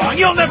you so long?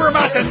 You'll never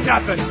amount to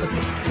nothing.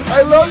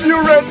 I love you,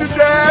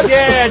 Rent-A-Dad.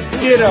 Yeah,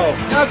 ditto.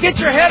 Now get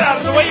your head out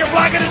of the way, you're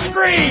blocking the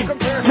screen.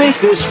 Make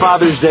this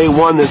Father's Day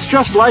one that's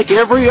just like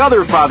every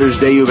other Father's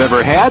Day you've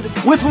ever had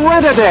with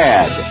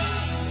Rent-A-Dad.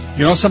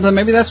 You know something?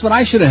 Maybe that's what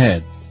I should have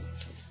had.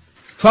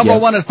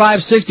 12:01 at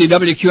 560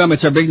 WQM.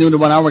 It's our big noon to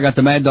 1 hour. We got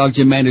the Mad Dog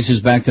Jim Mandich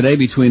is back today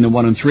between the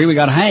 1 and 3. We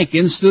got Hank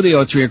in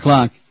studio at 3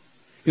 o'clock.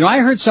 You know, I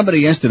heard somebody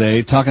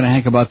yesterday talking to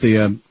Hank about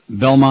the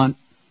Belmont.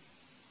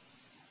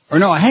 Or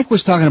no, Hank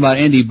was talking about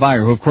Andy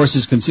Beyer, who of course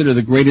is considered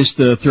the greatest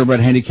thoroughbred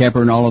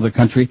handicapper in all of the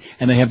country,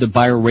 and they have the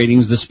Beyer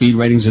ratings, the speed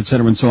ratings,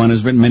 etc., and so on.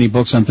 Has written many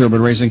books on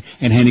thoroughbred racing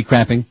and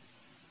handicapping.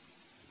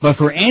 But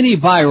for Andy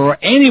Beyer or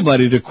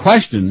anybody to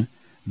question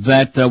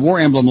that War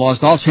Emblem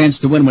lost all chance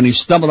to win when he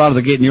stumbled out of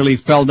the gate and nearly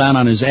fell down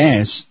on his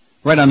ass,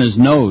 right on his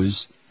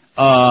nose,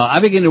 I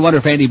begin to wonder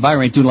if Andy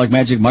Beyer ain't doing like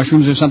magic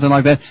mushrooms or something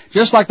like that.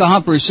 Just like the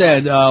Humper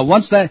said,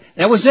 once that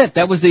was it.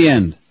 That was the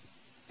end.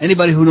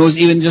 Anybody who knows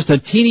even just a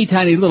teeny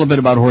tiny little bit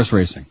about horse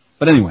racing.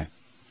 But anyway.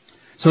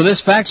 So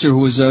this faxer who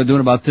was doing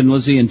about Tin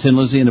Lizzy and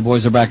the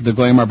boys are back, the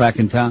Goyim are back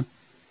in town.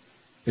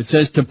 It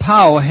says,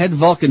 T'Pau, head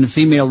Vulcan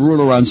female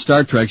ruler on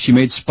Star Trek, she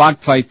made Spock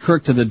fight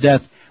Kirk to the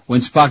death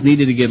when Spock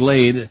needed to get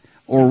laid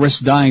or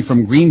risk dying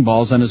from green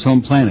balls on his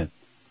home planet.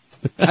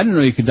 I didn't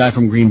know you could die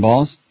from green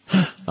balls.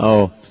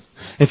 Oh,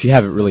 if you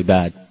have it really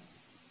bad.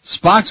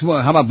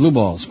 How about blue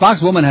balls?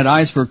 Spock's woman had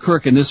eyes for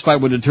Kirk, and this fight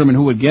would determine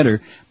who would get her.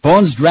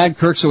 Bones dragged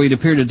Kirk so he'd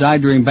appear to die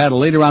during battle.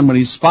 Later on, when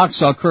Spock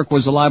saw Kirk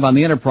was alive on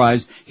the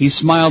Enterprise, he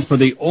smiled for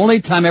the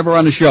only time ever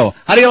on the show.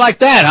 How do you like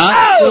that,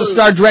 huh? Oh! Little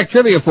Star Trek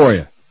trivia for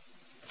you.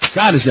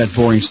 God, is that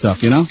boring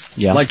stuff, you know?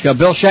 Yeah. Like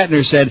Bill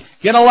Shatner said,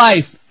 get a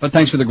life, but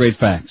thanks for the great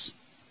facts.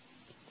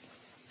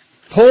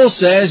 Poll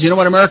says, you know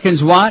what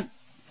Americans want?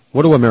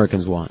 What do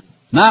Americans want?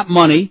 Not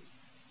money,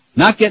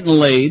 not getting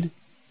laid.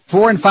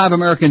 4 in 5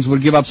 Americans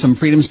would give up some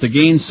freedoms to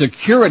gain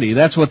security.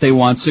 That's what they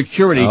want,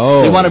 security.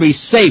 Oh. They want to be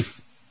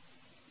safe.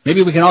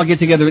 Maybe we can all get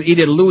together and eat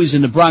at Louis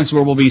in the Bronx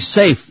where we'll be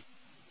safe.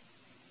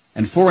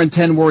 And 4 in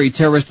 10 worry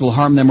terrorists will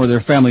harm them or their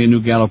family, a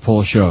new Gallup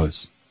poll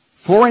shows.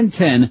 4 in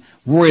 10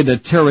 worry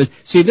that terrorists...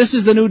 See, this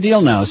is the new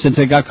deal now, since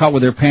they got caught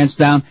with their pants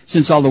down,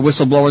 since all the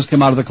whistleblowers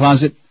came out of the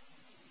closet.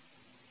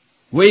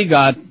 We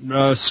got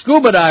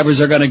scuba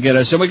divers are going to get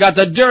us, and we got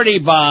the dirty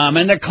bomb,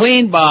 and the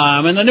clean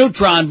bomb, and the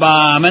neutron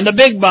bomb, and the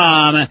big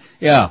bomb.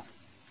 Yeah,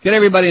 get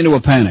everybody into a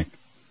panic.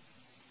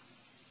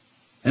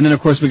 And then, of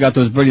course, we got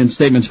those brilliant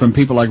statements from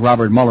people like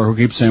Robert Mueller who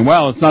keep saying,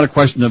 well, it's not a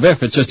question of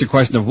if, it's just a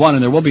question of when,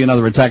 and there will be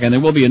another attack, and there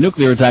will be a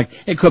nuclear attack.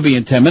 It could be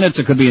in 10 minutes,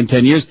 it could be in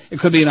 10 years, it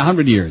could be in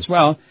 100 years.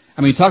 Well,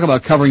 I mean, talk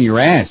about covering your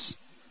ass.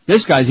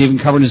 This guy's even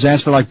covering his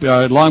ass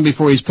for long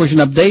before he's pushing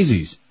up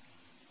daisies.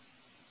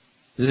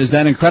 Is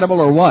that incredible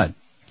or what?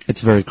 It's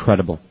very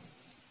credible.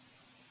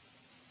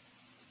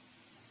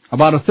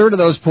 About a third of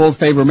those polled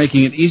favor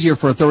making it easier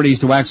for authorities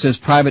to access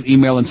private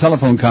email and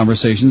telephone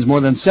conversations.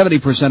 More than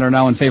 70% are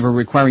now in favor of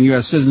requiring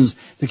U.S. citizens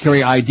to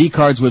carry ID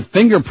cards with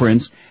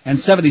fingerprints, and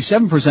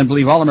 77%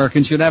 believe all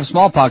Americans should have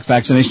smallpox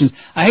vaccinations.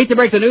 I hate to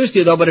break the news to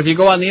you, though, but if you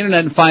go on the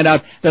Internet and find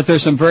out that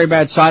there's some very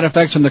bad side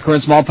effects from the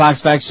current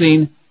smallpox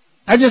vaccine,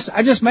 I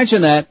just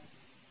mentioned that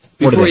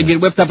before you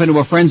get whipped up into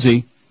a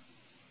frenzy.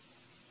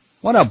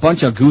 What a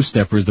bunch of goose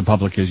steppers the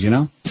public is, you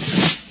know?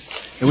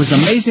 It was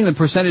amazing the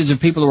percentage of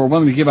people who were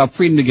willing to give up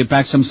freedom to get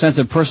back some sense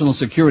of personal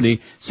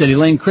security, said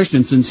Elaine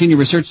Christensen, Senior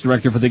Research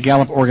Director for the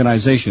Gallup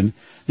organization.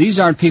 These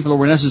aren't people who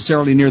were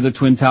necessarily near the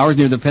Twin Towers,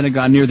 near the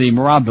Pentagon, near the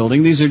Murat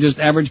building. These are just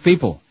average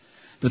people.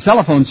 The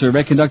telephone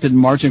survey conducted in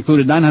March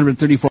included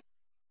 934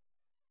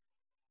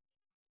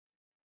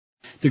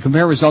 to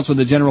compare results with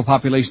the general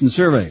population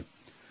survey.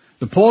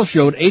 The poll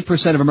showed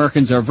 8% of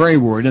Americans are very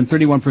worried and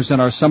 31%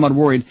 are somewhat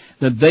worried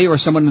that they or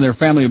someone in their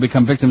family will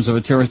become victims of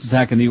a terrorist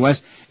attack in the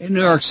U.S. In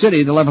New York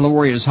City, the level of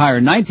worry is higher.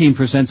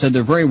 19% said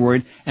they're very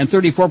worried and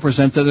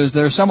 34% said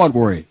they're somewhat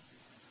worried.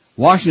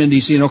 Washington,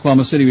 D.C. and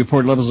Oklahoma City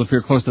reported levels of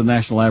fear close to the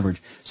national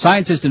average.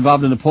 Scientists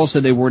involved in the poll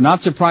said they were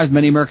not surprised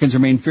many Americans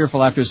remained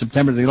fearful after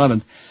September the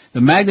 11th. The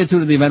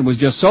magnitude of the event was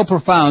just so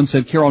profound,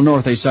 said Carol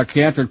North, a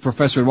psychiatric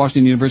professor at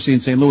Washington University in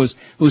St. Louis,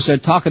 who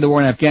said talk of the war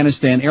in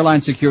Afghanistan,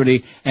 airline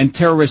security, and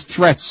terrorist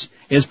threats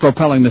is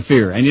propelling the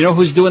fear. And you know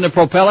who's doing the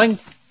propelling?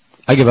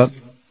 I give up.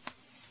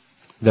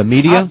 The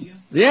media?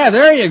 Yeah,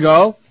 there you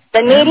go.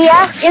 The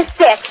media is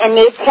sick and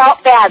needs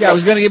help badly. Yeah, I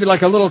was going to give you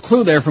like a little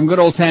clue there from good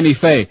old Tammy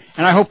Faye.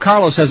 And I hope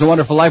Carlos has a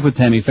wonderful life with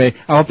Tammy Faye.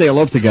 I hope they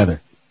elope together.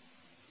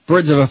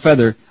 Birds of a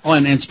feather. Oh,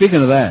 and speaking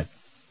of that,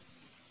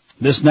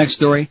 this next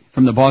story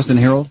from the Boston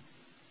Herald.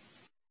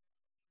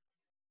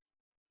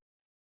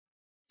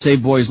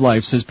 Save boy's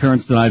life, says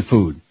parents denied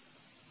food.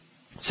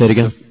 Say it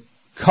again.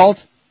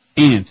 Cult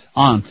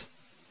aunt.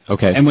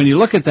 Okay. And when you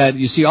look at that,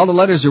 you see all the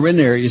letters are in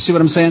there. You see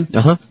what I'm saying?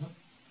 Uh-huh.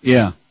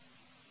 Yeah.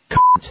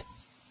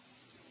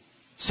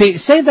 See,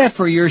 say that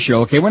for your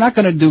show, okay? We're not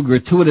going to do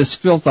gratuitous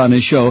filth on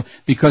this show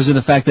because of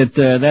the fact that,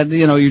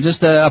 you're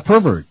just a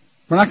pervert.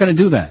 We're not going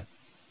to do that.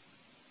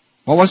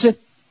 What was it?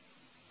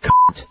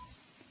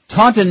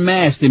 Taunton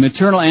Mass, the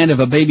maternal aunt of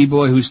a baby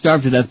boy who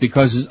starved to death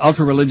because his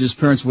ultra-religious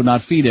parents would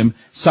not feed him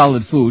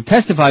solid food,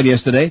 testified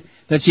yesterday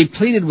that she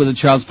pleaded with the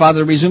child's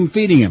father to resume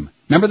feeding him.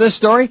 Remember this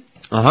story?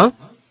 Uh-huh.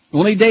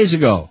 Only days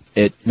ago.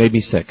 It made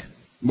me sick.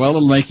 Well,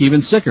 it'll make you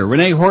even sicker.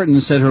 Renee Horton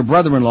said her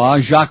brother-in-law,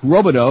 Jacques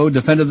Robideau,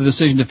 defended the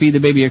decision to feed the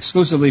baby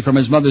exclusively from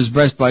his mother's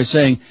breast by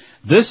saying,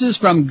 this is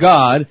from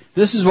God,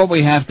 this is what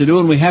we have to do,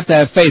 and we have to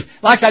have faith.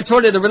 Like I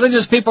told you, the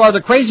religious people are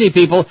the crazy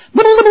people.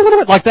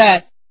 Like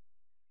that.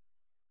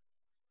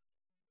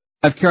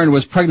 Karen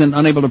was pregnant,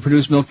 unable to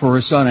produce milk for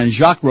her son, and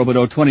Jacques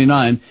Robideau,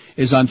 29,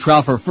 is on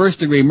trial for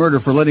first-degree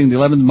murder for letting the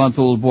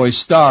 11-month-old boy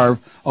starve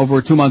over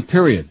a 2-month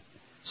period.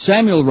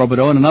 Samuel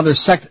Robideau and another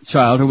sect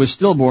child who was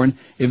stillborn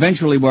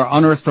eventually were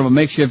unearthed from a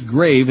makeshift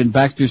grave in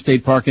Baxter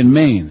State Park in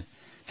Maine.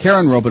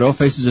 Karen Robideau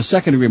faces a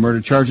second-degree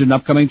murder charge in an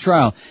upcoming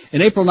trial.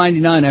 In April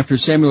 99, after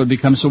Samuel had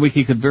become so weak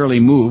he could barely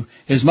move,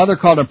 his mother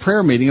called a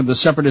prayer meeting of the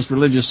separatist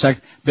religious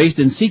sect based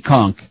in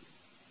Seekonk.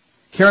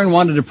 Karen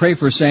wanted to pray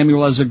for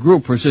Samuel as a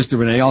group. Her sister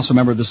Renee, also a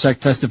member of the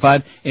sect,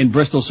 testified in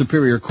Bristol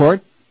Superior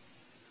Court.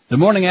 The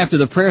morning after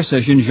the prayer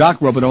session, Jacques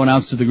Robideau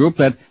announced to the group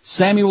that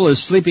Samuel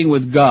is sleeping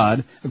with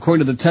God,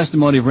 according to the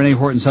testimony of Renee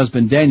Horton's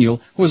husband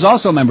Daniel, who was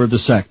also a member of the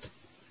sect.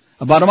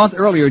 About a month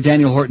earlier,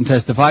 Daniel Horton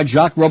testified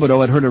Jacques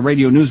Robideau had heard a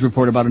radio news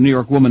report about a New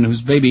York woman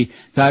whose baby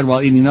died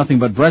while eating nothing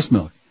but breast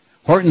milk.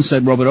 Horton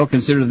said Robideau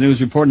considered the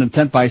news report an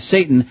attempt by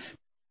Satan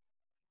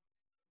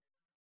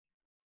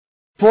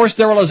for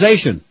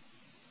sterilization.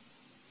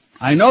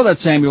 I know that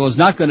Samuel is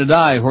not going to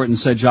die, Horton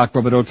said Jacques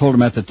Robideau told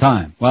him at the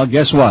time. Well,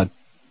 guess what?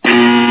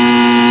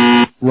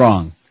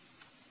 Wrong.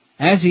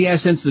 As he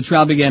has since the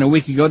trial began a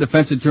week ago,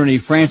 defense attorney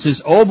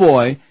Francis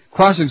O'Boy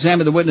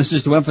cross-examined the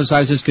witnesses to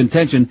emphasize his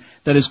contention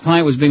that his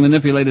client was being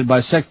manipulated by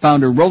sect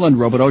founder Roland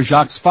Robideau,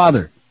 Jacques'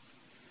 father.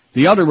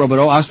 The elder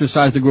Robideau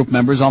ostracized the group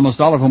members,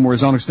 almost all of whom were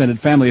his own extended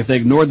family, if they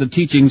ignored the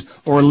teachings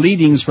or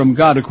leadings from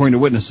God, according to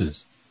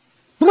witnesses.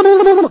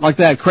 Like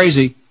that,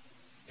 crazy.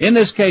 In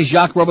this case,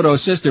 Jacques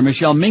Robideau's sister,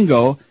 Michelle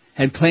Mingo,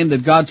 had claimed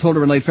that God told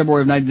her in late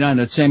February of 99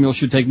 that Samuel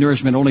should take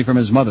nourishment only from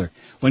his mother.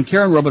 When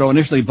Karen Robideau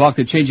initially balked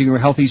at changing her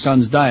healthy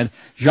son's diet,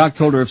 Jacques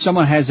told her, if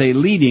someone has a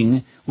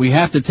leading, we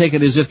have to take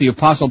it as if the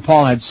Apostle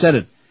Paul had said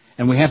it.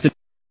 And we have to...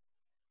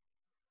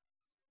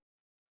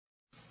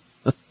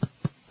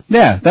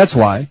 Yeah, that's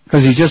why.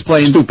 Because he's just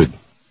plain... stupid.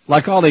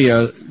 Like all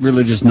the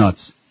religious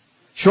nuts.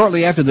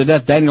 Shortly after the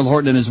death, Daniel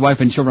Horton and his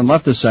wife and children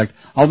left the sect.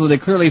 Although they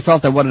clearly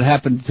felt that what had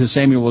happened to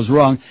Samuel was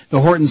wrong,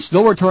 the Hortons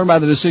still were torn by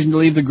the decision to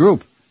leave the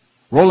group.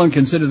 Roland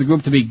considered the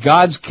group to be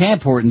God's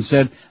camp, Horton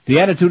said. The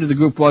attitude of the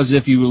group was,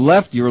 if you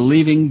left, you're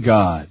leaving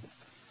God.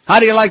 How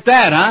do you like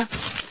that, huh?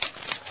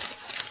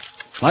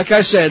 Like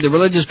I said, the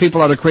religious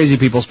people are the crazy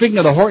people. Speaking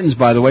of the Hortons,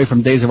 by the way,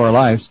 from Days of Our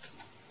Lives,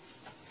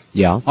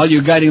 Yeah. All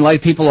you guiding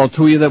light people, all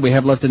two of you that we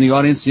have left in the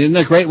audience. Isn't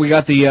that great? We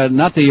got the,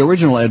 not the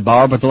original Ed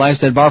Bauer, but the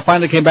last Ed Bauer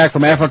finally came back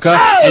from Africa,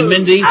 and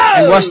Mindy,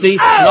 and Rusty,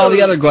 and all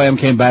the other Goyim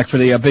came back for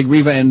the big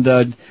Reva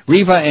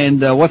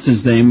and what's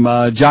his name,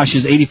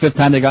 Josh's 85th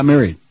time they got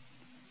married.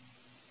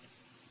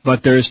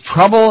 But there's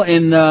trouble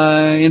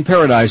in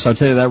paradise, I'll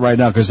tell you that right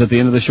now, because at the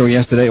end of the show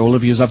yesterday,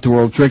 Olivia's up to her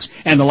old tricks,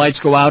 and the lights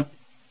go out.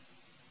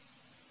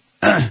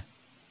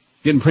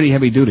 Getting pretty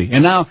heavy duty.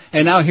 And now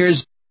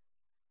here's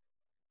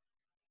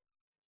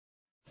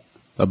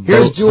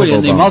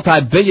Julian, the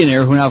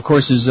multi-billionaire, who now, of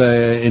course, is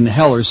in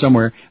hell or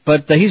somewhere.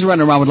 But he's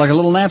running around with like a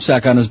little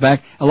knapsack on his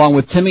back, along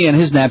with Timmy and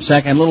his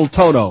knapsack, and little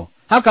Toto.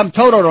 How come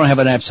Toto don't have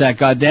a knapsack,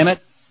 goddammit?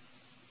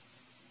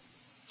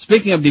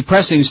 Speaking of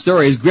depressing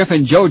stories,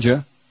 Griffin,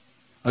 Georgia.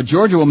 A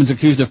Georgia woman's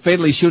accused of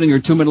fatally shooting her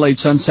two middle-aged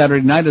sons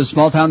Saturday night at a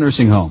small-town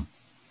nursing home.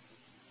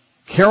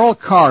 Carol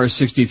Carr,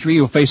 63,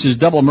 who faces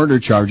double murder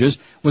charges,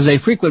 was a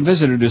frequent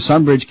visitor to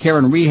Sunbridge Care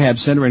and Rehab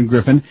Center in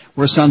Griffin,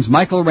 where sons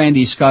Michael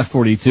Randy Scott,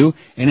 42,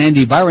 and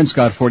Andy Byron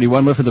Scott,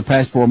 41, lived for the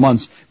past 4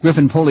 months,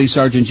 Griffin Police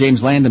Sergeant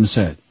James Landum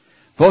said.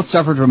 Both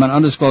suffered from an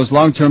undisclosed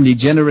long-term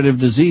degenerative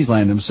disease,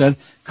 Landum said.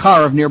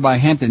 Carr of nearby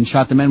Hampton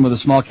shot the men with a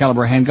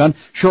small-caliber handgun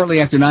shortly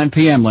after 9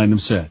 p.m.,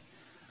 Landum said.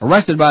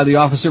 Arrested by the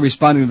officer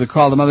responding to the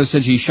call, the mother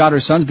said she shot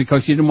her sons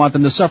because she didn't want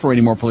them to suffer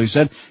anymore, police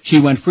said. She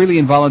went freely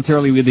and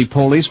voluntarily with the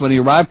police. When he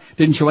arrived,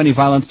 didn't show any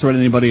violence toward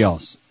anybody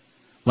else.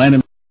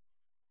 Landon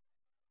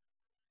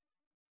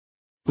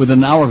within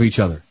an hour of each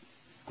other.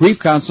 Grief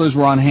counselors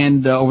were on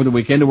hand over the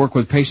weekend to work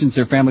with patients,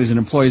 their families, and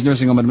employees.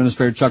 Nursing home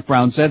administrator Chuck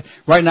Brown said,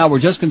 right now we're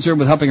just concerned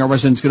with helping our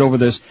residents get over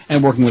this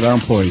and working with our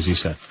employees, he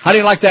said. How do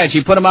you like that?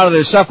 She put them out of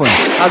their suffering,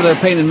 out of their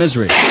pain and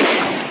misery.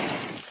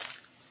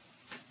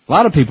 A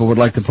lot of people would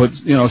like to put,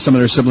 some of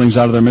their siblings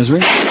out of their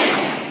misery.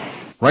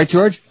 Right,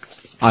 George?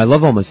 I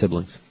love all my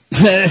siblings.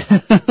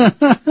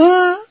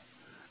 I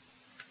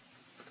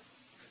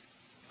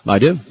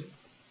do.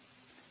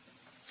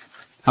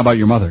 How about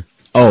your mother?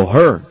 Oh,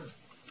 her.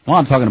 Well,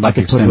 I'm talking about I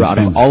could put her out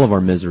of all of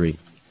our misery.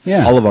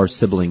 Yeah. All of our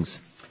siblings.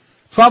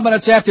 12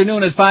 minutes after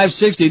noon at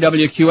 560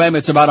 WQM.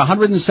 It's about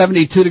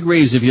 172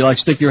 degrees. If you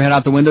stick your head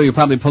out the window, you'll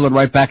probably pull it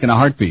right back in a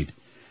heartbeat.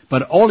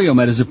 But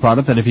Oleomed is a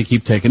product that if you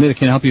keep taking it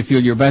can help you feel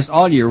your best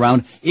all year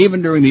round,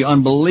 even during the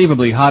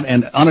unbelievably hot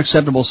and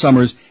unacceptable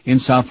summers in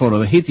South Florida.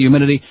 The heat, the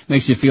humidity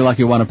makes you feel like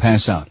you want to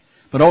pass out.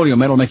 But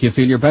Oleomed will make you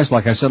feel your best,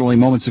 like I said only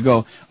moments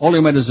ago.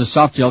 Oleomed is a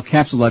soft gel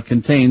capsule that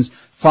contains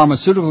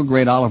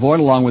pharmaceutical-grade olive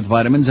oil along with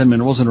vitamins and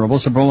minerals and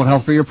herbals to promote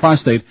health for your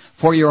prostate,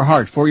 for your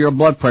heart, for your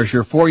blood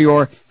pressure, for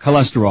your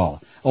cholesterol.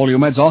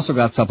 Oleomed's also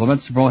got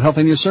supplements to promote health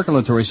in your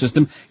circulatory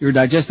system, your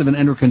digestive and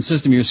endocrine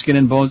system, your skin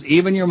and bones,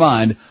 even your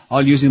mind,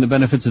 all using the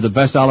benefits of the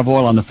best olive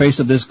oil on the face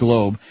of this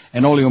globe.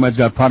 And Oleomed's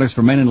got products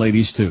for men and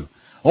ladies, too.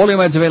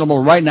 Oleomed's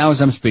available right now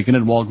as I'm speaking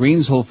at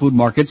Walgreens, Whole Food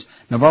Markets,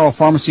 Navarro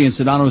Pharmacy, and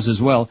Sedano's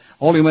as well.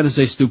 Oleomed is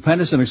a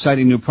stupendous and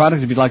exciting new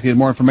product. If you'd like to get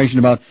more information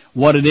about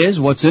what it is,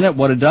 what's in it,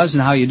 what it does,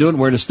 and how you do it,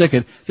 where to stick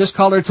it, just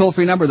call their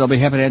toll-free number. They'll be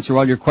happy to answer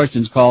all your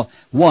questions. Call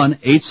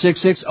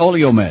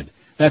 1-866-OLEOMED.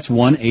 That's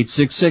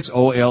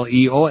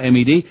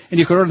 1-866-OLEOMED. And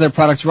you can order their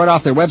products right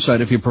off their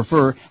website if you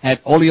prefer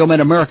at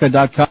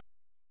oleomedamerica.com.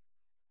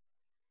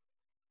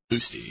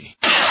 Boosty.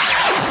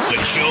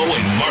 The Joe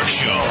and Mark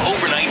Show.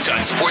 Overnights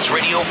on Sports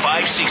Radio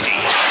 560.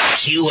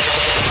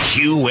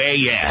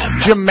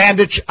 QAM. Jim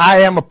Mandich,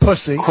 I am a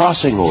pussy.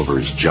 Crossing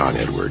Over's John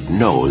Edward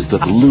knows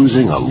that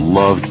losing a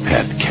loved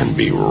pet can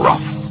be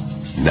rough.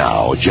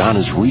 Now, John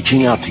is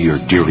reaching out to your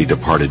dearly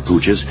departed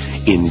pooches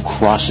in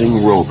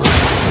Crossing Rover.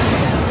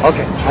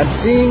 Okay, I'm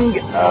seeing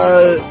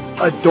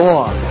a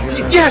dog.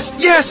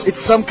 Yes! It's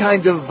some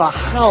kind of a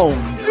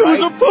hound. It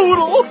was a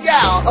poodle.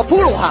 Yeah, a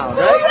poodle hound,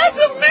 right? Oh, that's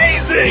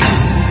amazing!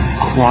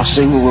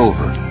 Crossing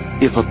Rover.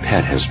 If a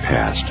pet has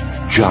passed,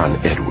 John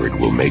Edward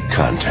will make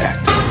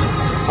contact.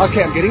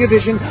 Okay, I'm getting a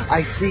vision.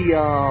 I see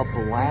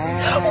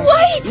black...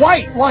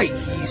 White!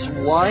 He's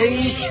white.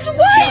 She's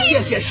white!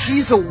 Yes,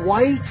 she's a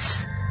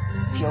white...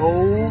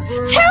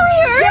 Dober.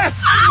 Terrier!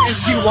 Yes! Oh. And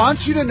she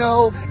wants you to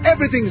know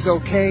everything's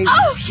okay.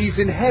 Oh. She's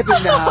in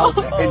heaven now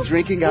and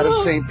drinking out of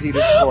St.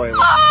 Peter's toilet.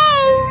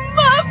 Oh,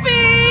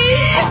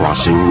 Muffy!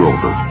 Crossing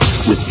Rover.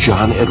 With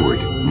John Edward,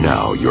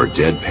 now your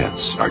dead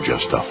pets are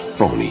just a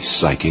phony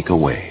psychic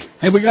away.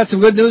 Hey, we got some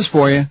good news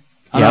for you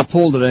on our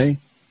poll today.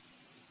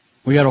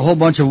 We got a whole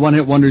bunch of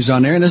one-hit wonders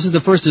on there, and this is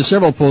the first of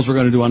several polls we're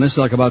going to do on this,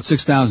 like about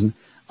 6,000.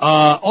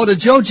 The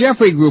Joe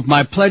Jeffrey Group,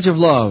 My Pledge of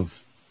Love.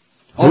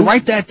 Oh,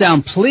 write that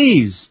down,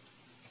 please.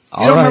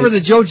 You don't remember the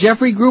Joe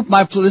Jeffrey Group?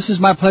 This is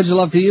My Pledge of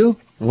Love to You?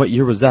 What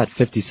year was that?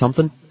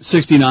 50-something?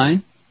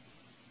 69.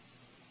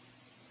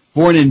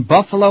 Born in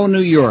Buffalo,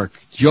 New York.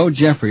 Joe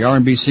Jeffrey,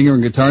 R&B singer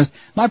and guitarist.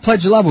 My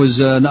Pledge of Love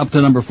was up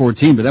to number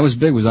 14, but that was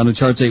big. It was on the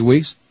charts 8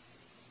 weeks.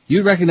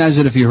 You'd recognize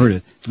it if you heard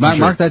it.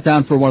 Mark that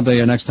down for one of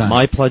the next time.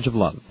 My Pledge of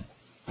Love.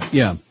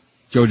 Yeah,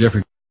 Joe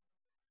Jeffrey.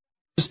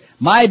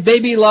 My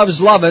Baby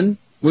Loves Lovin',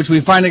 which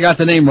we finally got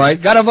the name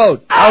right. Got a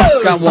vote. Oh,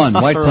 it's got one.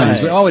 White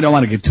Plains. Oh, we don't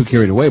want to get too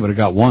carried away, but it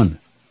got one.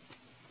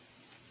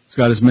 It's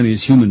got as many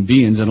as human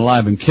beings and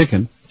alive and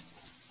kicking.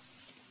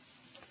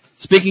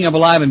 Speaking of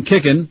alive and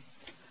kicking,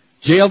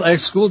 jailed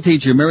ex-school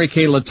teacher Mary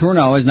Kay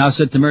Letourneau is now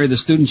set to marry the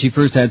student she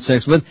first had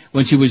sex with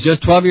when he was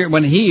just 12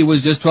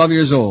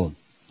 years old.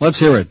 Let's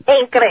hear it.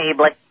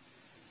 Increíble.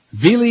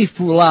 Vili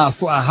Fulau.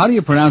 How do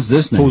you pronounce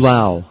this name?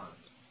 Fulau.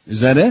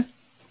 Is that it?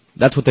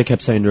 That's what they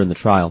kept saying during the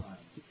trial.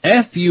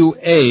 Fualaau.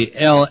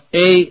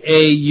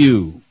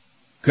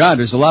 God,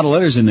 there's a lot of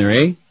letters in there,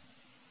 eh?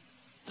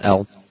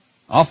 L.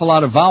 Awful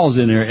lot of vowels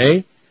in there,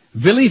 eh?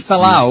 Vili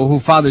Fulau,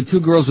 who fathered 2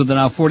 girls with a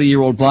now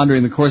 40-year-old blonde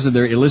during the course of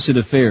their illicit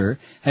affair,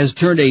 has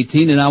turned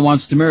 18 and now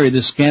wants to marry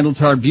this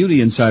scandal-tarred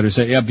beauty insider.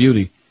 Say, yeah,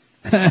 beauty.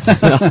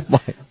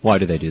 Why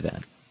do they do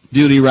that?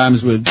 Beauty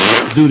rhymes with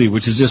duty,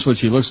 which is just what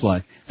she looks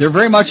like. They're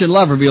very much in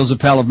love, reveals a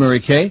pal of Mary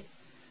Kay.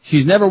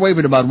 She's never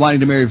wavered about wanting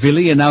to marry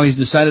Vili, and now he's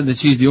decided that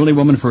she's the only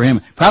woman for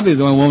him. Probably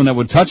the only woman that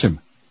would touch him.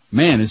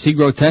 Man, is he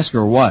grotesque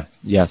or what?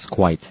 Yes,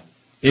 quite.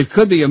 It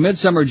could be a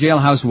midsummer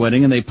jailhouse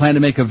wedding, and they plan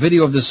to make a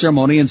video of the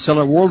ceremony and sell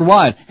it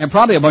worldwide. And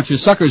probably a bunch of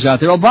suckers out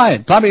there will buy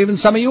it. Probably even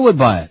some of you would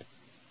buy it.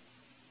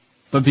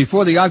 But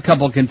before the odd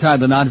couple can tie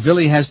the knot,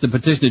 Vili has to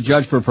petition a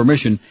judge for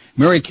permission.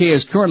 Mary Kay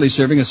is currently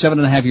serving a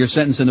 7.5-year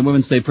sentence in the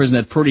women's state prison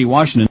at Purdy,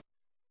 Washington,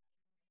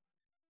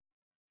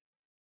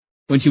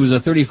 when she was a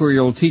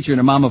 34-year-old teacher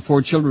and a mom of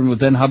 4 children with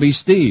then hubby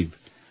Steve.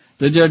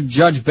 The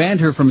judge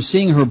banned her from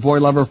seeing her boy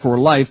lover for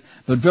life,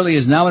 but Vili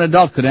is now an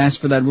adult, could ask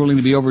for that ruling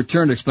to be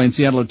overturned, explained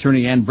Seattle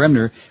attorney Ann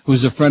Bremner,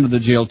 who's a friend of the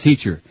jailed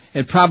teacher.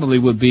 It probably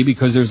would be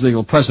because there's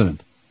legal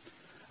precedent.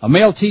 A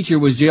male teacher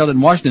was jailed in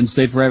Washington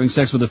state for having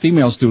sex with a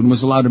female student,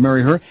 was allowed to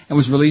marry her, and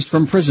was released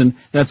from prison.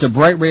 That's a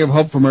bright ray of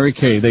hope for Mary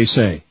Kay, they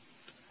say.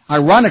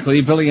 Ironically,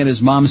 Vili and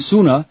his mom,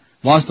 Suna,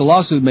 lost a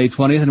lawsuit May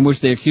 20th in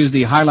which they accused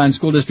the Highline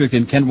School District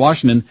in Kent,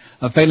 Washington,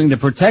 of failing to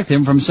protect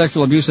him from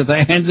sexual abuse at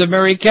the hands of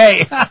Mary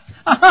Kay.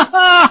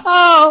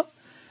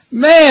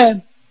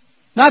 Man,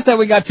 not that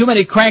we got too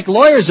many crank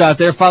lawyers out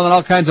there filing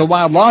all kinds of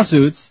wild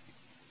lawsuits.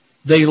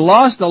 They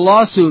lost a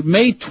lawsuit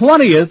May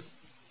 20th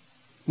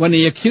when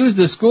he accused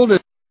the school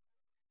district.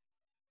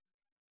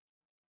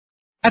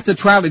 At the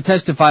trial, he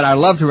testified, I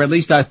loved her, at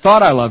least I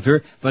thought I loved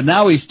her, but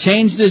now he's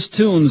changed his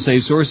tune, say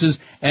sources,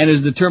 and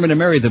is determined to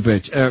marry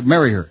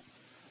her.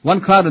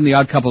 One cloud in the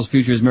odd couple's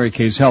future is Mary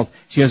Kay's health.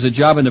 She has a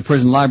job in the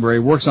prison library,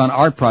 works on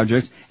art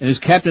projects, and is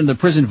captain of the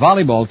prison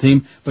volleyball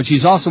team, but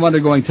she's also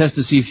undergoing tests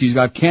to see if she's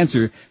got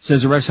cancer,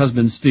 says her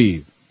ex-husband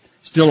Steve.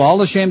 Still, all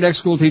the shamed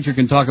ex-school teacher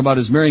can talk about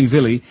is marrying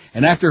Vili,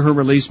 and after her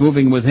release,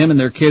 moving with him and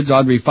their kids,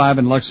 Audrey 5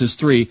 and Lexus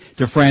 3,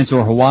 to France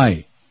or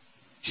Hawaii.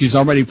 She's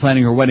already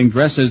planning her wedding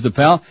dress, says the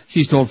pal.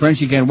 She's told friends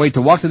she can't wait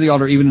to walk to the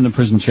altar even in the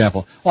prison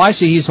chapel. Oh, I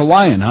see, he's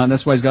Hawaiian, huh?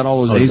 That's why he's got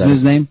all those A's in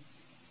his name?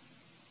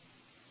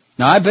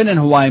 Now, I've been in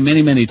Hawaii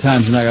many, many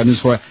times, and I got news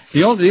for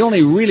you. The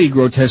only really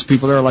grotesque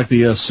people there are like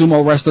the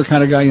sumo wrestler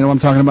kind of guy, you know what I'm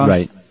talking about?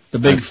 Right. The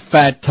big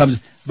fat tubs.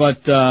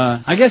 But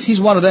I guess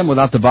he's one of them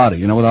without the body,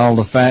 you know, without all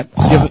the fat.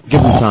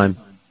 Give him time.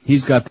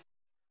 He's got...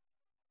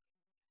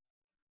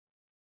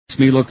 Makes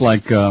me look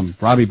like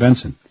Robbie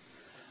Benson.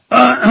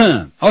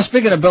 Oh,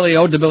 speaking of Billy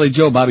O to Billy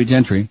Joe, Bobby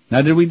Gentry.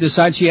 Now, did we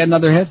decide she had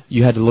another hit?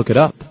 You had to look it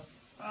up.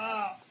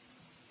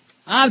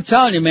 I'm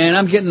telling you, man,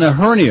 I'm getting a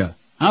hernia.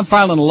 I'm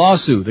filing a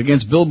lawsuit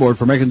against Billboard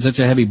for making such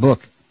a heavy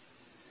book.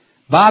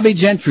 Bobby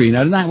Gentry.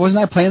 Now,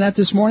 wasn't I playing that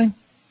this morning?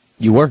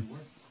 You were.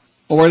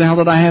 Well, where the hell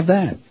did I have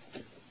that?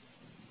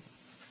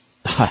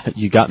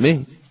 You got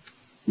me.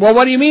 Well,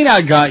 what do you mean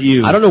I got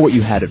you? I don't know what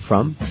you had it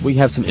from. We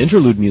have some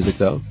interlude music,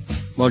 though.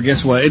 Well,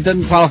 guess what? It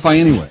doesn't qualify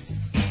anyway.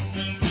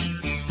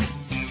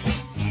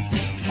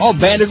 Oh,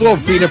 Band of Globe,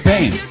 Feet of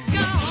Pain.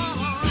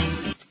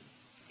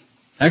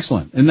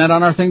 Excellent. Isn't that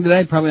on our thing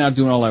today? Probably not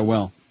doing all that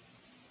well.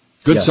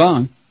 Good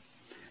song.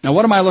 Now,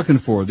 what am I looking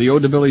for? The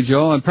Ode to Billy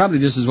Joe? And probably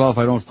just as well if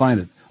I don't find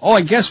it. Oh,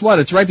 and guess what?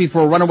 It's right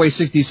before Runaway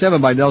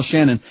 67 by Del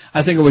Shannon.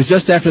 I think it was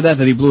just after that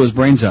he blew his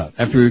brains out,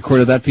 after he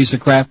recorded that piece of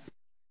crap.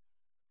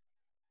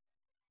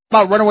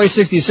 About Runaway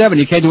 67,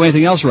 you can't do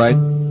anything else right.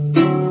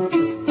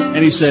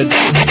 And he said,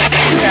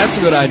 yeah, that's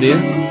a good idea.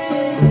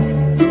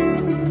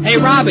 Hey,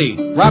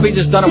 Robbie. Robbie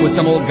just done it with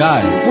some old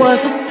guy.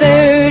 Was the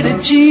 3rd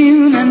of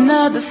June,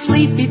 another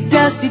sleepy,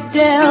 dusty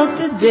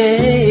Delta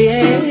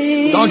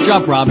day. Don't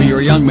jump, Robbie. You're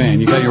a young man.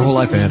 You got your whole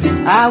life ahead of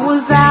you. I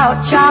was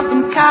out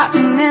chopping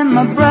cotton and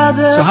my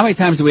brother... So how many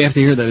times do we have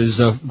to hear that his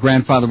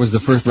grandfather was the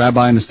first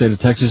rabbi in the state of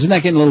Texas? Isn't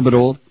that getting a little bit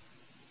old?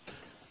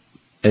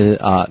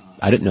 I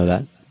didn't know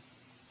that.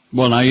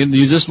 Well, now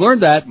you just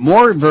learned that.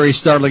 More very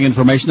startling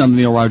information on the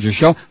Neil Rogers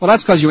Show. Well,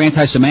 that's because you're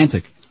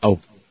anti-semantic. Oh.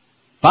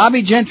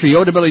 Bobby Gentry,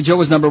 Ode to Billy Joe,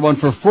 was number 1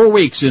 for 4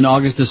 weeks in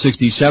August of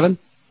 67.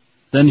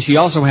 Then she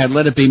also had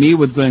Let It Be Me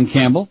with Glenn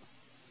Campbell.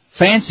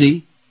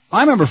 Fancy.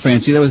 I remember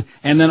Fancy.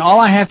 And then All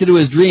I Have to Do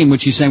Is Dream,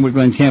 which she sang with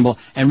Glenn Campbell,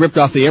 and ripped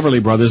off the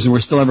Everly Brothers, and we're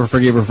still never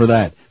forgive her for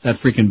that. That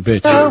freaking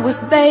bitch. Get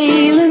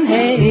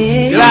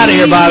out of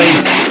here, Bobby.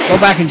 Go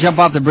back and jump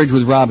off the bridge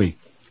with Robbie.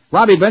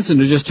 Robbie Benson,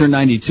 who just turned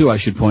 92, I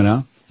should point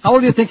out. How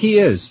old do you think he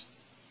is?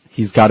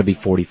 He's got to be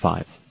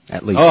 45,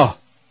 at least. Oh,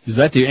 is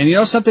that and you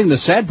know something? The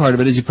sad part of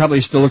it is he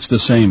probably still looks the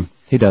same.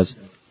 He does.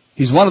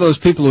 He's one of those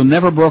people who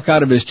never broke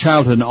out of his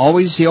childhood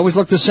and he always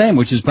looked the same,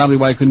 which is probably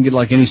why he couldn't get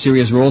like any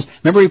serious roles.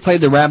 Remember he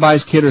played the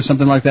rabbi's kid or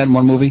something like that in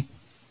one movie?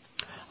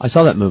 I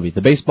saw that movie.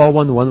 The baseball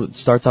one, the one that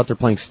starts out there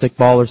playing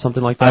stickball or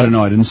something like that? I don't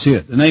know. I didn't see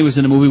it. And then he was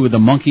in a movie with the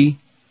monkey.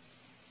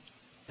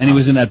 And he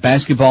was in that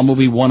basketball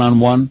movie,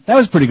 One-on-One. That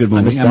was a pretty good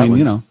movie. I mean,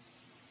 you know.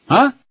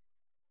 Huh?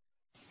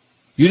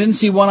 You didn't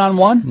see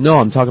One-on-One? No,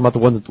 I'm talking about the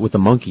one with the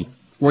monkey.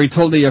 Where he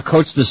told the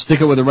coach to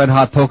stick it with a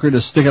red-hot poker,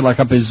 to stick it like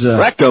up his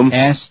rectum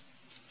ass.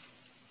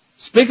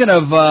 Speaking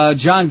of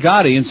John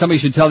Gotti, and somebody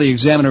should tell the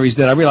Examiner he's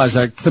dead. I realize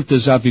I clipped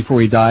this out before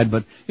he died,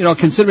 but, you know,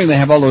 considering they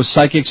have all those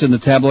psychics in the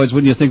tabloids,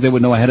 wouldn't you think they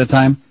would know ahead of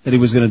time that he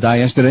was going to die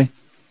yesterday?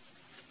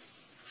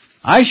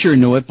 I sure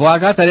knew it. Boy, I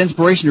got that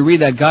inspiration to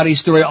read that Gotti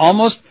story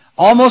almost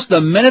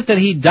the minute that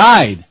he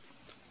died.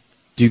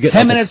 Do you get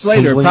 10 minutes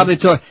later,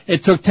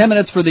 it took 10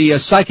 minutes for the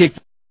psychic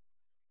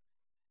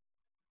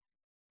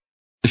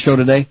the show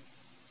today.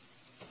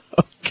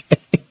 Okay.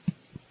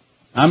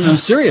 I'm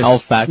serious. I'll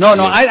fact No,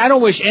 you. I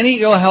don't wish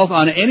any ill health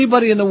on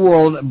anybody in the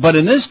world, but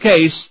in this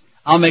case,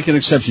 I'll make an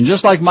exception.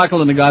 Just like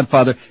Michael and the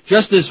Godfather,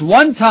 just this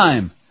one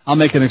time, I'll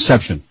make an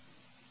exception.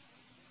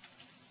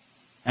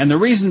 And the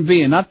reason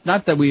being, not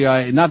that we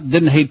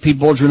didn't hate Pete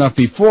Bolger enough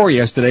before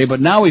yesterday,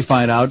 but now we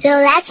find out Phil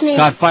Latzman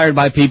got fired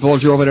by Pete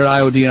Bolger over there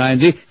at IOD and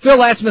INZ. Phil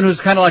Latzman,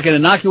 who's kind of like an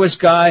innocuous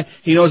guy,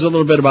 he knows a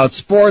little bit about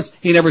sports.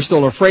 He never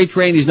stole a freight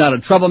train. He's not a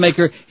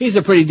troublemaker. He's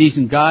a pretty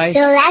decent guy.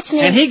 Phil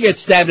Latzman. And he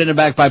gets stabbed in the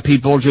back by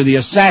Pete Bolger, the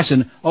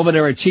assassin, over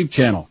there at Cheap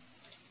Channel.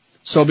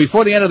 So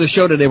before the end of the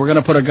show today, we're going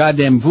to put a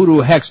goddamn voodoo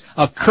hex,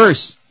 a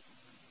curse,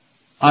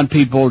 on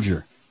Pete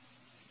Bolger.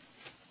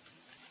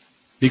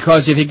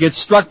 Because if he gets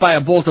struck by a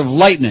bolt of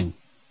lightning,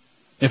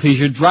 if he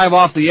should drive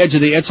off the edge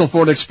of the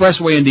Etzelford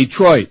Expressway in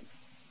Detroit,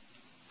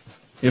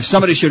 if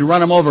somebody should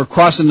run him over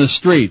crossing the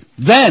street,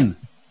 then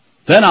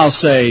I'll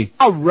say,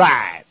 all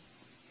right.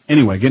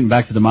 Anyway, getting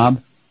back to the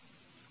mob.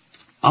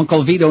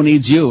 Uncle Vito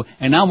needs you,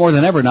 and now more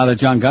than ever, now that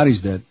John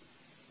Gotti's dead.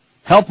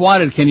 Help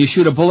wanted. Can you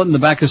shoot a bullet in the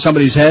back of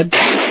somebody's head?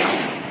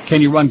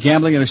 Can you run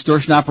gambling and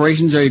extortion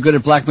operations? Are you good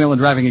at blackmail and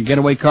driving a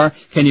getaway car?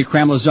 Can you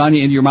cram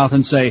lasagna into your mouth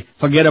and say,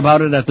 forget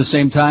about it at the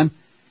same time?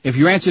 If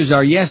your answers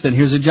are yes, then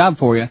here's a job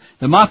for you.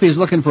 The Mafia is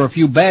looking for a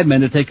few bad men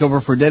to take over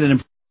for dead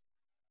and...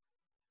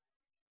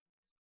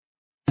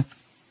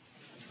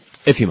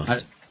 If you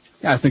must.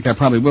 I think I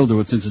probably will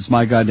do it since it's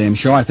my goddamn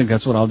show. I think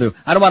that's what I'll do.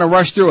 I don't want to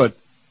rush through it.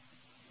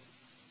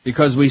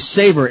 Because we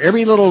savor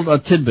every little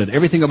tidbit,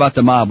 everything about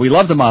the mob. We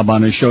love the mob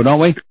on this show, don't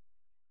we?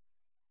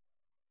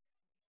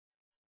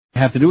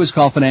 Have to do is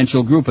call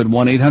Financial Group at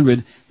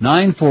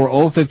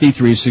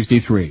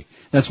 1-800-940-5363.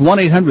 That's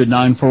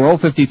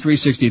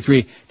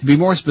 1-800-940-5363. To be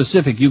more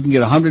specific, you can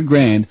get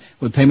 $100,000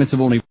 with payments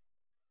of only...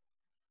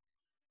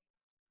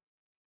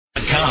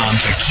 To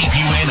keep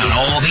you in on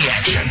all the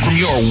action from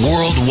your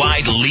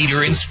worldwide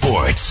leader in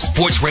sports.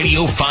 Sports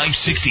Radio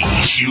 560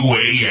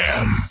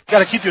 QAM.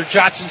 Gotta keep your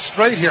Johnson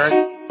straight here.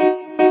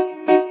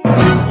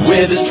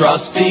 With his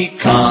trusty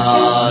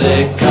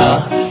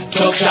Konica,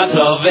 took shots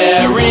of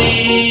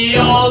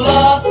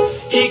areola.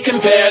 He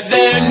compared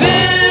their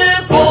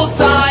nipple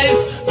size,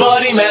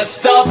 but he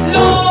messed up,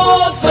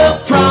 no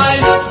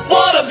surprise.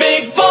 What a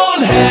big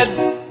bonehead.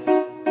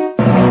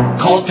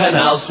 Called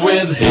Penthouse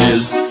with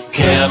his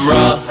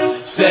camera,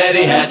 said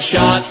he had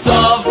shots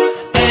of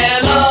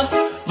Anna,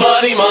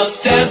 but he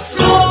must have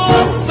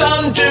smoked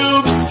some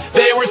dupes.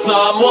 They were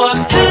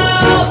someone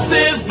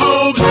else's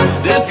boobs.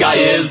 This guy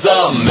is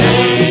a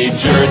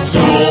major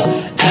tool.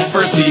 At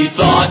first he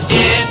thought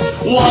it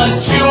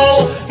was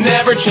Jewel.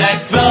 Never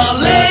checked the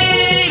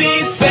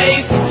lady's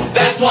face.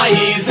 That's why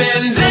he's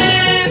in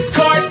this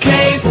court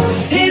case.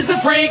 He's a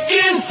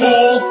freaking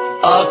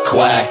fool, a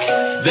quack.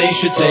 They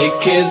should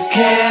take his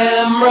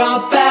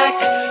camera back.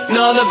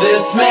 None of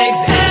this makes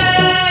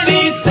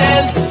any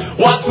sense.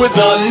 What's with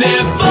the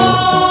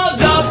nipple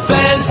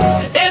defense?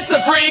 It's a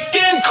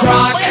freaking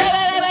crock.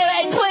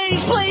 Wait,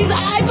 please.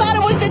 I thought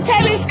it was the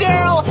tennis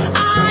girl.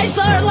 I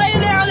saw her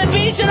laying there on the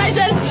beach and I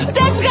said,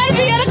 that's gotta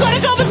be Anna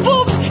Kournikov's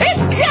boobs.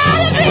 It's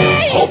gotta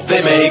be! Hope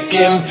they make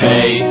him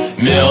pay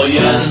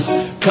millions,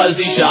 'cause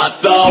he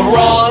shot the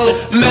wrong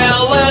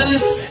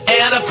melons.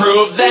 Anna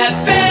proved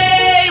that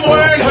they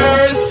weren't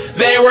hers.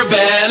 They were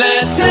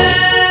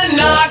Benetton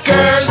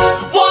knockers.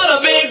 What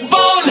a big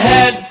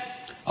bonehead.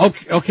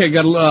 Okay,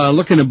 got to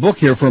look in a book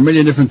here for a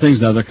million different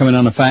things now. They're coming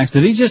on the fax.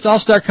 Did he just all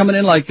start coming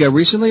in like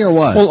recently or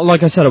what? Well,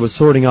 like I said, I was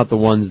sorting out the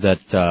ones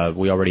that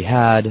we already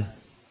had.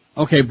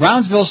 Okay,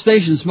 Brownsville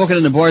Station, Smoking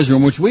in the Boys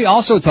Room, which we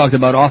also talked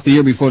about off the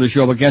air before the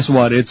show, but guess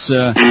what? It's,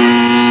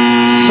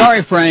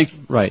 sorry, Frank.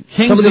 Right.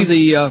 Kings of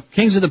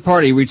the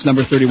Party reached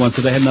number 31,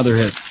 so they had another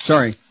hit.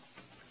 Sorry.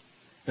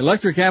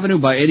 Electric Avenue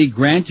by Eddie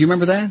Grant. Do you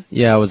remember that?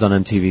 Yeah, I was on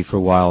MTV for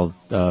a while,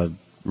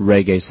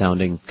 reggae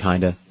sounding,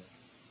 kinda.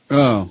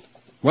 Oh.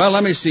 Well,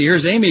 let me see.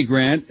 Here's Amy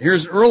Grant.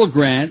 Here's Earl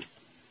Grant.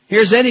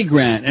 Here's Eddie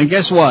Grant. And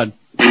guess what?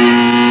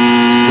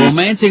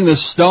 Romancing the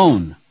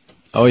Stone.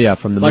 Oh, yeah,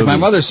 from the movie. Like my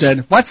mother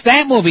said, what's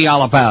that movie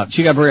all about?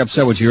 She got very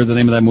upset when she heard the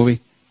name of that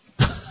movie.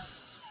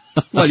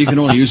 Well, you can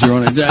only use your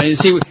own. You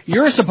see,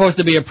 you're supposed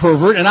to be a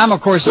pervert, and I'm,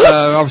 of course,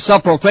 a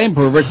self-proclaimed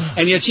pervert,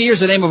 and yet she hears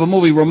the name of a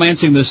movie,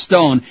 Romancing the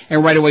Stone,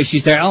 and right away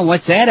she's there, oh,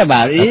 what's that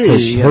about?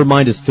 Her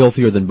mind is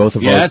filthier than both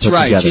of ours. Yeah, that's put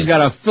right. together. She's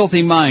got a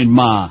filthy mind,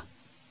 Ma.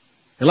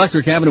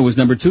 Electric Avenue was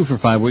number 2 for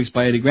 5 weeks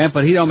by Eddie Grant,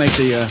 but he don't make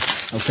the,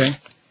 okay.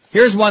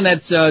 Here's one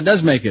that,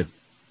 does make it.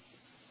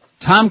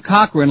 Tom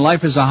Cochrane,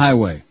 Life is a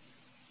Highway.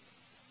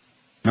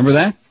 Remember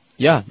that?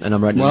 Yeah, and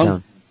I'm writing it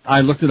down.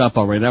 I looked it up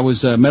already. That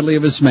was a medley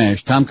of his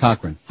smash, Tom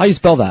Cochrane. How you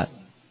spell that?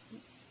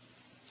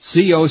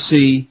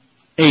 Cochrane.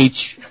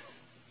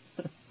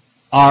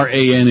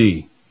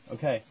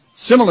 Okay.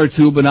 Similar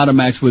to, but not a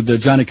match with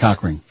Johnny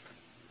Cochran.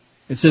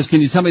 It says, can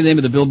you tell me the name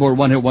of the Billboard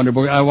One Hit Wonder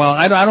book? Well,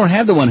 I don't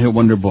have the One Hit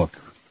Wonder book.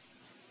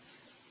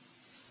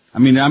 I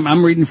mean,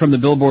 I'm reading from the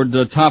Billboard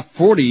Top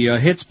 40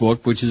 Hits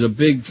book, which is a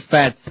big,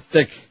 fat,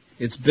 thick.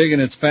 It's big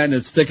and it's fat and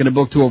it's thick in a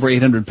book to over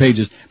 800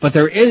 pages. But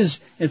there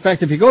is, in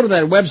fact, if you go to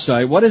that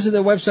website, what is it,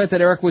 the website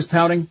that Eric was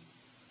touting?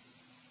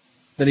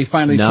 That he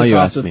finally now took you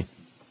off asked me.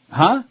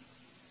 Huh?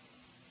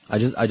 I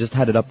just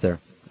had it up there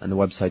on the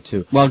website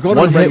too. Well, go to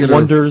One the Hit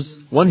regular...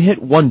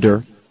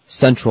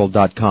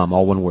 OneHitWonderCentral.com,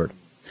 all one word.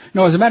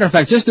 No, as a matter of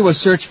fact, just do a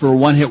search for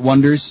One Hit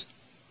Wonders.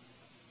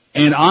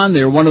 And on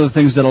there, one of the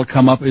things that'll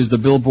come up is the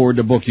Billboard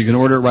book. You can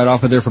order it right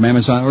off of there from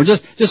Amazon, or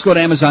just go to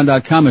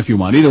Amazon.com if you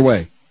want. Either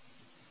way.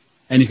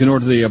 And you can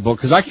order the book,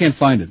 because I can't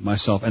find it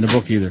myself, and the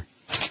book either.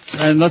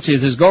 And let's see,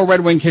 it says, Go Red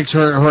Wing kicks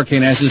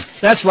hurricane asses.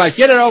 That's right,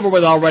 get it over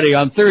with already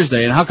on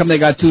Thursday. And how come they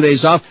got 2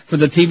 days off for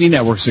the TV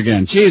networks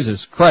again?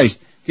 Jesus Christ.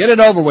 Get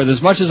it over with.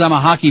 As much as I'm a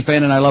hockey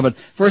fan and I love it,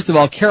 first of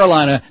all,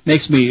 Carolina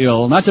makes me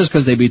ill, not just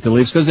because they beat the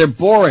Leafs, because they're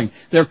boring.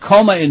 They're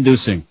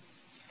coma-inducing.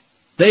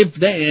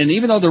 And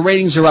even though the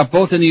ratings are up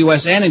both in the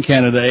U.S. and in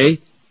Canada,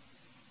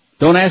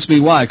 don't ask me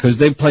why, because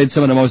they've played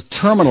some of the most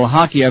terminal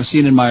hockey I've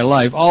seen in my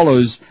life. All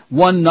those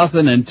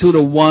 1-0 and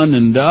 2-1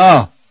 and,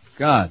 oh,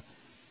 God.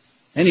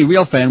 Any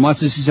real fan wants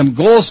to see some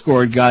goals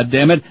scored,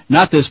 goddammit,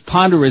 not this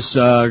ponderous,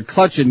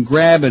 clutch and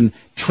grab and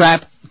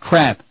trap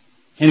crap.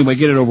 Anyway,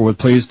 get it over with,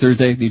 please.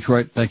 Thursday,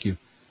 Detroit. Thank you.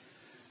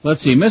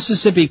 Let's see.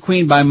 Mississippi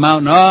Queen by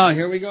Mountain. Oh,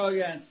 here we go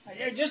again.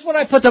 Just when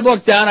I put the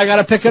book down, I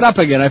gotta pick it up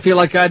again. I feel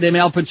like goddamn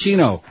Al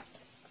Pacino.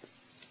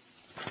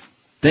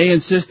 They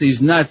insist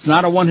he's nuts.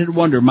 Not a one-hit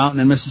wonder,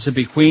 Mountain and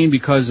Mississippi Queen,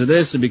 because of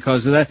this and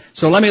because of that.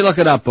 So let me look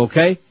it up,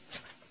 okay?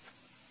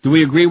 Do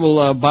we agree we'll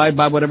abide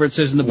by whatever it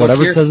says in the book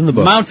Whatever here? it says in the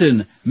book.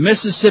 Mountain,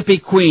 Mississippi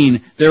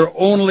Queen, their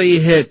only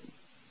hit.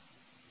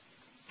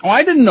 Oh,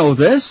 I didn't know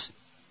this.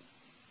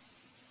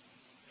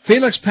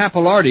 Felix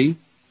Pappalardi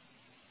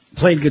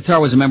played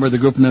guitar, was a member of the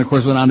group, and then, of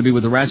course, went on to be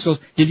with the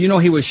Rascals. Did you know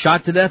he was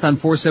shot to death on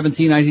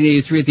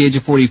 4/17/1983 at the age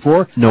of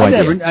 44? No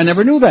idea. I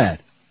never knew that.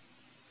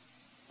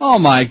 Oh,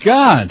 my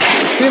God.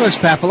 Felix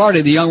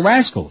Pappalardi, the Young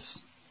Rascals.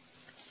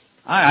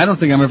 I don't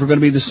think I'm ever going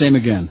to be the same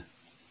again.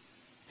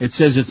 It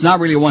says it's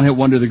not really a one-hit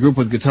wonder. The group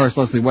with guitarist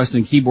Leslie West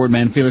and keyboard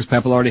man Felix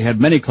Pappalardi had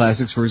many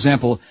classics. For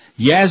example,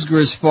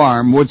 Yasgur's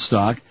Farm,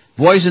 Woodstock,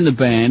 Boys in the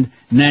Band,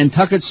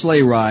 Nantucket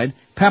Sleigh Ride.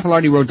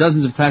 Pappalardi wrote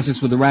dozens of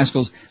classics with the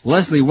Rascals.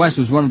 Leslie West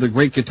was one of the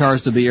great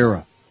guitarists of the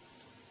era.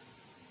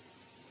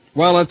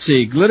 Well, let's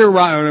see. Glitter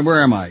Rock,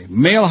 where am I?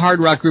 Male hard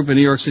rock group in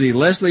New York City.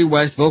 Leslie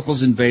West,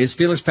 vocals and bass.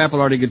 Felix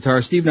Pappalardi,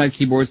 guitar. Steve Knight,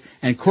 keyboards.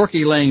 And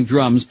Corky Lang,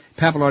 drums.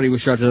 Pappalardi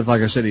was shot to death,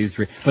 like I said,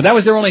 83. But that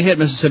was their only hit,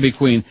 Mississippi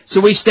Queen. So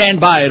we stand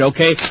by it,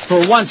 okay?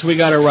 For once, we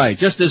got it right.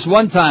 Just this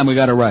one time, we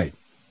got it right.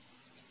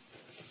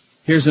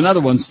 Here's another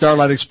one.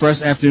 Starlight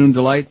Express, Afternoon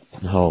Delight.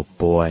 Oh,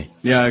 boy.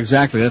 Yeah,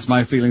 exactly. That's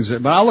my feelings.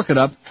 But I'll look it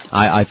up.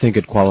 I think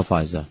it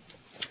qualifies, though.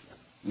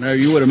 No,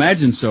 you would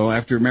imagine so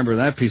after remember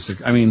that piece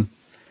of, I mean,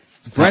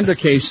 Brenda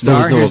K.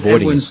 Starr, here's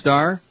Edwin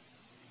Starr,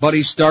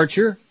 Buddy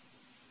Starcher,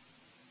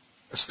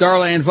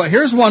 Starland.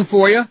 Here's one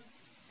for you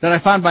that I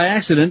found by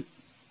accident.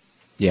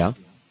 Yeah.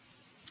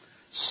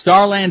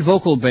 Starland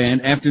Vocal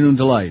Band, Afternoon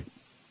Delight.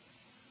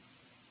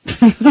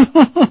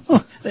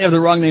 They have the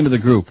wrong name of the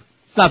group.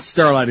 It's not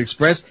Starlight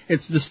Express.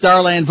 It's the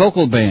Starland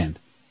Vocal Band.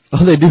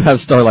 Oh, they do have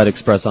Starlight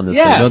Express on this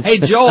thing, don't Hey,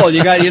 Joel,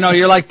 you got,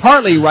 you're like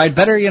partly right.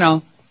 Better,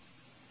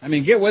 I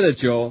mean, get with it,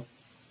 Joel.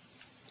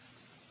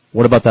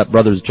 What about that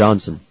Brothers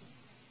Johnson?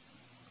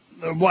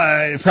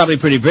 Well, probably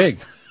pretty big.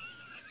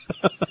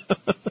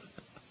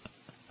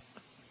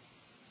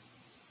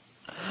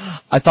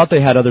 I thought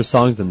they had other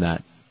songs than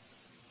that.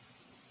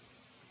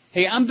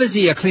 Hey, I'm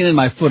busy cleaning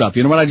my foot up.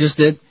 You know what I just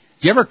did?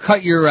 Do you ever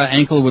cut your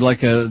ankle with like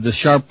the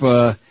sharp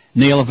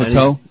nail of a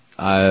toe?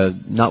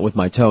 Not with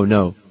my toe,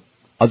 no.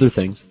 Other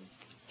things.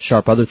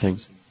 Sharp other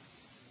things.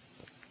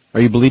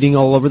 Are you bleeding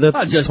all over the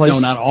place? No,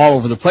 not all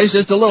over the place.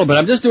 Just a little bit.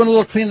 I'm just doing a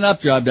little cleaning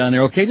up job down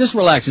there, okay? Just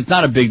relax. It's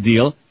not a big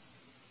deal.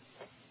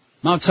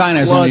 Mount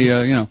Sinai's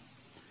only,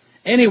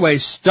 Anyway,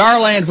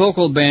 Starland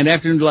Vocal Band,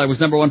 Afternoon Delight, was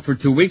number one for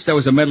 2 weeks. That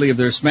was a medley of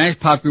their smash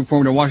pop group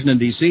formed in Washington,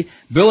 D.C.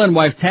 Bill and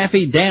wife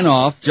Taffy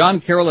Danoff,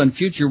 John Carroll, and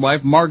future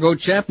wife Margot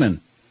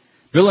Chapman.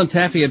 Bill and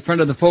Taffy had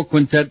fronted the folk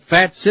quintet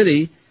Fat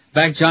City,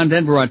 backed John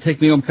Denver on Take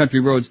Me Home Country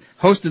Roads,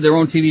 hosted their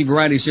own TV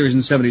variety series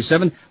in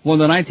 77, won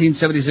the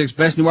 1976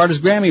 Best New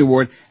Artist Grammy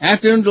Award.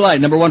 Afternoon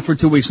Delight, number one for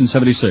 2 weeks in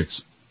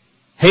 76.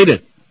 Hate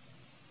it.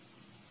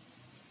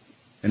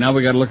 And now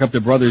we got to look up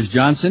the Brothers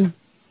Johnson.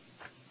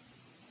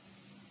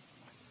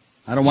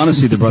 I don't want to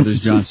see the Brothers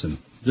Johnson.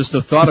 Just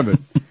the thought of it.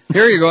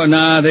 Here you go.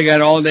 Nah, they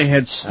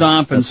had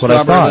Stomp and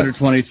Strawberry Letter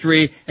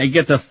 23, and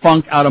Get the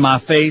Funk Out of My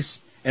Face,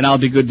 and I'll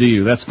be good to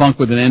you. That's funk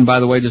with an N, by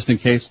the way, just in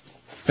case.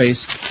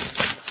 Face.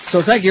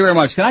 So thank you very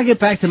much. Can I get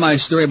back to my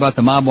story about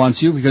the mob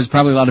wants you? Because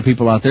probably a lot of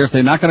people out there, if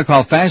they're not going to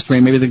call Fast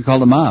Train, maybe they can call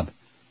the mob.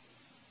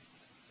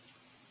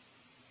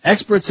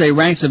 Experts say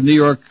ranks of New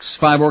York's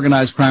 5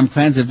 organized crime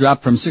clans have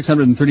dropped from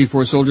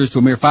 634 soldiers to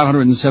a mere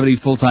 570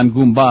 full-time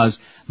Goombas.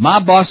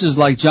 Mob bosses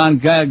like John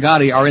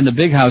Gotti are in the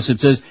big house, it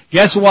says.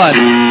 Guess what?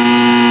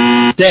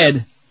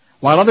 Dead.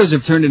 While others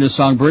have turned into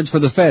songbirds for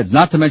the feds,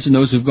 not to mention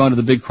those who've gone to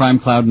the big crime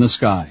cloud in the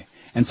sky.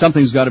 And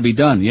something's got to be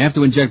done. You have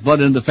to inject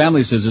blood into the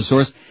family, says the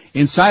source.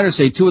 Insiders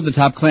say 2 of the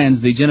top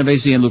clans, the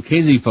Genovese and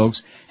Lucchese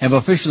folks, have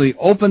officially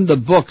opened the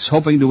books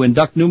hoping to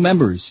induct new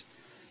members.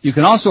 You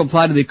can also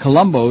apply to the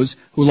Colombos,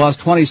 who lost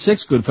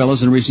 26 good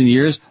fellows in recent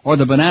years, or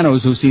the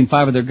Bananos, who've seen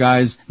 5 of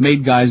their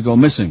made guys go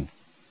missing.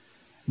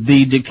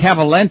 The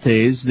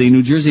DeCavalentes, the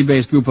New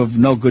Jersey-based group of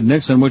no good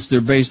nicks on which they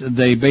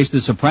based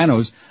the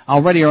Sopranos,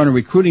 already are on a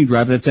recruiting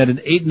drive that's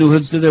added 8 new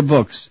hoods to their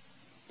books.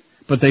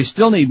 But they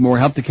still need more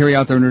help to carry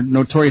out their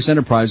notorious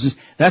enterprises.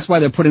 That's why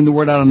they're putting the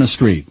word out on the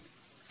street.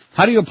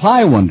 How do you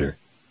apply, I wonder?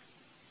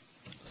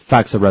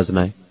 Fax a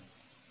resume.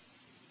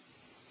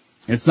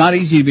 It's not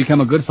easy to become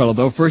a good fellow,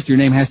 though. First, your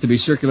name has to be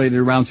circulated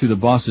around through the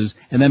bosses,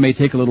 and that may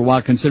take a little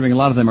while, considering a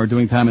lot of them are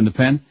doing time in the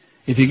pen.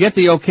 If you get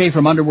the okay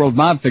from underworld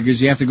mob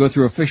figures, you have to go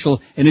through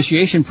official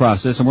initiation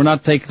process, and we're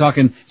not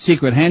talking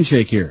secret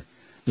handshake here.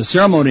 The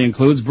ceremony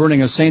includes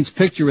burning a saint's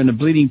picture in the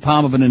bleeding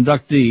palm of an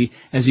inductee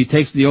as he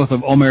takes the oath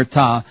of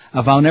Omerta,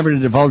 a vow never to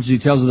divulge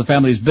details of the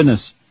family's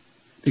business.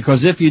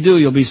 Because if you do,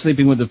 you'll be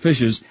sleeping with the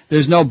fishes.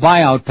 There's no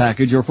buyout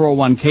package or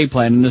 401k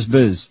plan in this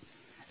biz.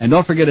 And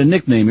don't forget a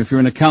nickname. If you're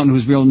an accountant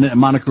whose real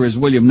moniker is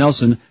William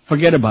Nelson,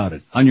 forget about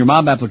it. On your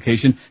mob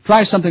application,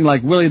 try something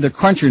like Willie the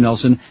Cruncher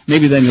Nelson.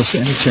 Maybe then you'll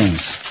stand a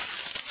chance.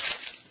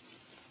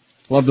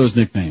 Love those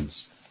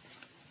nicknames.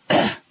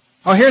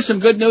 Oh, here's some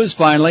good news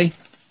finally.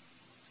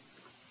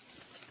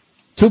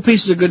 2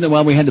 pieces of good news.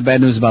 Well, we had the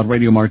bad news about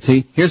Radio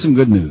Marti. Here's some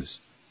good news.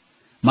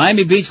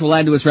 Miami Beach will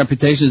add to its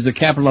reputation as the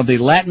capital of the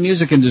Latin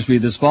music industry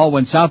this fall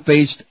when South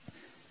Beach-based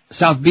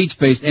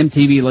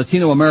MTV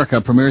Latino America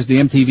premieres the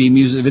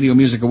MTV Video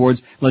Music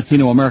Awards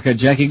Latino America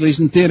Jackie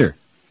Gleason Theater.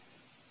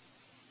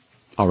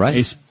 All right.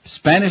 A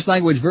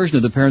Spanish-language version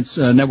of the parent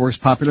network's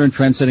popular and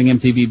trend-setting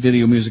MTV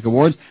Video Music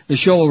Awards. The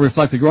show will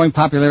reflect the growing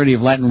popularity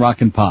of Latin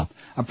rock and pop.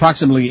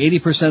 Approximately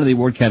 80% of the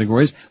award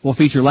categories will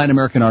feature Latin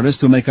American artists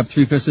who make up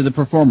 3/5 of the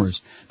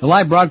performers. The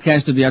live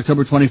broadcast of the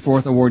October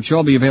 24th award show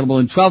will be available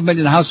in 12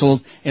 million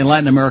households in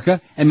Latin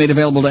America and made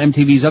available to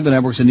MTV's other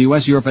networks in the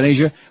U.S., Europe, and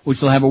Asia,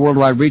 which will have a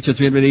worldwide reach of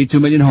 382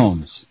 million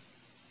homes.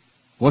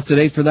 What's the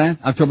date for that?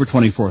 October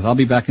 24th. I'll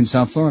be back in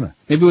South Florida.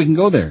 Maybe we can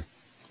go there.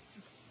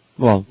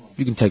 Well,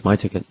 you can take my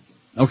ticket.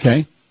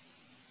 Okay.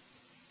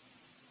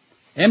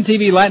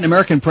 MTV Latin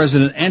American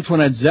President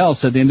Antoinette Zell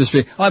said the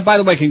industry... Oh, and by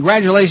the way,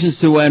 congratulations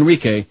to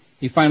Enrique.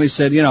 He finally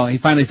said, he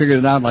finally figured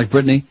it out like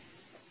Britney.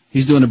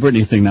 He's doing the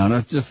Britney thing now.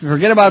 Now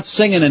forget about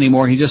singing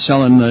anymore. He's just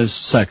selling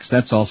sex.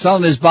 That's all.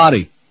 Selling his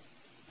body.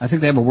 I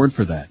think they have a word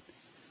for that.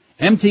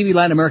 MTV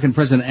Latin American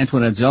President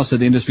Antoinette Zell said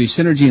the industry's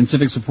synergy and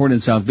civic support in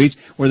South Beach,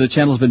 where the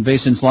channel's been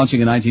based since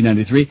launching in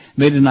 1993,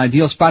 made it an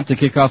ideal spot to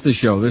kick off the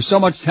show. There's so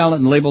much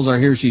talent and labels are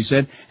here, she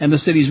said, and the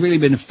city's really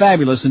been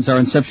fabulous since our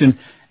inception,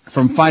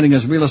 from finding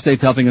us real estate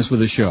to helping us with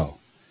the show.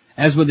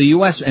 As with the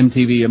U.S.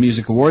 MTV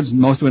Music Awards,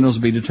 most winners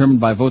will be determined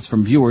by votes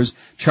from viewers.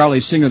 Charlie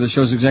Singer, the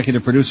show's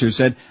executive producer,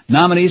 said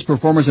nominees,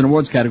 performers, and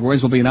awards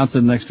categories will be announced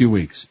in the next few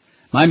weeks.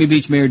 Miami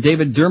Beach Mayor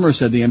David Dermer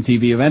said the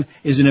MTV event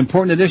is an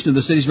important addition to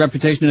the city's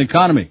reputation and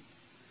economy.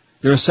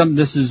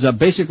 This is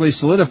basically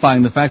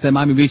solidifying the fact that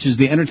Miami Beach is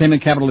the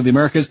entertainment capital of the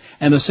Americas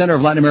and the center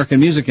of Latin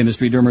American music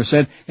industry, Dermer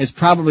said. It's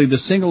probably the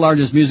single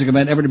largest music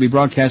event ever to be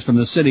broadcast from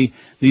the city.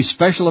 These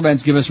special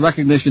events give us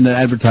recognition that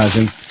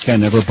advertising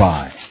can never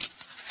buy.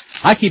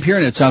 I keep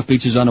hearing it, South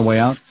Beach is on the way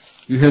out.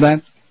 You hear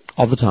that?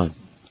 All the time.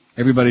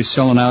 Everybody's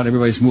selling out.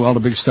 All the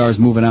big stars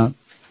moving out.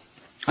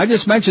 I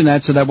just mentioned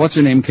that so that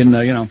what's-her-name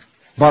can,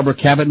 Barbara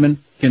Cabotman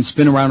can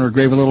spin around her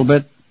grave a little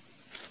bit.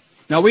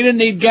 Now, we didn't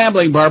need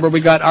gambling, Barbara.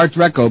 We got Art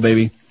Greco,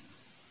 baby.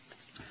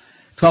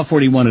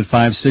 1241 at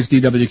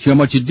 560 WQAM.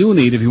 What you do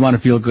need if you want to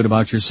feel good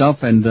about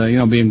yourself and,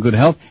 be in good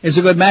health is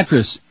a good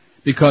mattress.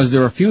 Because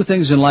there are few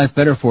things in life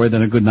better for you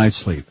than a good night's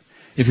sleep.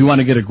 If you want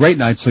to get a great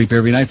night's sleep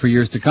every night for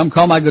years to come,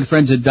 call my good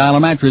friends at Dial a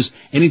Mattress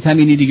anytime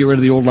you need to get rid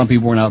of the old lumpy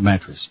worn-out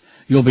mattress.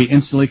 You'll be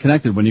instantly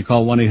connected when you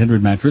call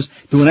 1-800-MATTRESS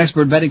to an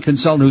expert vetting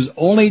consultant whose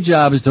only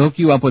job is to hook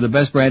you up with the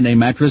best brand name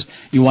mattress.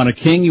 You want a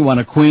king, you want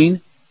a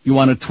queen, You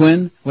want a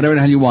twin? Whatever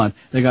the hell you want.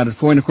 They got it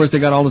for you. And of course they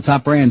got all the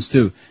top brands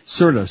too.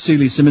 Serta,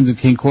 Sealy, Simmons, and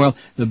King Coil,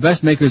 the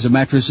best makers of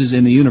mattresses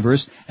in the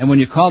universe. And when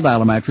you call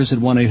Dial a Mattress at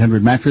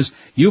 1-800-Mattress,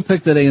 you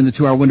pick the day in the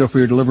 2-hour window for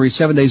your delivery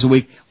 7 days a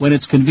week when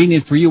it's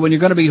convenient for you, when you're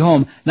going to be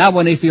home, not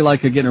when they feel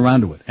like you're getting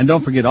around to it. And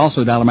don't forget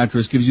also Dial a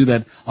Mattress gives you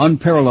that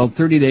unparalleled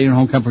 30-day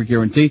in-home comfort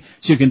guarantee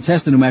so you can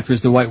test the new mattress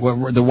the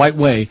right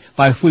way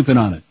by sweeping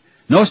on it.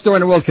 No store in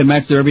the world can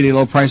match their everyday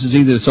low prices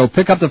either, so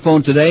pick up the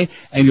phone today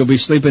and you'll be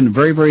sleeping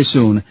very, very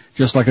soon,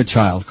 just like a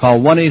child. Call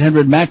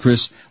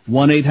 1-800-MATTRESS,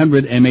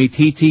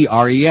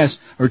 1-800-MATTRES,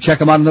 or check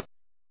them out on the...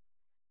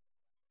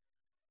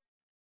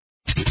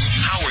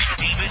 Howard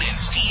David and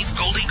Steve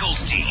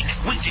Goldstein,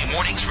 weekday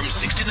mornings from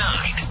 6 to 9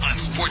 on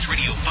Sports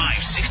Radio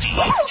 560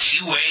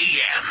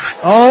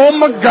 QAM. Oh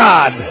my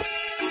God!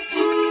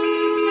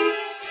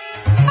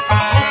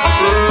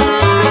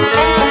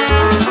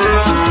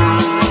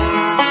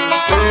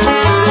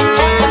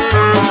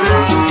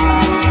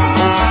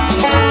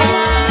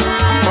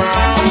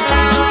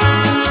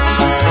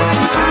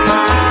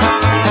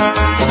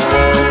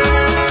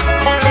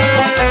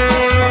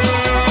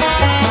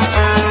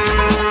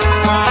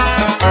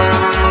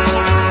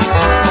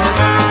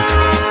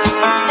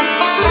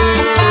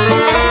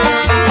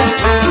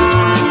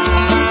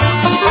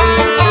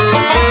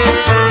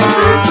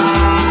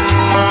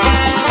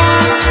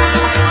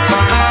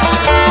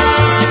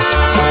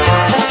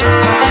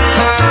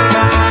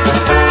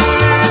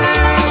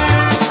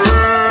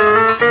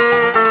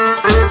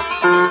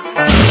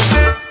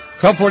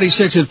 Cup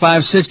 46 at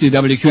 560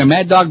 WQAM.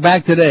 Mad Dog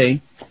back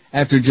today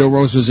after Joe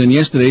Rose was in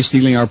yesterday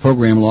stealing our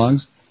program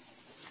logs.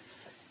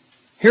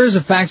 Here's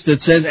a fax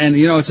that says, and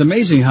you know, it's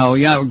amazing how,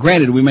 yeah,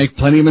 granted, we make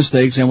plenty of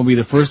mistakes and we'll be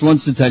the first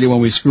ones to tell you when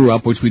we screw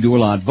up, which we do a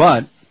lot,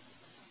 but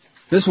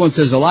this one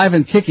says Alive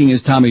and Kicking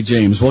is Tommy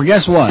James. Well,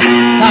 guess what?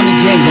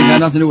 Tommy James ain't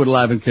got nothing to do with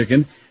Alive and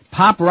Kicking.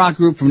 Pop rock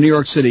group from New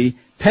York City,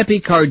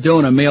 Pepe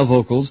Cardona, male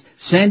vocals,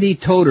 Sandy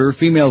Toder,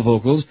 female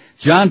vocals,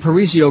 John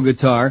Parisio,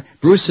 guitar,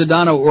 Bruce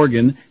Sedano,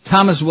 organ,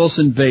 Thomas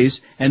Wilson,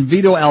 bass, and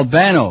Vito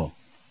Albano.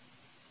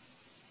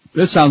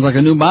 This sounds like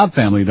a new mob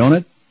family, don't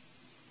it?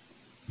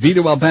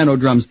 Vito Albano,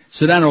 drums.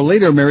 Sedano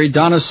later married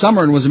Donna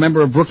Summer and was a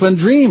member of Brooklyn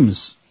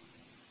Dreams.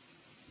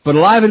 But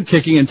Alive and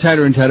Kicking and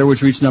Tighter,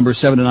 which reached number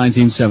 7 in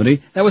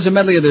 1970, that was a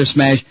medley of their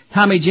smash.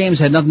 Tommy James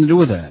had nothing to do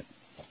with that.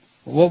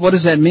 What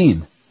does that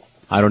mean?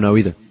 I don't know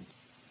either.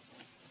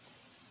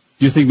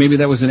 Do you think maybe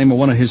that was the name of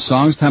one of his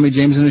songs, Tommy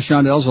James and the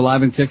Shondells,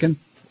 Alive and Kickin'?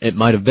 It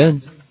might have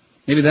been.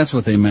 Maybe that's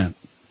what they meant.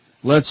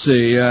 Let's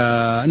see,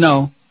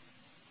 no.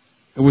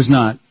 It was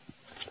not.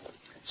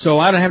 So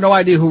I have no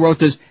idea who wrote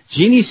this.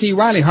 Jeannie C.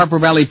 Riley, Harper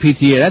Valley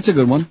PTA, that's a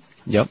good one.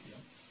 Yep.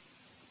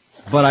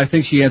 But I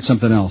think she had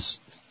something else.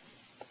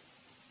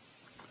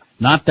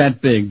 Not that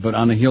big, but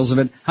on the heels of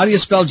it. How do you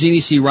spell Jeannie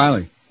C.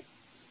 Riley?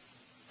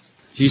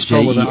 She's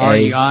spelled with an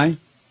R-E-I?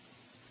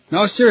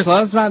 No, seriously,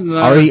 that's not...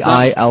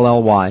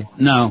 R-E-I-L-L-Y.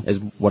 No. Is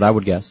what I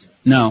would guess.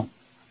 No.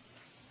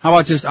 How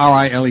about just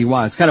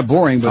R-I-L-E-Y? It's kind of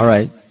boring, but... All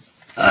right.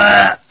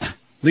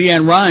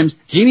 Leanne Rhymes.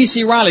 Jeannie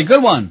C. Riley,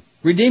 good one.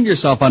 Redeemed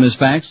yourself on his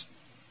fax.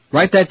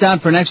 Write that down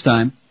for next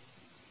time.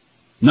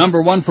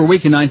 Number 1 for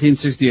week in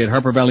 1968,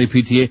 Harper Valley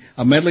PTA,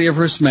 a medley of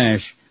her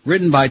smash,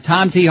 written by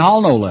Tom T.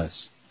 Hall, no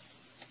less.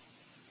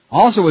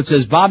 Also, it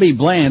says Bobby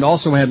Bland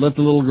also had Let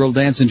the Little Girl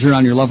Dance and Turn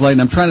on Your Love Light,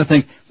 and I'm trying to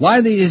think, why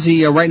is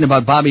he writing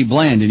about Bobby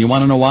Bland, and you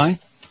want to know why?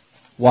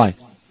 Why?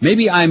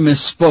 Maybe I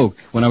misspoke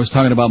when I was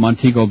talking about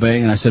Montego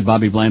Bay, and I said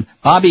Bobby Bland.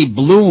 Bobby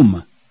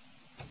Bloom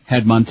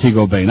had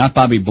Montego Bay, not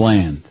Bobby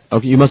Bland.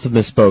 Okay, you must have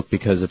misspoke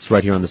because it's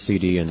right here on the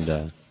CD,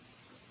 and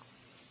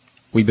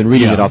we've been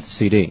reading it off the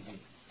CD.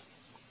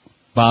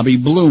 Bobby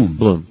Bloom.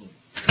 Bloom.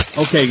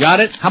 Okay, got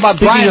it? How about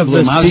Brian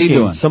Bloom? How's he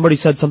doing? Somebody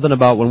said something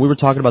about when we were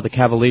talking about the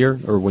Cavalier,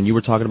 or when you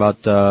were talking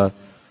about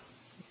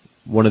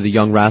one of the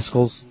Young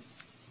Rascals.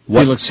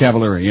 Felix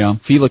Cavalieri, yeah.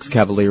 Felix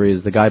Cavalieri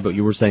is the guy, but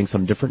you were saying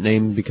some different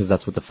name because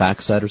that's what the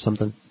fax said or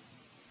something?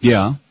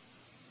 Yeah.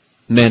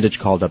 Mandich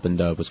called up and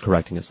was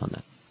correcting us on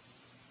that.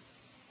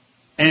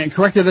 And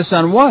corrected us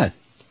on what?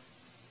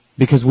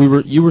 Because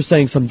you were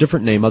saying some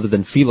different name other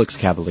than Felix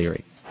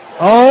Cavalieri.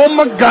 Oh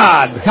my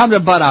God! Tell him to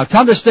butt out.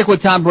 Tell him to stick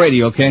with Tom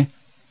Brady, okay?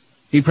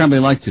 He'd probably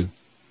like to.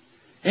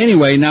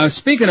 Anyway, now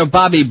speaking of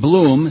Bobby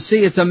Bloom,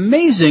 see, it's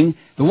amazing.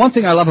 The one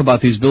thing I love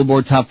about these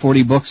Billboard Top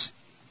 40 books,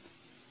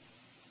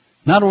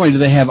 not only do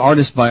they have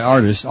artist by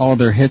artist, all of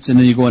their hits, and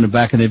then you go in the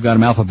back and they've got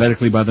them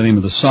alphabetically by the name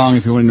of the song.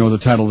 If you want to know the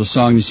title of the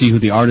song, you see who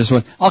the artist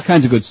was. All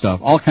kinds of good stuff.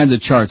 All kinds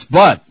of charts.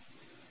 But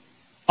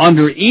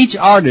under each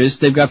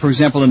artist, they've got, for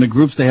example, in the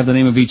groups, they have the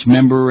name of each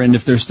member and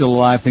if they're still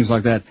alive, things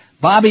like that.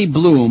 Bobby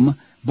Bloom,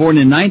 born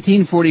in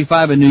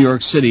 1945 in New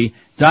York City,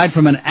 died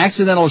from an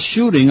accidental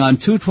shooting on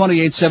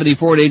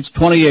 2/28/74 at age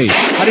 28.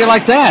 How do you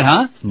like that,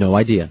 huh? No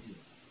idea.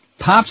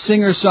 Pop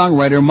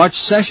singer-songwriter, much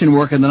session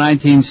work in the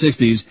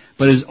 1960s,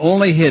 but his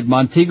only hit,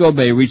 Montego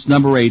Bay, reached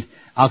number 8,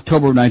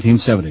 October of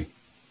 1970.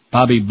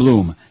 Bobby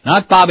Bloom.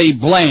 Not Bobby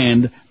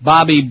Bland,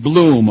 Bobby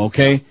Bloom,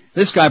 okay?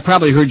 This guy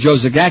probably heard Joe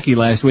Zagacki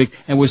last week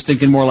and was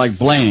thinking more like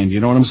Bland, you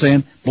know what I'm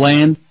saying?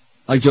 Bland,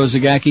 like Joe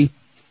Zagacki.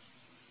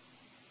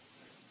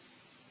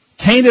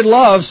 Tainted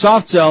Love,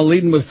 Soft Cell,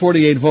 leading with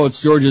 48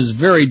 votes. George is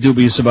very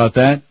dubious about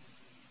that.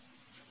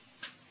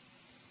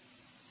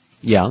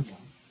 Yeah.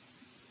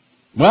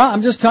 Well,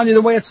 I'm just telling you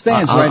the way it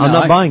stands right now. I'm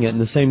not buying it, and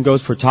the same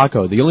goes for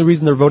Taco. The only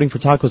reason they're voting for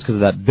Taco is because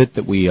of that bit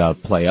that we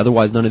play.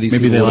 Otherwise, none of these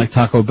Maybe people they like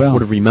Taco Bell.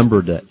 would have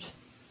remembered it.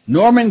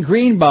 Norman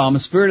Greenbaum,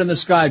 Spirit in the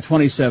Sky,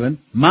 27.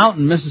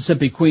 Mountain,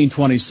 Mississippi Queen,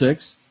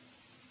 26.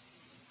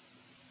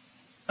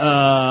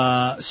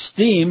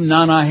 Steam,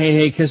 Nana Hey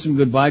Hey Kiss 'Em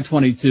Goodbye,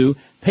 22.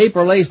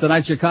 Paper Lace, The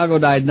Night Chicago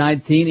Died,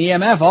 19.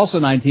 EMF, also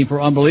 19 for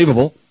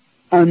Unbelievable.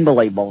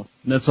 Unbelievable.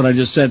 That's what I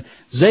just said.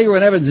 Zager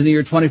and Evans in the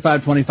year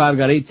 2525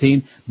 got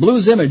 18.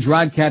 Blues Image,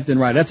 Ride Captain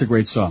Ride. That's a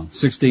great song.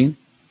 16.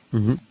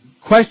 Mm-hmm.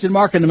 Question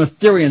Mark and the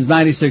Mysterians,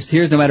 96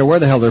 Tears. No matter where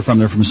the hell they're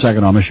from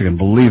Saginaw, Michigan.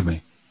 Believe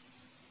me.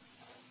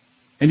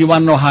 And you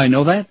want to know how I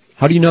know that?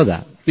 How do you know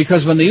that?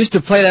 Because when they used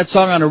to play that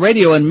song on the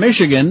radio in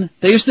Michigan,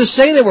 they used to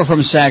say they were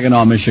from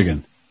Saginaw,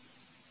 Michigan.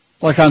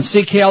 Like on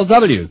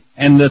CKLW,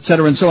 and et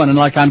cetera and so on, and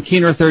like on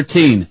Keener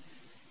 13.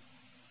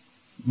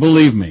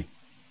 Believe me.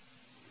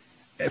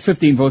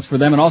 15 votes for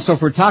them, and also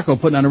for Taco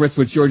putting on a Ritz,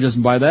 which George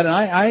doesn't buy that, and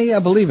I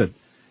believe it.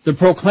 The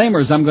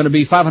Proclaimers, I'm going to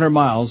be 500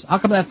 miles. How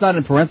come that's not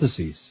in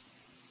parentheses?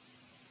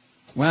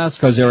 Well, it's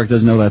because Eric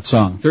doesn't know that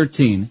song.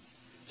 13.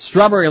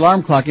 Strawberry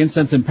Alarm Clock,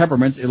 Incense and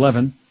Peppermints,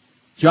 11.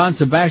 John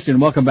Sebastian,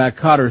 Welcome Back,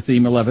 Cotter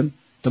Theme, 11.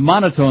 The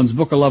Monotones,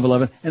 Book of Love,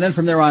 11. And then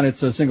from there on,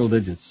 it's single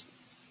digits.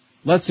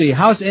 Let's see,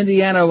 House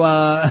Indiana,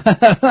 oh,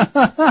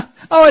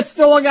 it's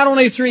still got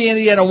only 3.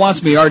 Indiana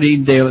Wants Me,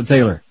 R.D.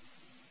 Taylor.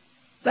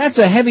 That's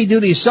a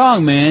heavy-duty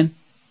song, man.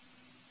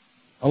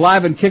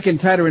 Alive and Kicking,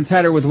 Tighter and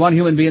Tighter with One,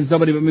 Human Beings,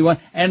 Nobody But Me One.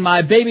 And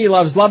My Baby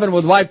Loves Lovin'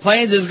 with White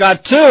Plains has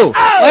got 2.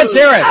 Let's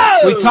hear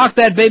it. We talked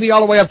that baby all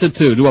the way up to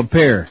 2, to a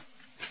pair.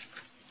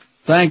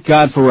 Thank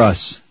God for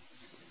us.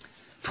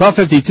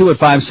 1252 at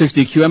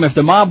 560 QM. If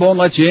the mob won't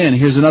let you in,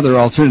 here's another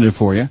alternative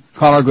for you.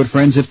 Call our good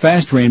friends at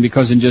Fast Train,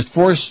 because in just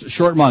 4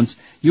 short months,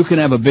 you can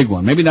have a big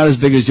one. Maybe not as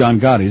big as John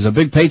Gotti's, a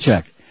big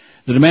paycheck.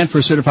 The demand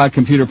for certified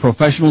computer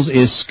professionals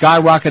is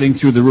skyrocketing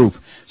through the roof.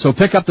 So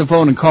pick up the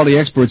phone and call the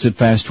experts at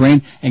Fast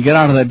Train and get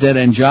out of that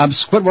dead-end job.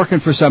 Quit working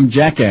for some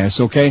jackass,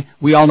 okay?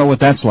 We all know what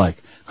that's like.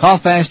 Call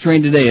Fast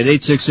Train today at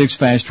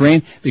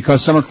 866-FAST-TRAIN,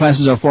 because summer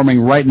classes are forming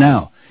right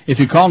now. If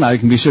you call now, you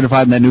can be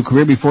certified in that new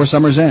career before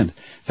summer's end.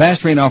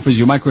 Fast Train offers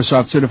you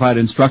Microsoft certified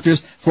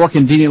instructors, 4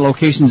 convenient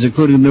locations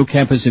including the new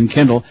campus in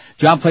Kendall,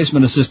 job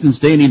placement assistance,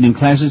 day and evening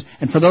classes,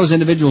 and for those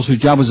individuals whose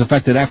job was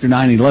affected after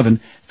 9/11,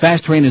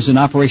 Fast Train is an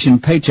Operation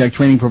Paycheck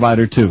training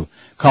provider too.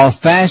 Call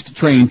Fast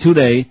Train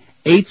today,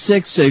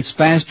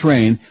 866-FAST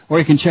Train, or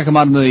you can check them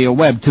out on the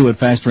web too at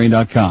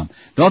fasttrain.com.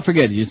 Don't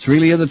forget, it's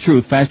really the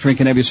truth. Fast Train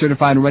can have you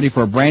certified and ready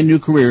for a brand new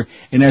career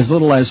in as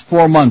little as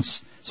 4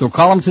 months. So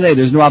call them today.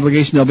 There's no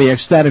obligation. They'll be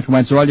ecstatic to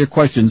answer all your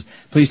questions.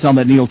 Please tell them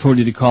that Neil told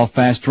you to call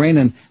Fast Train,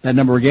 and that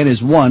number again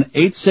is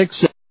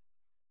 1-866.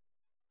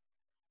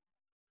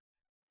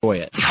 The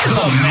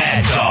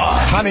Mad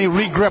Dog. Honey,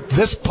 regrip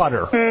this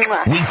putter.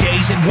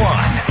 Weekdays at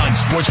 1 on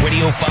Sports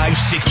Radio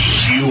 560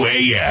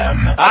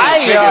 QAM.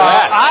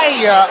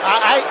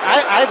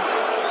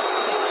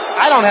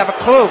 I don't have a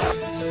clue.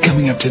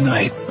 Coming up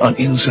tonight on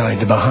Inside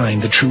the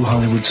Behind the True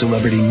Hollywood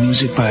Celebrity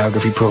Music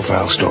Biography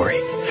Profile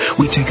Story,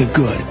 we take a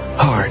good,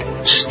 hard,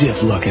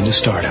 stiff look into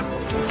stardom.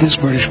 This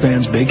British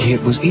band's big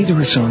hit was either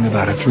a song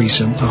about a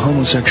threesome, a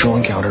homosexual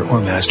encounter,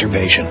 or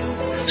masturbation.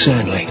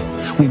 Sadly,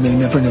 we may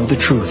never know the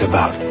truth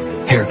about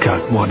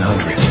Haircut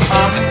 100.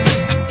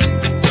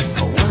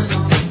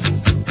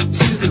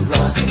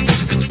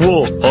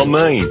 What? I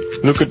mean,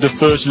 look at the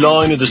first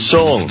line of the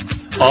song.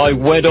 I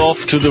went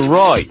off to the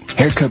right.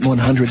 Haircut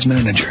 100's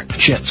manager,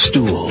 Chet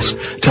Stools,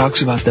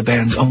 talks about the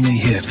band's only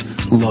hit,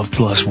 Love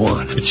Plus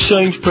One. It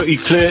seems pretty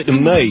clear to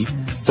me.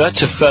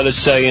 That's a fella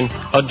saying,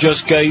 I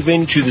just gave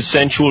in to the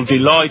sensual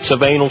delights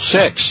of anal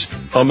sex.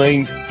 I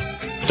mean,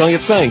 don't you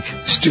think?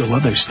 Still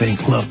others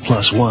think Love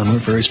Plus One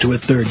refers to a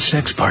third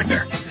sex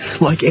partner,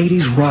 like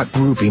 80s rock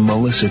groupie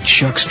Melissa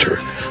Chuckster,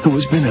 who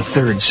has been a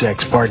third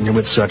sex partner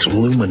with such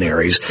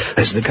luminaries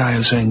as the guy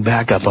who sang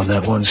backup on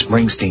that one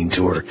Springsteen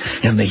tour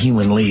and the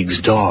Human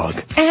League's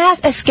Dog. As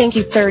a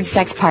skanky third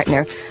sex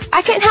partner,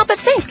 I can't help but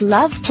think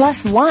Love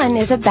Plus One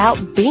is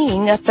about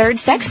being a third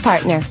sex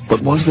partner.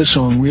 But was the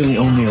song really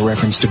only a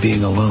reference to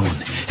being alone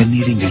and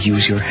needing to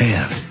use your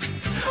hand?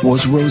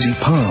 Was Rosie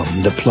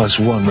Palm the plus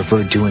one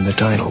referred to in the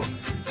title?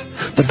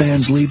 The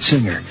band's lead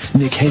singer,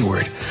 Nick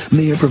Hayward,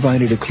 may have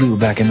provided a clue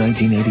back in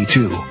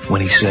 1982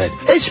 when he said,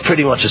 "It's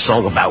pretty much a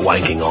song about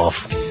wanking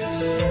off."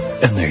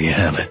 And there you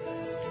have it.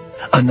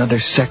 Another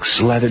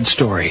sex-slathered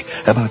story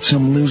about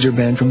some loser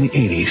band from the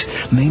 80s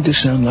made to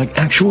sound like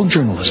actual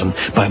journalism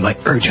by my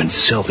urgent,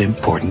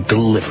 self-important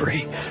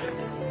delivery.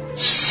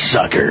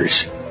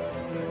 Suckers.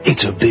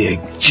 It's a big,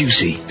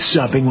 juicy,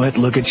 sopping wet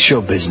look at show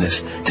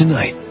business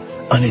tonight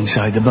on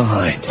Inside the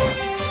Behind.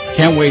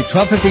 Can't wait.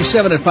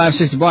 12:57 at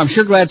 560. Boy, I'm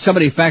sure glad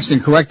somebody faxed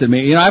and corrected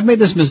me. You know, I've made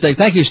this mistake.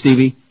 Thank you,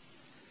 Stevie.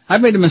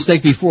 I've made a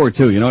mistake before,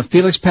 too. You know,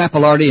 Felix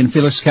Pappalardi and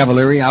Felix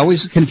Cavalieri, I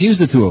always confuse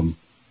the two of them.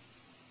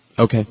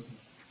 Okay.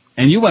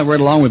 And you went right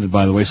along with it,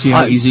 by the way. See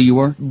how easy you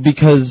were?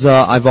 Because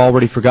I've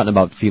already forgotten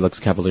about Felix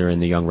Cavalier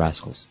and the Young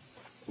Rascals.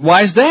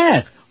 Why is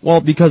that?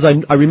 Well, because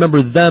I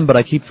remember them, but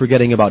I keep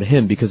forgetting about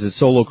him because his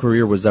solo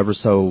career was ever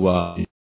so